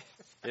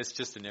 It's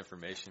just an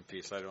information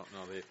piece. I don't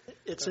know.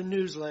 It's a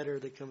newsletter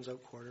that comes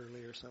out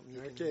quarterly or something.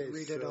 You Okay, can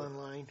read it so-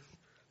 online.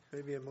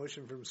 Maybe a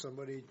motion from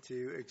somebody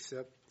to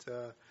accept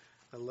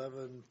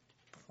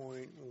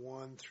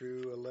 11.1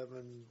 through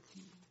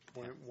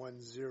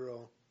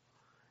 11.10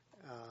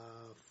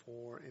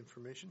 for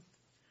information.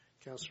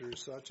 Councillor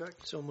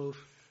Sawchuk, So move.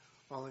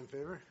 all in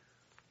favor?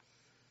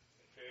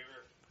 In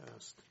favor?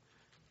 Passed.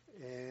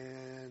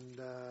 And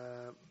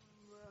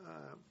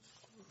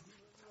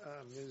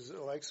Ms.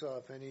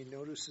 Alexoff, any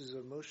notices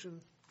of motion?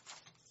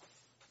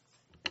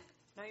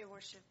 No, Your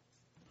Worship.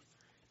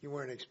 You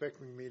weren't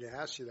expecting me to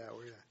ask you that,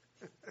 were you?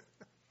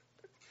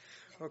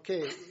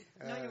 Okay.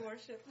 No, Your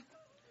Worship.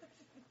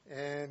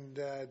 And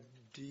Tannen,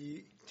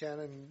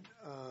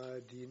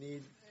 do you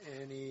need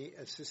any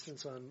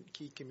assistance on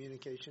key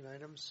communication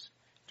items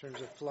in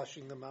terms of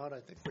flushing them out?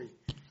 I think we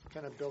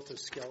kind of built a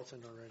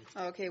skeleton already.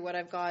 Okay, what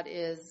I've got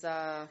is,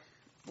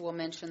 we'll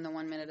mention the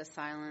 1 minute of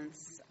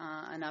silence,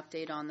 an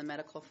update on the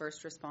medical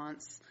first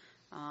response,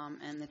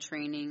 and the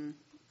training,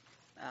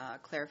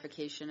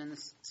 clarification in the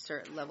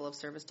level of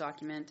service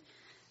document,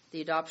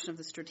 the adoption of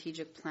the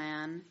strategic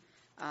plan,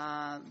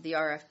 the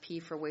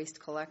RFP for waste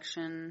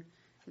collection,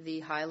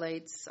 the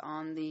highlights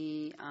on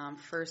the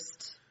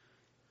first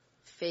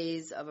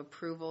phase of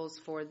approvals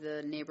for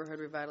the neighborhood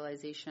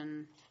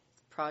revitalization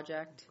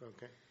project.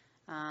 Okay.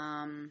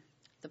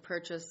 The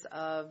purchase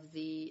of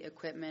the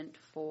equipment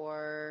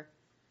for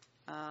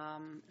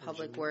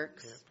Public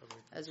Works,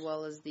 as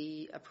well as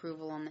the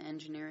approval on the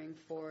engineering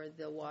for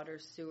the water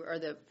sewer, or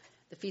the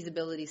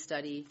feasibility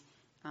study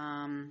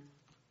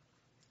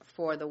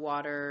for the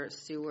water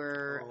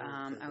sewer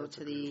out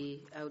to the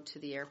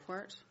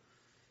airport.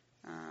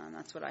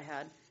 That's what I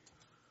had.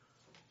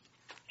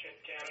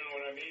 Cannon,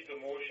 when I made the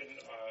motion,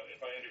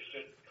 if I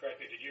understood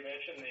correctly, did you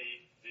mention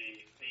the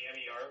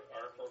MER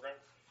program?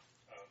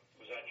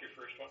 Was that your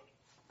first one?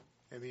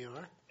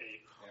 MER?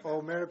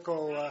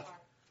 Medical.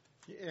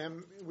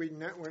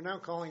 We're now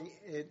calling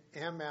it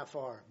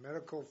MFR,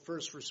 Medical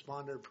First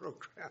Responder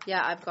Program.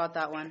 Yeah, I've got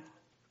that one.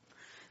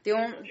 Okay, so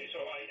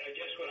I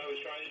guess what I was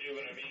trying to do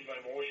when I made my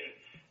motion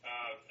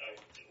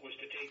was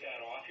to take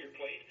that off your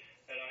plate,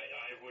 and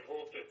I would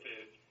hope that the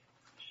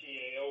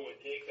CAO would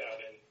take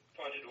that and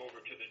punt it over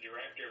to the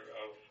director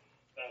of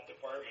that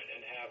department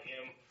and have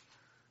him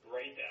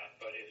write that.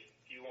 But if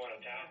you want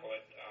to tackle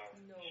it,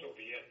 so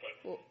be it. But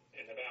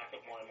in the back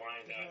of my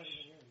mind, that's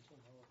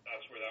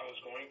where that was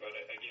going. But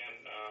again,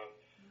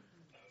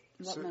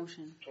 what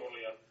motion?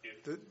 Totally up to you.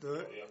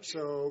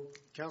 So,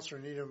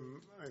 Councillor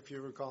Needham, if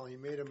you recall, he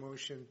made a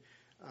motion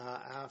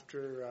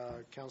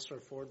after Councillor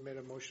Ford made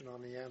a motion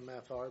on the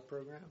MFR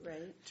program,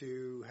 right,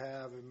 to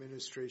have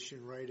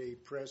administration write a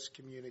press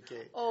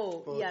communique,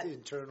 both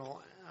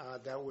internal,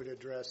 that would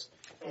address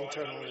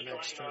internal and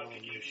external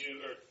use.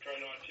 Try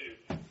not to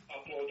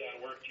upload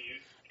that work to you.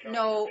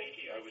 No.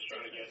 I was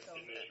trying to get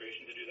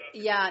administration to do that.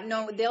 Yeah,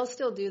 no, they'll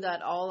still do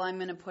that. All I'm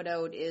going to put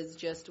out is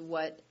just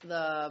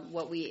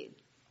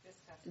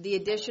the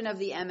addition of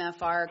the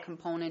MFR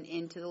component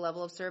into the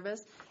level of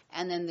service,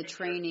 and then the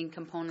training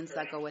components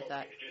that go with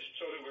that. Just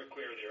so that we're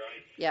clear there,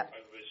 I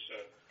was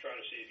trying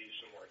to save you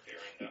some work there,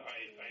 and I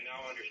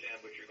now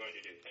understand what you're going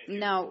to do. Thank you.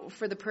 Now,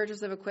 for the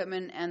purchase of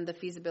equipment and the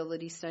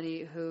feasibility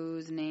study,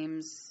 whose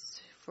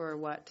names for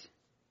what?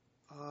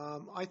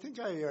 I think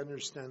I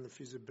understand the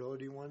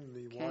feasibility one,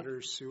 the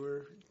water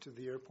sewer to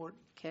the airport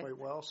quite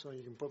well, so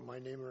you can put my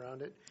name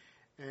around it.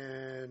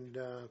 And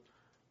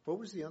what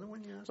was the other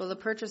one you asked? Well, the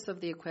purchase of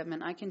the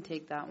equipment, I can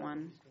take that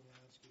one.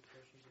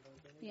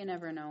 You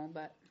never know,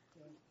 but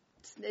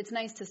it's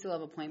nice to still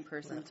have a point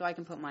person, so I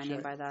can put my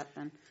name by that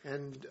then.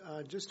 And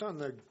just on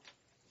the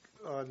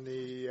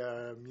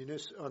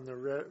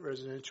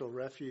residential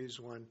refuse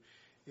one,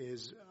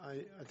 is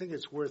I think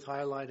it's worth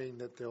highlighting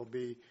that we'll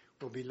be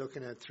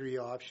looking at three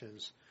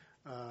options: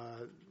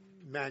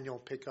 manual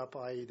pickup,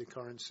 i.e. the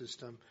current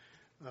system,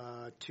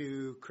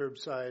 2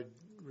 curbside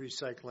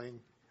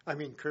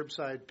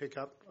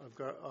pickup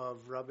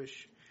of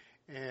rubbish,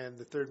 and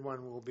the third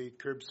one will be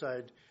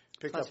curbside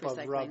pickup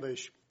of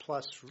rubbish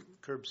plus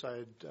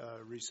curbside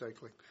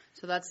recycling.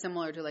 So that's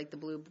similar to like the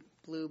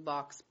blue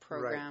box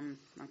program.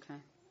 Right. Okay.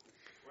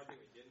 One thing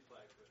we didn't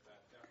flag with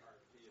that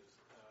RFP is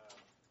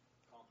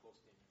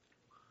composting.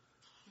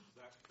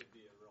 That could be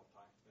a real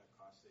cost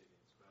savings.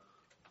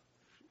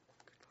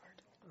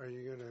 Are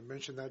you going to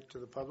mention that to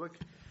the public?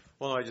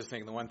 Well, I just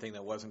think the one thing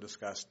that wasn't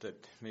discussed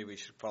that maybe we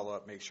should follow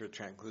up, make sure it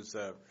includes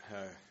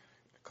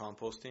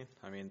composting.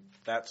 I mean,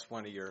 that's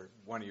one of your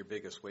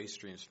biggest waste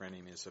streams for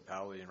any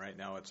municipality, and right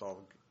now it's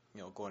all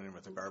going in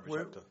with the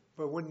garbage.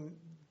 But when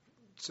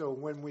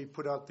we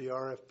put out the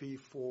RFP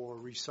for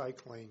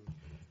recycling,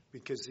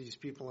 because these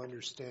people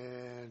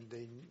understand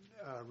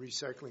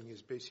recycling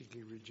is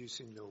basically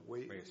reducing the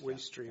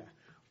waste stream,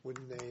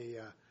 wouldn't they?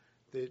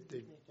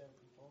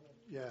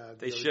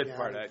 They should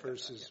part of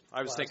versus.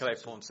 I was thinking I'd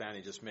phone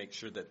Sandy, just make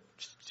sure that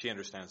she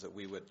understands that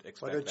we would expect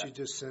that. Why don't you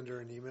just send her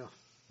an email?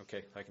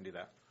 Okay, I can do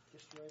that.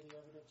 Just write the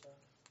evidence out.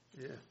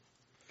 Yeah.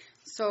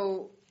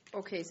 So,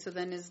 okay, so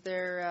then is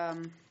there,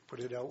 put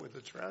it out with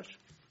the trash.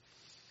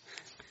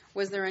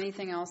 Was there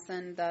anything else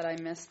then that I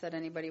missed that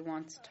anybody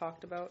wants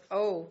talked about?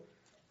 Oh,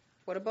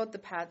 what about the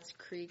Pat's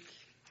Creek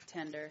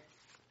tender?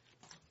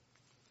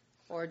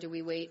 Or do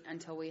we wait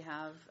until we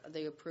have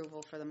the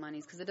approval for the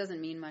monies? Because it doesn't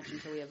mean much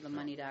until we have the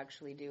money to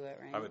actually do it,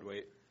 right? I would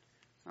wait.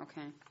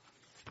 Okay.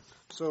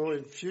 So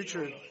in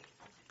future,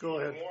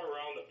 go ahead. More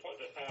around the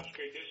Paps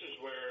Creek, this is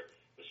where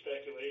the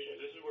speculation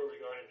is. This is where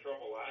we got in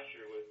trouble last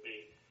year with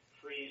the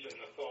freeze and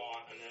the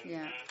thaw, and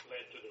then that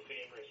led to the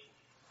famous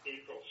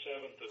April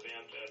 7th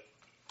event at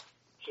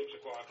 6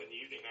 o'clock in the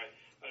evening.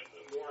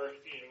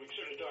 We can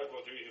certainly talk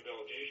about the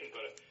rehabilitation,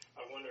 but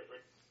I wonder if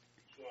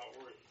it's not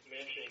worth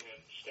mentioning that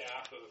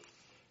staff have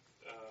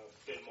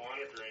been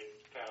monitoring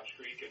Paps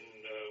Creek, and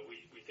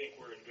we think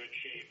we're in good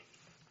shape.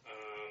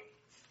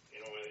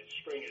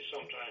 Spring is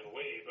some time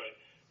away, but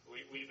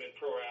we've been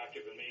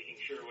proactive in making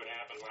sure what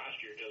happened last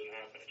year doesn't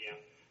happen again.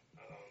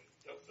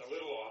 A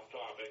little off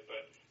topic,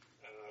 but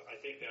I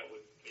think that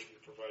would maybe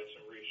provide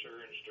some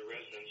reassurance to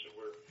residents that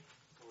we're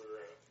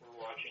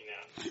watching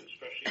that,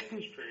 especially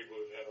in this period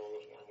where we've had all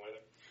this warm weather.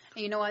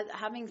 You know what?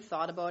 Having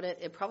thought about it,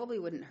 it probably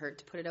wouldn't hurt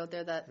to put it out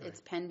there that it's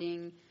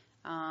pending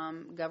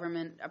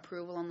government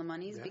approval on the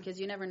monies, because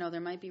you never know. There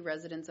might be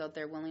residents out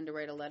there willing to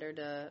write a letter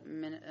to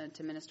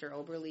Minister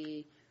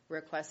Oberle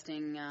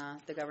requesting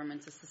the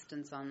government's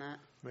assistance on that.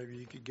 Maybe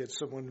you could get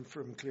someone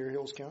from Clear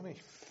Hills County.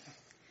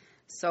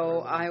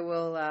 So I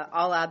will.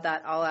 I'll add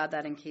that. I'll add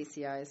that in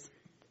KCI's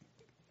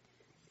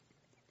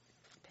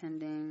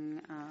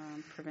pending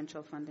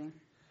provincial funding.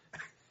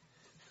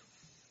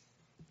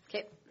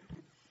 Okay.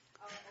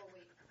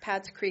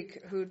 Pat's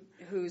Creek. Who's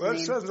Well, it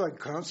name? sounds like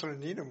Councillor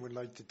Needham would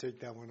like to take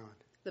that one on.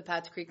 The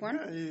Pat's Creek one?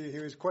 Yeah, he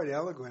was quite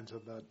eloquent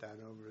about that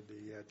over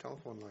the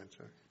telephone line,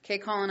 sir. Okay,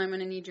 Colin, I'm going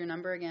to need your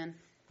number again.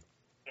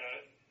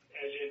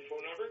 As in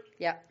phone number?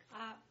 Yeah.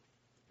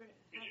 You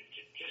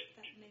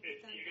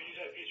can use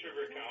that Peace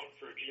River account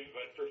for Gmail,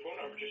 but for phone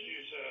number, just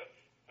use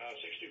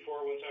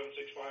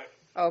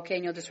 624-1765. Okay,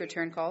 and you'll just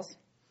return calls?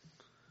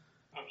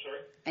 I'm sorry?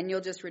 And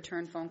you'll just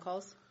return phone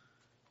calls?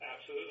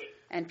 Absolutely.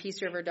 And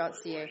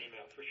peaceriver.ca? Or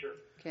email, for sure.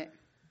 Okay.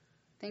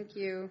 Thank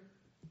you.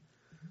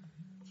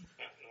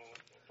 Yeah,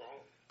 no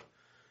problem.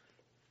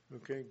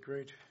 Okay,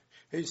 great.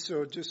 Hey,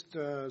 so just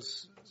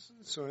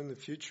so in the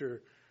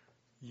future,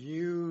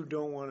 you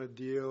don't want to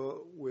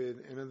deal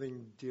with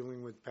anything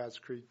dealing with Pat's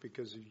Creek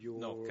because of your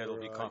No, that'll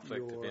be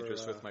conflict of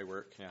interest with my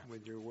work. Yeah,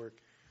 with your work,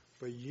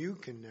 but you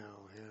can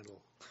now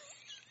handle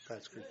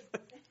Pat's Creek.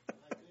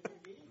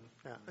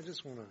 Yeah, I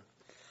just want to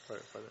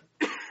clarify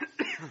that.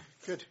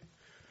 Good.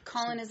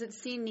 Colin, is it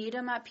C.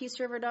 Needham at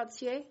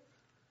peaceriver.ca?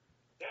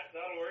 Yeah,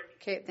 that'll work.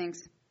 Okay,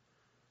 thanks.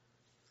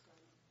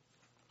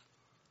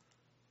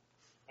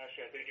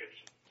 Actually, I think it's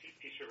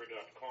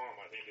peaceriver.com,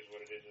 I think is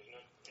what it is, isn't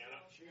it,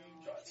 Anna?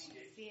 CA.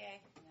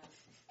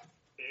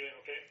 Yeah,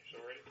 okay,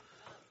 sorry.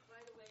 By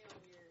the way,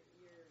 on your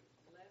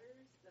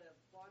letters, the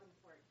bottom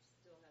part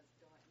still has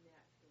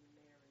 .net in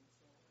there and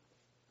so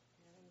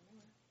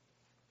on.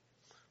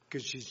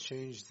 Because she's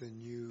changed the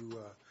new.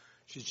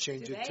 She's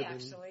changed Today, it to the.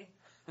 actually.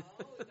 Oh,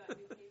 we got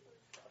new paper?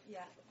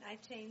 Yeah, I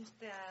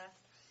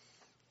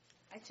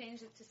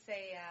changed it to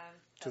say.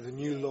 To the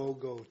new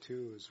logo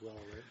too, as well,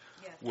 right?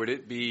 Yes. Would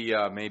it be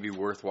maybe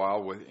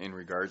worthwhile, in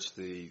regards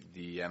to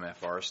the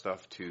MFR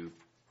stuff, to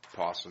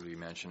possibly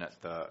mention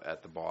at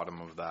the bottom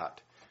of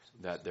that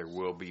there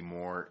will be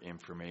more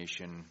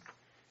information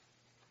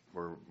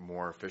or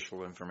more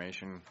official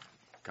information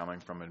coming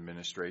from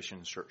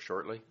administration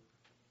shortly?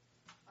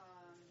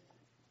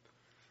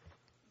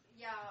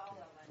 Yeah, I'll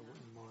let I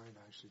wouldn't mind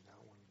actually that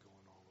one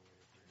going all the way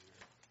over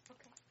here.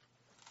 Okay.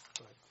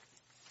 But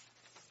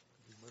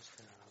you must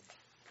have.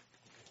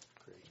 Okay,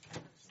 great.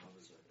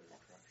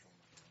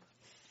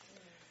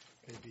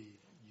 Maybe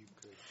you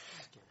could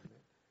scan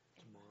it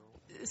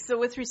tomorrow. So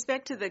with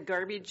respect to the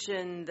garbage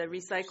and the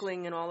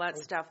recycling and all that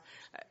stuff,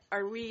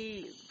 are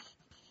we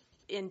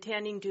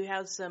intending to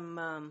have some,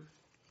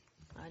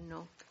 I don't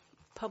know,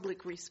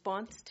 public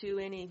response to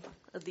any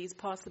of these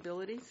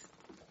possibilities?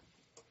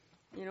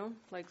 You know,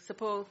 like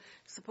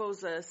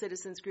suppose a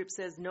citizens group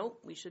says, nope,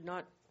 we should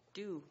not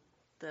do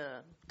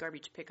the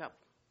garbage pickup.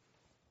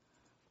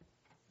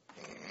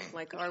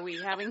 Like, are we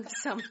having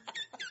some,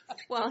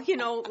 well, you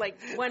know, like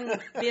one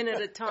bin at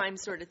a time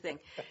sort of thing.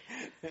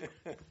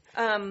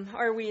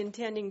 Are we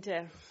intending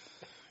to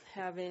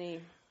have any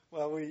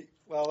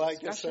I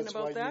guess that's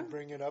why that? you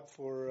bring it up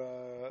for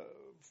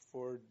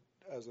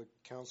as a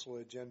council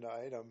agenda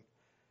item.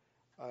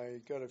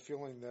 I got a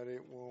feeling that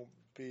it won't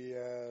be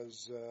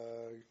as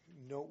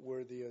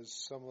noteworthy as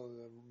some of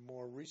the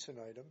more recent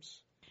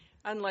items.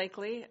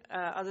 Unlikely,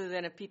 other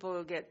than if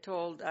people get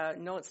told,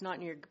 no, it's not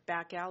in your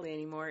back alley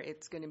anymore,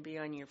 it's going to be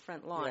on your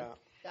front lawn. Yeah.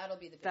 That'll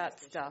be the That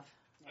biggest stuff,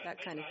 that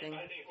kind of thing.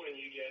 I think when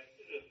you get,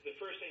 the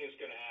first thing that's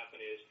going to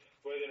happen is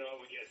whether or not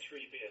we get 3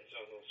 bids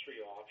on those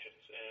 3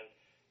 options. And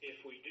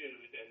if we do,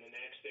 then the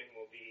next thing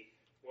will be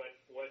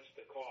what's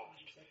the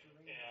cost.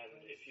 And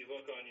if you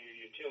look on your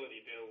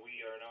utility bill,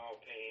 we are now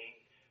paying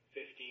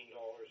 $15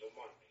 a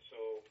month.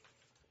 So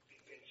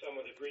in some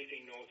of the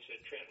briefing notes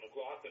that Trent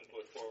McLaughlin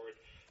put forward.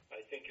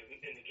 I think in the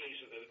case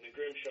of the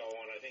Grimshaw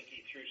one, I think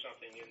he threw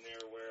something in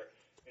there where,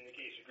 in the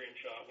case of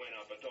Grimshaw, it went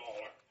up $1.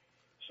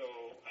 So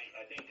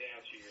I think to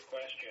answer your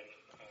question,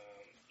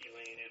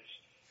 Elaine, it's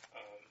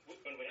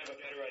when we have a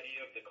better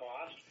idea of the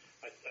cost.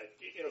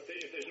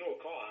 If there's no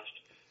cost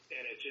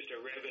and it's just a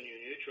revenue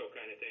neutral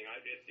kind of thing, I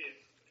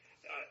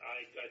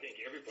think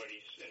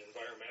everybody's an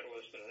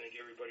environmentalist and I think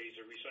everybody's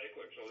a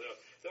recycler. So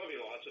there'll be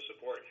lots of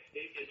support.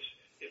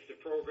 If the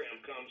program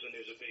comes and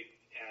there's a big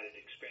added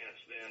expense,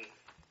 then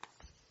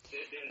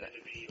the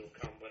debate will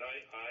come. But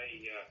I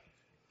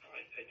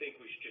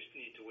think we should just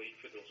need to wait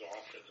for those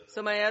options.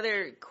 So my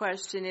other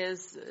question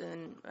is,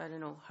 and I don't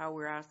know how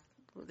we're asked,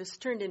 this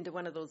turned into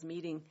one of those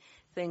meeting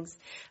things,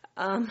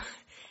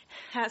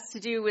 has to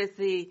do with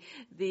the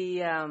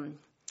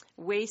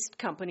waste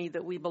company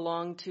that we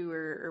belong to,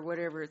 or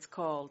whatever it's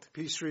called.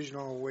 Peace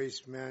Regional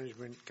Waste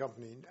Management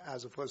Company,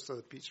 as opposed to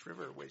the Peace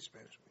River Waste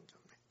Management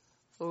Company.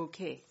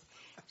 Okay.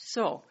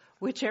 So,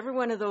 whichever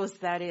one of those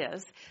that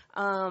is,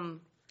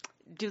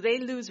 do they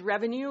lose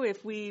revenue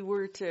if we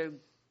were to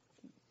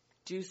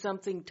do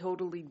something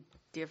totally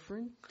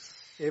different?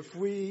 If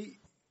we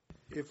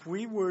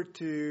were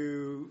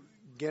to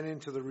get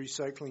into the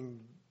recycling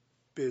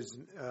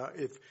business,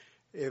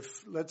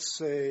 if let's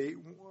say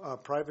a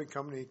private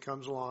company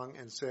comes along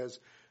and says,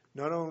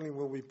 not only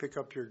will we pick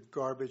up your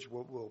garbage,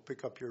 we'll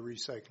pick up your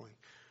recycling.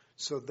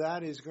 So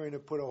that is going to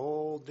put a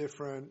whole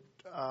different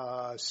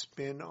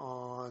spin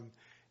on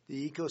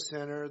the eco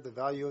center, the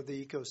value of the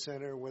eco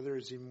center, whether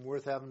it's even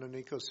worth having an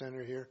eco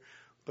center here.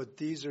 But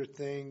these are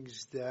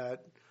things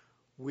that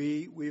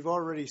we've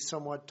already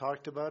somewhat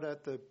talked about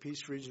at the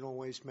Peace Regional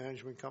Waste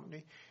Management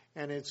Company,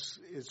 and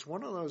it's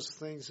one of those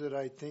things that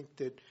I think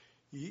that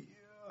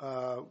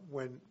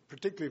when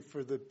particularly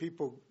for the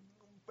people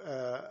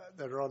that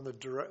are on the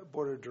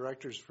board of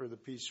directors for the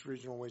Peace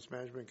Regional Waste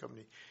Management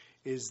Company,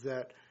 is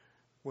that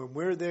when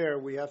we're there,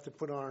 we have to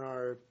put on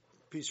our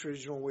Peace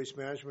Regional Waste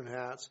Management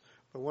hats,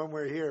 but when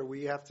we're here,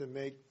 we have to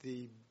make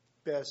the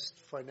best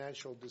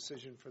financial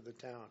decision for the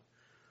town.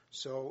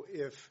 So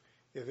if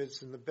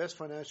it's in the best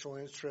financial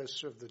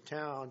interest of the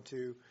town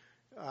to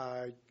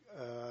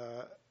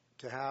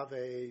have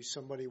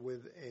somebody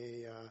with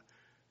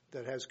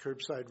that has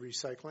curbside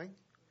recycling,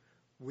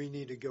 we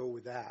need to go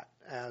with that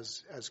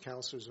as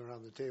councillors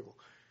around the table.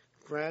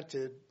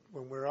 Granted,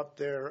 when we're up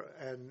there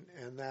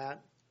and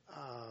that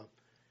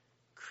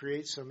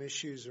creates some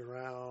issues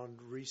around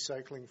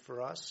recycling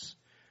for us,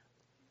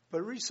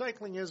 but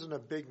recycling isn't a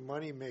big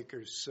money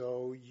maker,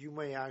 so you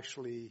may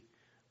actually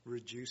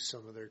reduce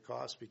some of their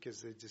costs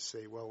because they just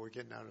say, well, we're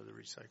getting out of the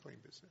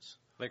recycling business.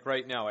 Like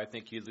right now, I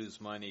think you lose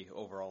money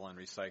overall on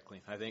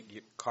recycling. I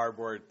think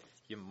cardboard,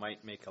 you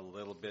might make a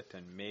little bit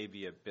and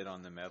maybe a bit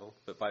on the metal,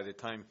 but by the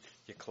time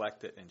you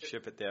collect it and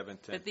ship it to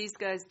Edmonton. But these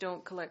guys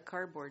don't collect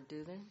cardboard,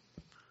 do they?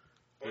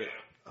 Oh, yeah.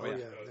 Oh,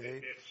 yeah.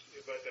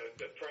 But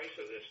the price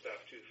of this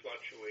stuff, too,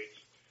 fluctuates.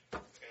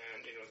 And,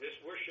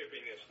 we're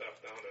shipping this stuff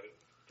down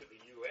to the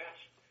U.S.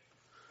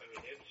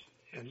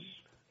 I mean,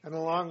 And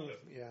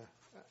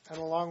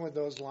along with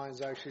those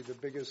lines, actually,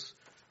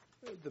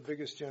 the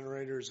biggest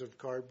generators of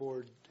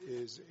cardboard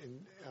is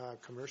in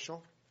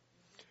commercial,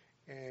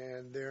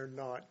 and they're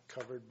not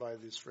covered by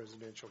this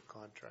residential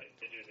contract.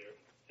 They do their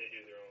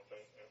own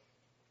thing. Yeah.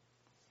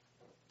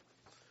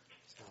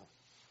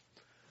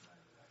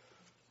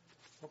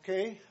 So,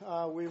 okay,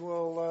 we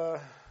will.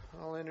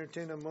 I'll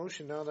entertain a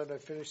motion now that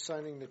I've finished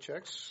signing the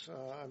checks.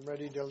 I'm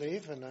ready to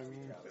leave, and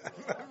I'm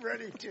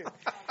ready to.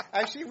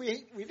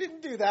 Actually, we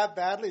didn't do that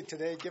badly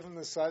today, given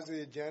the size of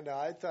the agenda.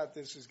 I thought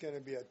this was going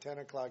to be a 10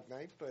 o'clock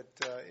night, but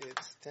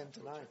it's 10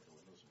 to 9.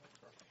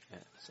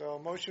 So, a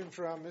motion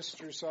from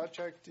Mr.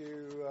 Sawchuk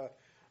to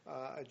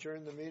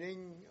adjourn the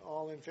meeting.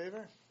 All in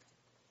favor?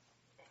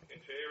 In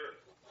favor.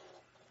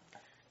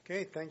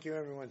 Okay, thank you,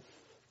 everyone.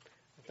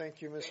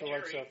 Thank you, Mr.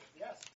 Luxup. Yes.